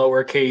lock,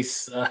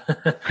 lowercase.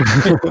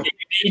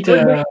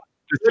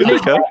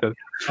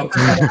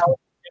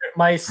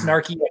 My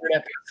snarky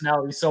internet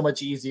personality is so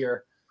much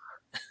easier.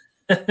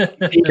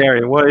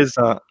 Gary, what is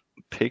that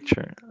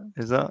picture?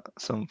 Is that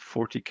some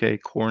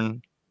 40k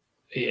corn?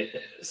 Yeah,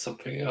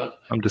 something.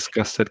 I'm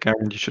disgusted, Gary.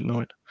 You should know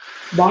it.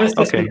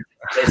 Okay.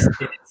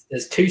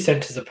 There's 2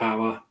 centers of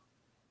power.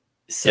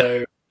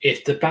 So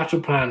if the battle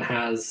plan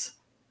has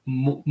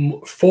 4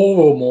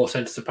 or more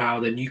centers of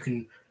power, then you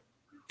can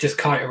just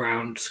kite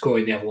around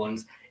scoring the other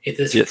ones. If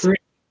there's Yes.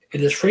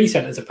 three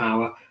centers of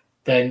power,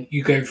 then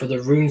you go for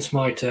the Rune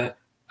Smiter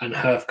and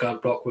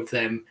Hearthguard block with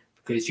them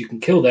because you can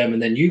kill them,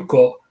 and then you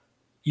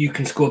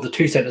can score the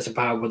 2 centers of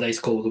power where they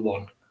score the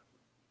 1.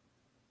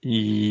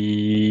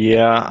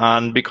 Yeah,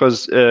 and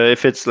because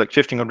if it's like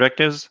shifting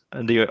objectives,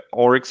 the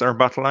Oryx are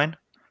battle line.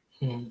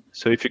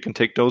 So if you can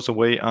take those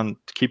away and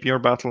keep your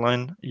battle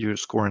line, you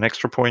score an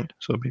extra point.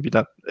 So maybe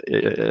that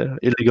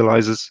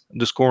illegalizes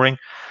the scoring.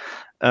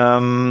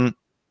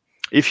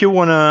 If you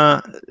want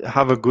to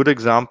have a good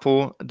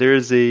example,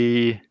 there's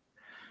there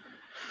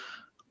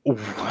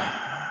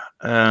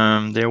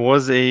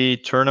was a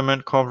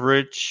tournament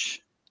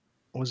coverage.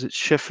 Was it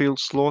Sheffield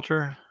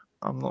Slaughter?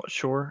 I'm not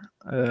sure.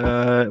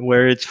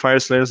 Where it's Fire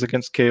Slayers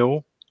against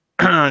KO.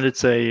 And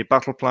it's a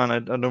battle plan. I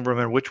don't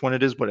remember which one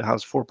it is, but it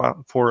has 4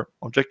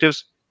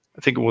 objectives.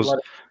 I think it was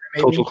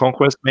Total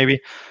Conquest, maybe,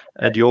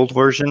 the old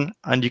version.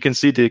 And you can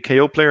see the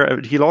KO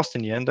player, he lost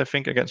in the end, I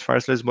think, against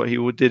Fire Slayers, but he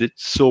did it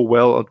so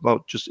well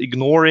about just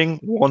ignoring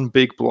one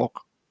big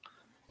block.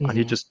 And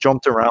he just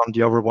jumped around.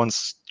 The other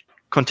ones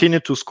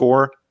continued to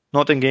score,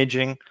 not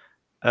engaging.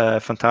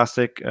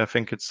 Fantastic. I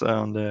think it's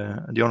on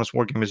the Honest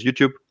Wargamers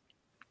YouTube.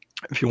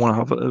 If you want to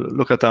have a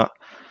look at that.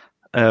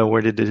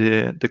 Where they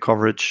did the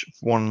coverage,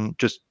 one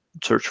just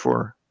search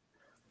for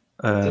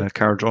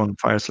Caradron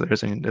Fire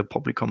Slayers and they'll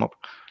probably come up.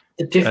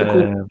 The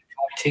difficulty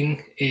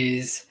fighting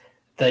is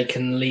they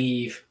can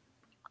leave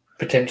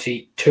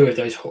potentially 2 of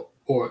those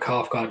Auric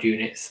Hearthguard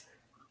units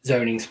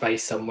zoning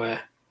space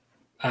somewhere.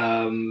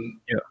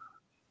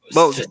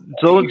 Well,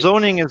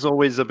 zoning is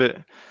always a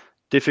bit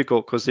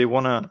difficult because they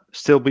want to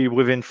still be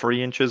within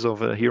 3 inches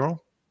of a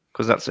hero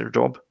because that's their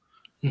job,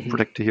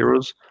 protect the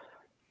heroes.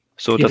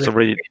 So that's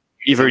already...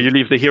 Either you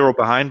leave the hero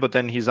behind, but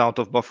then he's out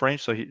of buff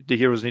range, so the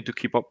heroes need to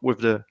keep up with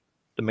the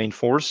main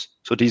force.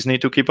 So these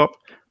need to keep up,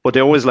 but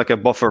they're always like a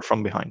buffer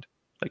from behind.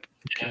 Like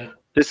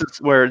this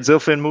is where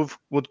Zilfin move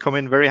would come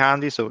in very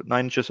handy. So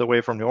 9 inches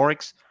away from the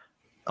Oryx.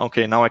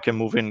 Okay, now I can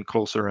move in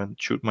closer and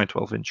shoot my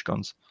 12-inch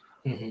guns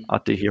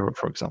at the hero,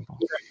 for example.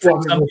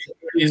 From somebody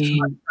who is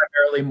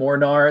primarily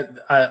Mornar,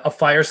 a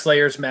Fire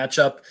Slayers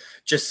matchup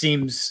just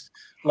seems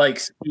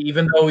like,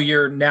 even though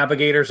your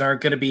navigators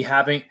aren't going to be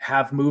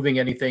have moving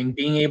anything,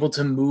 being able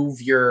to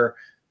move your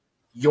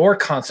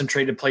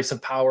concentrated place of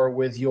power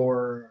with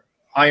your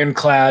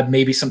Ironclad,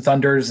 maybe some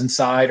Thunders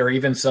inside, or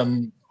even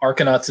some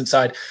Arcanauts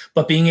inside,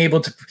 but being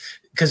able to,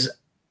 because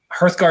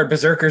Hearthguard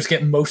Berserkers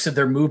get most of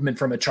their movement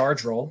from a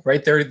charge roll,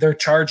 right? They're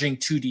charging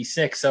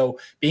 2d6, so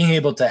being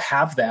able to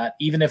have that,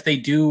 even if they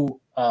do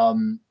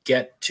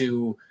get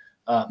to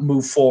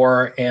move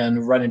 4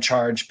 and run and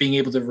charge, being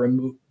able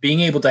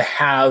to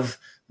have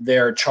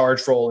their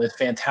charge roll is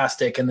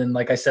fantastic. And then,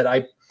 like I said,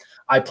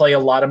 I play a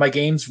lot of my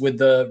games with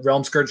the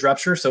Realm Scourge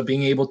Rupture, so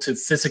being able to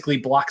physically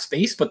block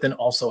space, but then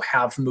also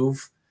have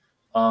move.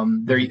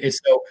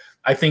 So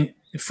I think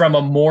from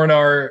a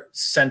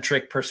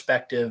Mornar-centric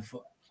perspective,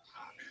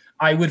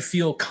 I would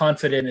feel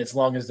confident as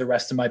long as the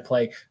rest of my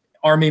play,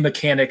 army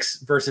mechanics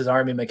versus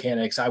army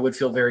mechanics, I would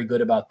feel very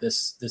good about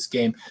this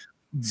game.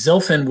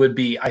 Zilfin would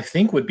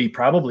be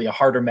probably a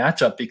harder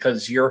matchup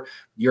because you're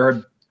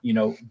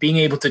being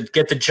able to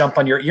get the jump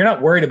on you're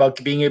not worried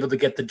about being able to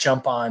get the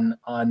jump on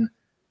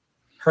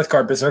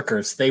Hearthguard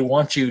Berserkers. They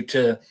want you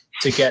to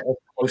get as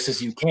close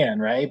as you can,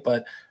 right?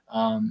 But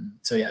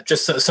so yeah,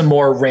 just some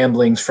more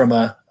ramblings from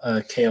a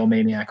KO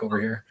maniac over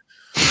here.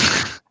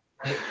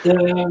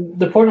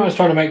 The point I was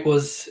trying to make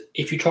was,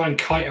 if you try and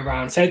kite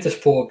around, say there's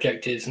 4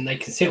 objectives and they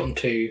can sit on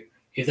 2,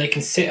 if they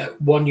can sit at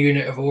 1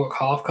 unit of Auric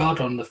Hearthguard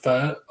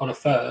on a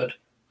third,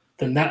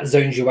 then that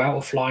zones you out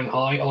of flying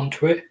high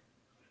onto it.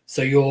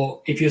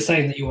 So if you're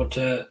saying that you want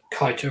to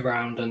kite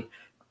around and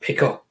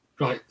pick up,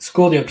 like,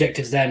 score the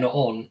objectives they're not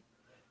on,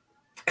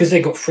 because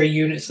they've got 3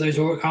 units of those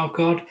Auric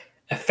Hearthguard,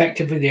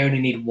 effectively they only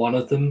need 1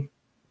 of them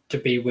to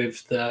be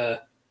with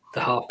the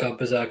Hearthguard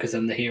Berserkers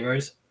and the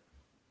heroes.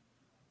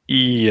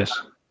 Yes.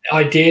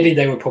 Ideally,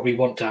 they would probably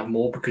want to have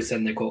more because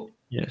then they've got...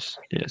 Yes.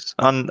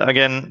 And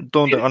again,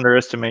 don't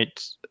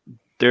underestimate,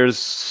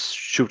 there's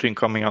shooting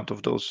coming out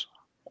of those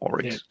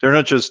Oryx. Yeah. They're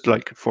not just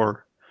like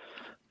for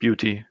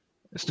beauty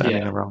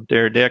standing around.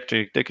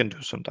 They can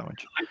do some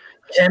damage.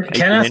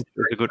 Ken asked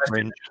a good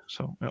range.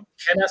 So yeah.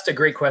 Ken asked a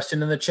great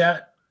question in the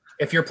chat.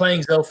 If you're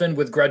playing Zilfin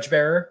with Grudge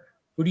Bearer,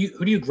 who do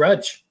you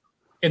grudge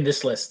in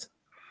this list?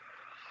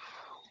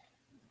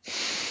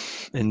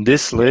 In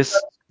this list,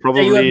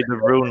 probably the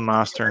Rune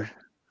Master.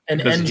 An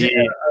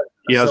engine.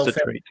 He has the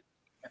trait.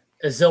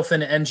 A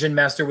Zilfin engine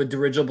master with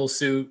dirigible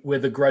suit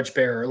with a Grudge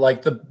Bearer,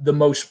 like the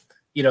most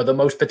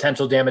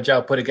potential damage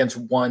output against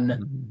one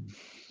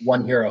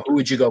hero. Who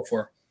would you go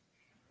for?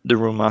 The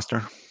Rune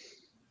Master.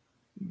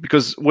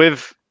 Because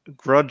with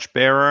Grudge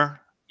Bearer,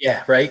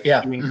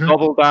 doing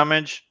double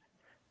damage,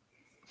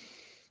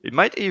 it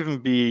might even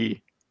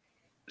be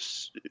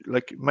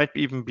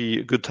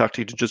a good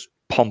tactic to just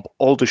pump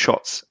all the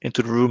shots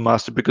into the Rune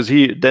Master, because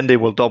then they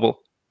will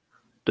double.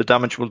 The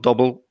damage will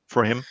double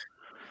for him.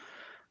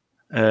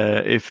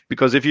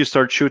 Because if you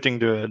start shooting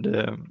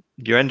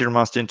your Ender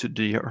Master into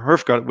the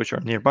Hearthguard, which are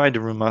nearby the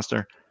Rune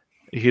Master,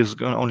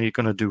 he's only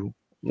gonna do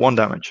 1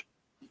 damage.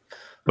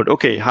 But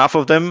okay, half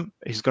of them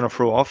he's gonna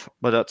throw off,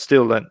 but that's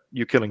still then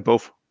you're killing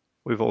both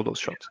with all those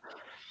shots.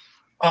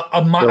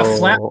 A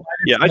flat.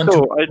 Yeah,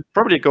 I'd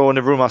probably go on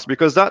the Rune Master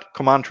because that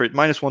command trait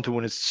 -1 to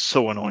wound is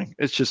so annoying.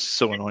 It's just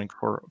so annoying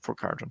for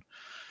Cardron.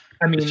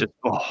 I mean, it's just,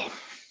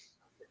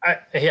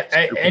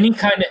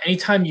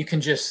 anytime you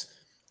can just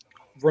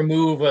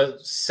remove a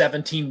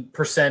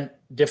 17%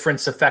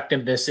 difference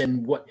effectiveness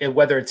in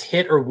whether it's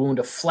hit or wound,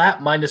 a flat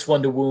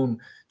 -1 to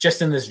wound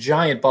just in this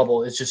giant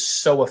bubble is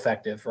just so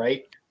effective,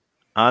 right?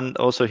 And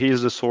also he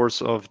is the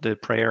source of the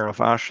Prayer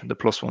of Ash, the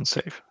 +1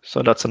 save.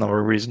 So that's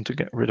another reason to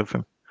get rid of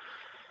him.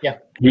 Yeah,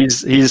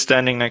 he's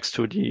standing next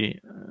to the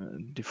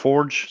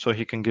forge, so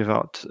he can give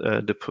out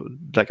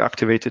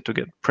activate it to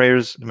get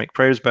prayers, to make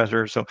prayers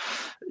better. So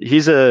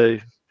he's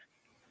the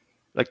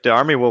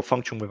army will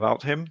function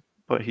without him,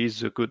 but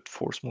he's a good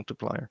force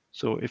multiplier.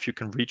 So if you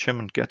can reach him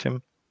and get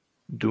him,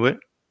 do it.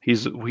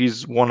 He's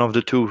one of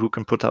the 2 who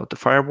can put out the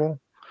fireball.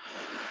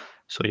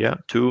 So yeah,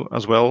 2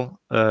 as well.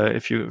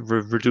 If you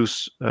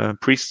reduce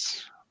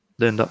priests,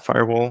 then that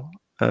firewall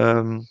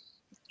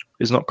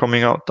is not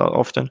coming out that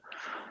often.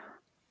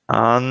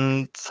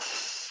 And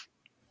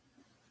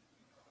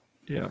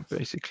yeah,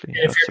 basically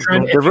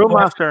the Rune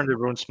Master and the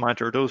Rune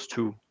Smiter, those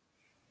 2.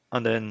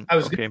 And then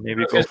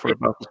maybe go for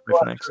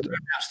Battlesmith next.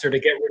 Master to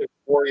get rid of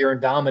Warrior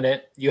and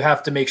Dominant, you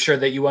have to make sure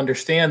that you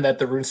understand that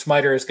the Rune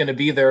Smiter is going to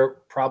be there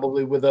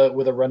probably with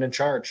a run and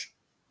charge.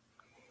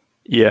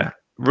 Yeah,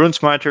 Rune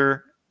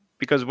Smiter,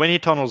 because when he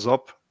tunnels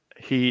up,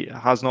 he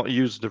has not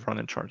used the run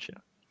and charge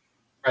yet.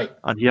 Right.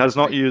 And he has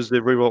not used the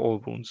reroll all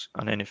wounds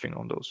and anything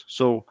on those.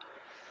 So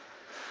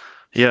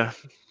yeah,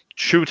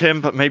 shoot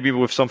him, but maybe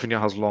with something that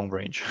has long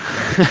range.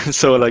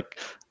 So like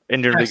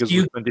Indian League is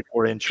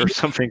 24-inch or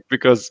something,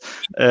 because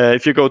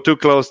if you go too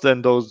close,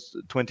 then those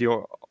 20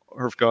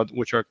 Hearthguard,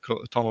 which are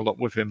tunneled up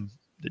with him,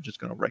 they're just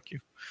going to wreck you.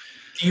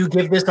 Do you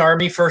give this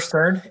army first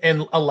turn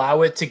and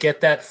allow it to get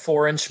that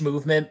 4-inch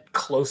movement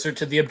closer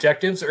to the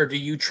objectives, or do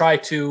you try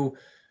to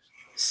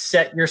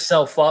set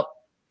yourself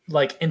up,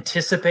 like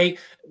anticipate,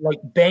 like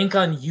bank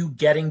on you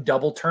getting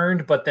double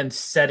turned, but then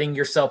setting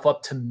yourself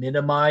up to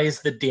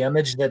minimize the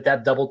damage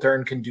that double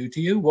turn can do to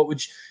you? What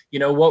would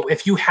what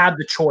if you had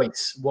the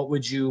choice? What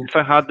would you? If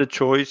I had the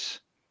choice,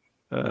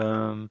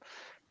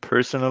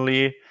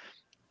 personally,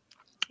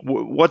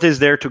 what is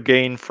there to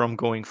gain from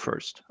going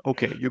first?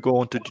 Okay, you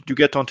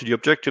get onto the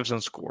objectives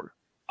and score.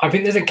 I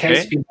think there's a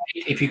case to be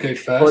made if you go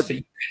first that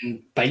you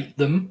can bait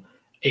them.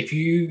 If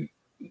you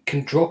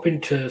can drop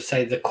into,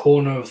 say, the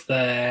corner of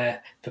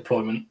their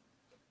deployment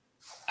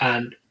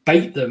and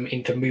bait them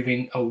into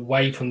moving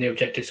away from the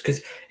objectives,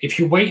 because if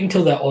you wait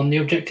until they're on the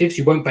objectives,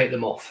 you won't bait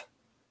them off,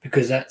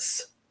 because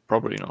that's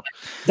probably not.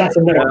 That's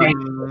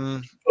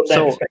another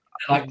so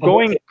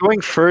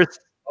going first,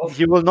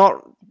 you will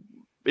not.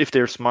 If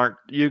they're smart,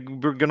 you're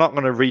not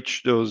going to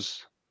reach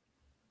those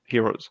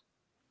heroes.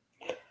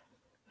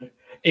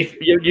 If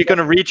you're going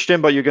to reach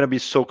them, but you're going to be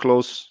so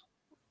close,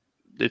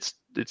 it's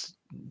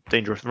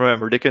dangerous.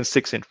 Remember, they can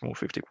 6-inch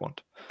move if they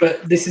want.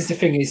 But this is the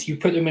thing: is you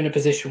put them in a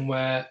position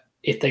where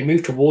if they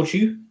move towards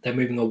you, they're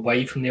moving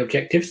away from the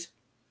objectives.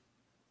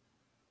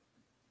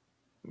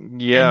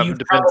 Yeah, it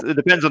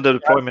depends on the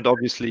deployment,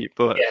 obviously.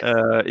 But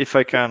if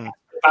I can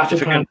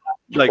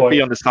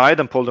be on the side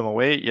and pull them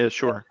away, yeah,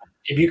 sure.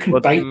 If you can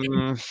bait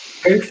them,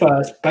 go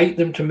first, bait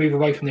them to move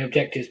away from the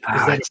objectives,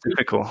 because it's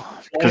difficult.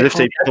 Because if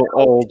they put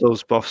all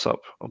those buffs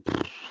up,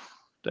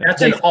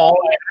 that's an all.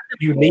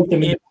 You leave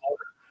them in,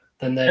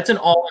 then that's an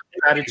all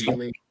strategy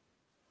league.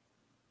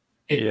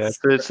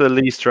 It's a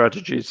league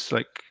strategy. It's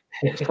like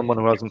someone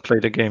who hasn't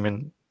played a game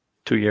in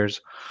 2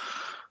 years.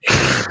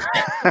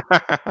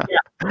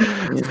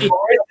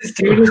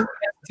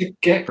 To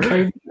get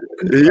COVID.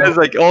 He has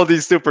like all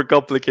these super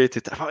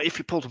complicated. If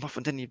you pull them off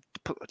and then you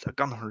put a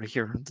gun over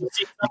here, and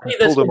somebody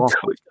that's been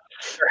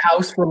their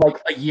house for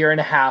like a year and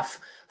a half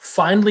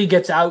finally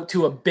gets out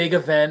to a big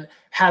event,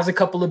 has a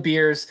couple of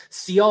beers,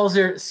 see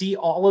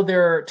all of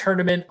their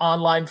tournament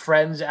online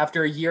friends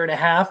after a year and a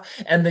half,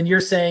 and then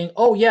you're saying,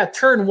 "Oh yeah,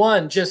 turn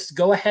 1, just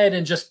go ahead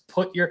and just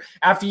put your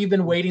after you've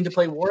been waiting to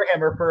play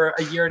Warhammer for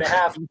a year and a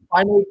half, you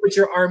finally put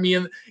your army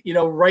in,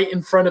 right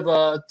in front of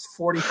a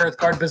 40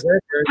 Hearthguard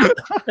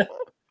Berserker."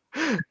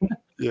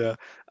 Yeah.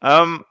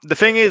 The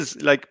thing is,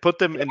 like,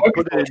 put it in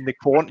the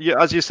corner.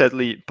 As you said,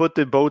 Lee, put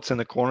the boats in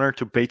the corner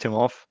to bait him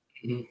off.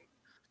 Mm-hmm.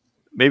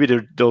 Maybe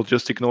they'll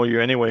just ignore you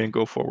anyway and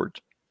go forward.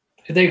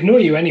 If they ignore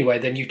you anyway,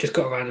 then you've just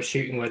got a round of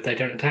shooting where they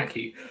don't attack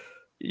you.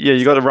 Yeah,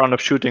 you got a round of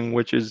shooting,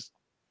 which is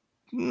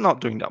not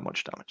doing that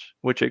much damage,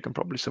 which they can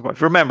probably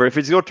survive. Remember, if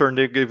it's your turn,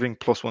 they're giving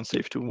 +1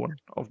 save to one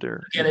of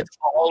their. And it's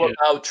all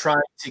about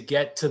trying to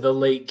get to the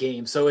late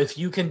game. So if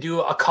you can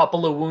do a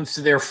couple of wounds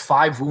to their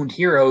 5-wound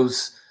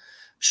heroes,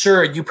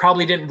 sure, you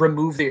probably didn't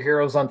remove their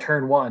heroes on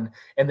turn 1,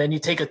 and then you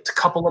take a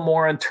couple of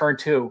more on turn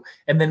 2,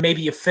 and then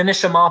maybe you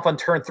finish them off on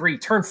turn 3.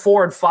 Turn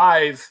 4 and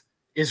 5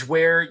 is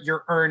where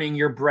you're earning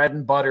your bread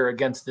and butter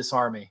against this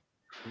army.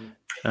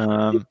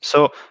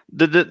 So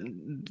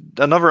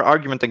another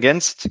argument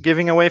against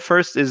giving away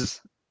first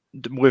is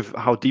with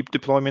how deep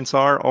deployments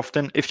are.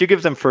 Often, if you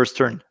give them first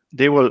turn,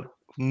 they will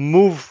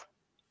move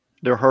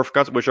their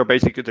Hearthguts, which are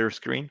basically their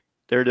screen.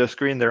 They're their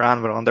screen, their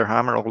anvil, and their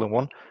hammer all in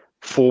one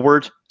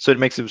forward. So it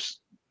makes it.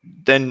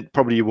 Then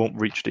probably you won't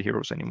reach the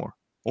heroes anymore.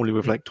 Only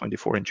with like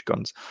 24-inch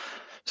guns.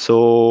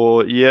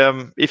 So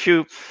yeah, if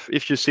you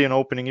see an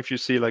opening, if you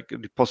see like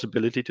the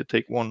possibility to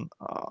take one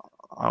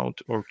out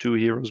or two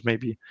heroes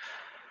maybe.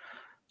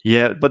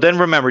 Yeah, but then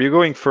remember, you're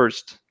going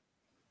first.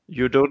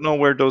 You don't know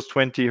where those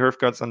 20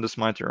 Hearthguts and the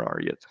Smiter are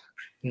yet.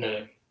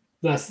 No,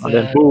 that's and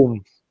then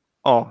boom.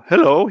 Oh,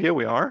 hello, here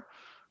we are.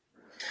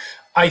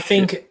 I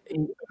think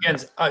again,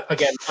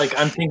 like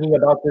I'm thinking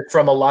about this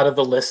from a lot of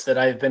the lists that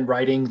I've been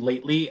writing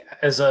lately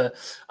as a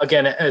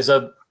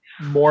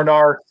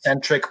Mornar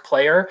centric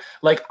player.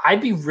 Like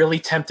I'd be really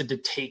tempted to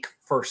take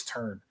first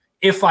turn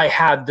if I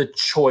had the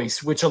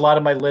choice, which a lot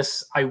of my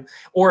lists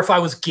or if I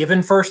was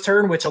given first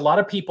turn, which a lot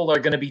of people are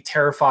going to be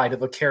terrified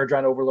of a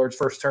Kharadron Overlord's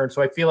first turn.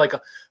 So I feel like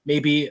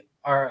maybe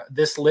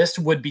this list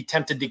would be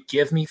tempted to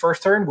give me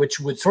first turn, which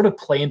would sort of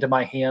play into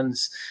my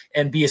hands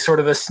and be a sort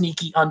of a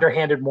sneaky,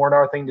 underhanded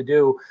Mornar thing to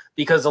do,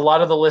 because a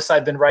lot of the lists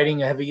I've been writing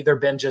have either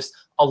been just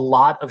a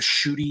lot of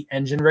shooty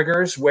engine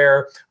riggers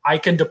where I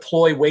can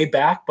deploy way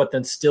back, but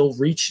then still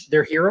reach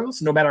their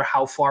heroes no matter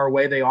how far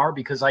away they are,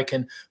 because I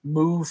can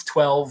move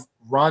 12,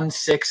 run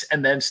 6,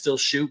 and then still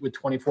shoot with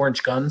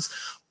 24-inch guns,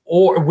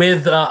 or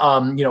with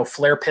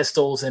flare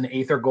pistols and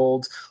Aether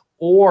Golds,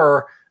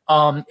 or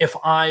if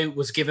I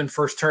was given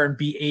first turn,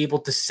 be able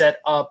to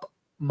set up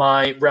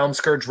my Realm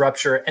Scourge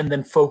Rupture and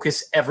then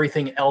focus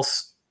everything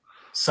else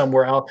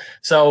somewhere else.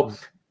 So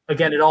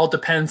again, it all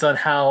depends on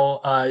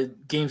how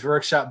Games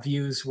Workshop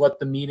views what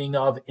the meaning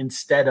of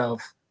instead of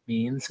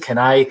means. Can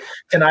I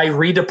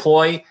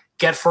redeploy,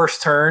 get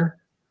first turn,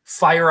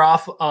 fire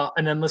off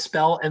an endless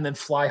spell, and then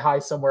fly high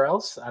somewhere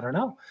else? I don't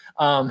know.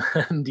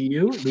 Do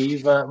you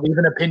leave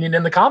an opinion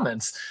in the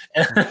comments?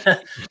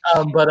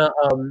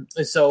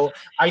 So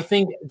I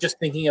think just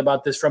thinking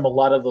about this from a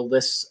lot of the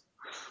lists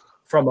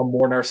from a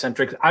Mornar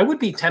centric, I would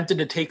be tempted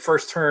to take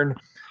first turn,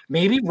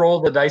 maybe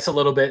roll the dice a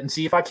little bit and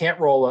see if I can't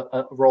roll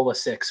a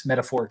 6,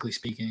 metaphorically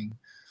speaking.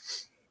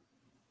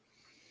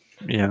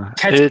 Yeah,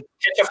 catch a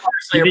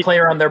Fire Slayer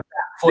player on their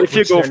back foot. If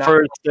you go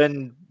first,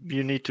 then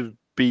you need to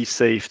be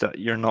safe that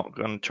you're not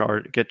going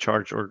to get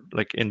charged or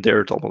like in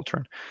their double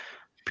turn,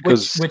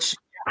 because if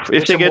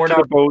they get to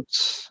the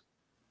boats,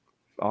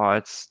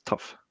 it's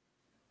tough.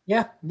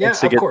 Yeah,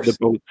 once they get to the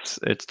boats,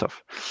 it's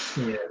tough.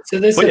 Yeah. So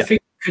there's a thing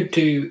you could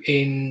do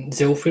in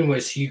Zilfin,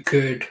 which you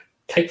could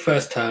take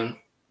first turn,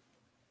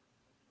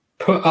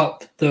 put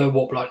up the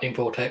Warp Lightning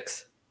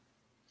Vortex,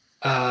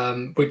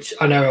 which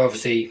I know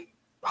obviously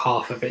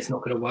half of it's not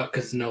going to work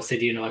because it's an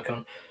Alcidian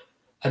icon,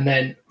 and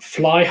then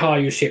fly high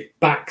your ship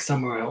back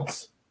somewhere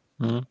else,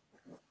 but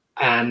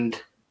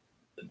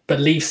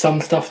leave some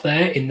stuff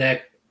there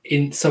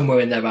in somewhere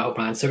in their battle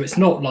plan. So it's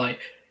not like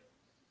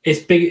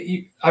it's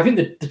big. I think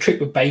the trick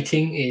with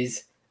baiting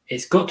is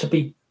it's got to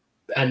be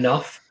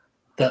enough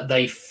that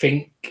they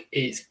think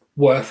it's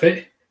worth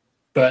it,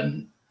 but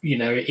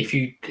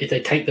if they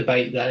take the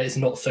bait, that is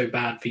not so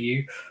bad for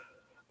you.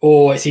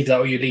 Or it's either that,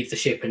 or you leave the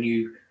ship and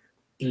you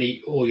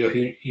leave all your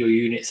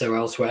units are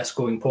elsewhere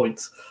scoring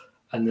points,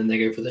 and then they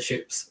go for the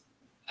ships,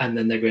 and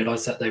then they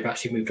realise that they've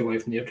actually moved away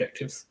from the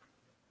objectives.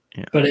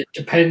 Yeah. But it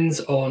depends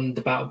on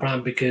the battle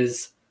plan,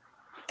 because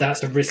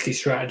that's a risky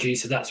strategy.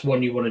 So that's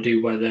one you want to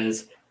do where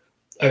there's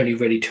only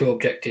really 2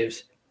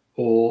 objectives,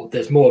 or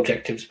there's more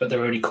objectives, but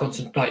they're only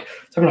constant. Like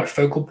something like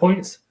Focal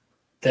Points,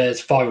 there's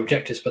 5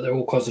 objectives, but they're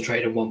all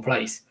concentrated in one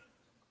place.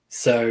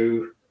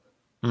 So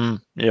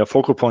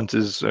Focal Point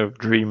is a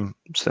dream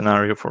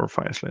scenario for a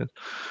Fire Slayer.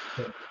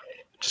 Yeah.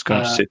 Just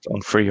going to sit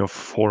on 3 or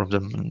 4 of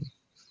them and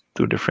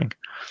do the thing.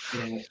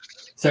 Yeah.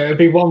 So it'd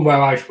be one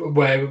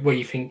where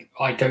you think,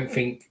 I don't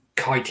think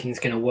kiting is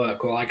going to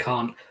work, or I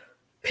can't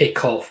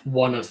pick off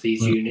one of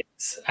these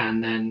units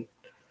and then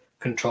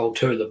control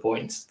 2 of the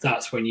points.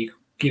 That's when you're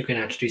going to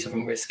have to do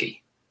something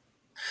risky.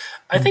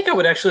 I think I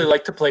would actually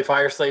like to play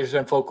Fire Slayers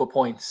and Focal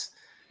Points,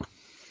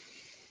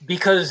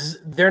 because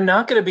they're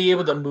not going to be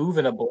able to move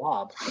in a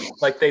blob.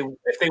 Like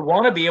if they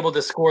want to be able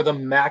to score the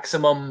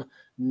maximum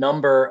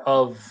number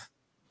of,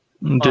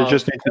 they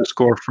just need to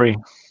score 3.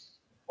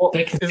 Well,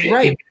 they can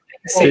right.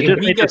 They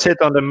just need to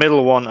sit on the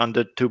middle one and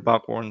the 2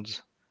 back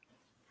ones.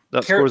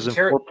 That scores them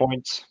 4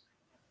 points.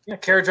 Yeah,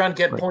 Kharadron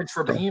get points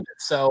for Behemoth.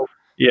 So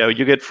yeah,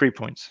 you get 3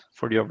 points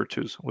for the other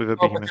 2s with a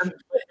Behemoth.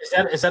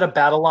 Is that a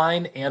battle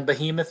line and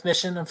Behemoth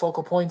mission and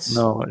Focal Points?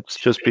 No, it's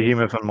just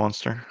Behemoth and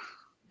Monster.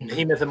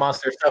 Behemoth and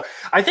Monster. So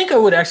I think I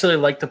would actually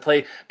like to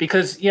play,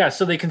 because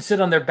so they can sit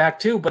on their back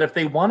too. But if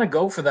they want to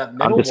go for that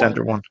middle and the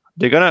center one,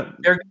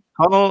 they're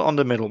tunnel on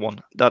the middle one.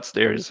 That's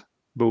theirs.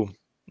 Boom.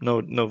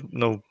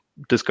 No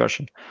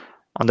discussion.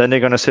 And then they're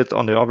gonna sit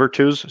on the other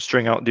 2s,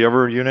 string out the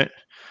other unit,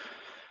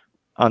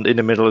 and in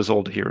the middle is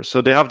all the heroes.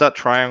 So they have that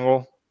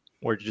triangle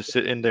where you just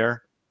sit in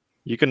there.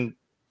 You can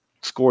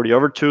score the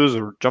other twos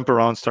or jump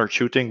around, start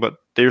shooting, but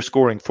they're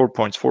scoring 4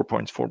 points, 4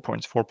 points, 4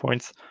 points, 4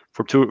 points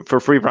for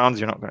 3 rounds.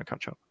 You're not going to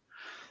catch up.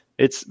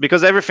 It's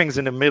because everything's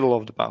in the middle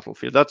of the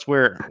battlefield. That's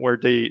where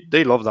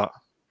they love that,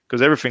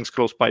 because everything's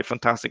close by,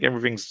 fantastic.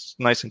 Everything's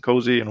nice and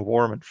cozy and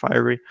warm and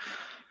fiery.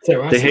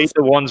 They hate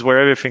the ones where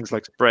everything's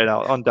like spread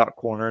out on that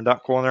corner and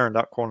that corner and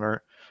that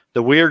corner.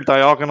 The weird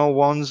diagonal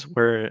ones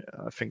where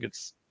I think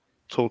it's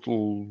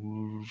Total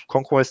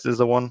Conquest is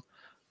the one,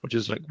 which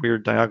is like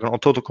weird diagonal.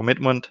 Total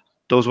Commitment.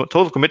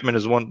 Total Commitment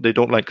is one they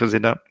don't like because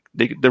the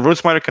Rune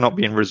Smiter cannot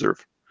be in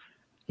reserve.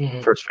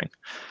 First thing.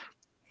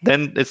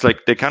 Then it's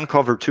like they can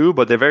cover 2,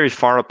 but they're very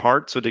far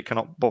apart, so they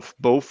cannot buff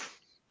both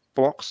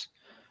blocks.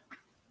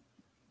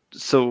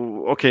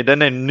 So, okay, then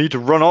they need to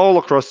run all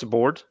across the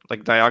board,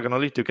 like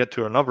diagonally, to get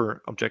to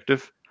another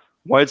objective.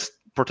 While it's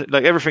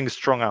like everything is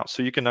strung out,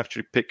 so you can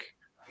actually pick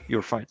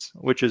your fights,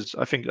 which is,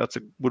 I think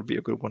would be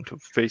a good one to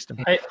face them.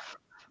 I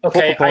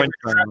retract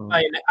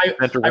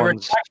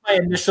my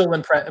initial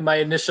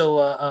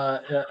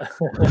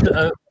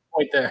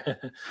point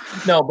there.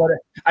 No, but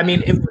I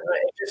mean,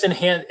 it's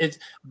enhanced.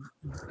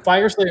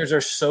 Fire Slayers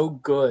are so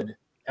good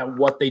at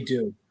what they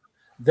do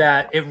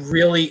that it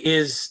really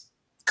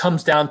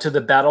comes down to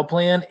the battle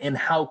plan and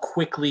how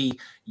quickly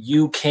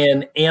you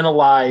can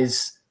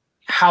analyze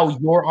how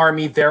your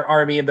army, their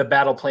army, and the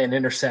battle plan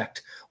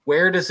intersect.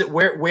 Where's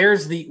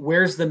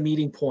the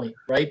meeting point,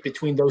 right,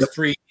 between those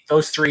three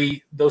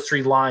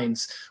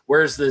lines?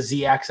 Where's the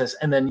z-axis?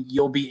 And then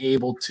you'll be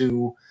able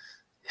to.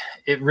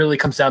 It really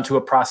comes down to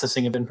a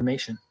processing of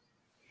information.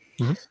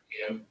 Yeah.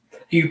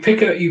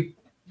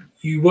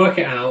 You work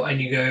it out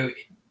and you go,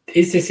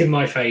 is this in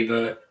my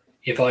favor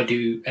if I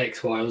do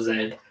X, Y, or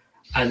Z?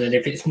 And then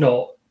if it's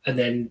not, and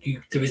then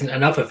there isn't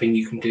another thing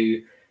you can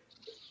do,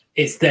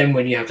 it's then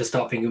when you have to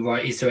start thinking,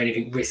 right, is there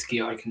anything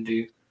risky I can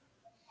do?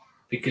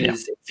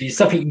 Because if there's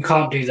something you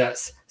can't do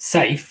that's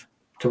safe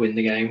to win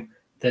the game,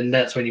 then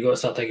that's when you've got to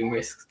start taking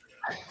risks.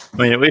 I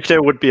mean, if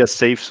there would be a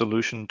safe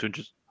solution to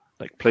just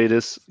like play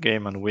this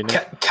game and win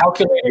it,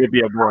 calculated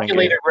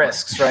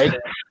risks, right?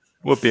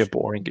 Would be a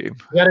boring game.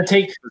 You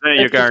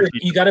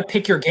got to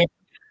pick your game.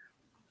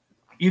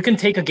 You can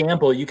take a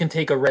gamble, you can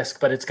take a risk,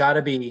 but it's got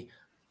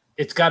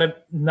to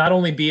not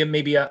only be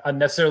maybe a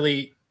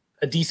necessarily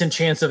a decent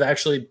chance of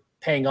actually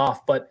paying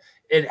off, but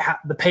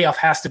the payoff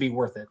has to be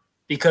worth it,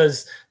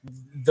 because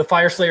the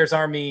Fire Slayer's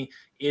army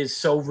is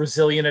so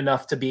resilient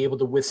enough to be able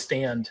to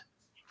withstand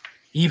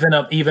even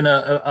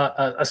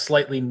a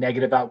slightly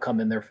negative outcome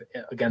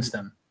against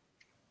them.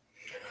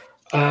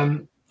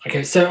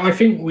 Okay, so I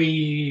think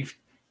we've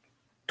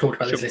talked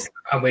about this,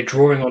 and we're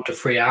drawing on to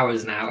 3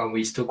 hours now, and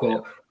we still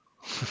got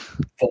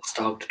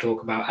Vostok to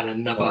talk about and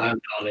another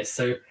Hermdall list.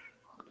 So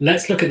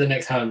let's look at the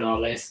next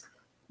Hermdall list.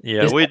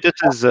 Yeah, this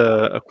is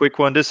a quick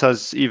one. This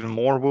has even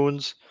more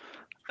wounds.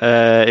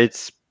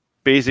 It's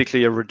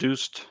basically a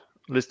reduced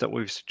list that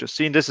we've just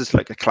seen. This is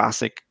like a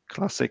classic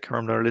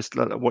Hermdall list,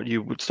 what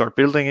you would start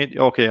building it.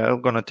 Okay,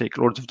 I'm going to take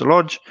Lords of the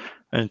Lodge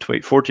and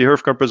 40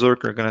 Hearthguard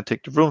Berserker. I'm going to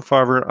take the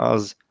Runefather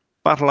as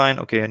battle line.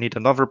 Okay, I need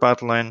another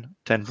battle line.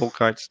 10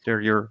 Volkites.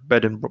 They're your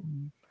bread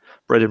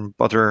and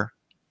butter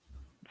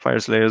Fire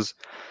Slayers.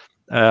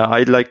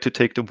 I'd like to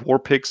take the War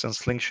Pigs and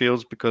Sling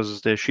Shields because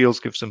the shields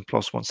gives them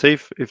 +1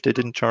 save if they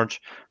didn't charge,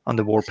 and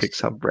the War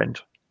Pigs have Brand.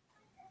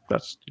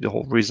 That's the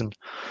whole reason.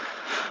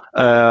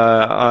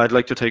 I'd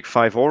like to take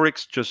 5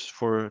 Oryx just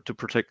to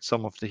protect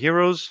some of the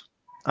heroes,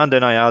 and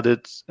then I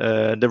added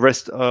the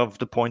rest of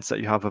the points that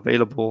you have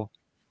available.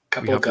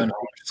 Couple of Gun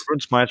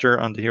Rune Smiter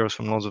and the heroes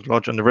from Lords of the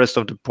Lodge, and the rest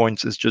of the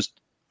points is just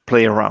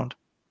play around.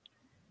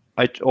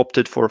 I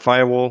opted for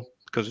Firewall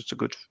because it's a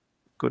good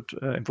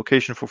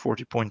invocation for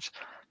 40 points.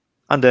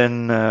 And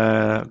then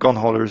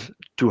Gunhaulers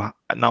to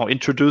now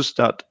introduce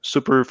that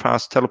super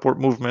fast teleport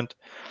movement.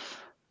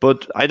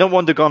 But I don't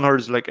want the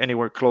Gunhaulers like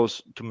anywhere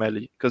close to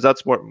melee, because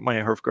that's what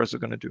my Hearthguards are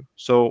going to do.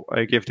 So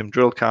I gave them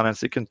drill cannons.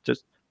 They can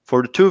just,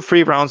 for the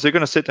 2-3 rounds, they're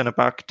going to sit in the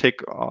back,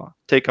 take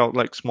out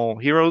like small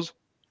heroes,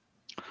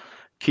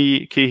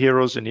 key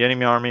heroes in the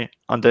enemy army.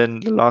 And then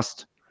the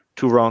last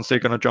 2 rounds, they're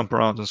going to jump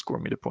around and score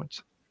me the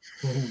points.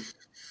 Mm-hmm.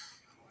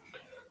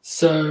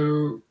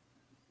 So...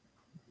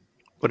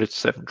 But it's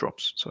 7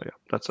 drops, so yeah,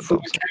 that's a from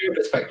a carrier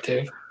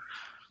perspective.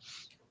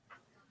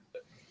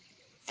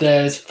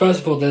 There's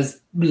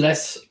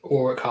less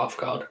Auric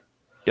Hearthguard.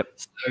 Yep.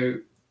 So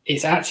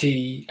it's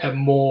actually a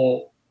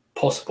more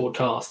possible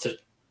task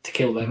to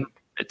kill them.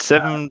 It's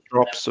 7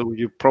 drops, so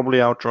you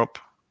probably outdrop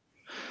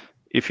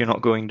if you're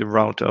not going the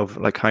route of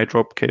like high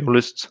drop KO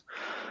lists.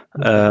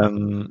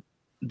 The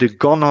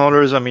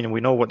Gunhaulers, I mean,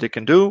 we know what they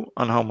can do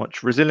and how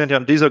much resilient they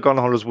are. These are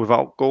Gunhaulers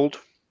without gold.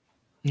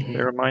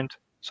 Bear in mind.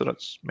 So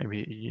that's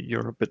maybe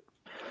you're a bit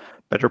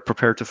better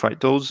prepared to fight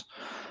those.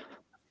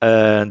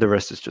 And the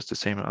rest is just the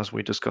same as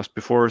we discussed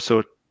before.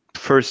 So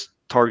first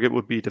target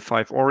would be the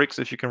 5 Oryx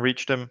if you can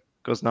reach them,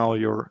 because now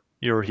your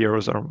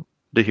heroes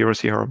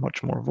here are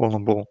much more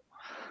vulnerable.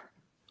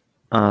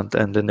 And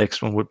then the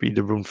next one would be the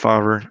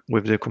Runefather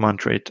with the command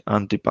trait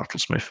and the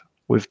Battlesmith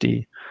with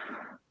the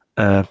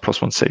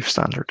 +1 save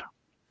standard.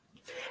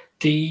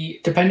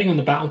 Depending on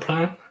the battle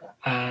plan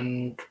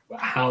and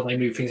how they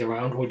move things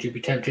around, would you be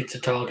tempted to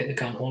target the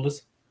gun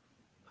holders?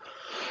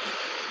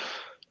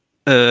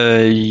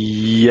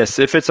 Yes,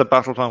 if it's a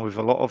battle plan with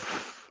a lot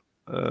of,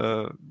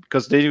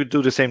 because they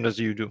do the same as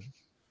you do.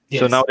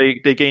 Yes. So now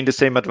they gain the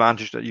same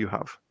advantage that you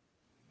have,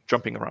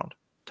 jumping around,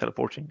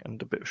 teleporting,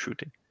 and a bit of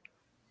shooting.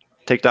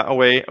 Take that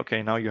away.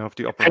 Okay, now you have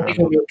the upper hand.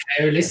 Depending on your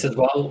KO list as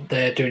well,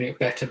 they're doing it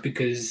better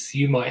because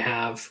you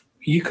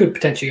could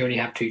potentially only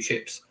have 2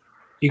 ships.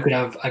 You could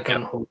have a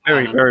gun holder.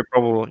 Very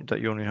probable that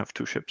you only have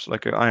 2 ships,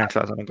 like an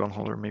ironclad and a gun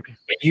holder, maybe.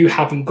 But you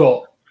haven't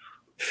got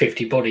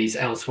 50 bodies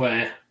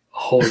elsewhere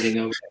holding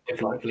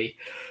objective likely.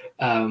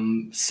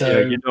 So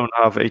you don't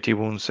have 80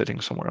 wounds sitting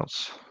somewhere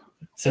else,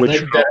 so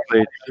which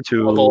translates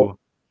to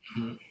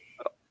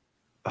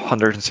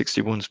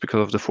 160 wounds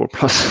because of the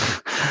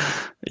 4+.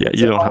 Yeah,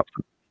 you don't have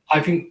to. I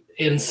think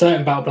in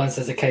certain battle plans,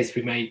 there's a case to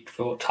be made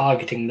for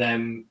targeting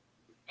them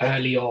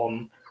early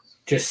on,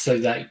 just so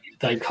that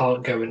they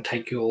can't go and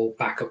take your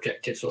back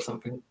objectives or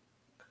something.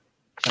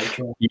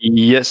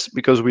 Yes,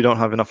 because we don't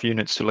have enough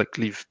units to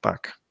leave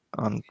back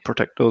and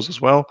protect those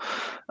as well.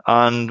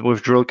 And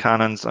with drill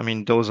cannons, I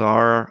mean, those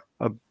are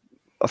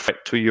a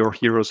threat to your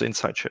heroes'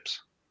 inside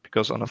ships,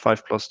 because on a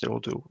 5+, they will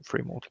do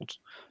 3 mortals.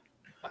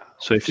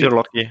 So if you're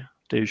lucky,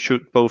 they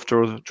shoot both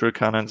drill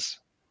cannons.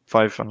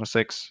 5 and a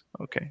 6.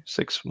 Okay,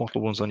 6 mortal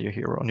wounds on your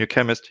hero. On your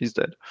chemist, he's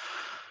dead.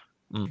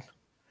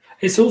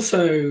 It's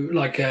also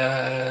like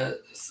a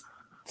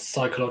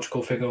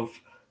psychological thing of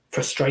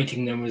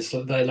frustrating them. Is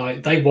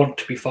they want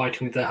to be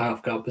fighting with their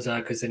Hearthguard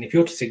berserkers, and if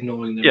you're just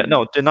ignoring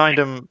them, deny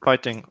them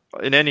fighting.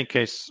 In any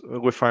case,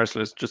 with Fire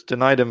Slayers, just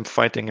deny them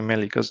fighting in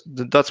melee, because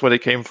that's what they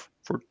came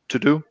to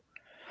do.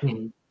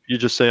 You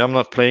just say, "I'm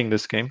not playing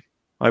this game.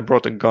 I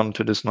brought a gun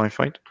to this knife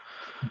fight.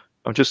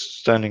 I'm just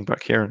standing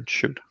back here and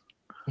shoot."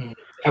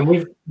 And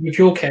with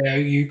your KO,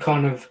 you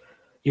want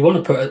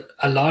to put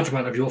a large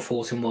amount of your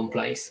force in one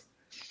place,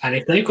 and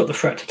if they've got the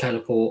threat to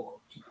teleport,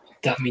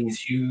 that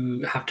means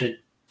you have to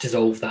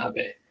dissolve that a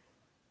bit.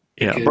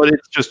 Yeah, but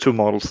it's just 2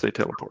 models they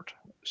teleport,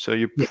 so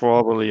you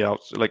probably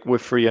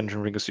with 3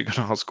 engine ringers, you're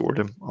gonna outscore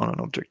them on an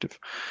objective.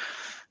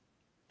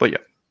 But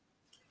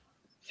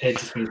it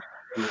just means.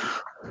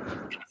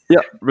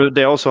 Yeah, but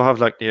they also have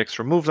the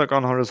extra moves like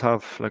gun hunters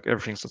have,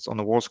 everything that's on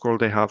the war scroll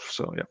they have.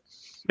 So yeah.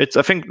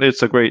 I think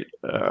it's a great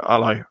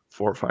ally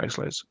for Fire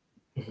Slayers,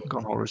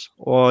 gun holders.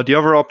 Or the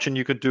other option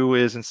you could do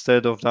is,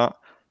 instead of that,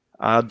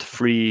 add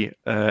 3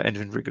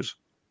 engine riggers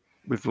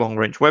with long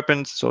range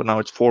weapons. So now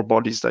it's 4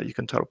 bodies that you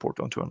can teleport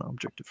onto an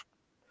objective.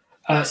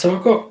 So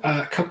I've got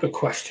a couple of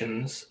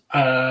questions.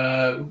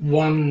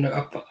 One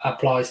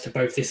applies to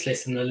both this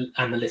list and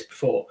the list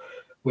before,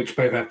 which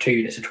both have 2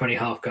 units of 20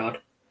 Hearthguard.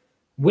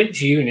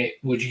 Which unit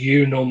would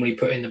you normally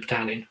put in the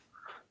battalion?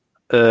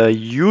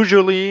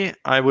 Usually,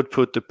 I would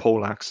put the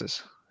pole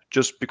axis,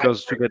 just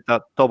because to get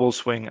that double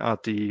swing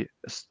at the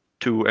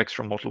 2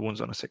 extra mortal wounds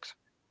on a 6.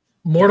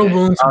 Mortal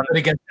wounds are good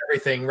against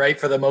everything, right?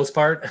 For the most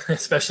part,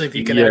 especially if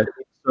you can.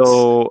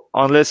 So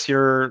unless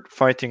you're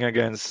fighting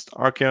against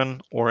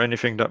Archaon or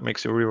anything that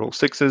makes you reroll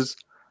 6s,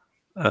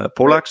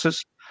 pole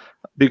axis.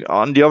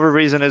 And the other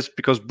reason is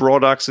because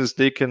broad axis,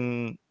 they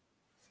can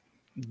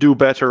do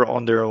better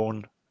on their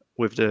own.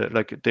 With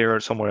they're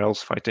somewhere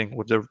else fighting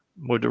with the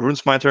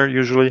Runesmiter.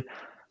 Usually,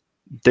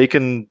 they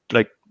can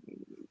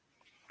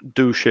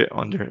do shit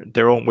on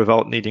their own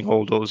without needing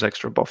all those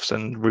extra buffs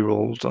and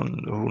rerolls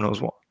on who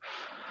knows what,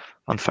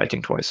 and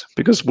fighting twice.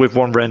 Because with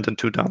 1 rend and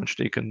 2 damage,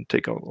 they can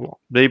take out a lot.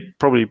 They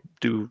probably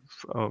do,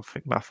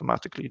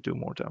 mathematically, do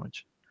more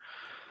damage.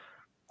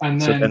 And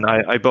then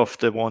I buff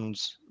the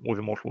ones with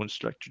Immortal Wounds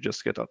to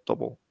just get that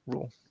double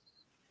roll.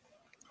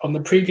 On the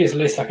previous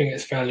list, I think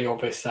it's fairly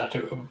obvious that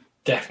it would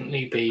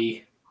definitely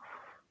be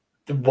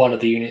one of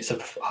the units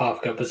of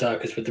Hearthguard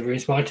berserkers with the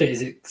Runesmiter.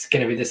 Is it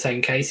going to be the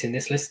same case in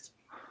this list?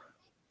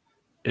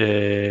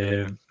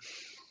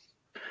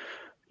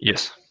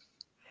 Yes,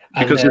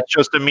 because it's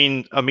just a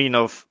mean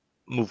of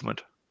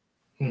movement.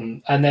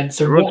 And then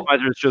the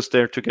Runesmiter is just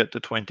there to get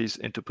the 20s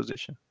into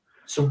position.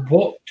 So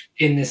what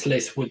in this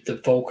list would the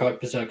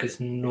Volkite berserkers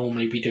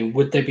normally be doing?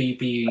 Would they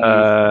be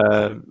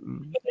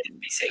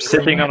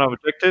sitting on an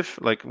objective,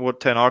 like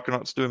what 10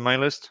 Arcanauts do in my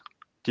list?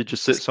 Did you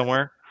sit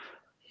somewhere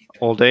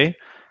all day,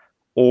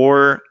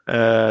 or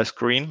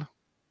screen?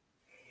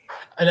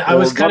 And I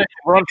was kind of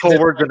run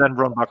forwards and then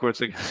run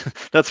backwards again.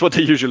 That's what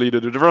they usually do.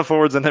 They run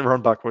forwards and then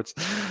run backwards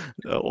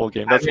all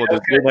game. That's what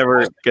they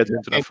never get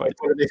into the fight.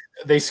 Are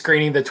they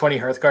screening the 20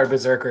 Hearthguard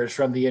berserkers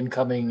from the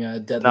incoming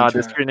deadly? No,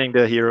 they're screening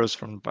the heroes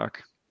from the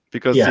back,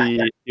 because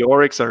the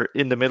Oryx are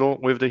in the middle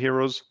with the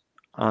heroes,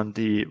 and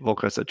the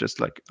Volkites are just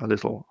a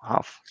little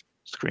half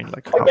screen,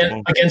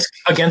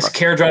 against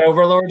Kharadron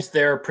Overlords.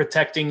 They're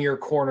protecting your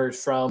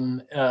corners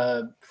from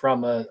a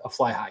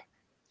fly high.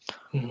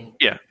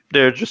 Yeah,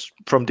 they're just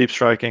from deep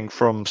striking,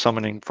 from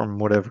summoning, from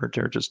whatever.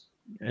 They're just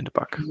in the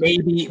back.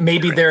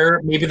 Maybe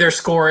they're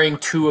scoring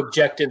 2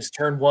 objectives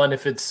turn 1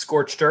 if it's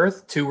Scorched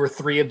Earth, 2 or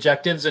 3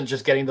 objectives, and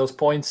just getting those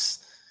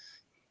points.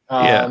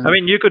 I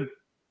mean, you could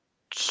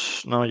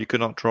those. No, you could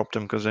not drop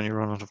them because then you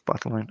run out of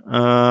battle line.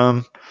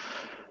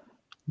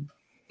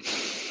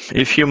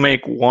 If you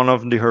make one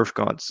of the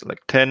Hearthguards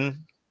like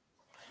 10,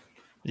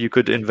 you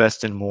could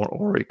invest in more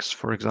Oryx,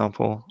 for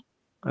example.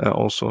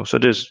 Also, so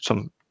there's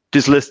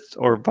this list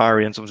or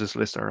variants of this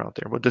list are out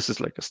there, but this is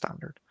like a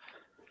standard.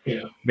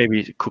 Yeah.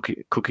 Maybe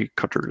cookie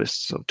cutter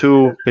list. So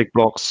 2 big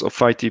blocks of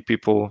fighty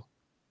people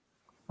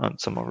and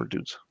some other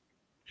dudes.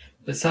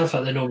 It sounds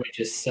like they're normally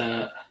just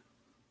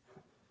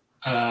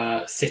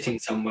sitting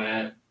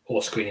somewhere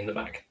or screening the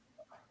back.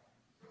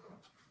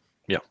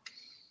 Yeah.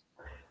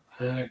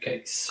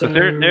 Okay, so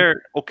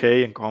they're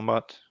okay in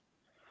combat.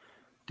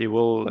 They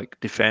will like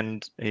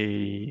defend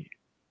a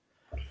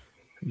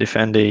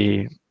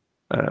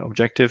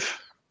objective,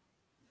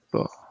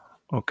 but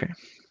okay.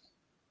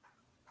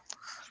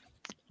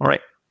 All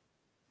right.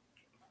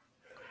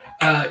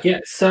 Yeah.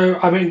 So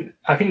I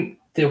think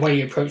the way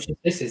you approach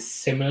this is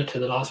similar to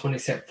the last one,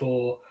 except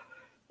for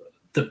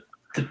the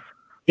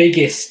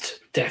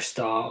biggest Death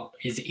Star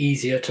is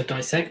easier to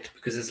dissect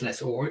because there's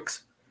less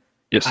Oryx.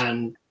 Yes.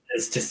 And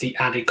there's just the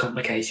added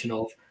complication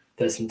of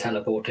there's some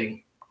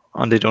teleporting.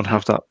 And they don't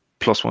have that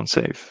 +1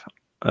 save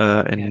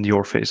in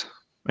your phase,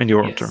 in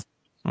your turn.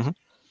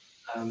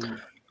 Mm-hmm.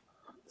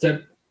 So,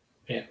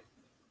 yeah.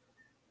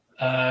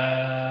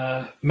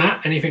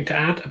 Matt, anything to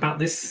add about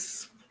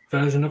this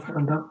version of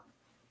Undone?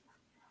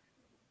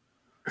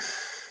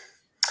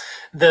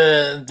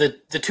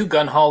 The 2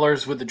 gun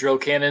haulers with the drill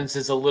cannons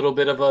is a little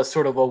bit of a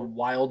sort of a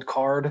wild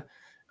card.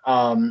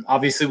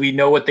 Obviously, we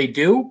know what they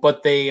do,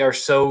 but they are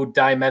so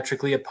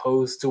diametrically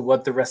opposed to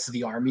what the rest of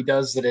the army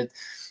does that it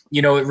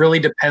really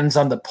depends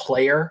on the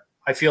player.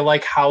 I feel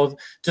like how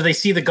do they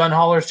see the gun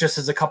haulers just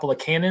as a couple of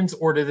cannons,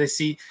 or do they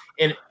see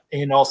in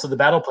also the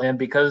battle plan?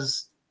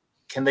 Because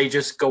can they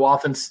just go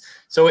off and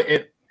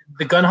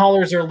the gun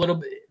haulers are a little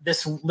bit.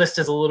 This list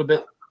is a little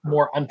bit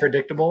more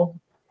unpredictable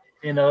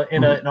in an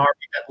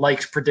army that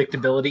likes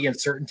predictability and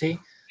certainty.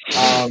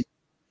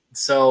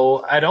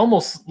 So I'd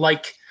almost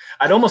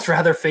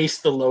rather face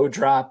the low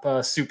drop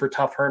super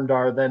tough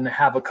Hermdar than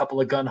have a couple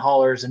of gun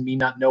haulers and me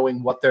not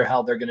knowing what the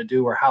hell they're going to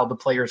do or how the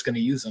player is going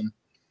to use them.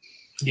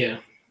 Yeah.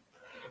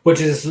 Which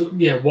is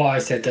why I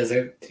said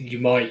you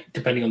might,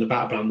 depending on the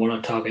battle plan,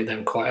 want to target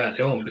them quite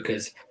early on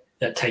because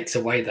that takes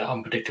away that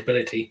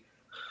unpredictability.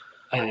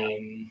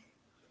 And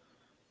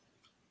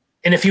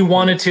if you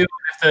wanted to,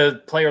 if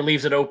the player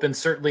leaves it open,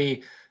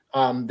 certainly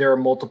there are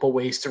multiple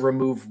ways to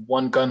remove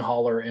one gun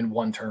hauler in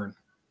one turn.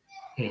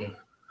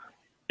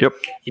 Yep.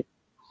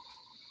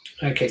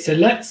 Okay, so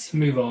let's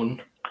move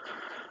on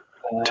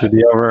to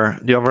the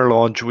other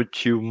lodge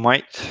which you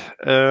might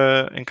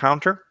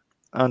encounter,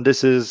 and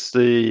this is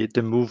the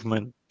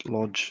movement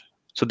lodge.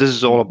 So this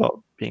is all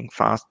about being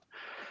fast.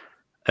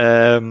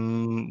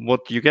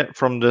 What you get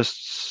from the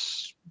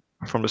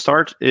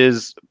start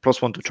is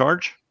 +1 to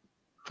charge.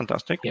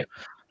 Fantastic. Yeah.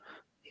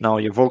 Now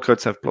your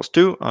Volkites have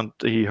 +2 and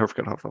the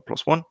Hearthguard have a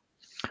 +1.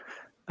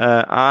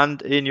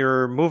 And in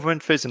your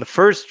movement phase in the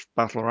first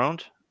battle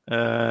round,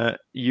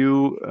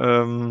 you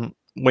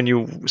when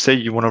you say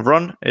you want to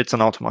run, it's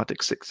an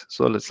automatic 6.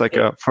 So it's like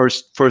a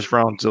first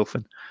round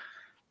Zilfin.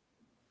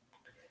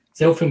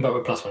 Zilfin, but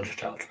with +1 to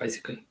charge,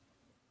 basically.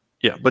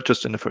 Yeah, but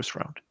just in the first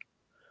round.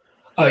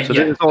 Oh, so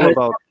yeah.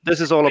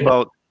 This is all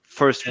about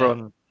first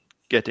run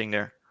getting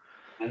there.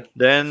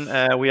 Then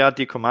we add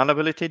the command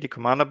ability. The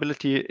command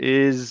ability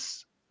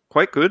is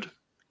quite good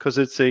because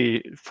it's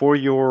for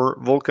your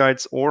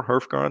Volkites or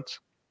Hearthguards.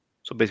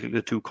 So basically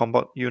the 2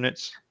 combat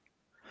units.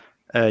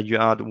 You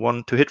add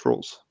 1 to hit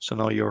rolls. So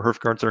now your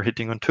Hearthguards are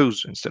hitting on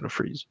 2s instead of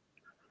 3s.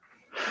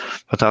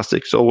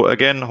 Fantastic. So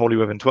again, Holy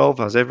Weapon 12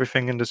 has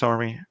everything in this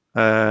army.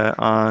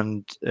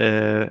 And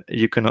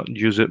you cannot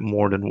use it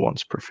more than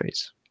once per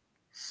phase.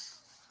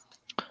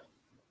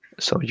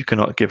 So you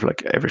cannot give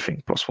like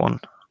everything +1.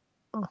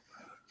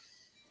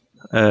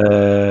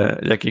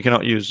 Like you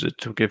cannot use it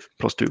to give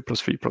 +2,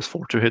 +3,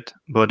 +4 to hit,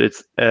 but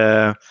it's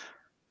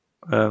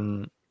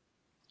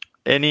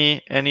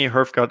any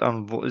Hearthguard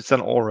and it's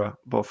an aura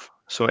buff.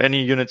 So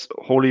any units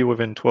wholly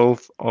within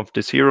 12 of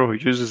this hero who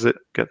uses it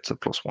gets a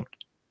 +1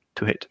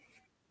 to hit.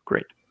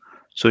 Great.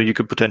 So you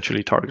could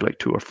potentially target like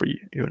 2 or 3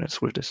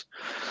 units with this.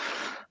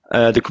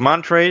 The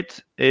command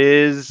trait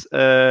is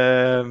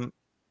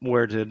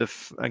where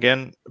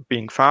again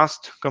being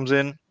fast comes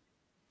in.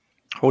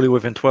 Wholly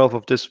within 12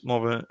 of this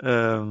model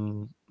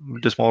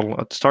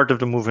at the start of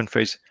the movement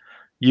phase,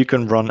 you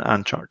can run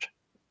and charge.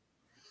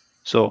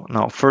 So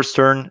now first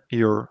turn,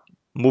 you're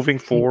moving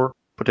 4,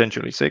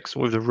 potentially 6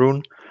 with the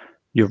rune.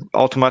 You're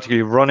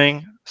automatically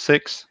running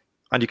 6,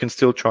 and you can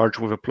still charge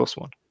with a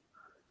 +1.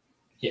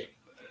 Yeah.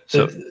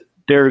 So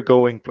they're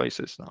going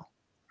places now.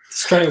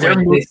 Straight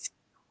away,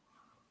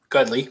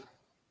 Godly.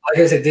 Like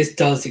I said, this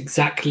does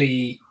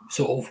exactly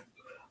sort of.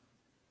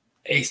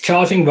 It's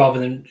charging rather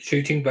than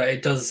shooting, but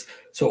it does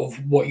sort of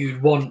what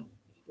you'd want,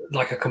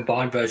 like a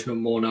combined version of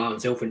Mornar and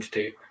Zilfin to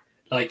do.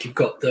 Like you've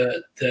got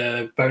the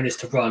bonus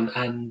to run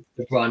and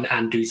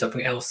do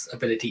something else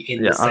ability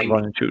in the same. Yeah,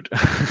 run and shoot.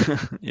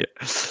 Yeah.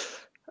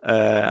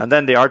 And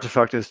then the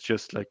artifact is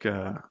just like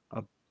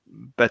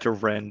better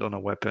rend on a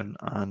weapon,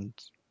 and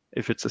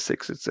if it's a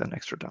 6, it's an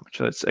extra damage.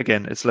 So it's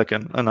like a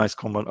nice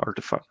combat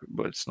artifact,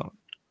 but it's not.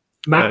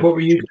 Matt, what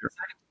were you?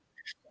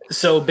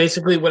 So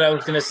basically, what I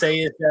was going to say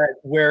is that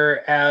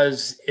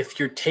whereas if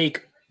you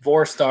take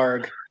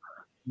Vorstarg,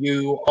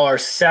 you are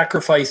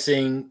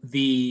sacrificing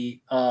the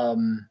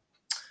double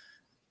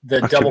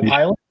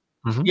pylon.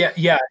 Mm-hmm.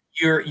 Yeah.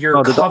 You're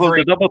the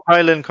covering. The double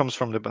pylon comes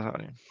from the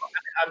battalion.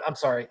 I'm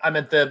sorry. I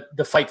meant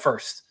the fight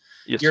first.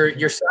 Yes.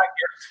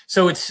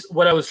 So it's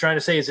what I was trying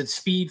to say is it's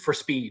speed for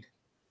speed,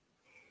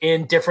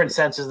 in different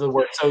senses of the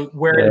word. So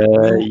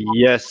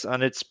yes,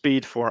 and it's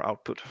speed for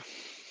output.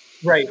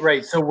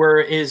 Right. So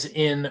whereas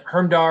in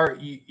Hermdar,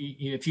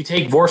 if you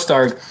take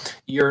Vorstarg,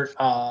 you're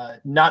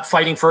not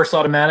fighting first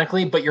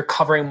automatically, but you're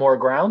covering more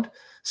ground.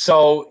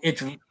 So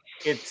it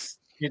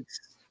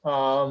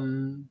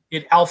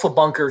alpha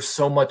bunkers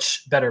so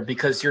much better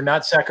because you're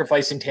not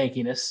sacrificing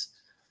tankiness.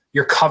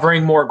 You're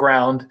covering more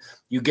ground.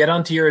 You get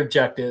onto your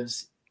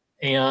objectives,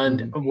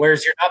 and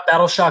whereas you're not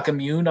battle shock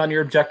immune on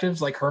your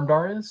objectives like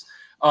Hermdar is,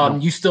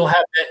 you still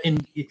have that in.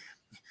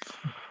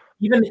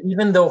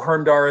 Even though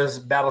Hermdar is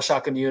battle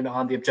shock immune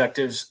on the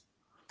objectives,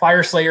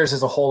 Fire Slayers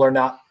as a whole are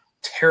not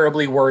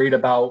terribly worried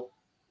about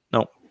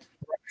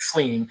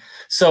fleeing.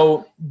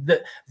 So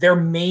their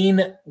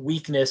main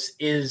weakness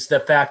is the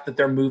fact that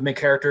their movement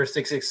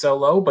characteristics is so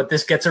low, but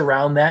this gets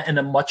around that in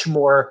a much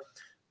more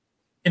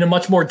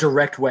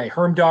direct way.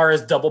 Hermdar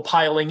is double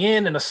piling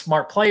in, and a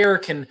smart player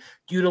can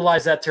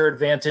utilize that to their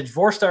advantage.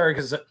 Vorstarg.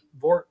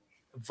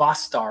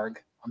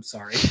 I'm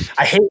sorry.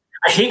 I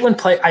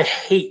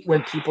hate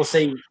when people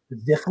say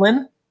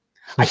Ziflin.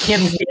 I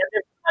can't stand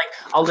it.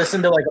 Like I'll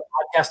listen to like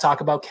a podcast talk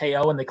about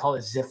KO and they call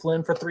it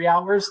Ziflin for 3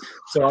 hours.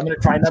 So I'm going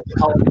to try not to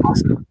call it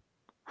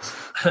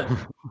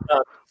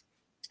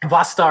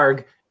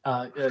Vorstarg.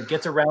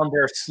 Gets around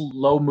their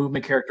slow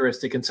movement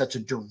characteristic in such a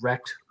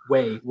direct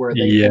way where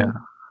they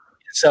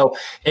So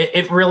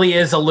it really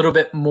is a little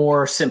bit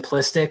more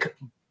simplistic,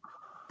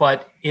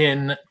 but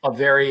in a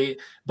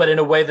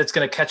way that's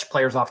going to catch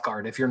players off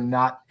guard. If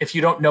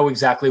you don't know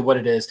exactly what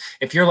it is,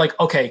 if you're like,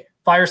 okay,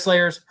 Fire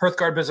Slayers,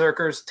 Hearthguard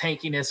Berserkers,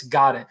 tankiness,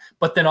 got it.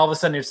 But then all of a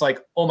sudden it's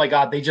like, oh my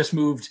God, they just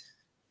moved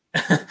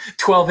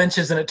 12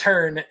 inches in a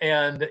turn.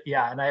 And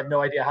I have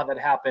no idea how that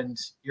happened.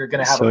 You're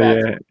going to have a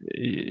bad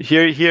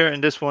Here in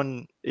this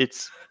one,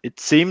 it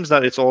seems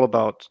that it's all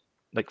about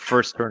like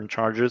first turn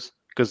charges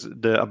because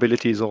the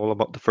ability is all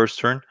about the first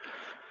turn.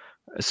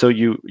 So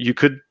you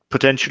could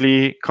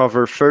potentially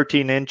cover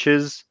 13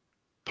 inches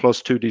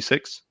plus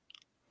 2d6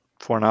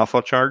 for an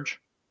alpha charge,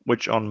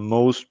 which on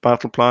most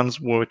battle plans,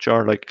 which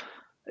are like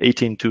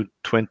 18 to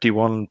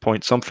 21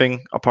 point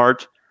something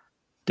apart,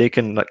 they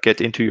can like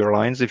get into your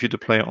lines if you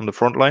deploy on the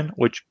front line,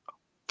 which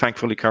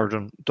thankfully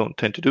Kharadron don't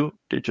tend to do.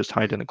 They just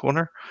hide in the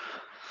corner.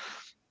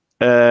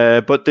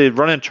 But the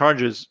run and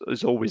charges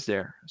is always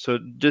there. So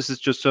this is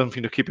just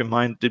something to keep in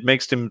mind. It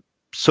makes them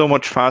so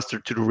much faster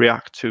to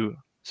react to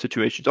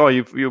situations. Oh,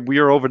 we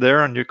are over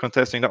there and you're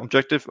contesting that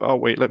objective. Oh,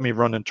 wait, let me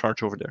run and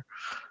charge over there.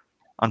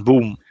 And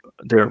boom,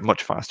 they're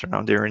much faster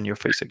now. They're in your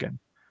face again.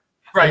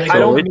 Right.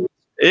 So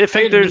I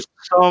think there's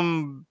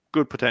some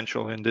good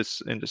potential in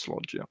this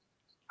lodge. Yeah.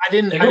 I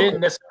didn't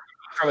necessarily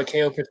from a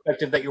KO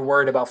perspective that you're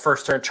worried about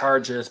first turn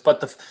charges,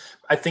 but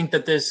I think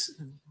that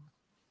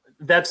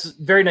that's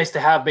very nice to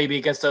have maybe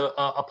against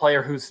a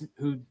player who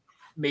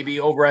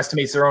maybe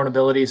overestimates their own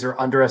abilities or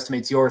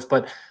underestimates yours.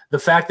 But the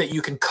fact that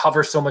you can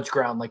cover so much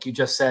ground, like you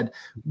just said,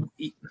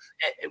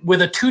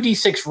 with a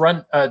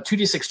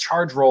 2d6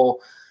 charge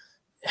roll,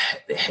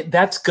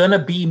 that's gonna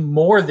be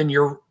more than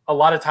you're a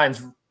lot of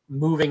times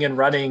moving and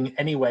running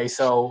anyway.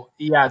 So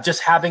yeah,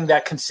 just having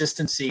that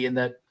consistency in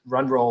that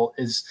run roll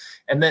in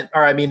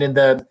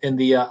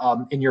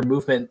your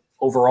movement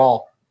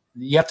overall,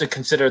 you have to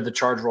consider the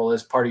charge roll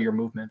as part of your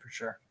movement for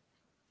sure.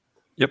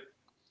 Yep,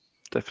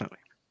 definitely.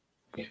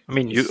 Yeah. I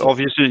mean, you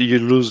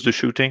lose the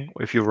shooting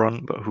if you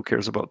run, but who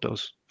cares about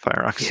those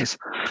fire axes?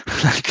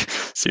 Like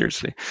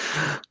seriously.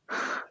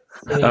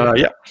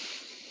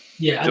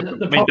 Yeah,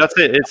 I mean that's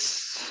it.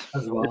 It's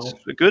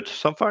a good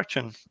some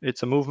faction.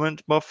 It's a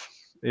movement buff.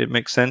 It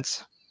makes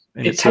sense.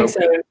 It takes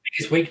their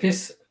biggest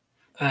weakness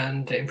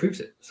and it improves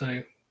it.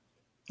 So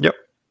yep.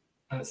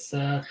 That's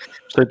so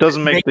it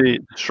doesn't make the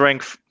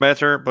strength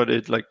better, but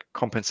it like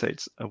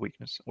compensates a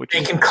weakness. Which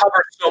they can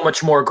cover so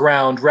much more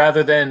ground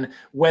rather than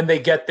when they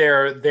get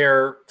there,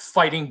 they're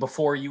fighting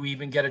before you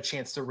even get a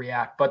chance to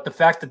react. But the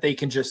fact that they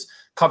can just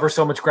cover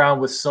so much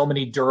ground with so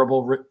many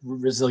durable,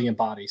 resilient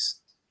bodies.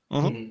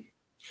 Mm-hmm.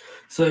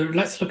 So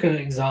let's look at an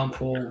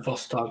example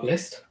Vorstarg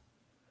list.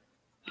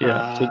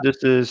 Yeah, so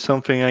this is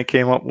something I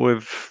came up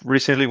with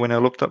recently when I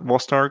looked at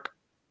Vorstarg.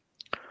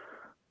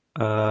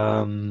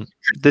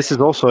 This is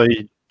also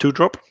a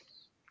 2-drop,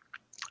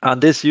 and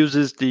this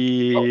uses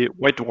the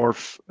White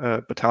Dwarf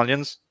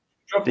battalions.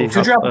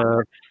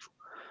 2-drop.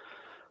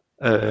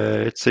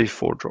 It's a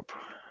 4-drop.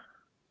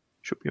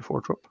 Should be a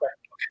 4-drop.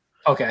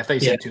 Okay, I thought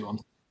you said 2.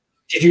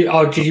 Did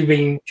you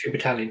mean 2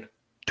 battalion?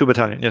 2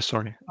 battalion, yes,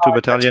 sorry. 2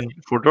 battalion,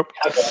 4-drop.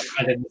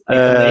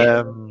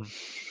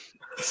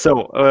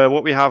 So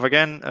what we have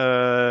again,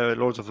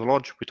 Lords of the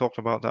Lodge. We talked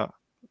about that.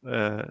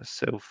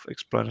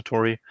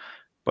 Self-explanatory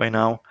by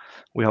now.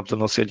 We have the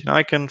Nosedian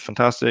icon,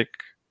 fantastic.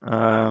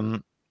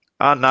 And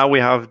now we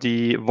have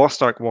the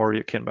Vostok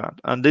Warrior Kinband,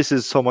 and this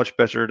is so much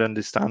better than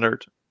the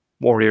standard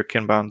Warrior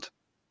Kinband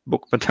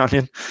book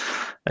battalion,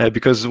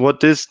 because what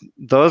this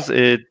does,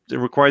 it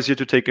requires you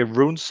to take a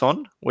Rune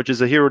Sun, which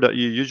is a hero that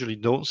you usually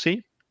don't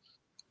see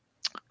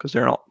because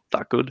they're not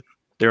that good.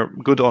 They're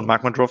good on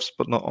Magma Drops,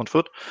 but not on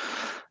foot.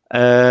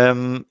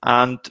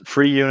 And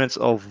 3 units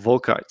of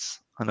Volkites,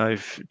 and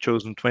I've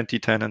chosen 20,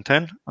 10, and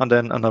 10, and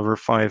then another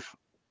 5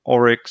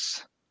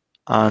 Oryx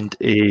and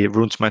a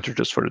Runesmiter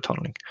just for the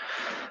tunneling.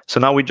 So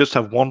now we just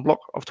have 1 block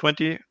of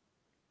 20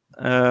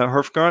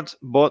 Hearthguards,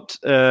 but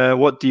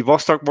what the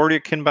Vostok Warrior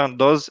Kinband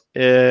does,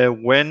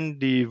 when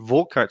the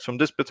Volkites from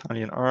this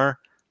battalion are,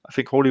 I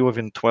think, wholly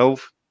within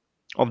 12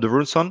 of the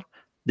Rune Sun,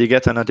 they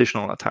get an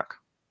additional attack,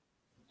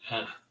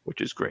 which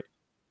is great.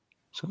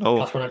 So no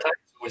 +1 attack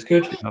is always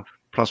good.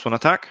 +1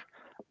 attack,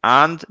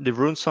 and the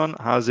Rune Sun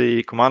has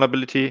a command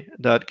ability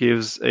that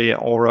gives a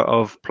aura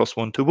of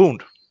 +1 to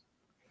wound.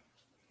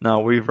 Now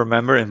we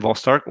remember in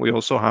Vostok we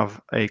also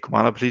have a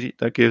command ability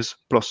that gives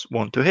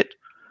 +1 to hit.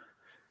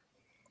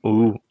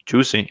 Ooh,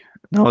 juicy.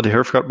 Now the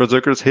Hearthguard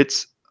Berserkers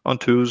hits on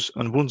 2s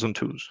and wounds on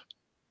 2s.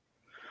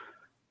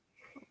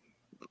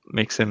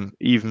 Makes him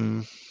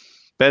even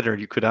better.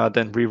 You could add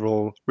then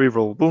reroll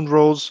wound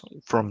rolls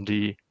from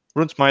the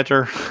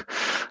Runesmiter,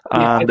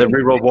 and then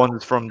reroll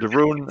 1s from the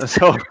Rune.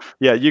 So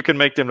yeah, you can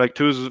make them like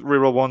 2s,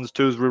 reroll 1s,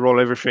 2s,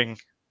 reroll everything,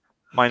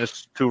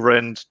 -2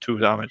 rend, 2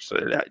 damage. So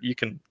yeah, you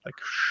can like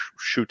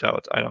shoot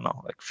out, I don't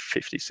know, like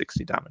 50,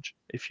 60 damage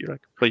if you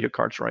like play your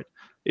cards right.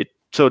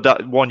 So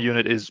that 1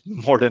 unit is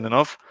more than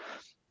enough.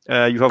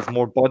 You have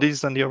more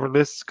bodies than the other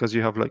lists because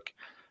you have like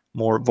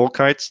more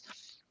Volkites.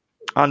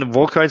 And the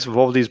Volkites with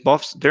all these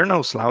buffs, they're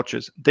no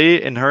slouches.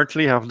 They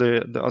inherently have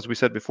the as we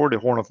said before, the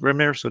Horn of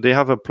Grimnir. So they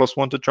have a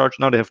 +1 to charge.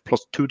 Now they have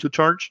 +2 to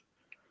charge.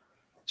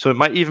 So it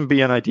might even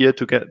be an idea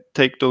to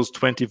take those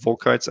 20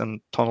 Volkites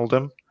and tunnel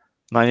them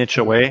 9 inch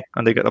away,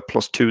 and they get a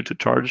 +2 to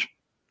charge.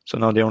 So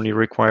now they only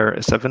require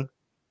a 7,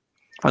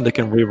 and they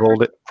can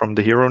re-roll it from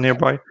the hero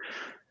nearby.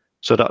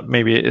 So that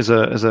maybe is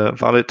a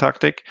valid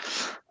tactic.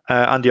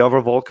 And the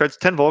other Volkites,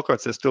 10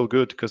 Volkites is still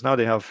good because now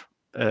they have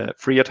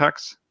 3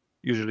 attacks.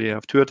 Usually they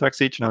have 2 attacks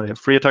each. Now they have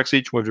 3 attacks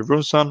each with the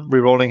Rune Sun,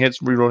 re-rolling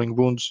hits, re-rolling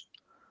wounds.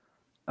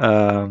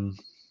 And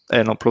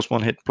no,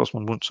 +1 hit,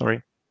 +1 wound,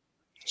 sorry.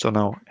 So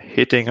now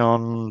hitting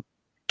on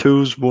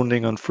 2s,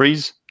 wounding on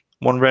 3s,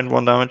 1 rend,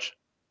 1 damage.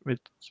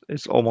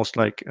 It's almost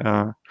like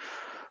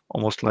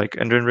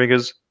Endrin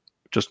Riggers,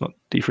 just not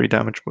D3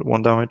 damage, but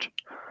 1 damage.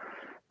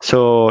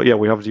 So yeah,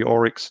 we have the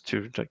Oryx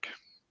to like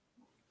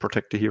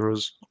protect the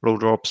heroes, roll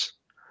drops,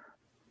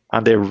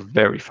 and they're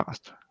very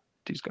fast,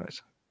 these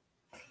guys.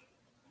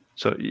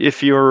 So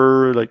if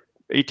you're like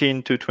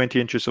 18 to 20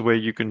 inches away,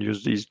 you can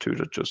use these two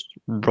to just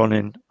run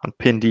in and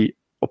pin the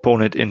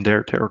opponent in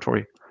their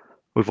territory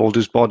with all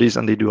these bodies,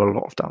 and they do a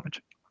lot of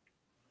damage.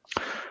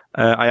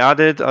 I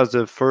added as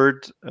a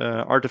third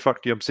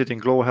artifact the Obsidian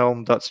Glow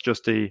Helm. That's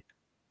just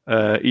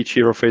each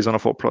hero phase on a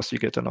 4+, you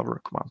get another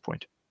command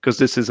point, because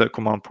this is a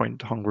command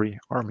point hungry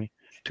army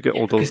to get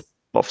all those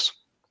buffs.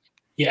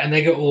 Yeah, and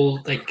they get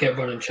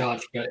run and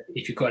charge, but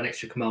if you've got an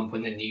extra command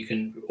point, then you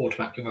can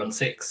automatically run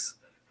 6.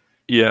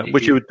 Yeah,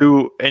 which you would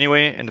do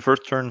anyway in the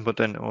first turn, but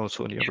then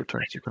also in the other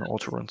turns you can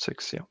also run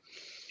 6. Yeah.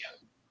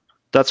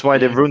 That's why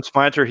the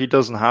Runesmiter, he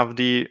doesn't have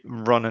the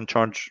run and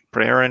charge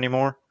prayer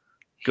anymore,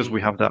 because we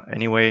have that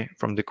anyway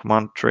from the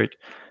command trait.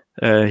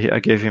 I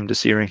gave him the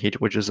Searing Heat,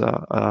 which is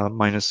a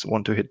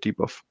 -1 to hit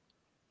debuff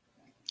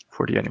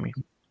for the enemy.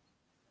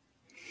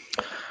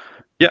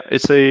 Yeah,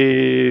 it's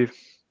a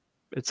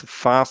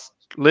fast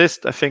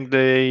list. I think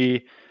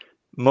the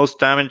most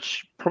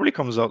damage probably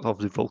comes out of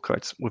the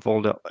Volkites with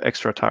all the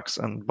extra attacks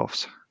and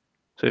buffs.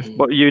 So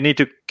but you need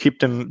to keep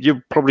them.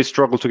 You probably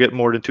struggle to get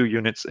more than 2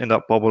 units in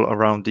that bubble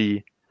around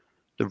the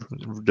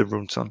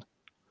Rune Sun.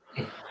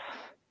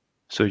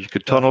 So you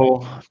could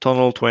tunnel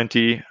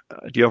 20.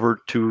 The other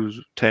 2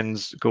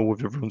 10s go with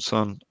the Rune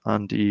Sun,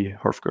 and the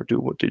Hearthguard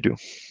do what they do.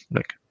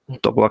 Like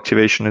double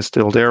activation is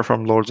still there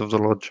from Lords of the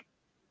Lodge.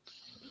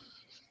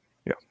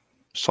 Yeah,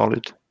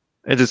 solid.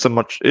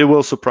 It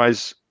will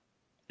surprise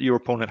your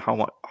opponent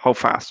how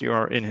fast you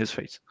are in his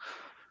face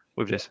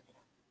with this.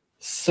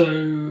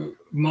 So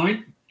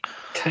my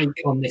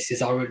take on this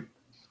is it's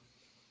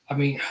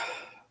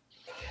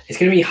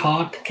going to be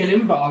hard to kill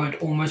him, but I would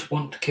almost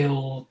want to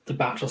kill the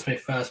Battlesmith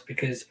first,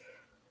 because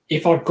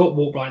if I've got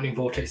Warp Lightning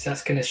Vortex,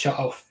 that's going to shut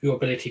off your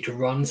ability to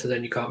run, so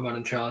then you can't run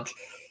and charge.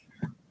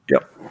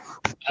 Yep.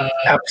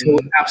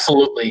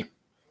 Absolutely.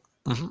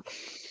 Mm-hmm.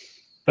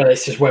 But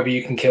it's just whether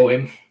you can kill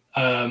him.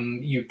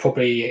 You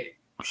probably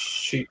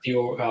shoot the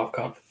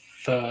Hearthguard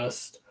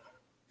first.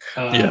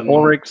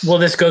 Oryx. Well,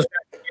 this goes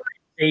back to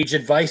sage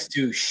advice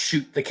to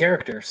shoot the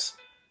characters.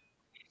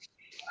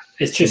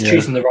 It's just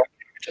choosing the right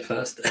character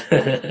first.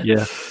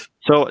 Yeah.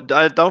 So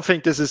I don't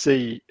think this is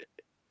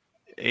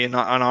an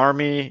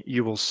army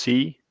you will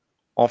see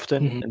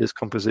often in this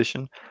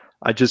composition.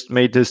 I just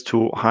made this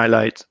to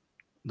highlight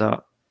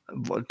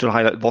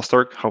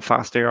Vostok, how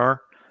fast they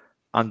are,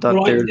 and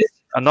that there's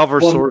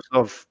another source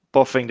of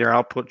buffing their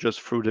output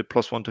just through the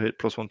 +1 to hit,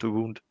 +1 to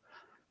wound,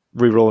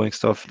 rerolling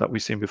stuff that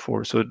we've seen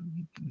before. So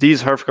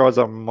these Hearthguards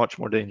are much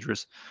more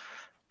dangerous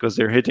because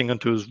they're hitting on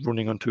 2s,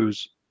 running on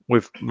 2s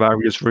with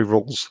various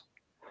rerolls.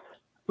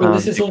 Well,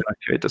 this is you can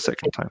activate the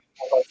second time.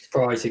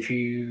 Surprise if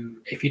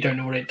you don't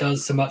know what it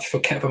does so much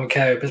from a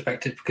KO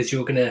perspective, because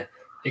you're going to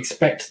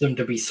expect them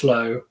to be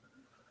slow.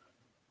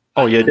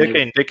 Oh yeah,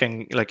 they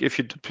can like if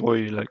you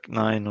deploy like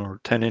 9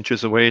 or 10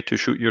 inches away to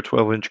shoot your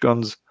 12-inch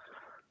guns,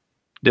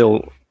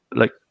 they'll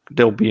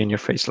be in your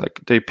face, like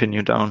they pin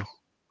you down.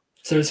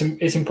 So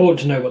it's important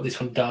to know what this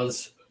one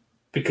does,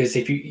 because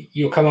if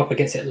you'll come up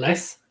against it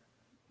less,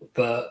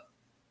 but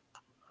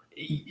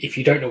if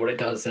you don't know what it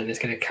does, then it's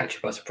going to catch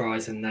you by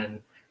surprise, and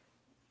then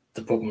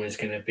the problem is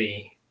going to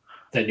be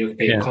then you'll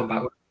be in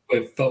combat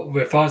with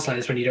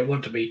Fireslayers when you don't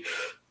want to be.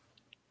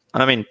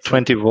 I mean,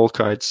 20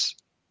 Volkites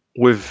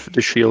with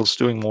the shields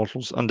doing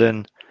mortals, and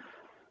then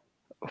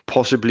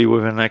possibly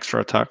with an extra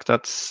attack.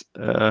 That's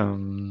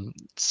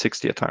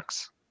 60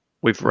 attacks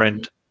with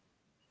Rend.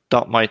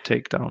 That might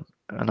take down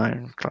an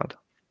Ironclad.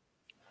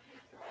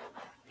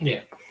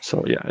 Yeah.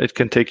 So yeah, it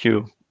can take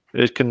you.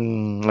 It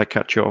can like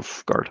catch you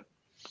off guard.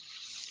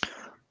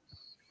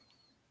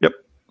 Yep.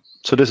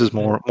 So this is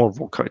more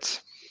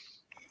Volkites.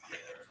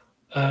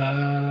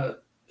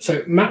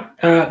 So Matt,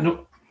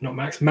 not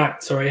Max,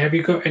 Matt. Sorry, have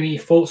you got any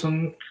thoughts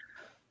on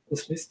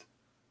this list?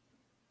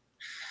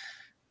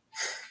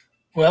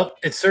 Well,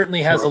 it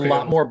certainly has a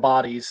lot more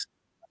bodies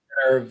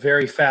that are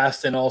very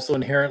fast and also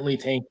inherently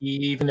tanky,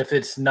 even if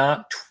it's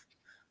not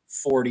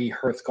 40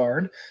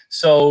 Hearthguard.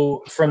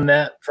 So from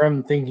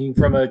thinking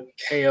from a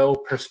KO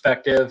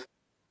perspective,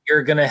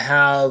 you're going to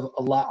have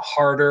a lot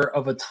harder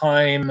of a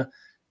time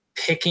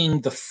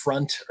picking the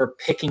front or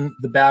picking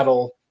the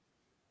battle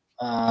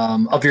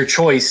of your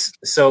choice.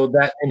 So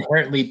that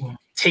inherently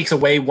takes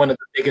away one of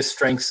the biggest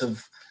strengths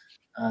of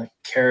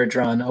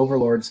Kharadron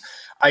Overlords.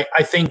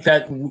 I think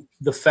that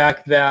the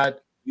fact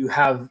that you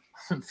have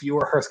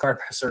fewer Hearthguard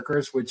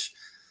Berserkers, which,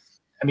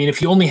 I mean,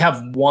 if you only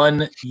have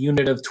one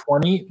unit of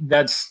 20,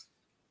 that's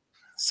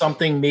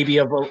something maybe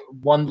of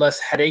one less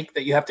headache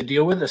that you have to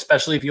deal with,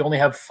 especially if you only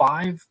have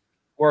 5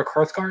 Orc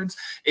Hearthguards.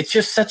 It's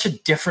just such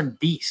a different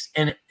beast,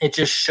 and it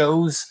just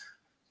shows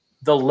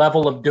the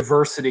level of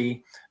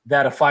diversity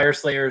that a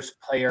Fireslayers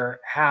player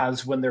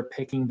has when they're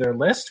picking their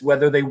list,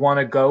 whether they want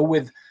to go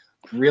with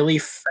really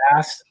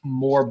fast,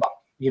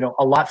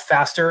 a lot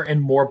faster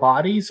and more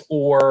bodies,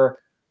 or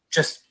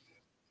just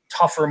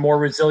tougher, more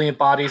resilient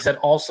bodies that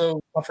also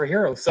tougher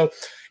heroes. So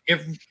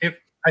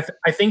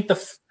I think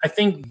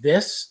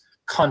this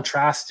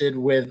contrasted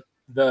with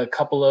the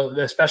couple of,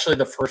 especially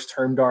the first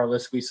Termdar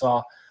list we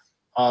saw,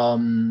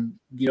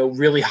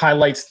 really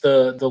highlights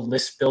the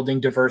list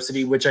building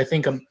diversity, which I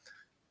think a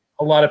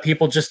lot of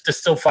people just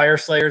distill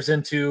Fireslayers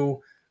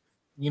into,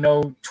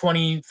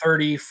 20,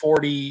 30,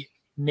 40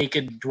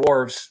 naked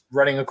dwarves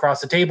running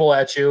across the table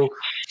at you.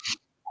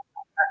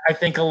 I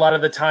think a lot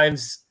of the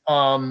times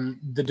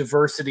the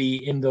diversity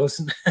in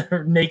those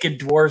naked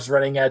dwarves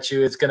running at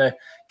you is going to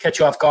catch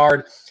you off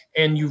guard,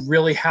 and you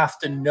really have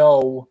to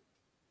know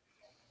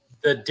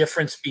the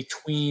difference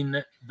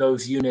between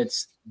those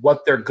units,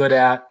 what they're good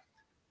at,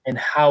 and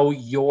how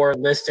your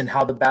list and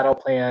how the battle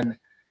plan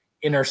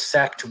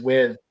intersect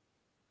with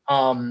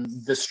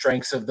the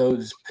strengths of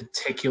those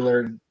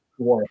particular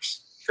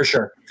dwarves, for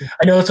sure.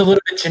 I know it's a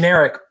little bit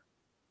generic,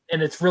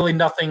 and it's really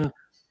nothing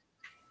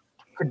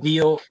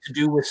to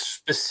do with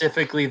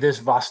specifically this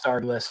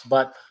Vastard list,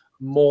 but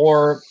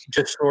more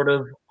just sort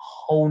of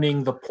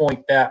honing the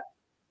point that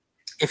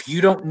if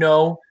you don't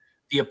know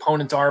the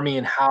opponent's army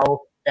and how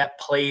that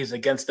plays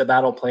against the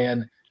battle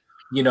plan,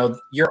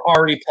 you're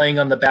already playing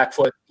on the back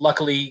foot.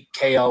 Luckily,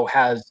 KO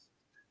has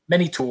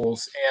many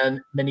tools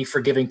and many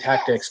forgiving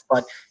tactics,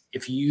 but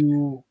if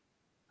you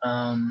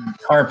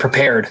aren't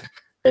prepared,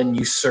 then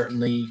you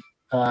certainly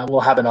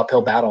will have an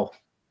uphill battle,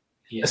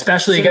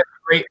 especially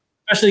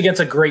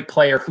against a great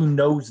player who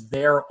knows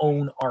their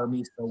own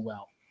army so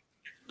well.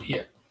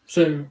 Yeah.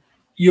 So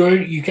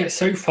you get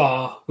so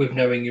far with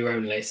knowing your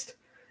own list,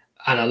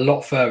 and a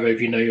lot further if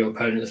you know your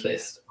opponent's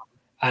list.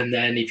 And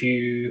then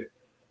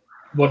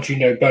once you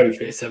know both,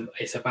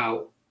 it's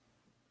about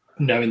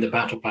knowing the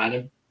battle plan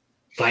and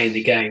playing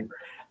the game.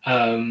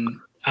 And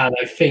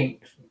I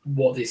think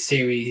what this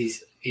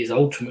series is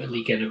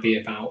ultimately going to be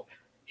about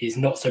is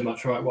not so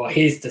much, right, well,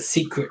 here's the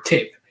secret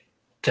tip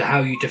to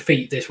how you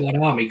defeat this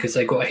one army because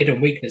they've got a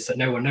hidden weakness that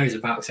no one knows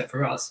about except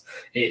for us.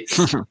 It's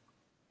so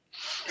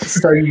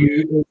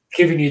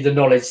giving you the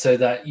knowledge so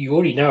that you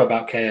already know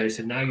about KO,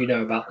 so now you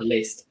know about the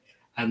list,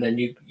 and then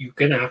you're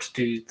going to have to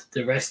do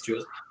the rest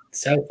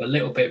yourself a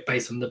little bit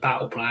based on the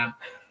battle plan,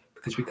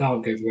 because we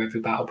can't go through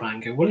every battle plan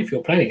and go, well, if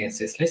you're playing against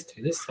this list,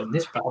 do this on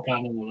this battle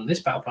plan, and on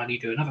this battle plan you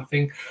do another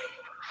thing,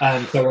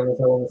 and so on and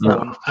so on and so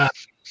on.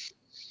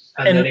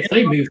 And then if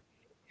they move to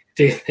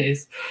do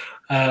this,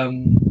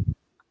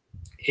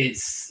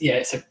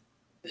 it's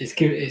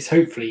it's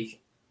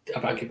hopefully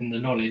about giving the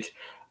knowledge.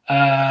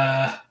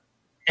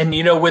 And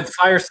with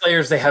Fire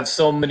Slayers, they have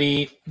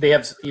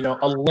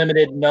a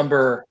limited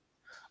number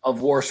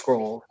of War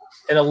Scrolls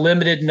and a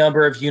limited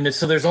number of units,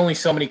 so there's only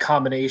so many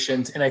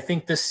combinations. And I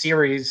think this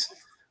series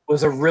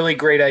was a really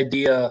great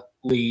idea,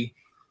 Lee,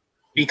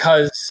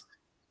 because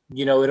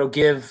it'll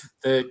give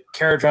the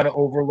Kharadron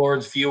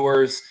Overlords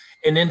viewers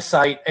an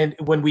insight, and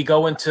when we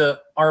go into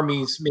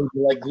armies, maybe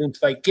like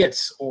Gloomspite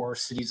Gitz or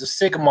Cities of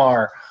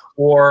Sigmar,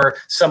 or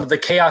some of the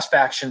Chaos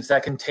factions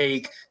that can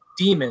take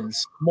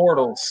demons,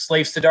 mortals,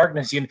 slaves to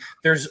darkness.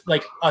 There's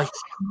like a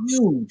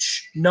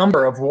huge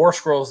number of War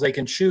Scrolls they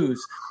can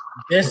choose.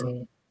 This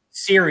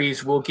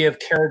series will give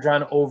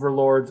Kharadron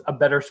Overlords a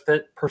better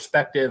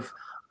perspective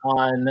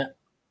on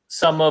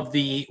some of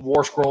the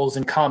War Scrolls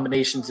and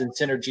combinations and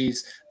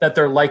synergies that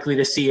they're likely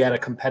to see at a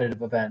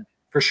competitive event,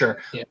 for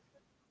sure. Yeah.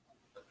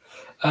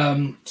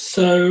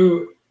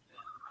 So,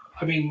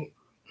 I mean,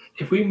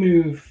 if we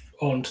move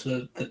on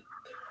to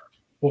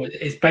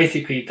it's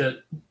basically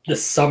the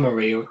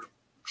summary of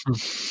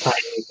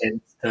playing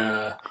against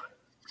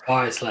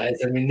Fire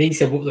Slayers. I mean,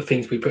 these are all the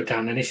things we put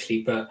down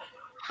initially, but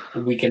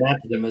we can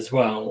add to them as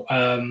well.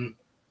 And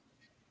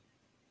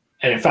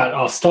in fact,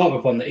 I'll start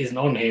with one that isn't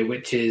on here,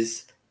 which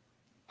is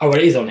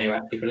it is on here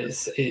actually, but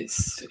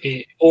it's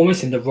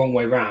almost in the wrong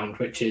way round,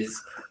 which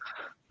is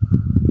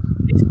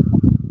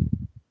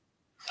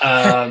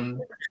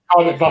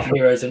target buff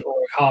heroes and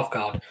Auric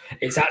Halfguard.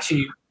 It's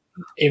actually,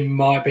 in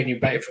my opinion,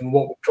 better from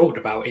what we've talked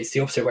about. It's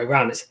the opposite way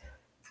around. It's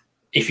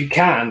if you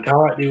can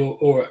target the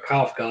Auric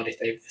Halfguard, if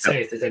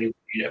there's only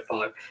unit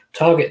 5,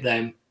 target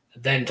them,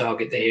 then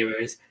target the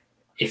heroes.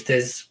 If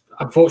there's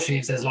like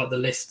the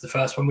list, the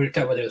first one we looked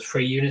at where there was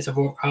 3 units of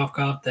Auric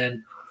Halfguard,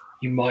 then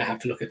you might have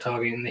to look at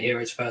targeting the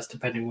heroes first,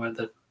 depending where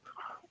the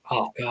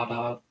Halfguard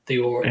are, the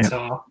Aurics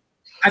are.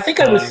 I think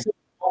I would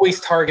always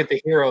target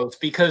the heroes,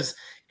 because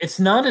it's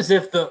not as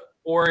if the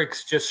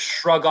Aurics just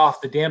shrug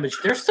off the damage.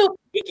 They're still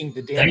taking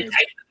the damage.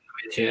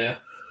 Yeah.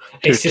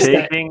 It's just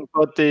taking,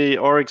 but the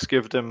Aurics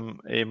give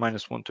them a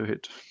 -1 to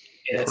hit.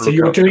 Yeah, so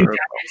you're doing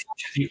damage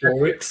to the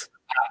Aurics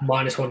at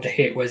 -1 to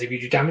hit, whereas if you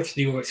do damage to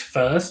the Aurics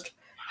first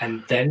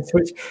and then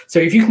switch, so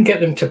if you can get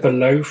them to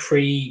below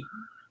 3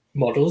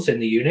 models in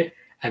the unit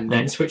and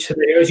then switch to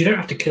the heroes, you don't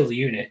have to kill the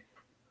unit.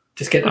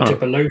 Just get them to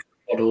below 3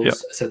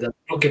 models, so they're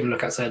not giving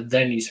lookouts, so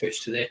then you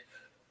switch to the.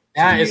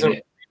 That is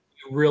a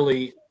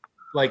really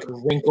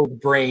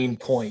wrinkled brain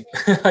point.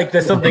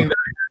 There's something that.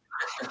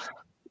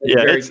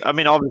 I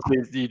mean,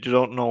 obviously you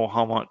don't know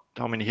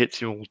how many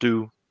hits you will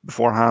do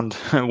beforehand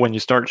when you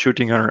start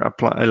shooting or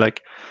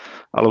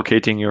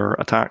allocating your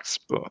attacks.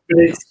 But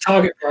it's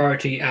target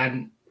priority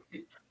and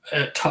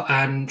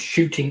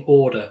shooting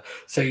order.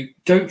 So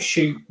don't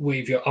shoot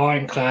with your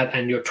Ironclad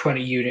and your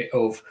 20 unit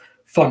of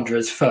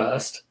Thunderers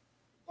first.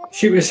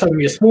 Shoot with some of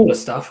your smaller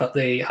stuff at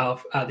the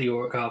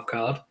Auric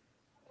Halfguard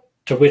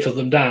to whittle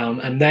them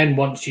down, and then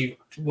once the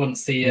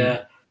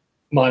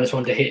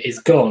 -1 to hit is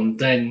gone,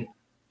 then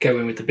go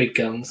in with the big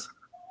guns.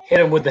 Hit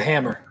them with the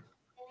hammer.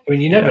 I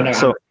mean, you never know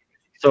how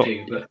to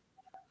do, but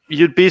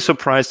you'd be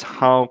surprised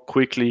how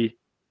quickly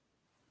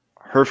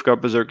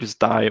Hearthguard Berserkers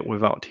die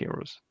without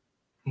heroes.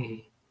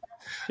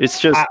 It's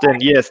just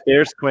yes,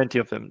 there's 20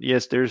 of them.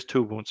 Yes, there's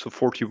 2 wounds, so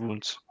 40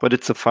 wounds, but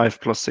it's a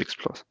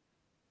 5+6+.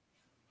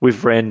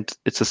 With Rend,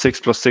 it's a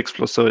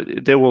 6+6+, so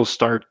they will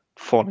start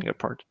falling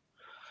apart.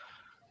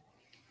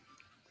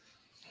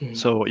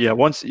 So yeah,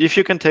 if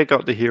you can take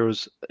out the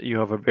heroes, you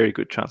have a very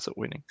good chance of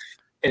winning.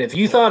 And if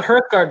you thought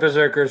Hearthguard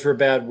Berserkers were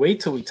bad,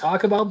 wait till we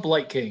talk about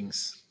Blight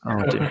Kings.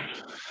 Oh dear.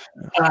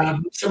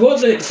 So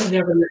what are some of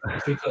the other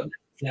lists we've got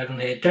on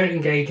here? Don't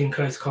engage in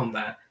close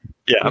combat.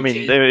 Yeah, I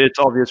mean, it's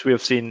obvious. We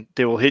have seen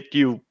they will hit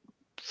you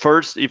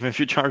first, even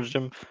if you charge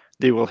them.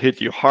 They will hit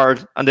you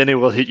hard, and then they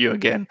will hit you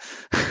again.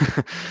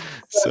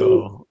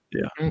 So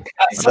yeah. At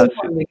some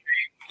point in the game,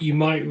 you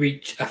might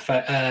reach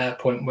a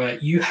point where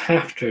you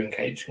have to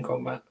engage in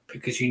combat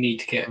because you need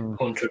to get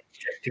onto an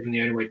objective, and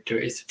the only way to do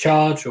it is to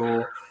charge,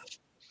 or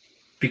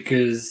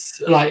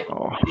because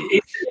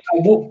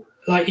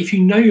if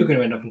you know you're going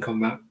to end up in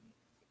combat,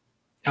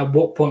 at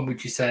what point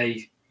would you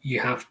say you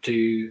have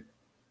to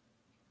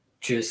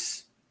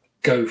just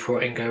go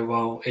for it and go,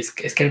 well, it's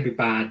going to be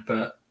bad,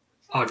 but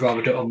I'd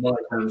rather do it on my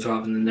terms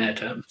rather than their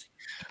terms?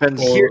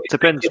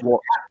 Depends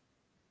what.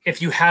 If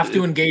you have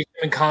to engage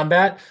in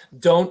combat,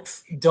 don't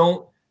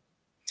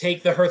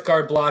take the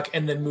Hearthguard block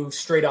and then move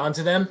straight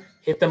onto them.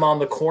 Hit them on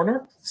the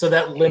corner, so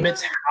that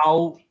limits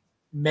how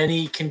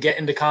many can get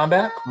into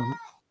combat.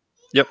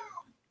 Yep.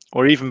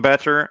 Or even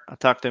better,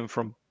 attack them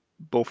from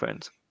both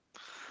ends.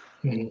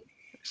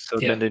 So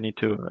then they need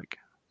to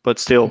but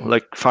still,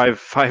 5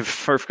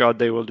 Hearthguard,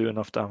 they will do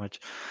enough damage,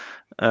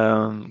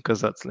 because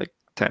that's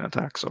 10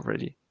 attacks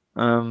already.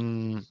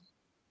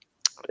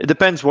 It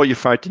depends what you're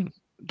fighting.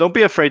 Don't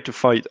be afraid to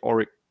fight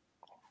Auric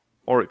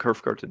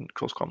Hearthguard in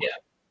close combat.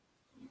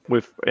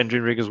 With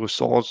engine riggers with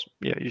saws,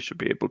 you should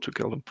be able to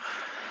kill them.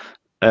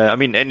 I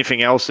mean,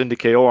 anything else in the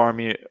KO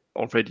army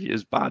already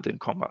is bad in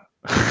combat.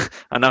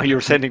 and now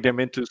you're sending them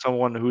into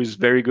someone who is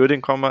very good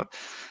in combat.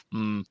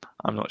 I'm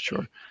not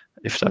sure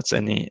if that's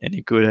any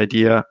good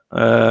idea.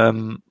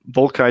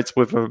 Volkites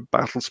with a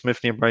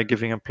Battlesmith nearby,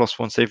 giving them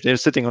 +1 save. They're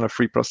sitting on a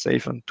 3+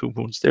 save and 2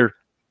 wounds. They're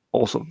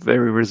also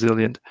very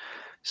resilient.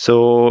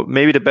 So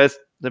maybe the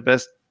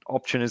best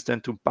option is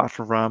then to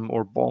battle ram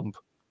or bomb,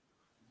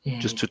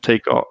 just to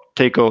take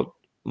out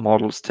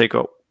models,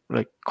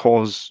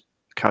 cause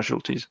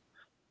casualties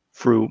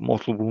through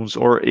mortal wounds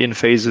or in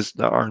phases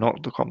that are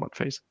not the combat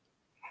phase.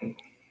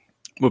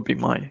 Would be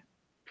my.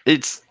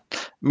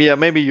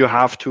 Maybe you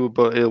have to,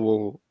 but it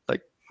will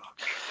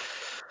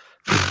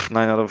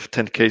 9 out of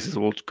 10 cases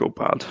will go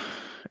bad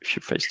if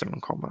you face them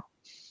in combat.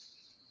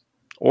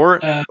 Or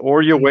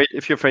you wait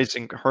if you're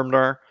facing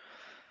Hermdar.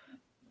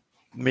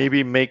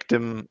 Maybe make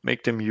them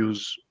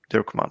use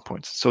their command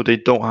points, so they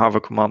don't have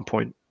a command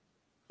point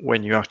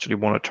when you actually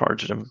want to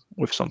charge them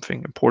with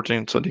something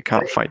important, so they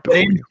can't fight before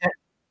you.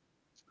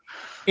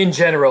 In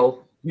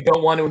general, you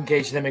don't want to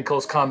engage them in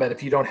close combat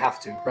if you don't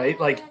have to, right?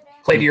 Like,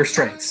 play to your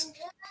strengths.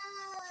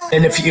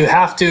 And if you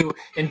have to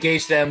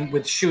engage them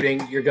with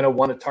shooting, you're going to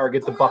want to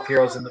target the buff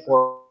heroes in the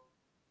war.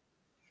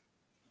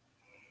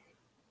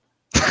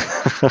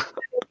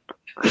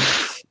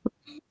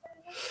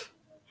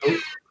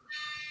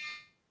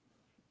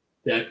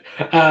 Yeah.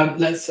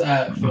 Let's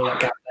fill that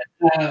gap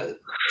then.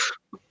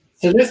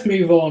 So let's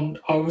move on.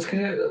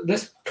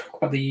 Let's talk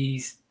about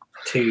these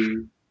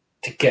two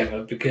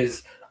together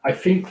because I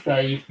think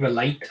they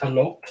relate a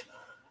lot.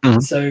 Mm-hmm.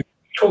 So we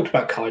talked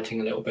about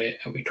kiting a little bit,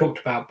 and we talked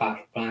about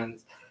battle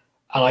plans,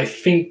 and I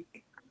think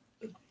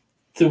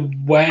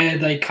where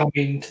they come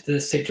into the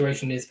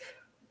situation is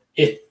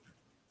if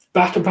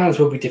battle plans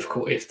will be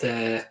difficult if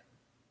there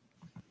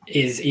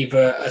is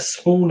either a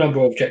small number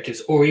of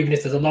objectives, or even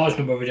if there's a large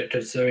number of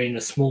objectives that are in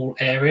a small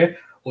area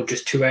or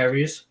just 2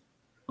 areas.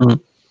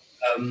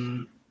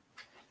 Mm-hmm.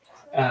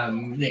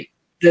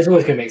 There's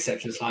always going to be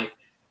exceptions like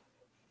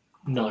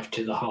knife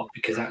to the heart,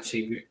 because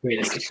actually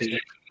realistically they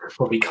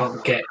probably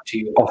can't get to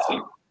you.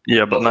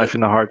 Yeah, but knife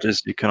in the heart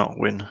is you cannot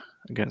win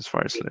against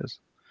Fire Slayers.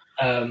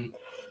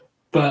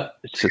 But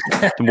it's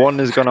just, one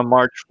is going to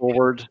march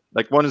forward,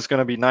 one is going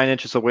to be 9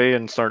 inches away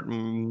and start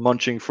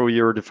munching through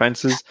your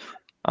defenses,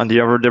 and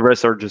the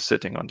rest are just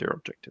sitting on their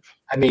objective.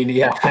 I mean,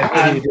 yeah.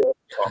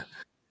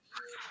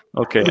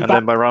 Okay, and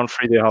then by round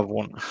 3 they have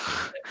one.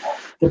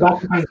 The battle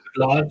plans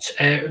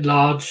with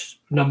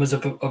large numbers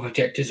of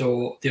objectives,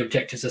 or the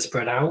objectives are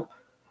spread out,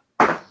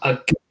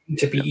 are going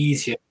to be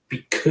easier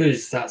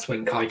because that's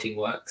when kiting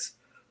works.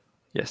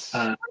 Yes.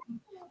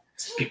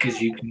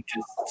 Because you can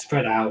just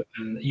spread out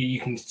and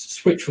you can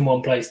switch from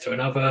one place to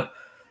another,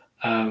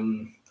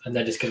 and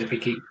they're just going to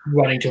keep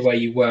running to where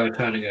you were a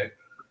turn ago.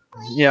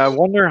 Yeah, I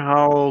wonder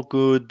how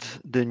good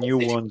the new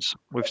ones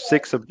with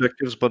 6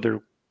 objectives, but they're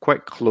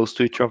quite close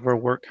to each other,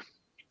 work.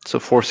 So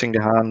forcing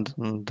the hand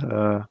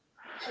and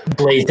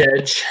Blade's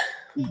Edge.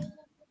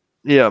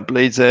 Yeah,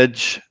 Blade's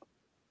Edge.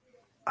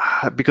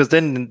 Because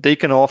then they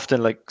can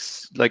often like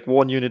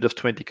one unit of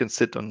 20 can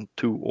sit on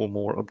 2 or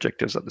more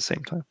objectives at the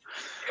same time.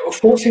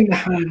 Forcing the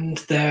hand,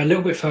 they're a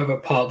little bit further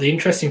apart. The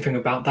interesting thing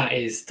about that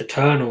is the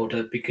turn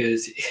order,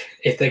 because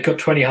if they've got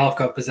 20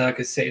 half-guard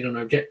berserkers sitting on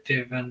an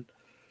objective, and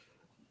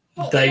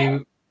they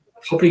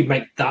probably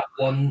make that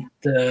one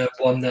the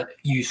one that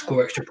you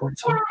score extra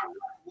points on.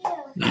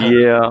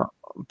 Yeah,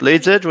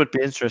 Blade's Edge would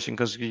be interesting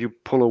because you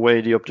pull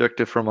away the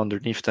objective from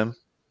underneath them.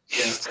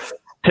 Yeah.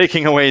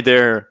 Taking away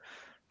their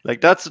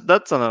that's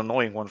an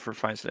annoying one for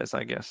Fire Slayers,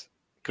 I guess.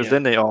 Because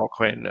then they all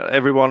quit.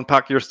 Everyone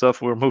pack your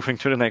stuff, we're moving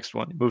to the next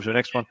one. Move to the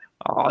next one.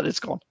 Oh, it's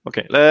gone.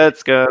 Okay,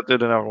 let's go to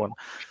another one.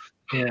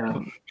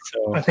 Yeah.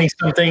 So I think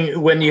something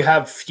when you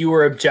have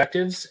fewer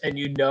objectives, and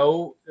you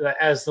know that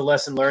as the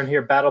lesson learned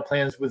here, battle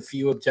plans with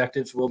few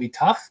objectives will be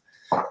tough.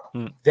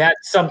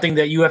 That's something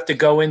that you have to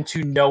go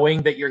into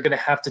knowing that you're going to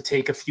have to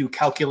take a few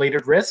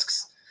calculated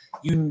risks.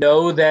 You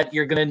know that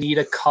you're going to need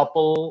a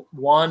couple,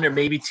 1 or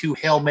maybe 2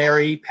 Hail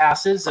Mary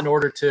passes in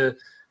order to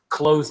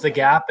close the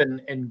gap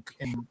and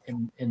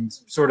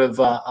sort of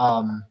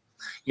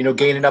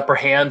gain an upper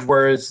hand,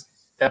 whereas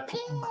that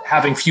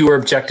having fewer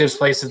objectives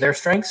plays to their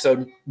strength.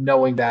 So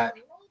knowing that.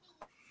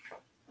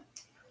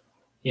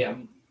 Yeah.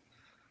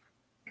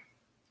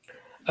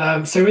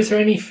 So is there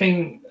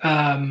anything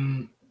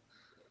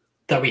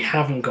that we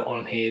haven't got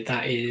on here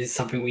that is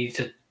something we need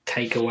to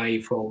take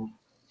away from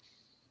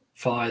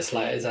Fire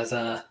Slayers as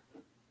a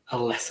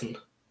lesson?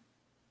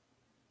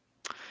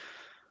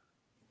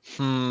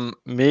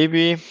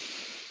 Maybe.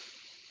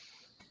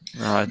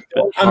 Don't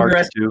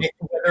underestimate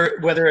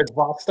whether it's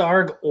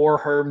Voxdarg or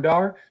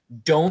Hermdar.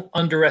 Don't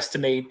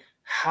underestimate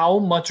how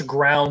much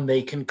ground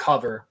they can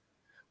cover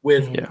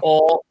with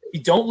all.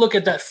 You don't look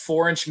at that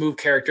 4-inch move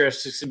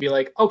characteristics and be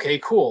like, okay,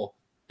 cool.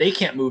 They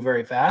can't move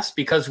very fast,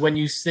 because when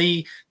you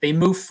see they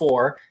move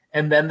 4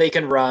 and then they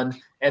can run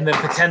and then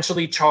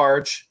potentially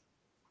charge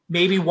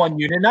maybe 1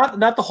 unit,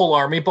 not the whole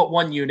army, but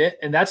 1 unit,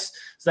 and that's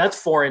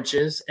 4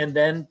 inches, and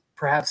then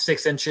perhaps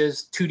 6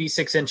 inches, 2d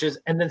 6 inches,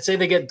 and then say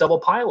they get double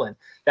pylon.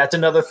 That's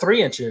another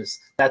 3 inches.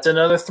 That's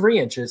another 3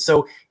 inches.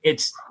 So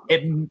it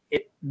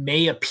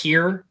may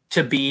appear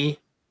to be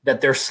that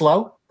they're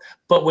slow,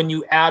 but when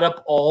you add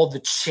up all the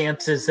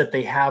chances that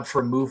they have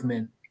for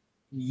movement,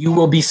 you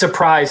will be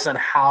surprised on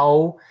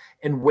how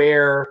and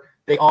where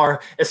they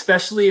are,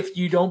 especially if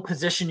you don't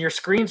position your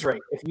screens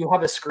right. If you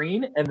have a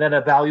screen and then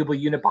a valuable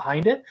unit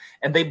behind it,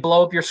 and they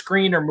blow up your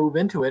screen or move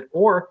into it,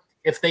 or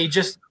if they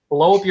just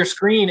blow up your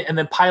screen and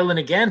then pile in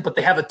again, but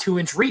they have a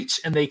 2-inch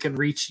reach and they can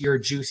reach your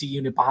juicy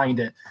unit behind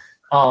it,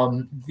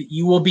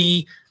 you will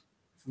be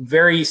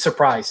very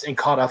surprised and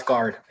caught off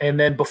guard. And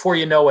then before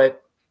you know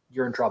it,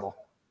 you're in trouble.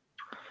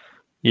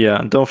 Yeah,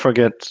 and don't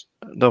forget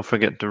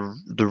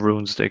the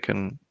runes they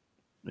can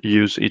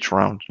use each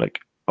round. Like,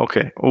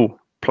 okay,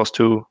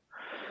 +2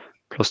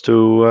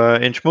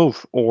 inch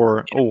move,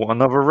 or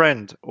another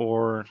rend,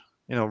 or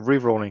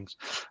re-rollings.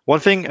 One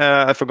thing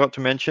I forgot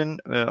to mention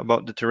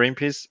about the terrain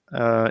piece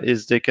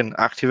is they can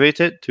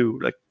activate it to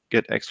like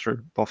get extra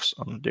buffs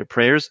on their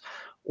prayers,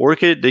 or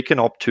they can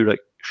opt to like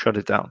shut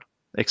it down,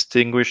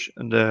 extinguish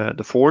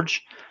the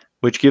forge,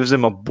 which gives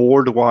them a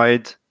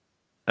board-wide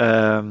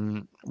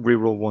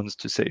reroll ones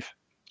to save.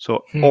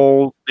 So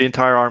the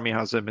entire army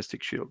has a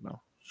Mystic Shield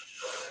now.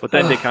 But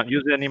then they can't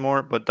use it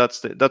anymore. But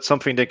that's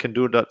something they can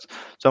do. That's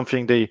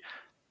something they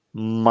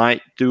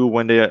might do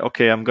when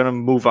I'm going to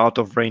move out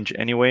of range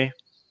anyway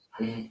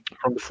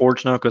from the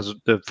forge now, because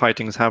the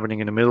fighting is happening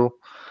in the middle.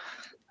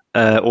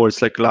 Or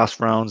it's like last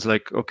rounds,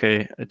 like,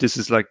 okay, this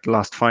is like the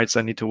last fights.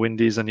 I need to win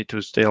these. I need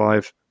to stay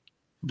alive.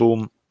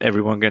 Boom.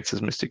 Everyone gets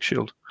his Mystic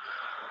Shield.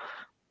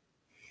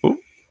 Ooh.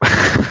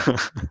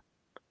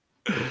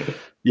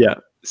 Yeah.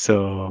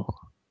 So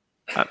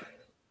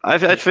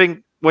I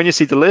think when you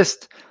see the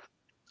list,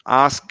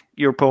 ask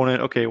your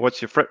opponent, okay,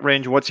 what's your threat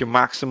range? What's your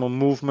maximum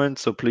movement?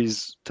 So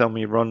please tell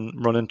me run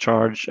and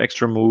charge,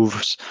 extra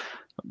moves,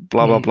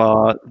 blah, blah,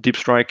 blah, deep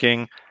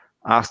striking.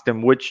 Ask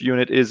them which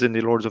unit is in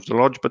the Lords of the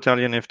Lodge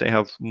battalion if they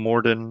have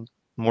more than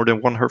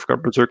one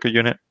Hearthguard Berserker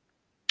unit.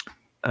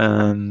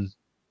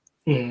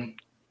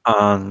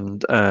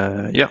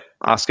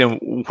 Ask them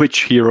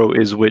which hero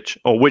is which,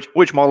 or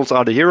which models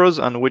are the heroes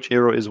and which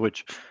hero is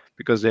which,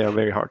 because they are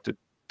very hard to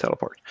tell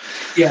apart.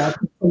 Yeah,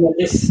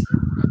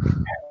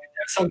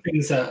 some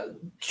things are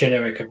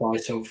generic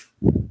advice of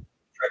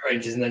threat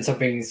ranges, and then some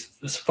things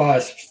Fire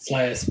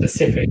Slayer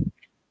specific.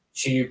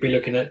 So you'd be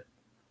looking at,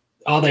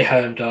 are they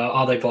Hermdar,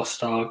 are they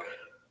Vostarg,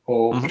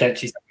 or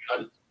potentially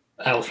something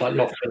else like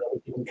Lothar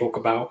that we can talk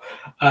about.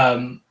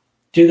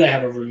 Do they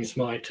have a Rune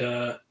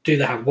Smiter? Do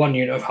they have one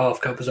unit of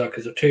half-cut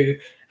Berserkers or two?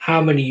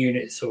 How many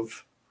units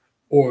of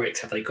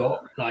Oryx have they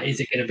got? Like, is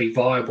it going to be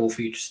viable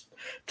for you to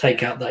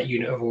take out that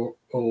unit of or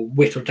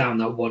whittle down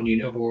that one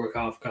unit of Auric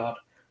half-guard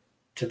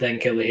to then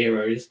kill the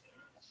heroes?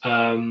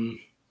 I mean,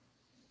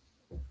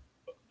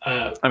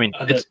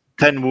 it's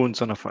 10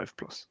 wounds on a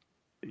 5+.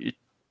 It's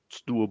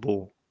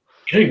doable.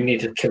 You don't even need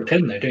to kill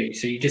 10 though, do you?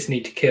 So you just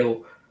need to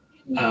kill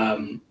 3. I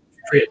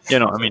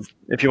mean,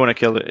 if you want to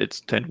kill it, it's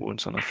 10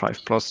 wounds on a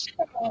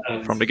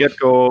 5+. From the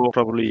get-go,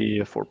 probably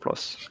a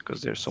 4+,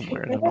 because they're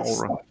somewhere in an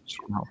aura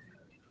somehow.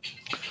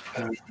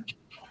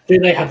 Do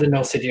they have the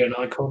Nalcidian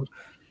icon?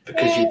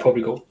 Because you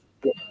probably got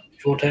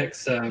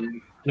Vortex.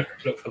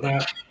 Look for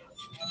that.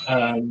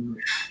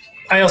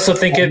 I also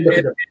think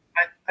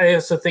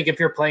if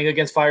you're playing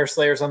against Fire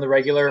Slayers on the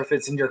regular, if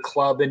it's in your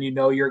club and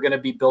you're going to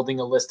be building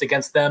a list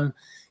against them,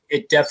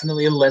 it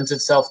definitely lends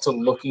itself to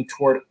looking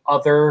toward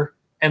other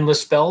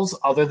endless spells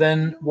other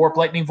than Warp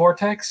Lightning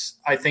Vortex.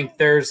 I think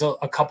there's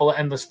a couple of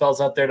endless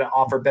spells out there that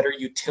offer better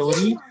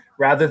utility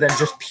rather than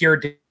just pure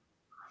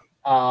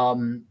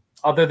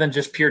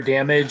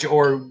damage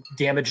or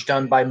damage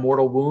done by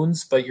mortal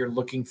wounds, but you're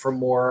looking for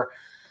more,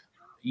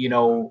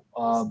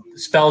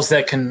 spells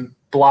that can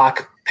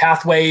block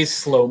pathways,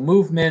 slow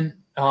movement,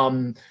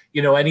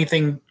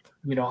 anything,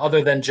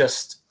 other than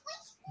just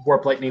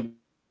Warp Lightning.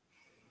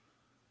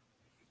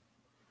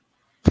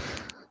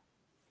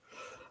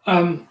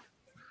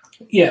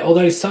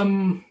 Although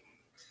some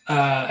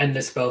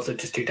endless spells that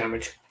just do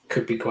damage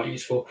could be quite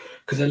useful,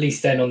 because at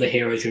least then on the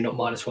heroes you're not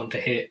 -1 to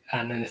hit,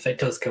 and then if it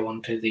does go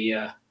on to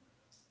the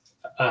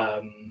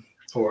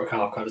Auric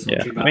half-guard, it's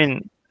not too bad. I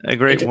mean, a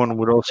great one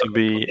would also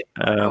be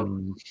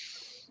the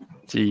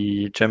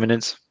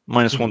Geminids,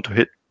 -1 to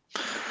hit.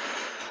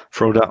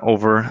 Throw that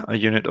over a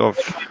unit of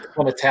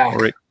one attack.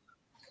 Auric.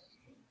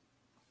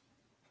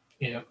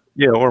 Yeah,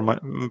 or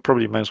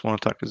probably -1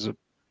 attack is a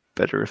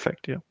better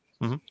effect. Yeah.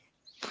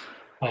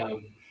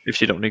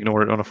 If you don't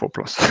ignore it on a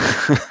 4+.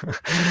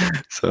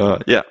 So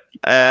yeah,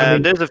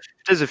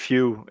 there's a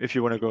few if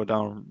you want to go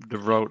down the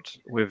road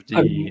with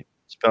the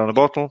spell in a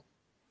bottle.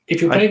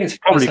 If you're playing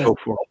against probably go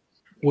for,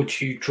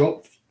 would you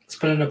drop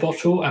spell in a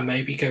bottle and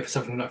maybe go for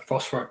something like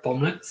Phosphorite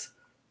Bomblets?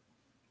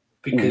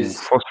 Because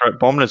Phosphorite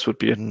Bomblets would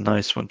be a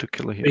nice one to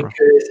kill a hero.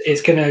 Because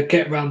it's going to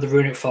get around the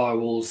Runic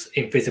Firewall's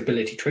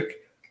invisibility trick.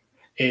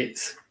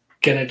 It's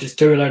going to just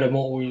do a load of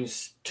mortal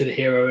wounds to the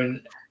hero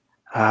and.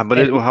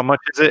 But how much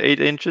is it? 8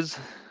 inches?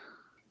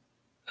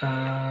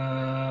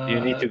 You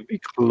need to be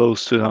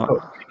close to that.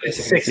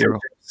 It's 6 hero.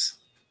 inches.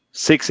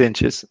 6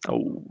 inches.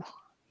 Oh,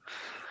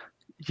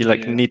 you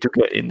need to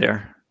get in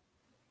there.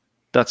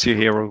 That's your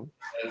hero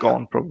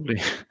gone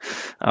probably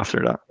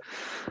after that.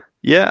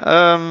 Yeah,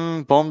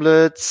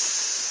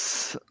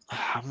 bomblets.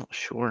 I'm not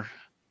sure.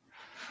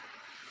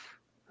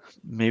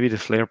 Maybe the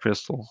flare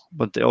pistol,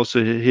 but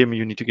also him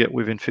you need to get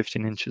within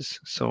 15 inches.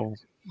 So,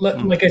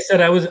 like I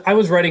said, I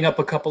was writing up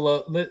a couple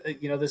of.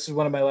 This is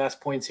one of my last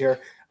points here.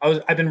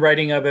 I've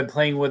been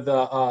playing with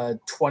the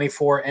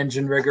 24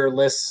 engine rigger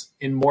lists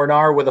in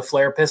Mornar with a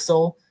flare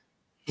pistol,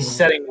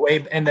 setting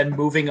way and then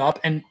moving up.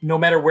 And no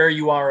matter where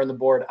you are on the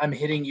board, I'm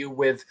hitting you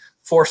with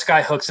 4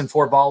 sky hooks and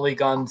 4 volley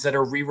guns that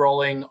are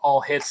re-rolling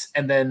all hits,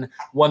 and then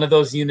one of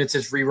those units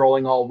is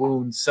re-rolling all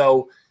wounds.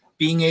 So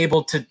being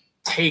able to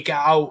take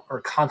out or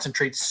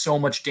concentrate so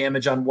much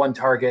damage on one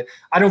target.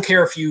 I don't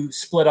care if you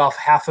split off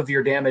half of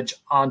your damage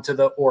onto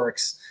the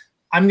orcs.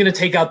 I'm going to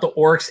take out the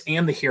orcs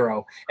and the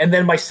hero. And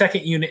then my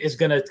second unit is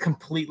going to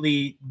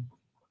completely,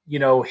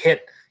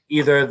 hit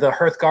either the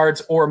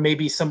Hearthguards or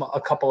maybe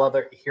a couple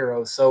other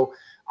heroes. So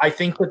I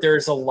think that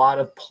there's a lot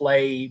of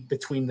play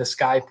between the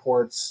sky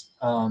ports.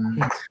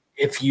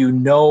 If you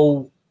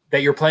know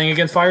that you're playing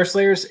against Fire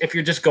Slayers, if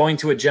you're just going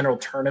to a general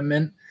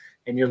tournament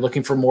and you're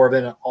looking for more of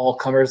an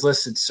all-comers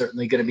list, it's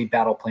certainly going to be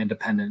battle plan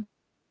dependent.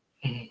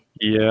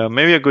 Yeah,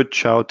 maybe a good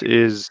shout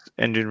is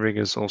engine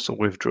riggers also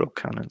with drill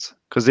cannons,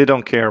 because they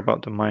don't care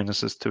about the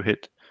minuses to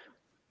hit.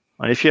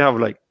 And if you have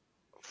like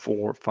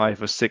 4,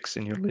 5, or 6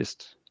 in your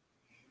list,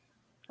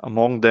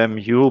 among them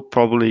you'll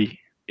probably,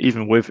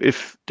 even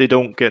if they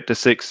don't get the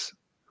 6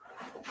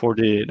 for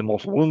the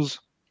mortal wounds,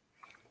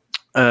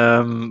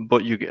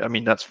 but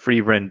that's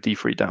free rend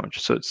D3 damage,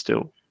 so it's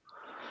still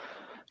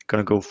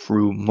gonna go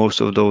through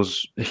most of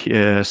those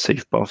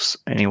safe buffs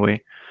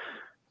anyway.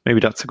 Maybe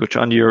that's a good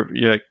chance. You're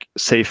like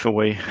safe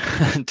away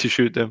to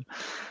shoot them.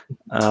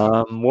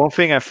 One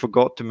thing I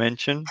forgot to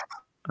mention,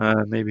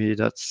 maybe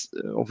that's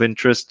of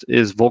interest,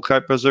 is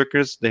Volkite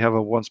Berserkers. They have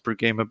a once per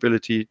game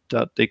ability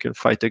that they can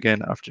fight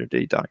again after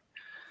they die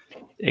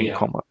in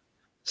combat.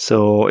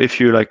 So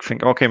if you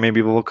think, okay,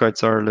 maybe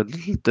Volkites are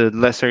the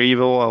lesser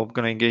evil, I'm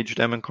gonna engage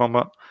them in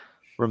combat.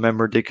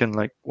 Remember, they can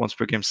once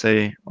per game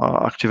say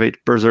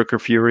activate Berserker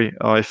Fury.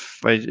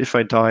 If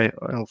I die,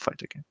 I'll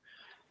fight again.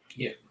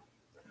 Yeah.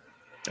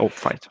 Oh,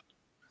 fight.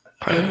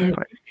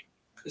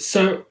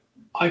 So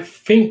I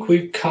think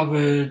we've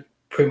covered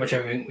pretty much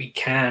everything we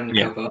can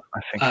cover.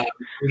 I think.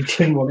 We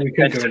didn't want to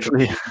go into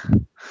it,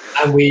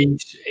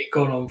 and it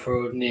gone on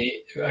for over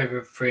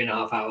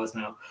 3.5 hours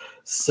now.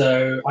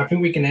 So I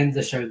think we can end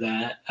the show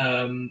there.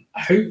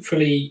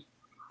 Hopefully,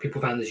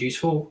 people found this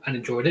useful and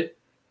enjoyed it.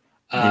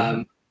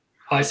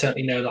 I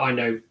certainly know that I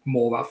know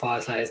more about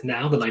Fire Slayers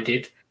now than I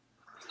did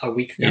a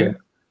week ago. Yeah.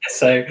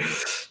 So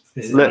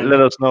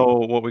let us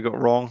know what we got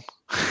wrong.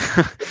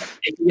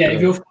 If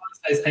you're a Fire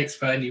Slayers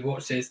expert and you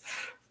watch this,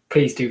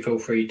 please do feel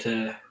free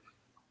to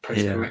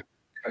post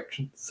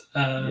corrections.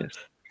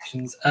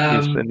 Please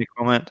let me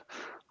comment.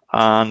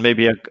 And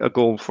maybe a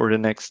goal for the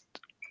next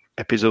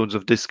episodes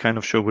of this kind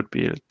of show would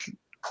be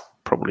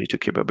probably to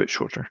keep a bit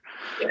shorter.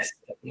 Yes,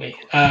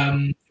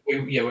 definitely.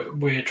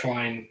 We're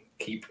trying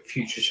keep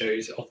future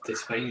shows of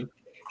this vein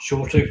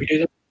shorter if we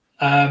do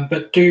them.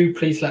 But do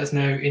please let us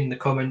know in the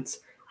comments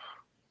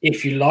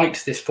if you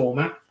liked this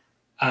format,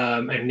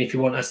 and if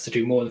you want us to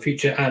do more in the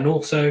future, and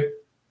also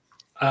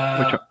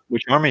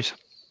which armies.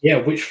 Yeah,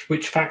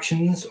 which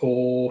factions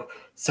or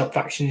sub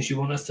factions you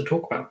want us to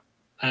talk about.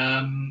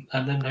 And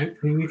then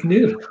hopefully we can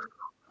do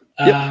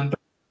them.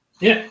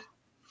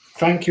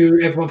 Thank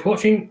you everyone for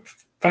watching.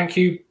 Thank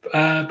you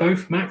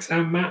both Max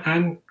and Matt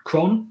and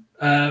Kron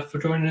for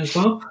joining as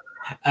well.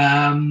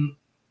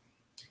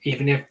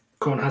 Even if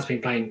Kron has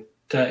been playing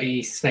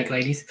Dirty Snake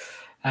Ladies.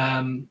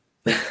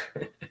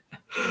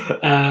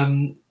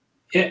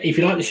 If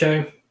you like the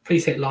show,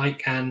 please hit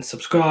like and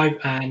subscribe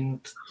and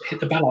hit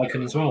the bell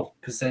icon as well,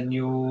 because then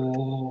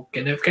you'll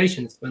get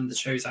notifications when the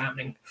shows are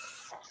happening.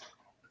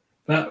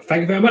 But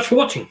thank you very much for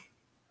watching.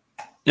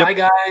 Bye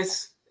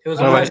guys. It was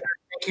a pleasure.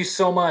 Thank you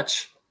so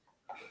much.